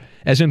father,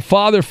 as in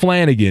Father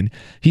Flanagan.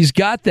 He's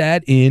got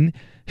that in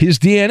his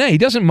DNA. He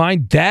doesn't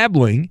mind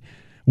dabbling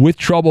with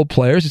troubled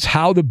players. It's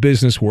how the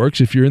business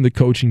works. If you're in the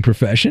coaching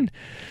profession,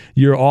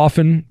 you're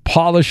often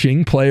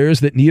polishing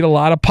players that need a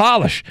lot of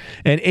polish.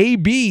 And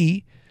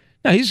AB,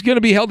 now he's going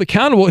to be held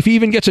accountable if he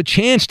even gets a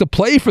chance to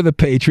play for the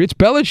Patriots.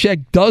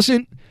 Belichick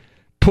doesn't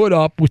put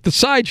up with the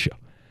sideshow.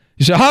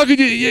 You say, how could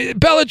you?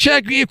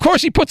 Belichick, of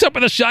course he puts up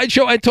with a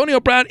sideshow.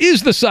 Antonio Brown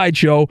is the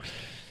sideshow.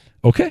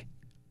 Okay,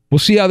 we'll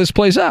see how this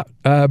plays out.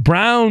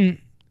 Brown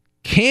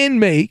can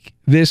make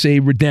this a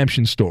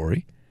redemption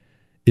story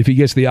if he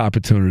gets the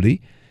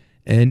opportunity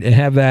and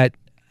have that,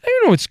 I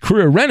don't know, it's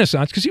career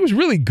renaissance, because he was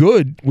really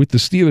good with the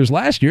Steelers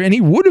last year, and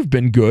he would have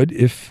been good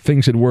if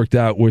things had worked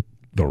out with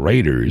the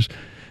Raiders.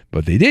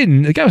 But they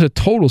didn't. The guy was a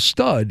total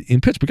stud in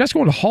Pittsburgh. The guy's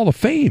going to Hall of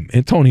Fame,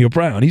 Antonio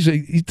Brown.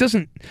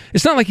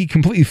 It's not like he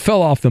completely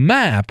fell off the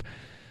map.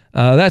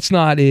 That's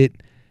not it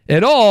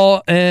at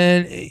all.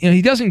 And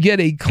he doesn't get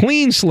a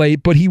clean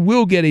slate, but he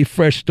will get a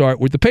fresh start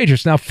with the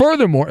Patriots. Now,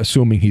 furthermore,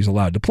 assuming he's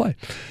allowed to play,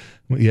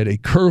 he had a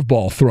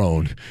curveball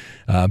thrown,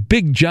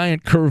 big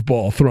giant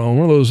curveball thrown,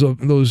 one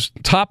of those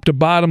top to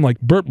bottom,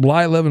 like Burt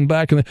Blyleven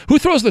back in the. Who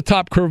throws the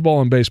top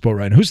curveball in baseball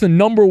right now? Who's the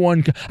number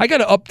one? I got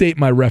to update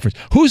my reference.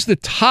 Who's the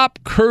top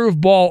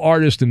curveball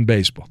artist in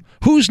baseball?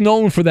 Who's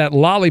known for that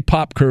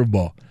lollipop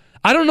curveball?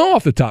 I don't know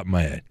off the top of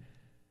my head.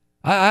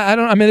 I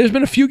don't. I mean, there's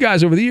been a few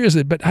guys over the years,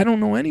 but I don't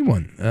know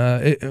anyone.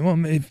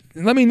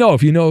 Let me know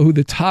if you know who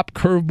the top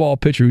curveball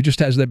pitcher who just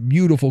has that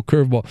beautiful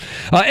curveball.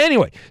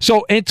 Anyway,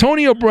 so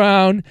Antonio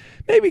Brown,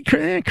 maybe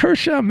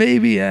Kershaw,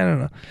 maybe, I don't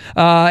know.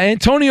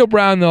 Antonio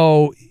Brown,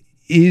 though,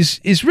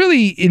 is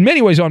really in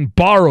many ways on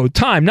borrowed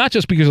time, not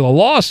just because of the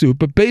lawsuit,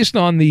 but based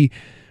on the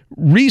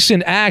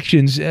recent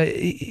actions.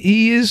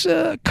 He is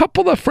a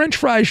couple of French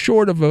fries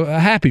short of a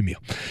Happy Meal,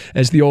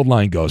 as the old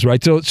line goes,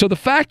 right? So the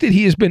fact that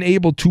he has been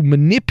able to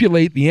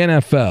manipulate the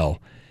NFL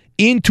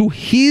into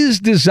his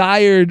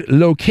desired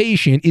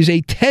location is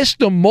a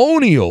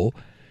testimonial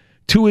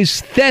to his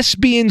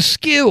thespian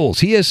skills.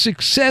 He has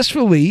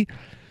successfully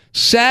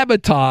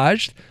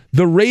sabotaged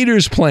the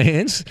Raiders'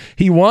 plans.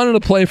 He wanted to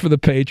play for the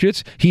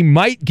Patriots. He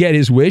might get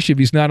his wish if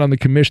he's not on the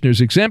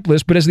commissioner's exempt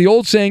list, but as the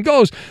old saying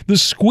goes, the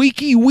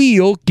squeaky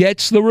wheel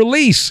gets the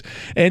release.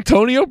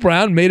 Antonio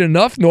Brown made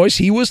enough noise.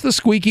 He was the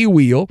squeaky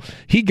wheel.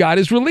 He got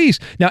his release.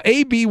 Now,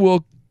 AB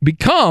will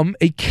become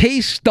a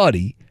case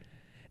study,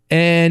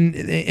 and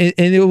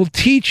it will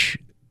teach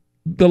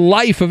the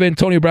life of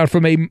Antonio Brown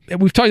from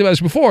we've talked about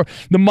this before,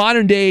 the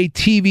modern-day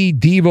TV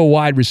diva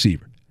wide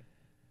receiver.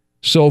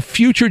 So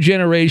future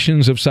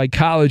generations of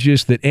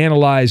psychologists that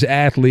analyze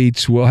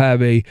athletes will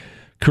have a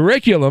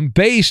curriculum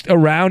based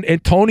around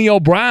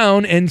Antonio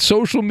Brown and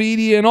social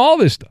media and all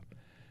this stuff.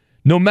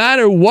 No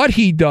matter what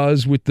he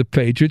does with the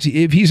Patriots,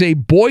 if he's a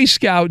Boy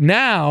Scout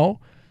now,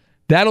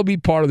 that'll be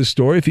part of the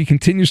story. If he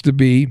continues to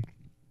be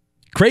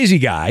crazy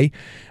guy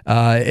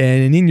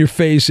and in your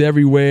face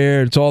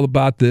everywhere, it's all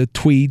about the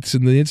tweets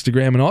and the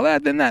Instagram and all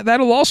that, then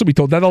that'll also be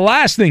told. Now, the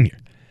last thing here,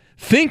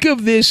 think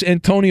of this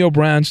Antonio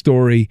Brown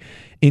story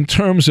in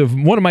terms of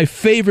one of my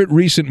favorite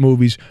recent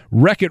movies,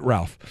 Wreck-It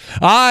Ralph.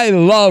 I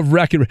love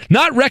Wreck-It.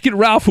 Not Wreck-It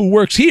Ralph who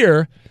works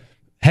here.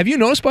 Have you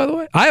noticed, by the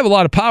way? I have a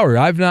lot of power.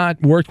 I've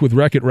not worked with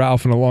Wreck-It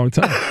Ralph in a long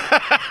time.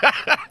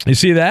 You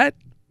see that?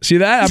 See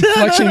that? I'm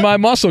flexing my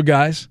muscle,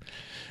 guys.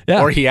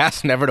 Yeah. Or he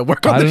asked never to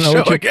work on the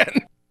show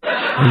again. What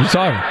are you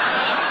talking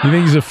about? You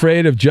think he's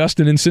afraid of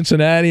Justin in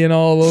Cincinnati and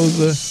all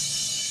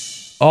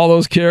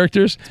those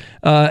characters?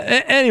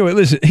 Anyway,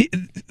 listen.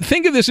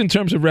 Think of this in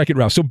terms of Wreck-It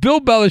Ralph. So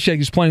Bill Belichick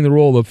is playing the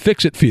role of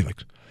Fix-It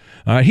Felix.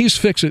 He's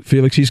Fix-It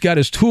Felix. He's got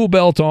his tool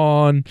belt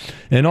on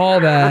and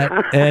all that,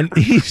 and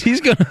he's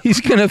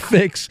gonna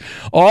fix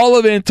all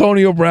of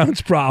Antonio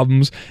Brown's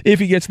problems if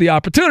he gets the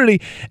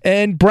opportunity.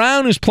 And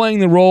Brown is playing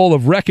the role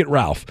of Wreck-It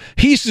Ralph.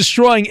 He's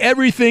destroying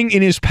everything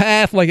in his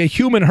path like a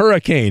human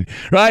hurricane.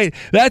 Right?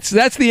 That's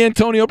the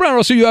Antonio Brown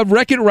role. So you have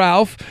Wreck-It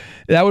Ralph,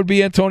 that would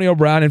be Antonio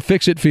Brown, and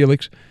Fix-It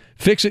Felix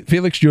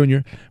Jr.,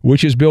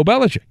 which is Bill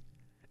Belichick.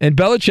 And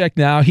Belichick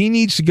now, he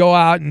needs to go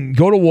out and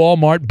go to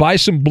Walmart, buy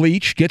some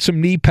bleach, get some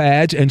knee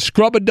pads, and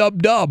scrub a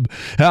dub-dub.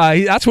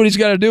 That's what he's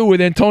got to do with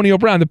Antonio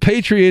Brown. The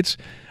Patriots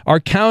are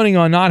counting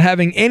on not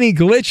having any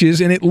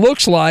glitches, and it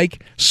looks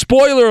like,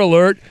 spoiler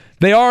alert,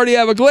 they already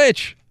have a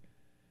glitch.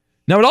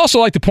 Now, I'd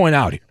also like to point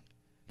out here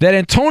that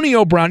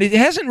Antonio Brown, it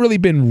hasn't really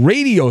been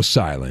radio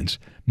silence,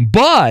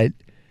 but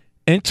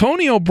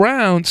Antonio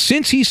Brown,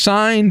 since he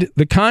signed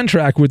the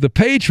contract with the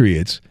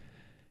Patriots,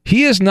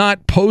 he has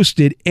not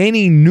posted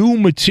any new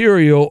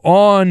material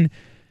on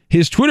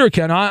his Twitter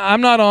account.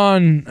 I'm not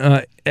on,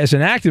 as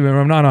an active member,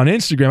 I'm not on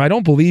Instagram. I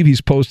don't believe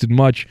he's posted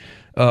much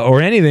or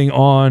anything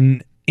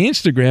on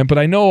Instagram, but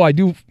I know I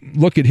do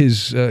look at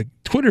his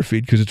Twitter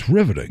feed because it's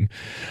riveting.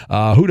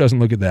 Who doesn't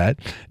look at that?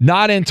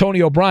 Not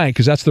Antonio Bryant,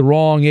 because that's the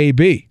wrong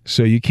AB.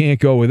 So you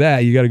can't go with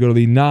that. You got to go to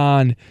the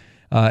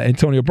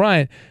Antonio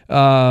Bryant.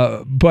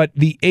 But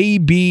the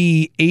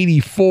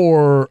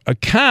AB84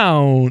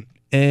 account,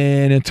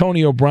 and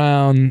Antonio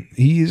Brown,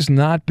 he has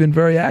not been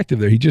very active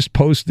there. He just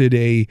posted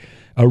a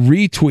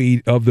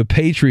retweet of the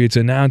Patriots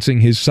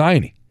announcing his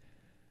signing.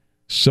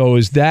 So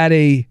is that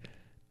a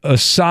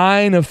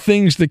sign of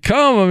things to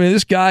come? I mean,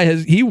 this guy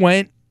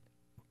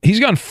he's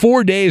gone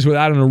 4 days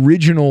without an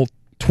original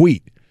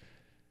tweet.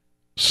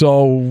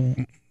 So,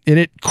 and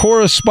it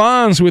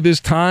corresponds with his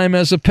time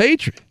as a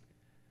Patriot.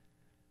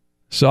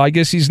 So I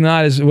guess he's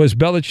not, as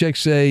Belichick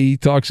say, he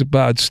talks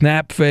about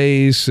snap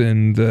face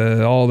and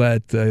all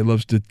that. He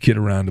loves to kid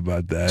around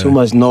about that. Too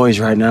much noise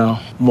right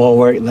now. More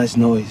work, less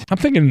noise. I'm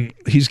thinking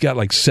he's got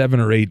like 7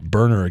 or 8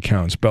 burner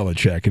accounts,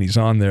 Belichick, and he's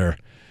on there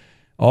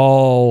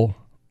all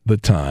the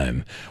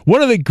time.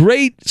 One of the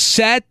great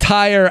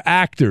satire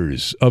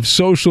actors of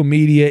social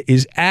media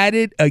is at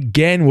it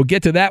again. We'll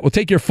get to that. We'll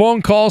take your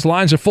phone calls.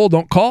 Lines are full.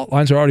 Don't call.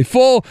 Lines are already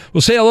full.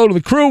 We'll say hello to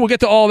the crew. We'll get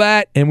to all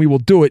that, and we will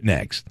do it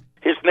next.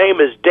 His name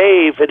is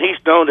Dave, and he's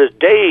known as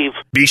Dave.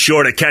 Be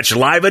sure to catch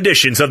live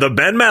editions of The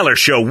Ben Maller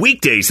Show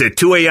weekdays at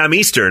 2 a.m.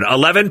 Eastern,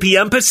 11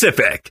 p.m.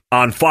 Pacific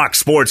on Fox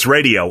Sports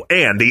Radio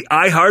and the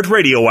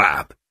iHeartRadio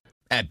app.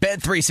 At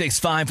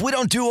Bet365, we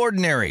don't do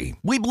ordinary.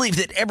 We believe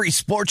that every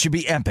sport should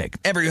be epic.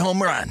 Every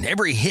home run,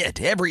 every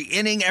hit, every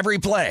inning, every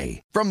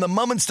play. From the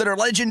moments that are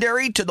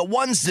legendary to the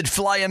ones that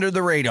fly under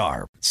the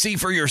radar. See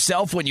for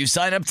yourself when you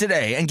sign up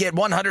today and get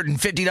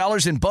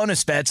 $150 in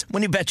bonus bets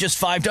when you bet just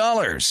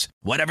 $5.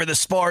 Whatever the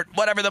sport,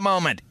 whatever the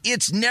moment,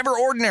 it's never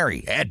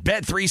ordinary at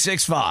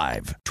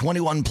Bet365.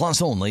 21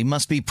 plus only.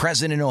 Must be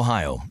present in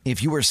Ohio.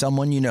 If you or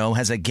someone you know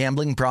has a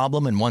gambling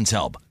problem and wants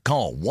help,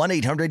 call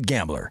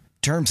 1-800-GAMBLER.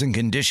 Terms and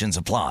conditions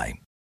apply.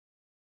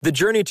 The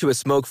journey to a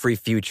smoke-free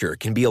future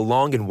can be a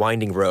long and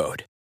winding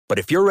road. But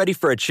if you're ready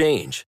for a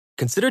change,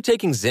 consider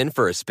taking Zyn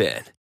for a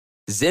spin.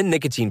 Zyn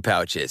nicotine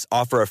pouches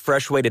offer a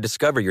fresh way to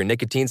discover your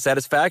nicotine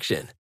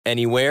satisfaction.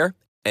 Anywhere,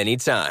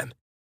 anytime.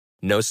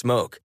 No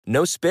smoke,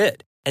 no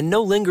spit, and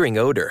no lingering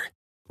odor.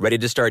 Ready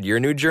to start your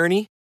new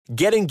journey?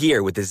 Get in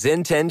gear with the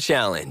Zyn 10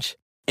 Challenge.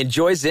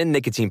 Enjoy Zyn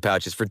nicotine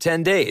pouches for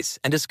 10 days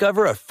and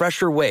discover a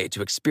fresher way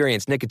to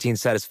experience nicotine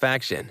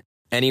satisfaction.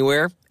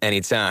 Anywhere,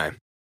 anytime.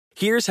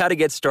 Here's how to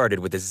get started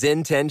with the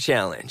Zyn 10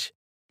 Challenge.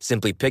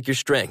 Simply pick your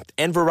strength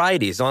and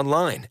varieties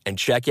online and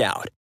check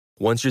out.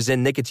 Once your Zyn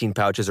nicotine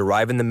pouches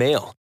arrive in the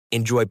mail,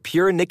 enjoy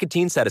pure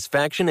nicotine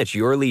satisfaction at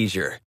your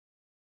leisure.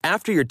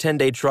 After your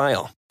 10-day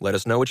trial, let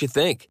us know what you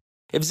think.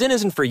 If Zyn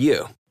isn't for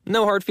you,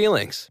 no hard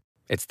feelings.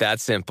 It's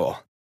that simple.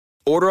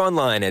 Order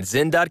online at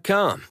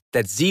Zyn.com,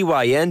 that's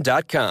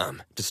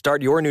ZYN.com, to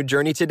start your new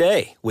journey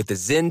today with the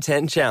Zyn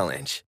 10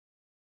 Challenge.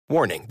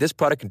 Warning, this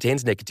product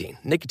contains nicotine.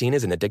 Nicotine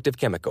is an addictive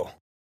chemical.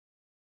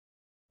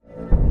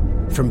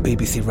 From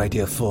BBC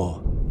Radio 4,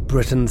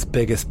 Britain's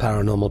biggest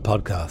paranormal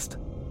podcast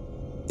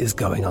is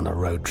going on a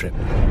road trip.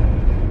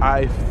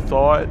 I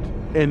thought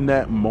in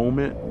that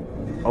moment,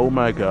 oh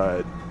my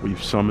God,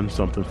 we've summoned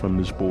something from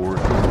this board.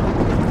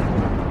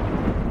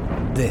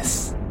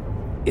 This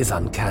is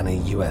Uncanny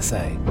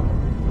USA.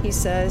 He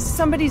says,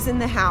 somebody's in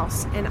the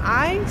house, and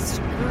I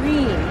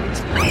screamed...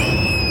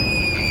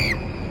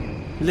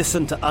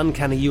 Listen to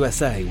Uncanny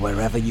USA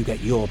wherever you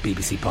get your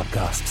BBC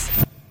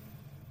podcasts,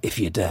 if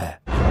you dare.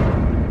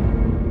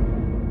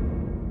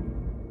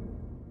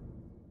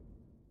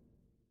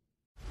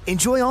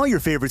 Enjoy all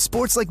your favorite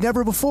sports like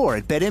never before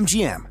at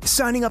BetMGM.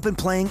 Signing up and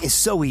playing is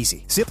so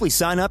easy. Simply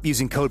sign up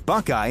using code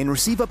Buckeye and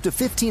receive up to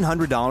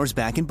 $1,500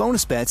 back in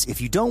bonus bets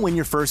if you don't win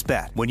your first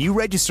bet. When you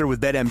register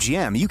with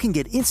BetMGM, you can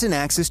get instant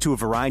access to a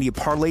variety of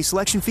parlay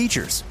selection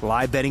features,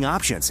 live betting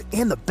options,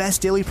 and the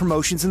best daily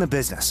promotions in the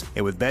business.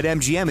 And with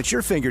BetMGM at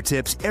your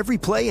fingertips, every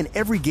play and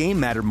every game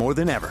matter more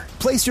than ever.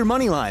 Place your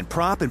moneyline,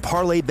 prop, and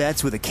parlay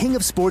bets with the king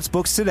of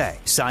sportsbooks today.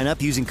 Sign up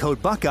using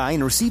code Buckeye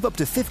and receive up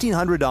to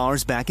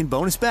 $1,500 back in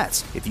bonus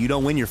bets if you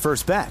don't win your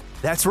first bet.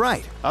 That's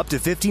right, up to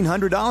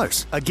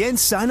 $1,500. Again,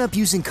 sign up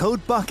using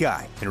code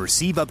Buckeye and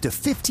receive up to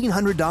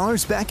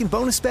 $1,500 back in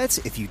bonus bets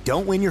if you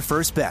don't win your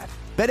first bet.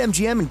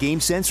 BetMGM and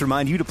GameSense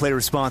remind you to play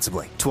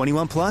responsibly.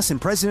 21 plus and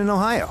present in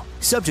Ohio.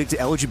 Subject to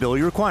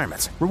eligibility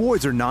requirements.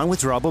 Rewards are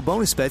non-withdrawable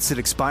bonus bets that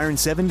expire in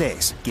 7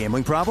 days.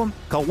 Gambling problem?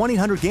 Call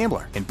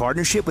 1-800-GAMBLER in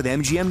partnership with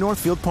MGM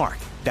Northfield Park.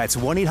 That's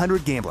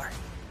 1-800-GAMBLER.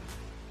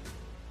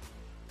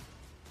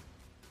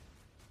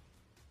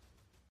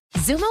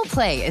 Zumo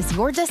Play is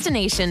your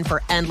destination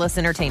for endless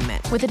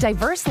entertainment. With a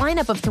diverse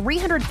lineup of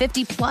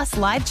 350 plus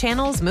live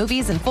channels,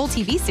 movies, and full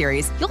TV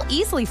series, you'll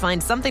easily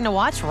find something to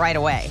watch right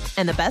away.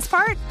 And the best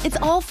part? It's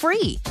all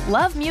free.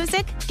 Love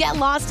music? Get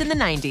lost in the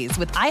 90s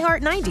with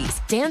iHeart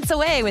 90s. Dance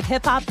away with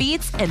hip-hop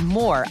beats and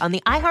more on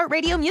the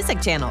iHeartRadio music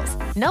channels.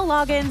 No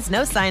logins,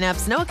 no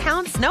signups, no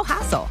accounts, no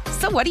hassle.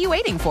 So what are you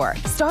waiting for?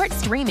 Start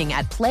streaming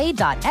at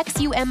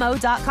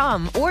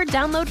play.xumo.com or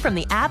download from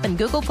the app and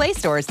Google Play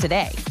stores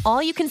today.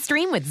 All you can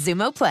stream with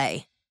Zumo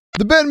Play.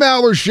 The Ben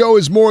Maller Show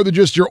is more than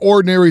just your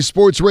ordinary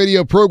sports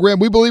radio program.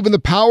 We believe in the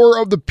power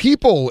of the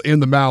people in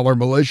the Maller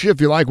Militia.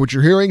 If you like what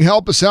you're hearing,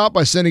 help us out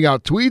by sending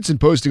out tweets and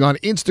posting on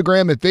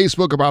Instagram and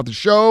Facebook about the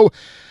show.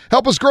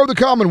 Help us grow the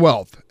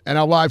Commonwealth. And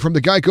now live from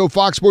the Geico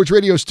Fox Sports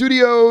Radio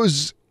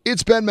studios,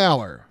 it's Ben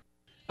Maller.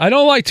 I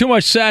don't like too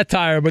much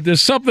satire, but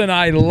there's something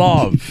I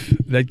love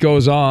that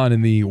goes on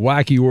in the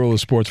wacky world of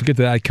sports. We'll get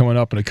to that coming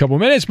up in a couple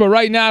of minutes. But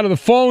right now to the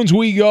phones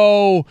we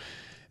go.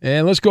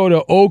 And let's go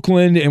to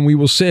Oakland, and we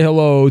will say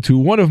hello to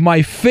one of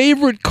my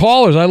favorite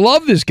callers. I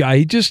love this guy.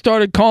 He just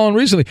started calling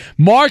recently.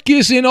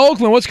 Marcus in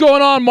Oakland. What's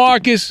going on,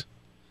 Marcus?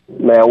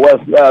 Man,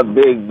 what's up,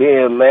 Big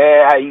Ben,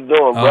 man? How you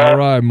doing, bro? All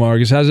right,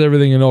 Marcus. How's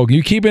everything in Oakland?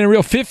 You keeping it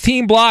real?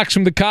 15 blocks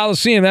from the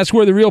Coliseum. That's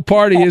where the real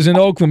party is in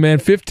Oakland, man.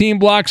 15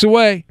 blocks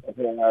away.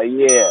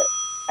 Yeah.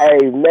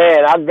 Hey,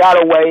 man, I got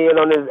to weigh in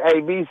on this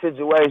AB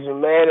situation,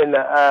 man, and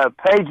the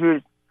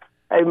Patriots.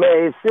 Hey,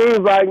 man, it seems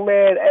like,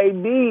 man,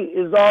 AB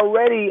is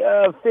already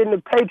fitting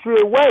the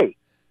Patriot way.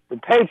 The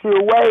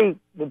Patriot way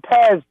the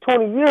past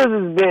 20 years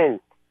has been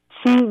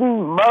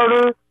cheating,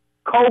 murder,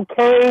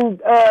 cocaine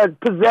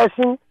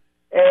possession,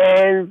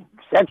 and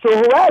sexual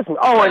harassment.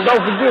 Oh, and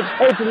don't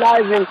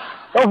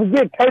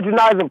forget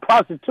patronizing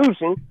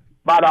prostitution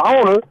by the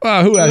owner.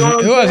 Well, who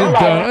hasn't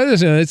done?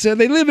 Listen,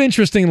 they live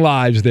interesting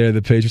lives there,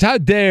 the Patriots. How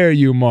dare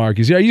you,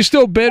 Marcus? Are you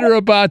still bitter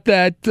about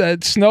that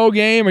snow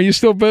game? Are you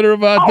still bitter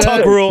about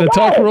that? The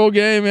Tuck Rule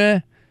game,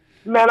 man?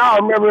 Man, I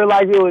remember it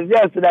like it was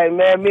yesterday,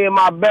 man. Me and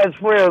my best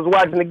friends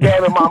watching the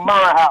game at my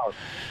mama house.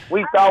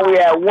 We thought we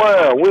had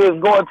won. We was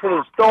going to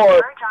the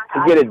store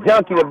to get a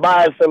junkie to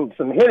buy us some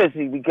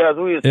Hennessy because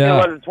we were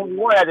still under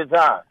 21 at the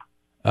time.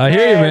 I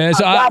hear you, man.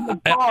 So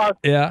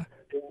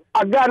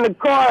I got in the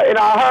car and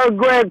I heard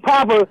Greg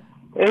Papa,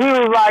 and he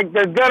was like,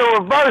 "They're gonna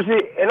reverse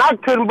it," and I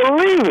couldn't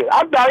believe it.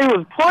 I thought he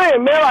was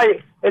playing, man.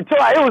 Like it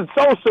was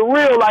so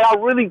surreal. Like I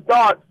really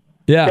thought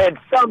that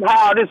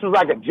somehow this was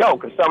like a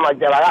joke or something like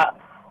that. Like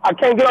I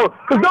can't get over.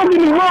 Because don't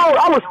get me wrong,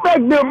 I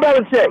respect Bill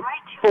Belichick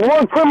for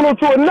one criminal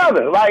to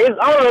another. Like it's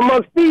honor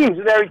amongst thieves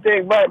and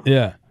everything, but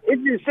it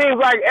just seems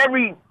like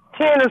every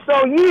 10 or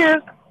so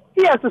years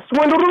he has to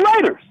swindle the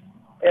Raiders.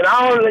 And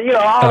I don't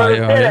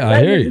understand. I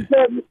hear you.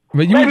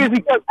 Maybe it's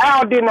because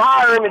Al didn't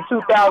hire him in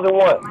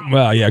 2001.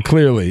 Well, yeah,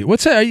 clearly.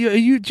 What's that? Do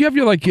you have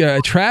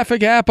your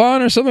traffic app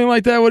on or something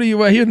like that? What do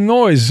you? I hear the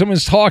noise.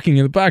 Someone's talking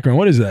in the background.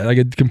 What is that? Like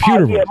a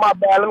computer? Yeah, my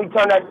bad. Let me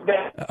turn that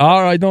down.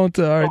 All right,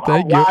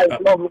 thank you.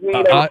 Smoking weed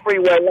on the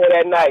freeway late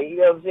at night. You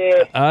know what I'm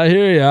saying? I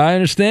hear you. I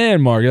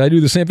understand, Marcus. I do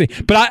the same thing.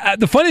 But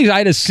the funny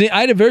thing is, I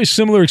had a very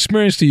similar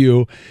experience to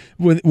you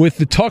with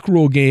the Tuck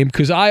Rule game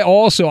because I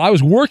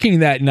was working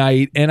that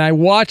night and I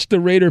watched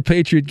the Raider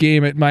Patriot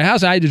game at my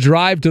house. I had to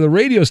drive to the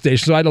radio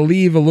station, so I had to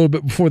leave a little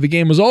bit before the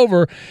game was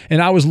over.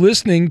 And I was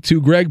listening to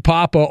Greg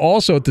Papa,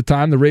 also at the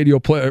time, the radio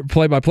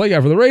play-by-play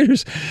guy for the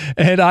Raiders,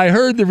 and I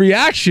heard the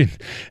reaction.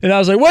 And I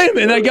was like, wait a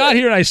minute. And I got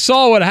here and I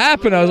saw what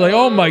happened. I was like,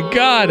 oh my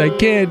God, I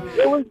can't.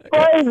 It was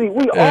crazy.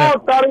 We all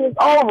thought it was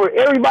over.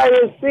 Everybody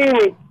that seen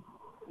it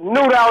knew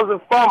that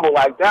was a fumble.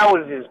 Like, that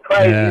was just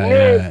crazy. And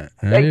then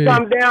they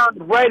come down,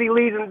 Brady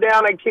leads them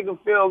down, they kick a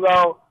field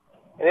goal.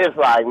 And it's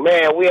like,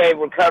 man, we ain't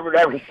recovered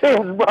ever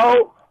since,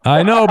 bro.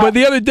 I know, but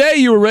the other day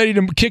you were ready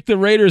to kick the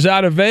Raiders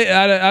out to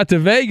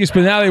Vegas,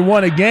 but now they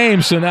won a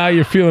game, so now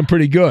you're feeling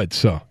pretty good.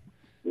 So,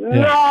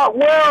 no,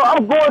 well,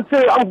 I'm going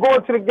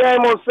to the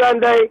game on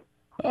Sunday.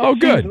 Oh,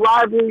 good.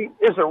 Rivalry.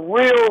 It's a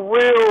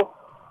real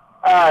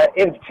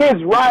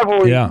intense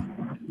rivalry. Yeah.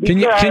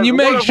 Can you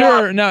make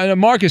sure now,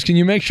 Marcus? Can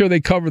you make sure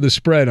they cover the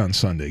spread on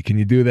Sunday? Can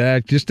you do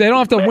that? Just they don't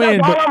have to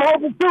win. That's all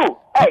I'm hoping too.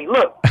 Hey,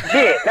 look,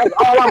 yeah, that's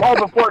all I'm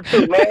hoping for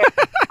too, man.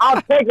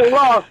 I'll take a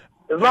loss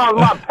as long as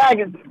my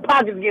pockets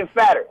get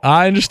fatter.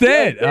 I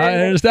understand.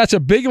 That's a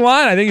big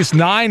line. I think it's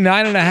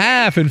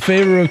 9.5 in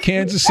favor of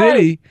Kansas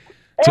City.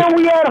 And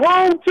we at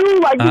home, too.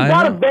 Like, you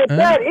got to bet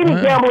that. Any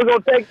gambler's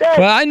going to take that.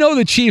 Well, I know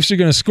the Chiefs are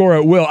going to score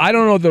at will. I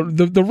don't know.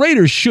 The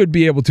Raiders should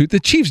be able to. The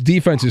Chiefs'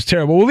 defense is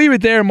terrible. We'll leave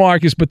it there,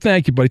 Marcus, but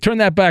thank you, buddy. Turn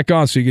that back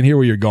on so you can hear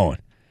where you're going.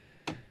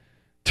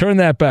 Turn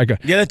that back on.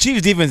 Yeah, the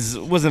Chiefs' defense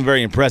wasn't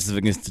very impressive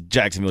against the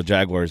Jacksonville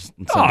Jaguars.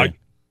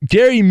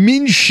 Gary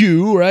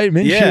Minshew, right?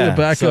 Minshew, the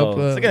backup. So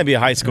it's going to be a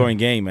high-scoring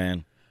game,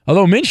 man.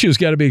 Although Minshew's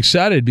got to be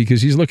excited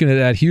because he's looking at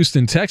that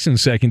Houston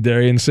Texans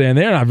secondary and saying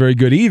they're not very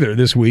good either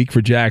this week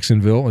for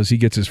Jacksonville as he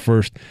gets his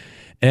first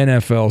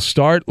NFL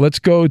start. Let's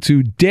go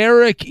to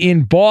Derek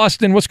in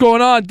Boston. What's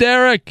going on,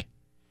 Derek?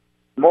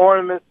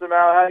 Morning, Mr.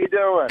 Mal. How you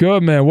doing?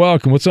 Good, man.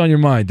 Welcome. What's on your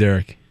mind,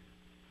 Derek?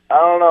 I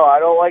don't know. I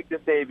don't like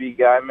this AB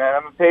guy, man.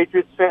 I'm a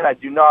Patriots fan. I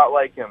do not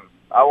like him.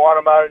 I want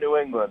him out of New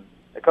England.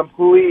 A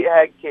complete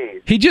head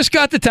case. He just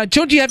got the time.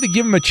 Don't you have to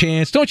give him a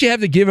chance? Don't you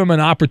have to give him an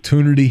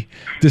opportunity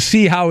to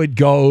see how it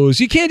goes?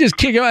 You can't just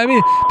kick him. I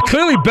mean,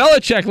 clearly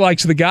Belichick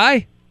likes the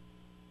guy.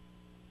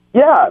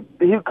 Yeah,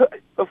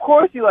 of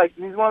course he likes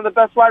him. He's one of the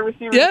best wide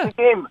receivers in the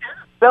game.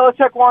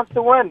 Belichick wants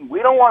to win.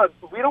 We don't want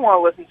to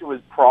listen to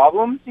his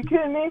problems. You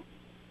kidding me?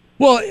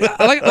 Well,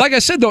 like I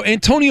said, though,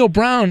 Antonio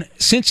Brown,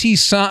 since he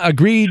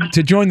agreed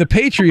to join the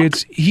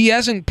Patriots, he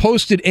hasn't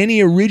posted any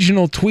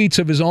original tweets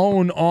of his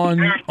own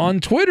on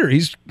Twitter.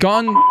 He's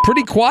gone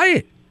pretty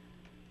quiet.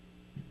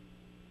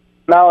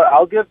 Now,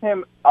 I'll give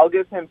him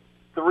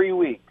 3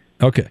 weeks.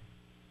 Okay,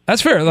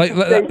 that's fair.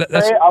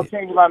 I'll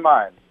change my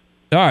mind.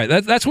 All right,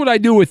 that's what I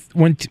do with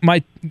when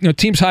my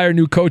teams hire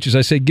new coaches.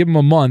 I say give them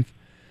a month.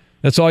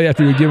 That's all you have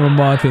to do. Give them a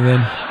month,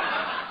 and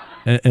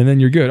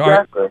then you're good.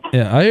 Exactly. All right.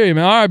 Yeah, I hear you,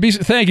 man. All right,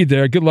 thank you,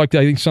 Derek. Good luck.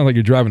 I think it sounds like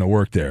you're driving to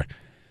work there.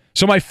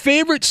 So my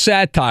favorite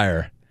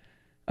satire,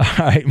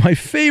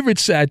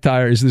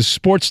 is this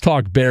Sports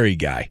Talk Barry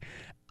guy.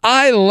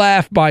 I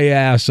laugh my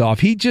ass off.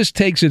 He just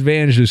takes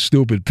advantage of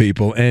stupid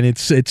people, and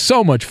it's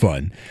so much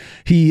fun.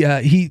 He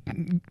has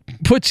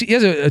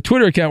a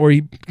Twitter account where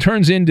he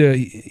turns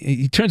into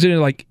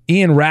like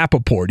Ian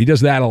Rappaport. He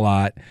does that a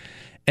lot,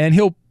 and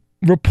he'll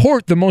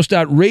report the most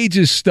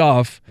outrageous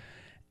stuff,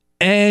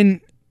 and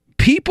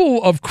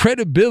people of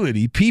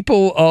credibility,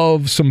 people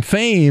of some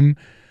fame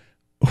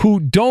who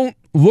don't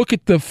look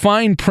at the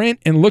fine print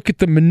and look at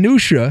the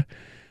minutia,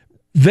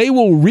 they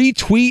will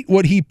retweet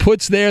what he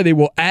puts there. They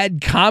will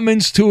add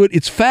comments to it.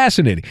 It's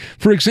fascinating.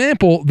 For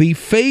example, the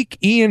fake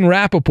Ian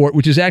Rappaport,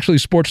 which is actually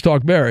Sports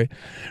Talk Barry,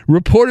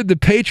 reported the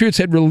Patriots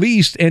had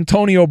released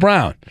Antonio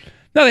Brown.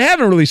 Now, they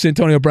haven't released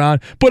Antonio Brown,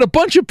 but a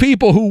bunch of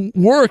people who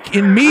work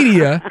in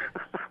media,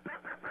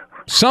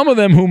 some of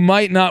them who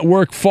might not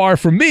work far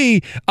from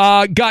me,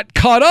 got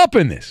caught up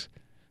in this.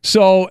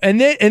 So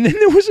and then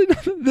there was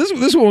another,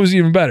 this one was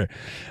even better.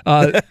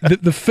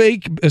 The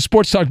fake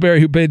Sports Talk Barry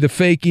who made the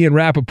fake Ian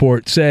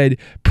Rappaport said,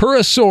 per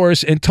a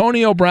source,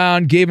 Antonio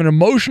Brown gave an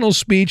emotional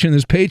speech in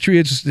his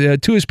Patriots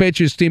to his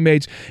Patriots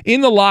teammates in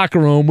the locker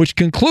room, which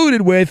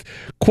concluded with,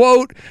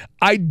 quote,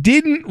 "I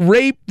didn't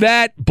rape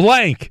that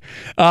blank."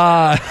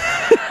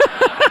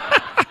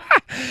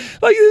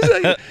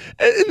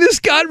 This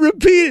got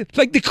repeated.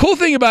 Like, the cool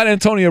thing about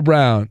Antonio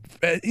Brown,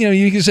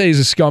 you can say he's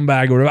a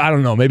scumbag or whatever. I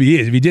don't know. Maybe he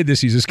is. If he did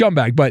this, he's a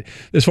scumbag. But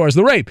as far as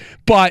the rape,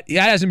 but it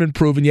hasn't been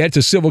proven yet. It's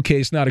a civil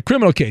case, not a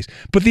criminal case.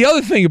 But the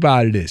other thing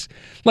about it is,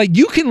 like,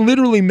 you can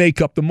literally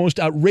make up the most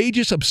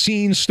outrageous,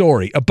 obscene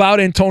story about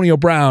Antonio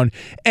Brown,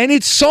 and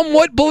it's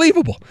somewhat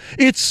believable.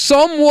 It's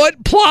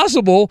somewhat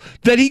plausible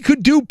that he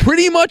could do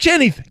pretty much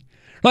anything.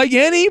 Like,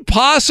 any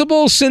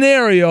possible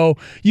scenario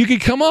you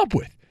could come up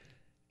with.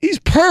 He's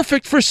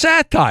perfect for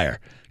satire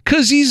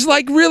because he's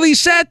like really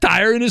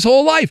satire in his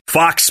whole life.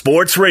 Fox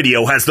Sports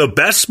Radio has the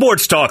best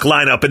sports talk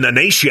lineup in the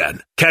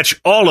nation.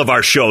 Catch all of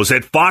our shows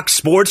at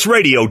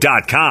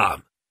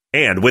foxsportsradio.com.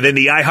 And within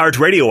the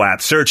iHeartRadio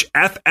app, search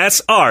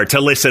FSR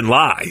to listen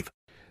live.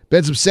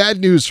 Ben, some sad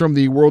news from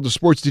the world of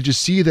sports. Did you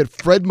see that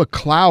Fred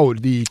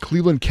McLeod, the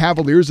Cleveland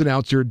Cavaliers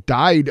announcer,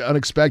 died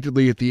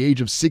unexpectedly at the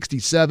age of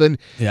 67?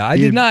 Yeah, I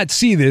did not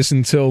see this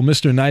until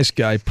Mr. Nice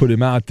Guy put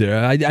him out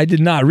there. I did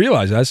not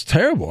realize that. That's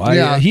terrible.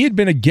 He had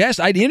been a guest.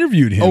 I'd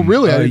interviewed him. Oh,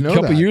 really? I didn't know a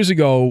couple years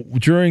ago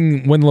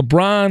when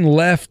LeBron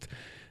left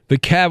the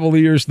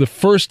Cavaliers the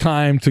first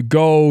time to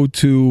go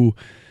to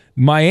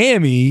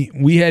Miami.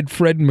 We had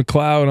Fred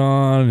McLeod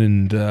on,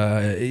 and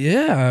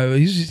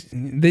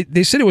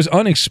they said it was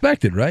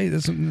unexpected, right?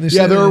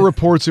 There are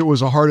reports it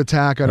was a heart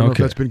attack. I don't know if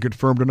that's been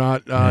confirmed or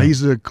not.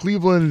 He's a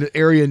Cleveland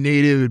area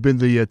native, had been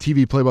the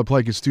TV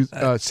play-by-play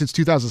since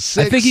 2006.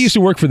 I think he used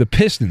to work for the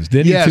Pistons,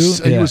 didn't he, too? Yes,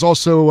 and he was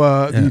also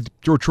the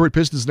Detroit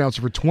Pistons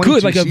announcer for 22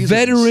 seasons. Good, like a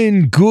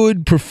veteran,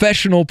 good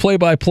professional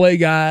play-by-play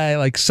guy,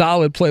 like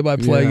solid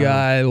play-by-play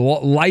guy,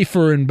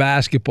 lifer in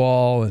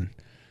basketball, and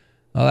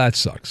that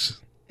sucks.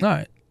 All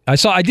right.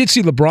 I did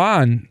see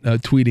LeBron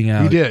tweeting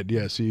out. He did,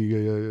 yes. He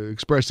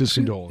expressed his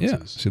condolences.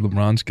 Yeah, see,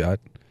 LeBron's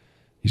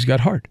got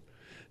heart.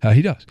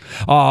 He does.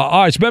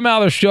 All right, it's Ben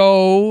Maller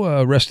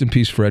Show. Rest in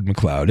peace, Fred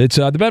McLeod. It's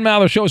the Ben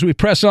Maller Show as we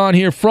press on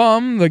here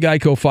from the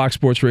Geico Fox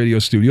Sports Radio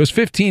studios.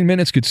 15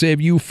 minutes could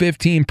save you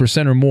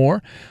 15% or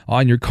more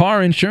on your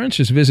car insurance.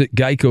 Just visit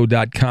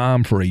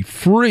geico.com for a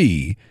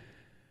free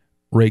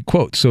rate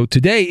quote. So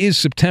today is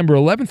September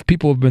 11th.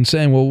 People have been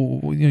saying,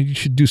 well, you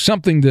should do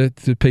something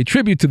to pay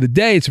tribute to the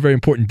day. It's a very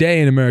important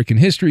day in American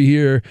history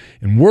here,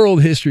 in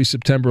world history,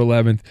 September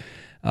 11th.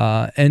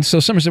 And so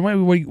someone said, what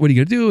are you going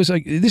to do? It's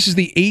like, this is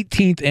the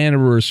 18th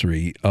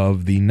anniversary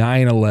of the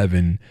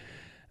 9/11,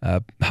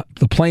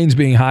 the planes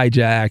being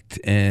hijacked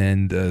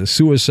and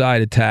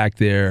suicide attack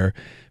there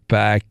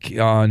back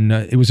on,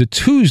 it was a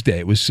Tuesday.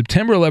 It was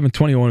September 11th,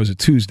 21. It was a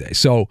Tuesday.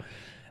 So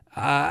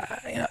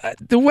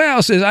the way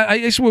I'll say is, I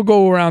guess we'll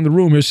go around the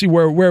room here, see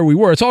where we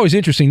were. It's always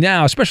interesting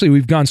now, especially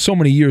we've gone so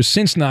many years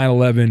since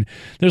 9/11.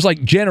 There's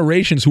like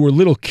generations who were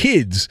little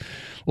kids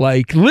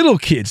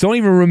don't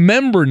even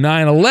remember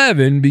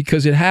 9/11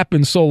 because it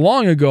happened so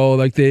long ago.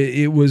 Like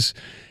they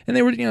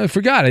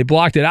forgot. They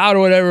blocked it out or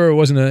whatever. It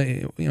wasn't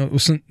it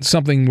wasn't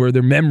something where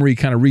their memory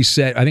kind of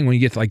reset. I think when you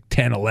get to like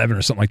 10, 11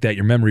 or something like that,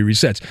 your memory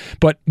resets.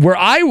 But where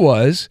I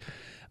was,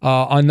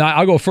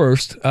 I'll go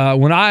first.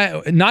 When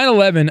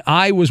 9/11,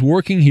 I was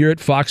working here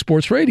at Fox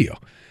Sports Radio,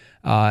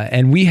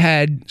 and we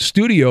had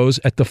studios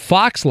at the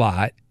Fox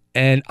lot,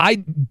 and I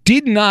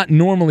did not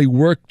normally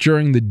work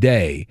during the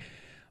day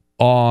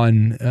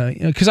on,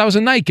 because I was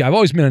a night guy. I've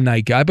always been a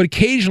night guy, but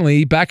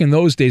occasionally, back in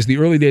those days, the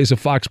early days of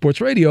Fox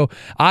Sports Radio,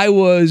 I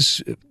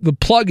was the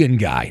plug-in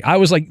guy. I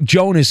was like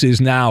Jonas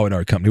is now at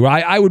our company, where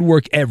I would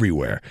work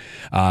everywhere.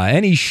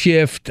 Any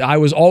shift, I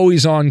was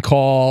always on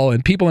call,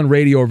 and people in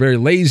radio are very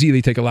lazy. They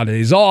take a lot of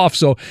days off,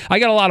 so I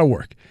got a lot of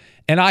work.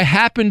 And I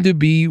happened to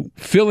be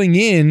filling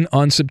in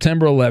on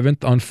September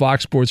 11th on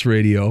Fox Sports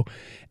Radio,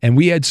 and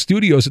we had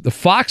studios at the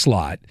Fox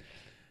lot,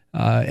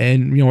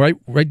 and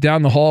right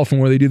down the hall from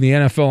where they do the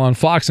NFL on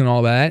Fox and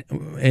all that.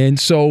 And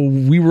so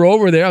we were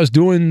over there. I was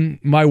doing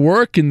my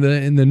work in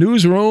the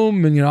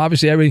newsroom, and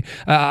obviously everything.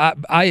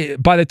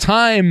 By the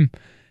time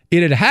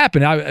it had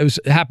happened,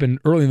 it happened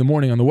early in the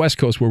morning on the West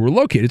Coast where we're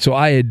located. So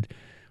I had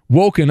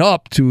woken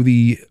up to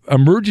the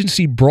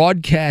emergency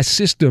broadcast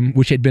system,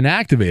 which had been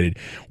activated.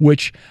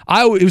 It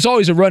was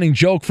always a running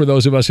joke for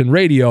those of us in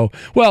radio.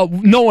 Well,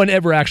 no one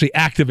ever actually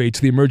activates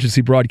the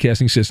emergency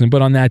broadcasting system,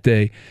 but on that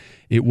day,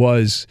 it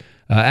was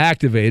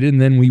activated,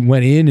 and then we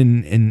went in,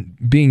 and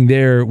being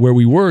there where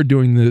we were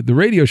doing the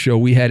radio show,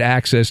 we had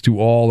access to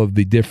all of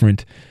the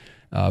different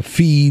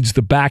feeds,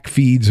 the back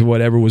feeds of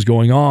whatever was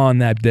going on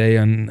that day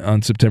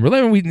on September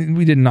 11th.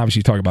 We didn't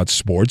obviously talk about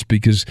sports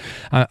because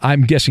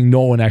I'm guessing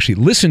no one actually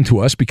listened to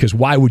us, because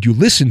why would you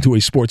listen to a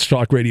sports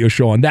talk radio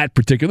show on that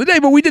particular day?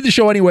 But we did the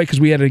show anyway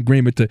because we had an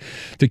agreement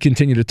to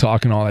continue to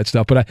talk and all that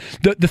stuff. But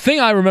the thing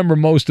I remember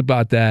most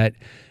about that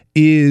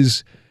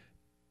is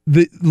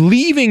the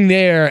leaving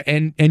there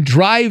and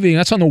driving.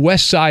 That's on the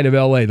west side of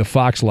LA, the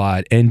Fox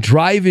lot, and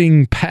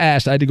driving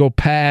past. I had to go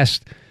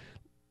past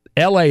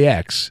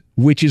LAX,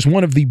 which is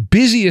one of the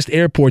busiest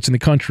airports in the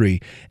country,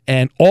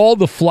 and all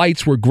the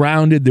flights were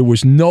grounded. There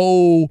was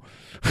no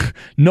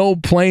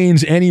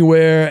planes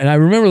anywhere, and I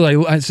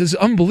remember it's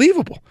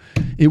unbelievable.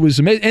 It was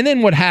amazing. And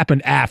then what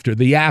happened after,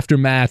 the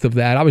aftermath of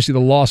that, obviously the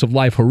loss of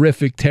life,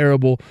 horrific,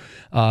 terrible,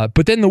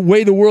 but then the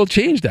way the world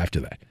changed after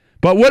that.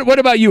 But what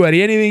about you,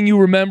 Eddie? Anything you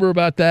remember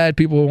about that?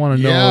 People want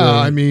to know. Yeah,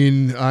 I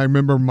mean, I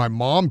remember my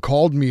mom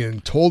called me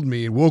and told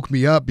me and woke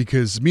me up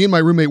because me and my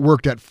roommate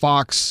worked at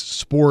Fox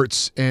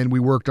Sports, and we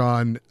worked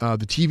on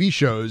the TV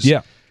shows.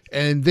 Yeah.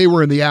 And they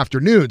were in the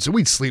afternoon, so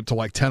we'd sleep till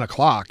like 10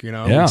 o'clock,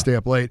 We'd stay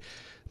up late.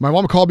 My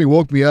mom called me,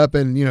 woke me up,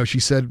 and, she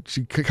said,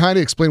 she kind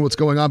of explained what's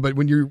going on, but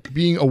when you're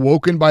being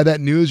awoken by that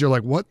news, you're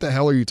like, what the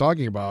hell are you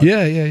talking about?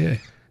 Yeah.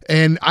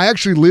 And I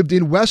actually lived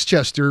in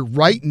Westchester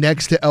right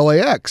next to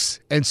LAX.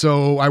 And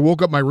so I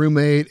woke up my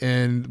roommate,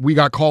 and we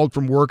got called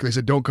from work. They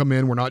said, don't come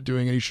in. We're not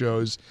doing any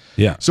shows.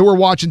 Yeah. So we're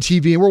watching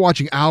TV, and we're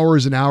watching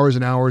hours and hours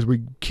and hours.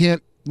 We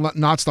can't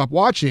not stop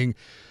watching.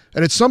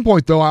 And at some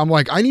point, though, I'm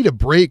like, I need a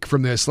break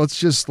from this.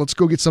 Let's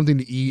go get something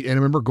to eat. And I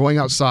remember going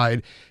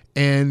outside,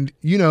 and,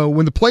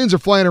 when the planes are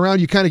flying around,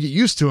 you kind of get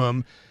used to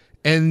them.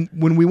 And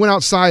when we went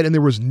outside and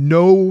there was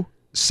no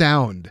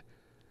sound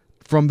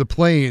from the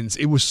planes,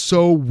 it was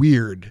so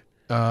weird,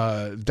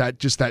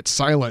 that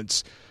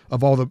silence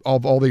of all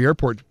the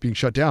airport being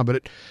shut down.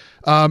 But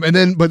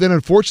then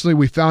unfortunately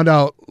we found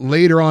out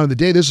later on in the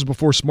day, this was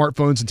before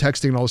smartphones and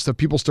texting and all this stuff,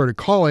 people started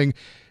calling,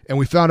 and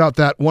we found out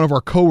that one of our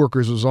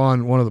coworkers was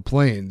on one of the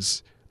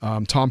planes,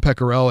 Tom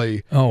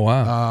Pecorelli. Oh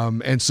wow.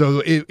 And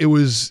so it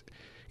was,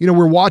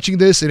 we're watching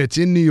this, and it's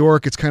in New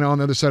York, it's kind of on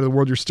the other side of the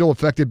world, you're still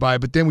affected by it,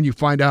 but then when you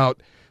find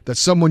out that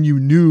someone you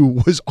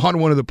knew was on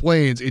one of the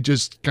planes, it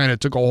just kind of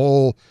took a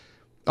whole,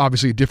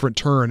 obviously, a different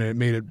turn, and it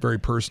made it very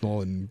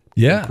personal and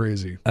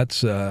crazy.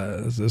 That's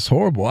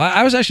horrible.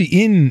 I was actually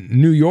in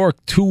New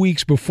York 2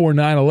 weeks before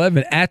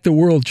 9/11 at the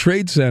World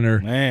Trade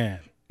Center.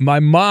 Man. my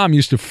mom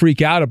used to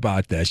freak out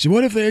about that. She said,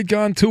 what if they had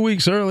gone 2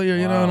 weeks earlier,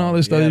 and all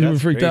this stuff? She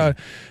was freaked out.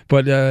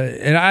 But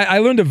and I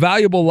learned a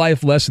valuable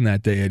life lesson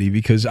that day, Eddie,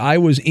 because I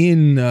was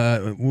in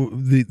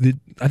the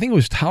I think it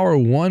was Tower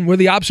 1, where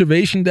the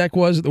observation deck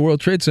was at the World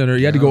Trade Center.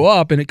 You had to go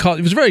up, and it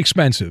was very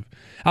expensive.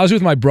 I was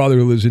with my brother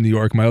who lives in New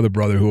York, my other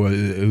brother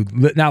who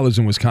now lives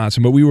in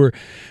Wisconsin. But we were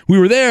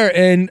there,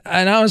 and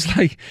I was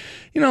like,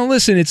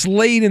 listen, it's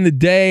late in the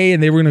day,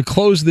 and they were going to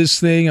close this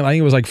thing, and I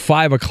think it was like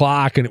 5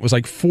 o'clock, and it was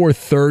like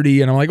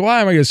 4:30, and I'm like, why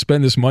am I going to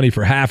spend this money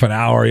for half an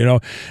hour,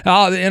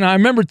 And I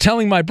remember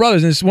telling my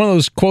brothers, and it's one of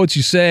those quotes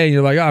you say, and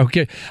you're like, oh,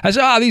 okay. I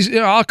said, these,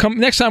 I'll come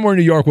next time we're in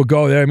New York, we'll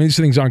go there. I mean, these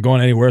things aren't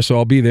going anywhere, so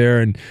I'll be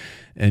there, and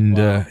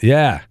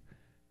yeah.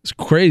 It's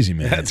crazy,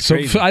 man. That's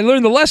crazy. So I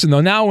learned the lesson,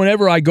 though. Now,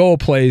 whenever I go a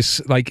place,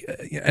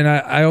 and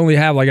I only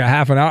have like a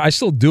half an hour, I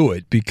still do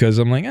it because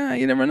I'm like,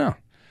 you never know.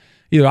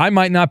 Either I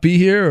might not be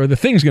here or the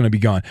thing's going to be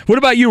gone. What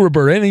about you,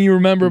 Roberto? Anything you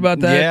remember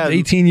about that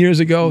 18 years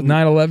ago,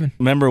 9/11?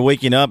 Remember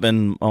waking up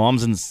and my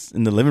mom's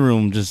in the living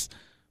room just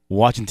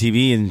watching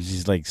TV, and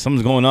she's like,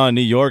 something's going on in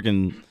New York,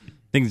 and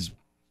things,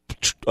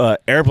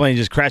 airplane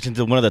just crashed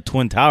into one of the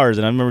Twin Towers,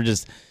 and I remember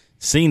just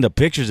seeing the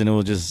pictures, and it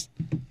was just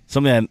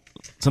something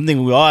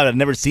we all had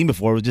never seen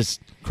before. It was just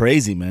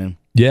crazy, man.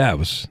 Yeah, it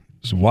was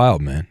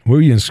wild, man.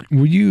 Were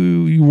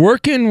you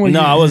working?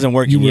 I wasn't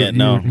working yet.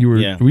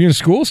 Were you in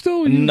school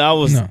still? No, I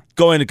was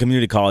going to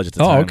community college at the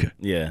time. Oh, okay.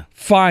 Yeah.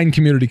 Fine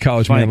community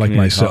college man like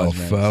myself.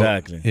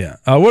 Exactly. Yeah.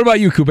 What about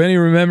you, Coop? Any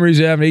memories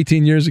you have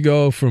 18 years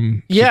ago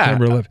from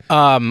September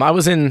 11th?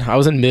 I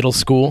was in middle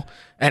school.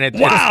 And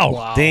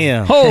wow.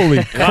 Damn.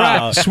 Holy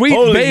crap. Sweet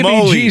Holy baby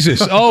moly.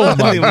 Jesus. Oh,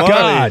 my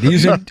God.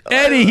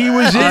 Eddie, he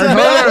was in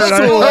middle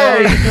school.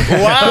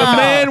 Wow. The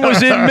man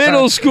was in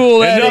middle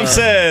school, Eddie. Enough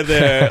said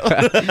there.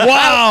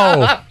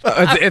 Wow.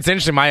 It's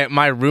interesting.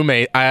 My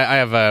roommate, I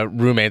have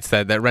roommates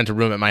that rent a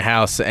room at my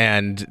house,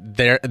 and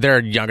they're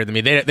younger than me.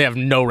 They have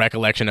no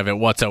recollection of it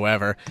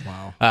whatsoever.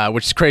 Wow.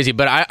 Which is crazy.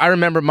 But I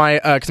remember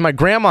because my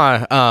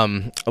grandma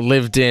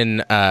lived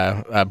in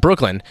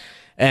Brooklyn.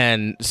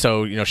 And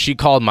so, she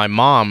called my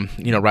mom,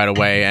 right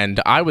away, and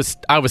I was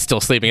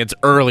still sleeping. It's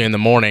early in the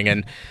morning,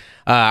 and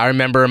I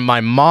remember my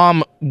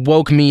mom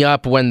woke me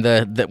up when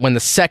the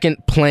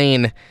second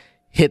plane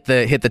hit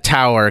the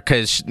tower,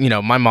 because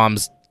my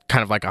mom's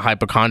kind of like a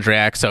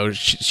hypochondriac, so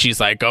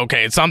she's like,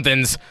 okay,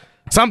 something's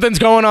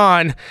going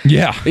on.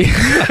 Yeah.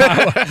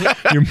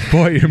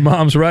 Your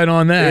mom's right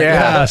on that.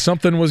 Yeah,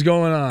 something was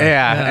going on.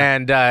 Yeah.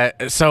 And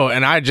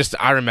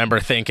I remember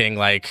thinking,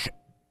 like,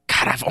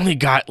 God, I've only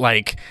got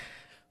like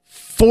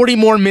 40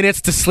 more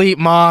minutes to sleep,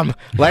 Mom.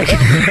 Like,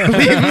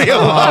 leave me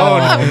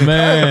alone. Oh,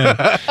 man.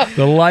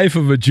 The life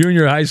of a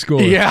junior high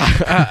schooler.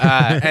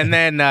 Yeah. And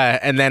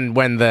then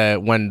when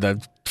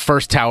the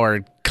first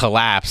tower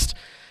collapsed,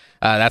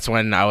 that's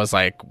when I was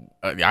like,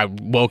 I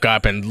woke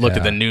up and looked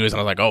at the news,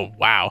 and I was like, oh,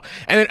 wow.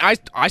 And then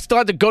I still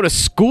had to go to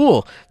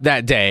school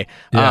that day,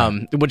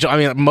 which, I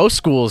mean, most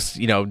schools,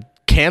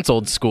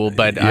 canceled school,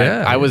 but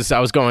I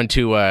was going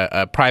to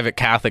a private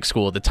Catholic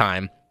school at the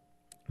time.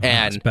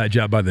 And that's a bad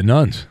job by the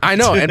nuns. I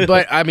know,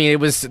 but I mean,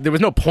 there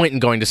was no point in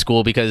going to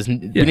school because we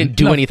didn't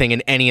do anything in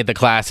any of the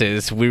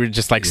classes. We were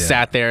just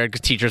sat there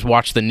because teachers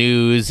watched the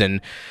news,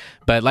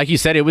 but like you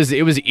said, it was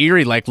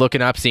eerie, like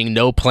looking up, seeing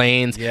no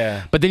planes.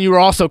 Yeah. But then you were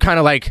also kind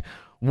of like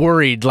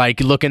worried, like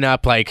looking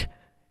up, like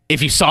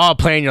if you saw a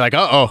plane, you're like,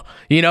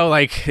 you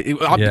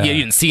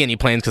didn't see any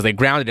planes because they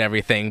grounded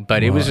everything.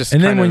 But it was just.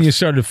 And then when you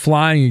started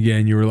flying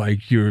again, you were like,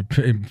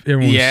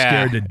 everyone was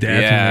scared to death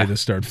when you had to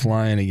start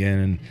flying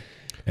again.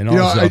 And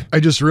I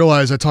just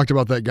realized I talked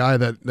about that guy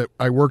that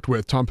I worked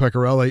with, Tom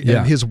Pecorelli,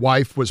 and his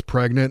wife was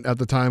pregnant at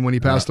the time when he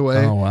passed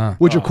away. Oh, wow.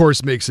 Which, of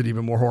course, makes it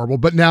even more horrible.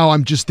 But now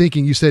I'm just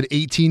thinking, you said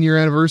 18-year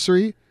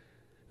anniversary?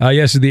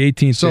 Yes, it's the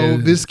 18th. So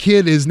this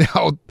kid is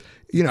now...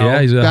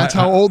 that's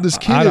how old this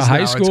kid out is of high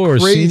now. school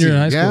it's or crazy. senior in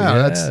high school.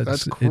 Yeah,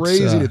 that's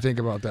crazy to think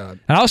about that.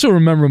 I also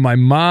remember my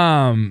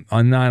mom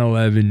on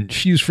 9/11.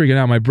 She was freaking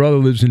out. My brother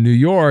lives in New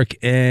York,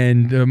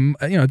 and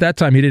at that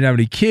time he didn't have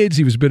any kids.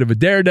 He was a bit of a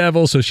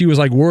daredevil, so she was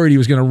like worried he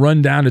was going to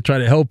run down to try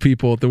to help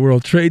people at the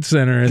World Trade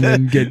Center, and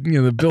then get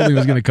the building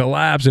was going to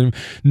collapse, and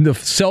the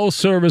cell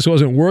service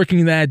wasn't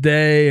working that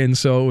day, and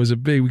so it was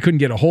we couldn't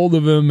get a hold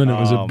of him, and it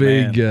was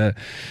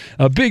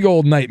a big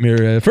old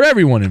nightmare for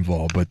everyone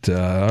involved. But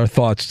our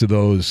thoughts to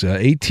those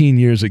 18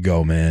 years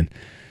ago, man.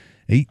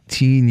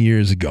 18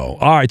 years ago.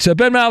 All right, so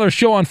Ben Maller's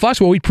show on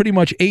Fox. Well, we pretty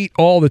much ate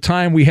all the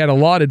time we had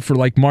allotted for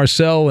like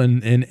Marcel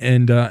and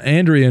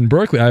Andrea in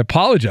Berkeley. I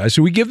apologize.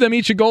 So we give them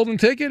each a golden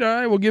ticket? All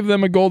right, we'll give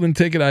them a golden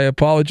ticket. I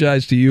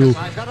apologize to you.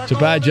 It's a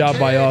bad job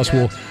by us.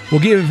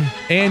 We'll give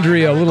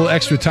Andrea a little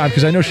extra time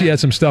because I know she had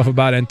some stuff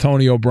about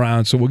Antonio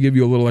Brown, so we'll give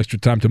you a little extra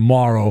time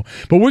tomorrow.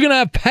 But we're going to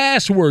have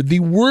Password, the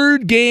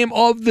word game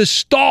of the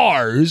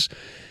stars,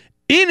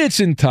 in its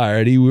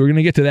entirety. We're going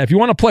to get to that. If you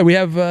want to play,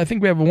 I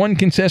think we have one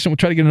contestant. We'll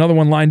try to get another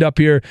one lined up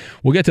here.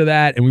 We'll get to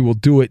that, and we will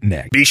do it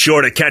next. Be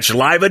sure to catch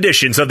live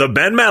editions of the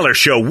Ben Maller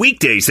Show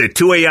weekdays at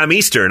 2 a.m.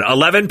 Eastern,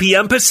 11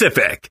 p.m.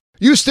 Pacific.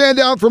 You stand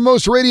out from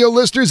most radio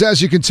listeners.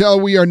 As you can tell,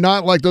 we are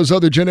not like those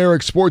other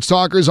generic sports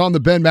talkers on the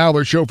Ben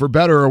Maller Show. For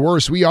better or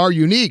worse, we are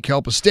unique.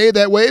 Help us stay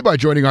that way by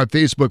joining our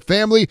Facebook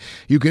family.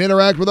 You can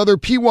interact with other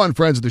P1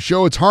 friends of the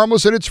show. It's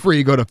harmless and it's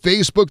free. Go to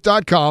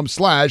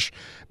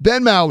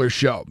facebook.com/Ben Maller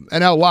Show. And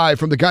now live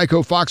from the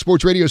Geico Fox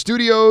Sports Radio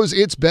studios,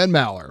 it's Ben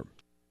Maller.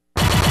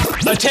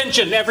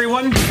 Attention,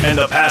 everyone. And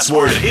the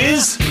password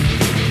is...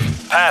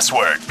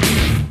 Password.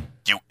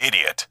 You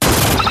idiot.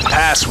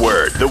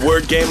 Password, the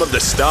word game of the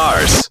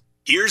stars.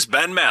 Here's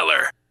Ben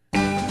Maller.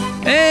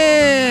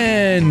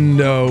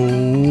 And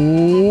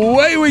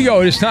away we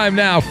go. It's time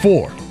now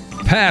for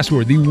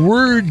Password, the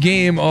word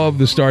game of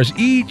the stars.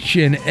 Each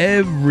and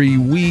every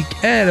week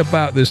at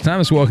about this time,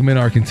 let's welcome in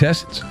our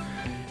contestants.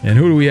 And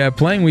who do we have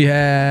playing? We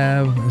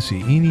have, let's see,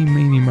 eeny,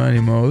 meeny,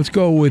 miny, mo. Let's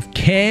go with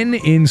Ken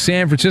in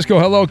San Francisco.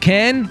 Hello,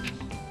 Ken.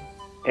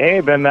 Hey,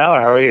 Ben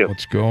Maller. How are you?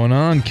 What's going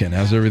on, Ken?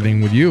 How's everything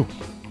with you?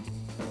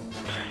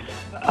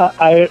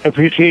 I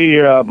appreciate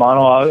your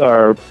monologue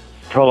or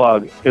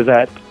prologue. Is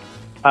that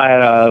I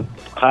had a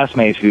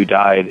classmate who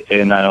died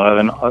in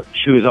 9/11.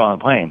 She was on a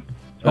plane.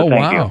 So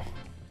thank you.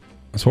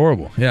 That's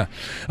horrible. Yeah.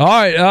 All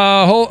right.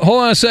 Hold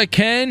on a sec,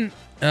 Ken.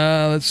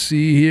 Let's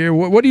see here.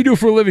 What do you do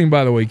for a living,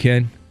 by the way,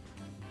 Ken?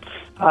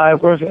 I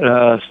work at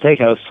a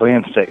steakhouse,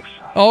 Swing Steaks.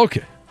 Oh,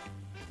 okay.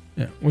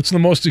 Yeah. What's the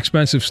most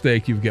expensive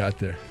steak you've got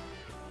there?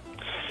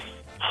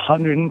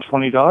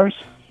 $120.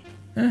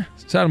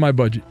 It's out of my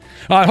budget.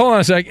 All right, hold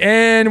on a sec.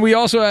 And we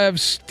also have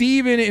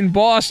Steven in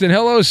Boston.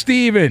 Hello,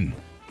 Steven.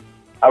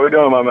 How we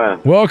doing, my man?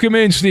 Welcome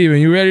in, Steven.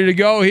 You ready to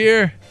go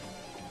here?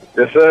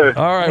 Yes, sir.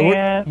 All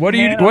right. What do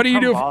you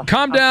do? Boston.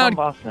 Calm down. I'm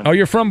from Boston. Oh,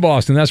 you're from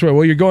Boston. That's right.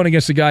 Well, you're going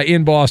against a guy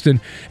in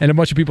Boston and a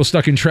bunch of people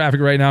stuck in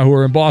traffic right now who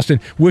are in Boston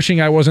wishing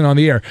I wasn't on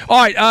the air.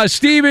 All right,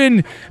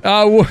 Steven,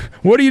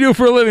 what do you do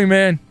for a living,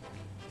 man?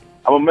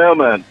 I'm a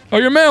mailman. Oh,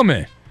 you're a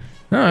mailman.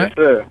 All right. Yes,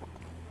 sir.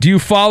 Do you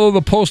follow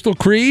the postal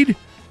creed?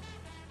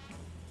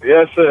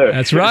 Yes, sir.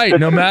 That's right.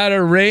 No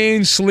matter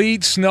rain,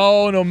 sleet,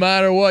 snow, no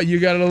matter what, you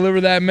got to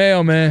deliver that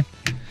mail, man.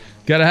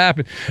 Got to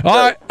happen.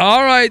 All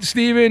right,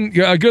 Steven.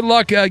 Good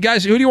luck.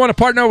 Guys, who do you want to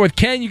partner with?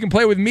 Ken, you can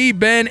play with me,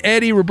 Ben,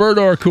 Eddie,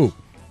 Roberto, or Coop.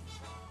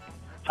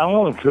 I'm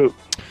going with Coop.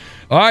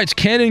 All right, it's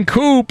Ken and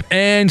Coop.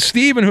 And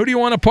Steven, who do you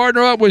want to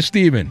partner up with,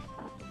 Steven?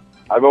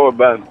 I'll go with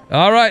Ben.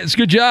 All right, it's a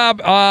good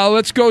job.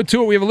 Let's go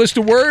to it. We have a list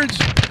of words,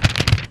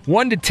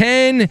 1 to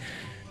 10.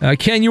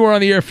 Ken, you were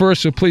on the air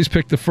first, so please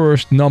pick the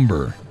first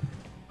number.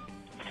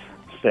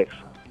 6.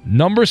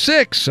 Number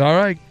 6. All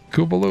right,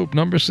 Koopaloop,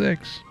 number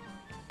 6.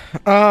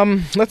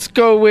 Let's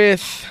go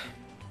with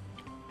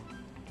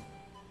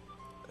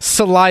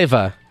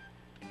saliva.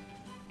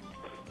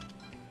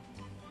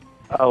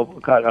 Oh,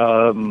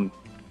 God.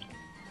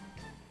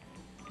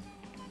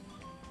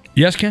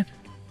 Yes, Ken?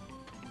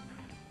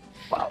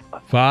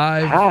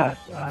 5,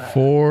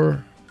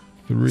 4,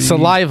 3.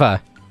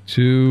 Saliva.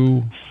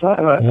 2,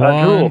 Saliva.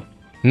 1.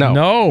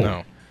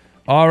 No.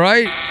 All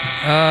right.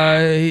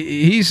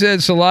 He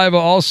said saliva.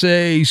 I'll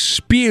say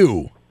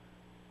spew.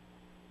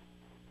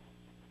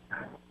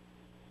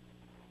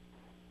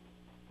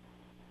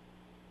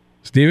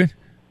 Steven?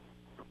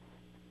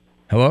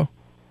 Hello?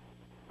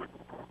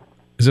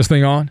 Is this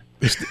thing on?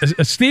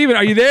 Steven,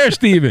 are you there,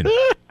 Steven?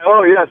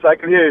 Oh, yes, I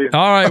can hear you.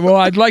 All right, well,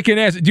 I'd like an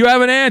answer. Do you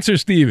have an answer,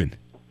 Steven?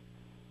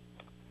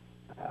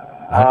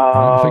 I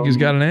don't think he's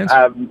got an answer.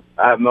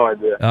 I have no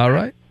idea. All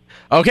right.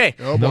 Okay,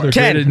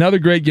 another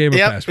great game of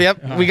Password.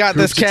 Yep. We got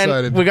this, Ken.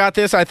 Excited. We got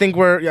this. I think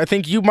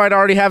you might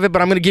already have it,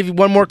 but I'm going to give you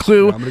one more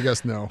clue. Yeah, I'm going to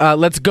guess no.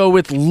 Let's go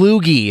with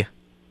loogie.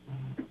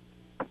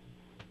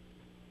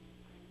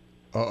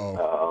 I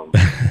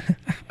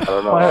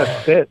don't know.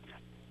 That's it.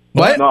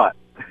 What? Not.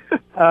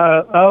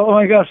 Oh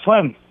my gosh,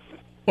 Slim.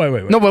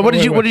 Wait. No, but what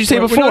did you say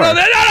before? No. My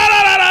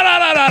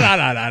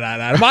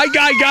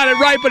guy got it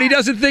right, but he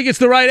doesn't think it's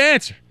the right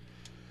answer.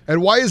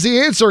 And why is he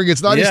answering?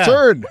 It's not his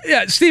turn.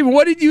 Yeah, Steven,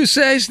 what did you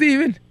say,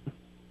 Steven?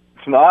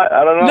 It's not?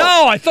 I don't know.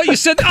 No, I thought you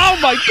said, oh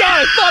my God,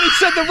 I thought he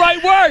said the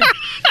right word.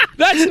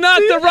 That's not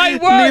the right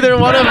word. Neither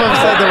one of them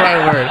said the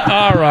right word.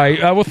 All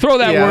right, we'll throw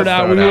that word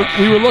out.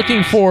 We were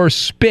looking for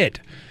spit.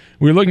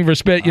 We were looking for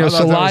spit,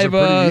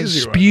 saliva,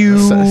 spew.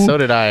 So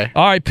did I.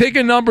 All right, pick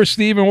a number,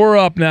 Steven. We're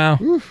up now.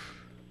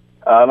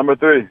 Number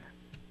 3.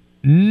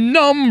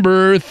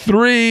 Number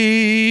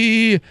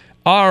 3.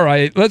 All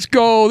right, let's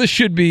go. This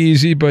should be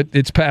easy, but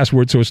it's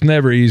Password, so it's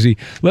never easy.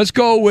 Let's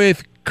go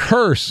with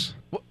curse.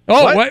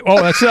 Oh, what? wait.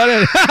 Oh, that's not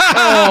it.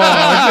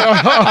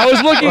 I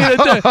was looking at it.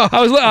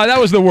 That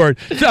was the word.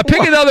 Pick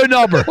another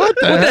number. What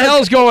the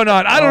hell's going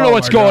on? I don't know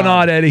what's going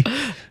on, Eddie.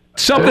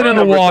 Something in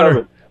the water.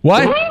 7.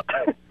 What?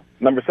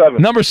 Number 7.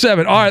 Number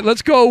 7. All right,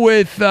 let's go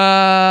with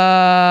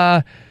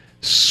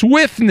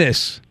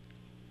swiftness.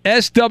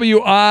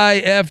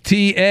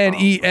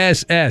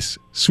 SWIFTNESS.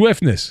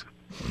 Swiftness.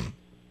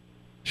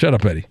 Shut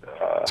up, Eddie.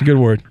 It's a good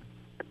word.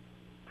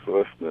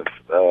 Swiftness.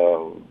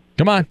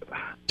 Come on.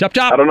 Chop.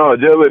 I don't know.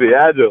 Agility.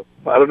 Agile.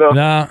 I don't know.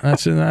 No,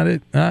 that's not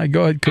it.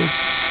 Go ahead, Coop.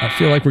 I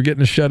feel like we're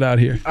getting a shutout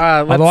here.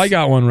 Although I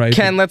got one right.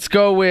 Ken, let's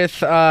go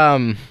with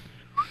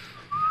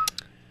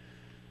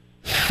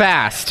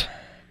Fast.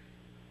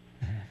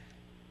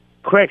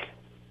 Quick.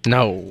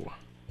 No.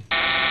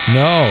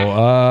 No.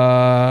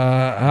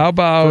 How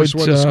about First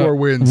one to score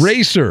wins.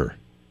 Racer?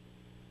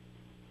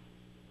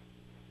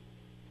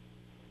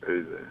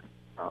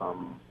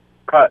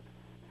 Cut.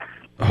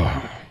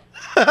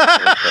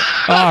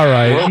 All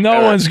right,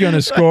 no one's going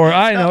to score.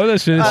 I know.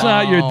 Listen, it's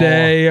not your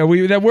day.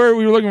 We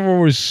were looking for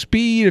was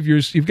speed. If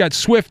you've got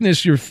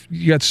swiftness, you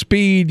got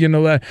speed. You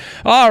know that.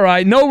 All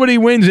right, nobody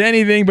wins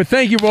anything. But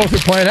thank you both for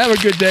playing. Have a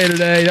good day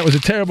today. That was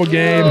a terrible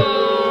game.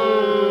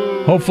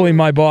 Hopefully,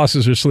 my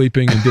bosses are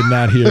sleeping and did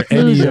not hear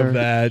any of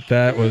that.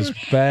 That was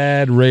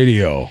bad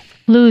radio.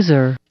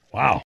 Loser.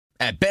 Wow.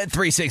 At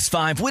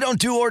Bet365, we don't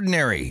do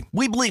ordinary.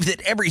 We believe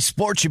that every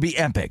sport should be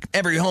epic.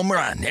 Every home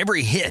run,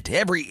 every hit,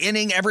 every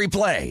inning, every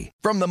play.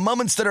 From the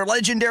moments that are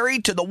legendary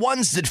to the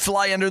ones that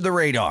fly under the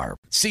radar.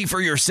 See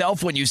for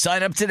yourself when you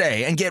sign up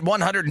today and get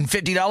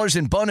 $150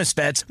 in bonus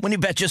bets when you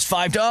bet just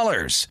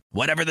 $5.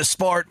 Whatever the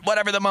sport,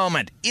 whatever the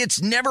moment,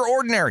 it's never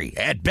ordinary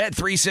at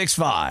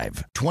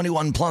Bet365.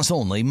 21 plus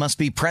only. Must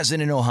be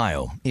present in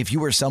Ohio. If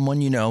you or someone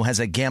you know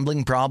has a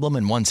gambling problem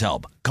and wants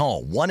help,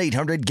 call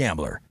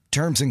 1-800-GAMBLER.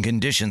 Terms and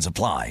conditions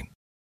apply.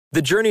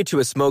 The journey to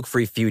a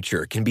smoke-free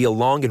future can be a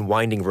long and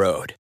winding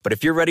road. But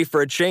if you're ready for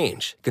a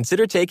change,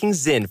 consider taking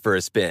Zyn for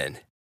a spin.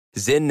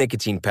 Zyn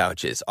nicotine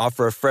pouches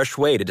offer a fresh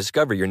way to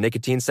discover your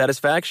nicotine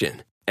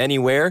satisfaction.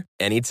 Anywhere,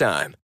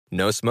 anytime.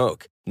 No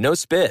smoke, no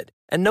spit,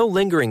 and no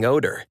lingering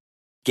odor.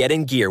 Get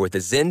in gear with the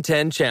Zyn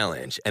 10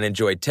 Challenge and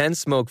enjoy 10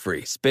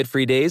 smoke-free,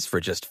 spit-free days for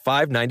just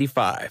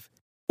 $5.95.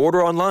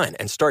 Order online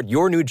and start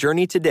your new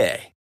journey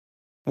today.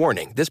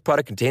 Warning, this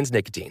product contains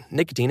nicotine.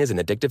 Nicotine is an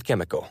addictive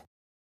chemical.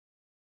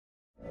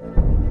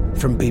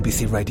 From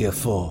BBC Radio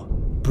 4,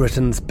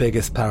 Britain's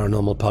biggest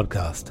paranormal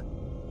podcast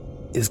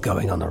is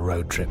going on a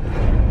road trip.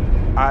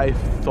 I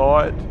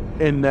thought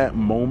in that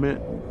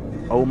moment,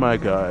 oh my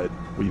God,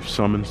 we've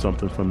summoned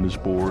something from this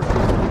board.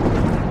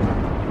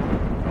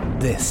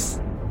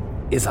 This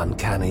is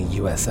Uncanny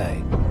USA.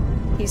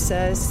 He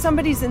says,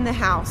 somebody's in the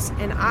house,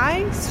 and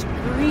I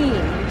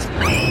screamed.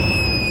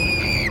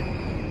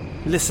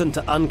 Listen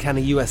to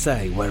Uncanny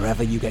USA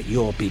wherever you get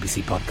your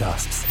BBC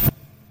podcasts,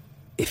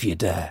 if you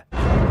dare.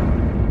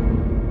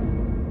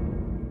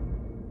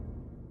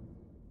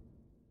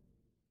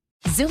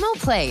 Xumo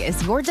Play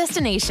is your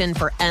destination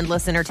for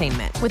endless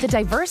entertainment. With a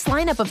diverse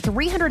lineup of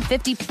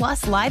 350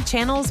 plus live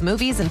channels,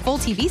 movies, and full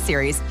TV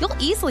series, you'll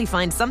easily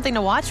find something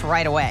to watch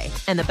right away.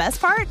 And the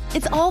best part?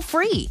 It's all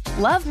free.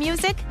 Love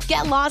music?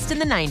 Get lost in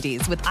the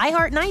 90s with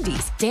iHeart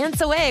 90s,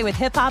 dance away with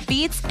hip-hop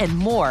beats, and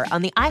more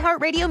on the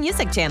iHeartRadio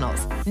music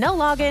channels. No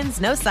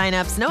logins, no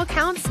signups, no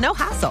accounts, no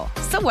hassle.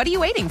 So what are you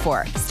waiting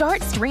for?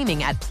 Start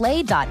streaming at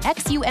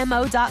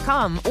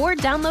play.xumo.com or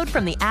download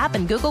from the app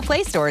and Google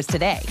Play stores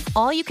today.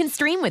 All you can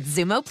stream with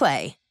Xumo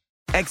Play.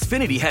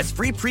 Xfinity has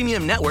free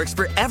premium networks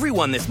for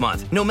everyone this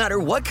month, no matter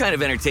what kind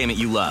of entertainment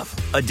you love.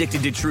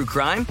 Addicted to true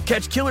crime?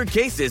 Catch killer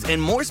cases and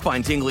more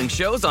spine-tingling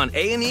shows on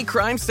A&E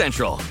Crime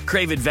Central.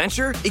 Crave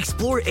adventure?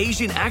 Explore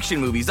Asian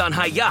action movies on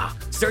Hi-Ya.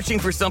 Searching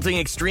for something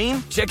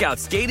extreme? Check out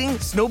skating,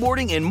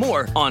 snowboarding, and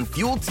more on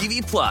Fuel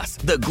TV Plus,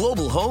 the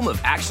global home of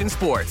action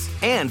sports.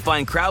 And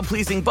find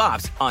crowd-pleasing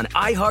bops on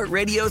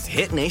iHeartRadio's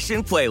Hit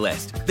Nation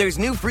playlist. There's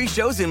new free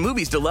shows and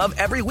movies to love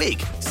every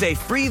week. Say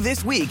free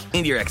this week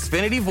in your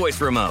Xfinity voice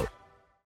remote.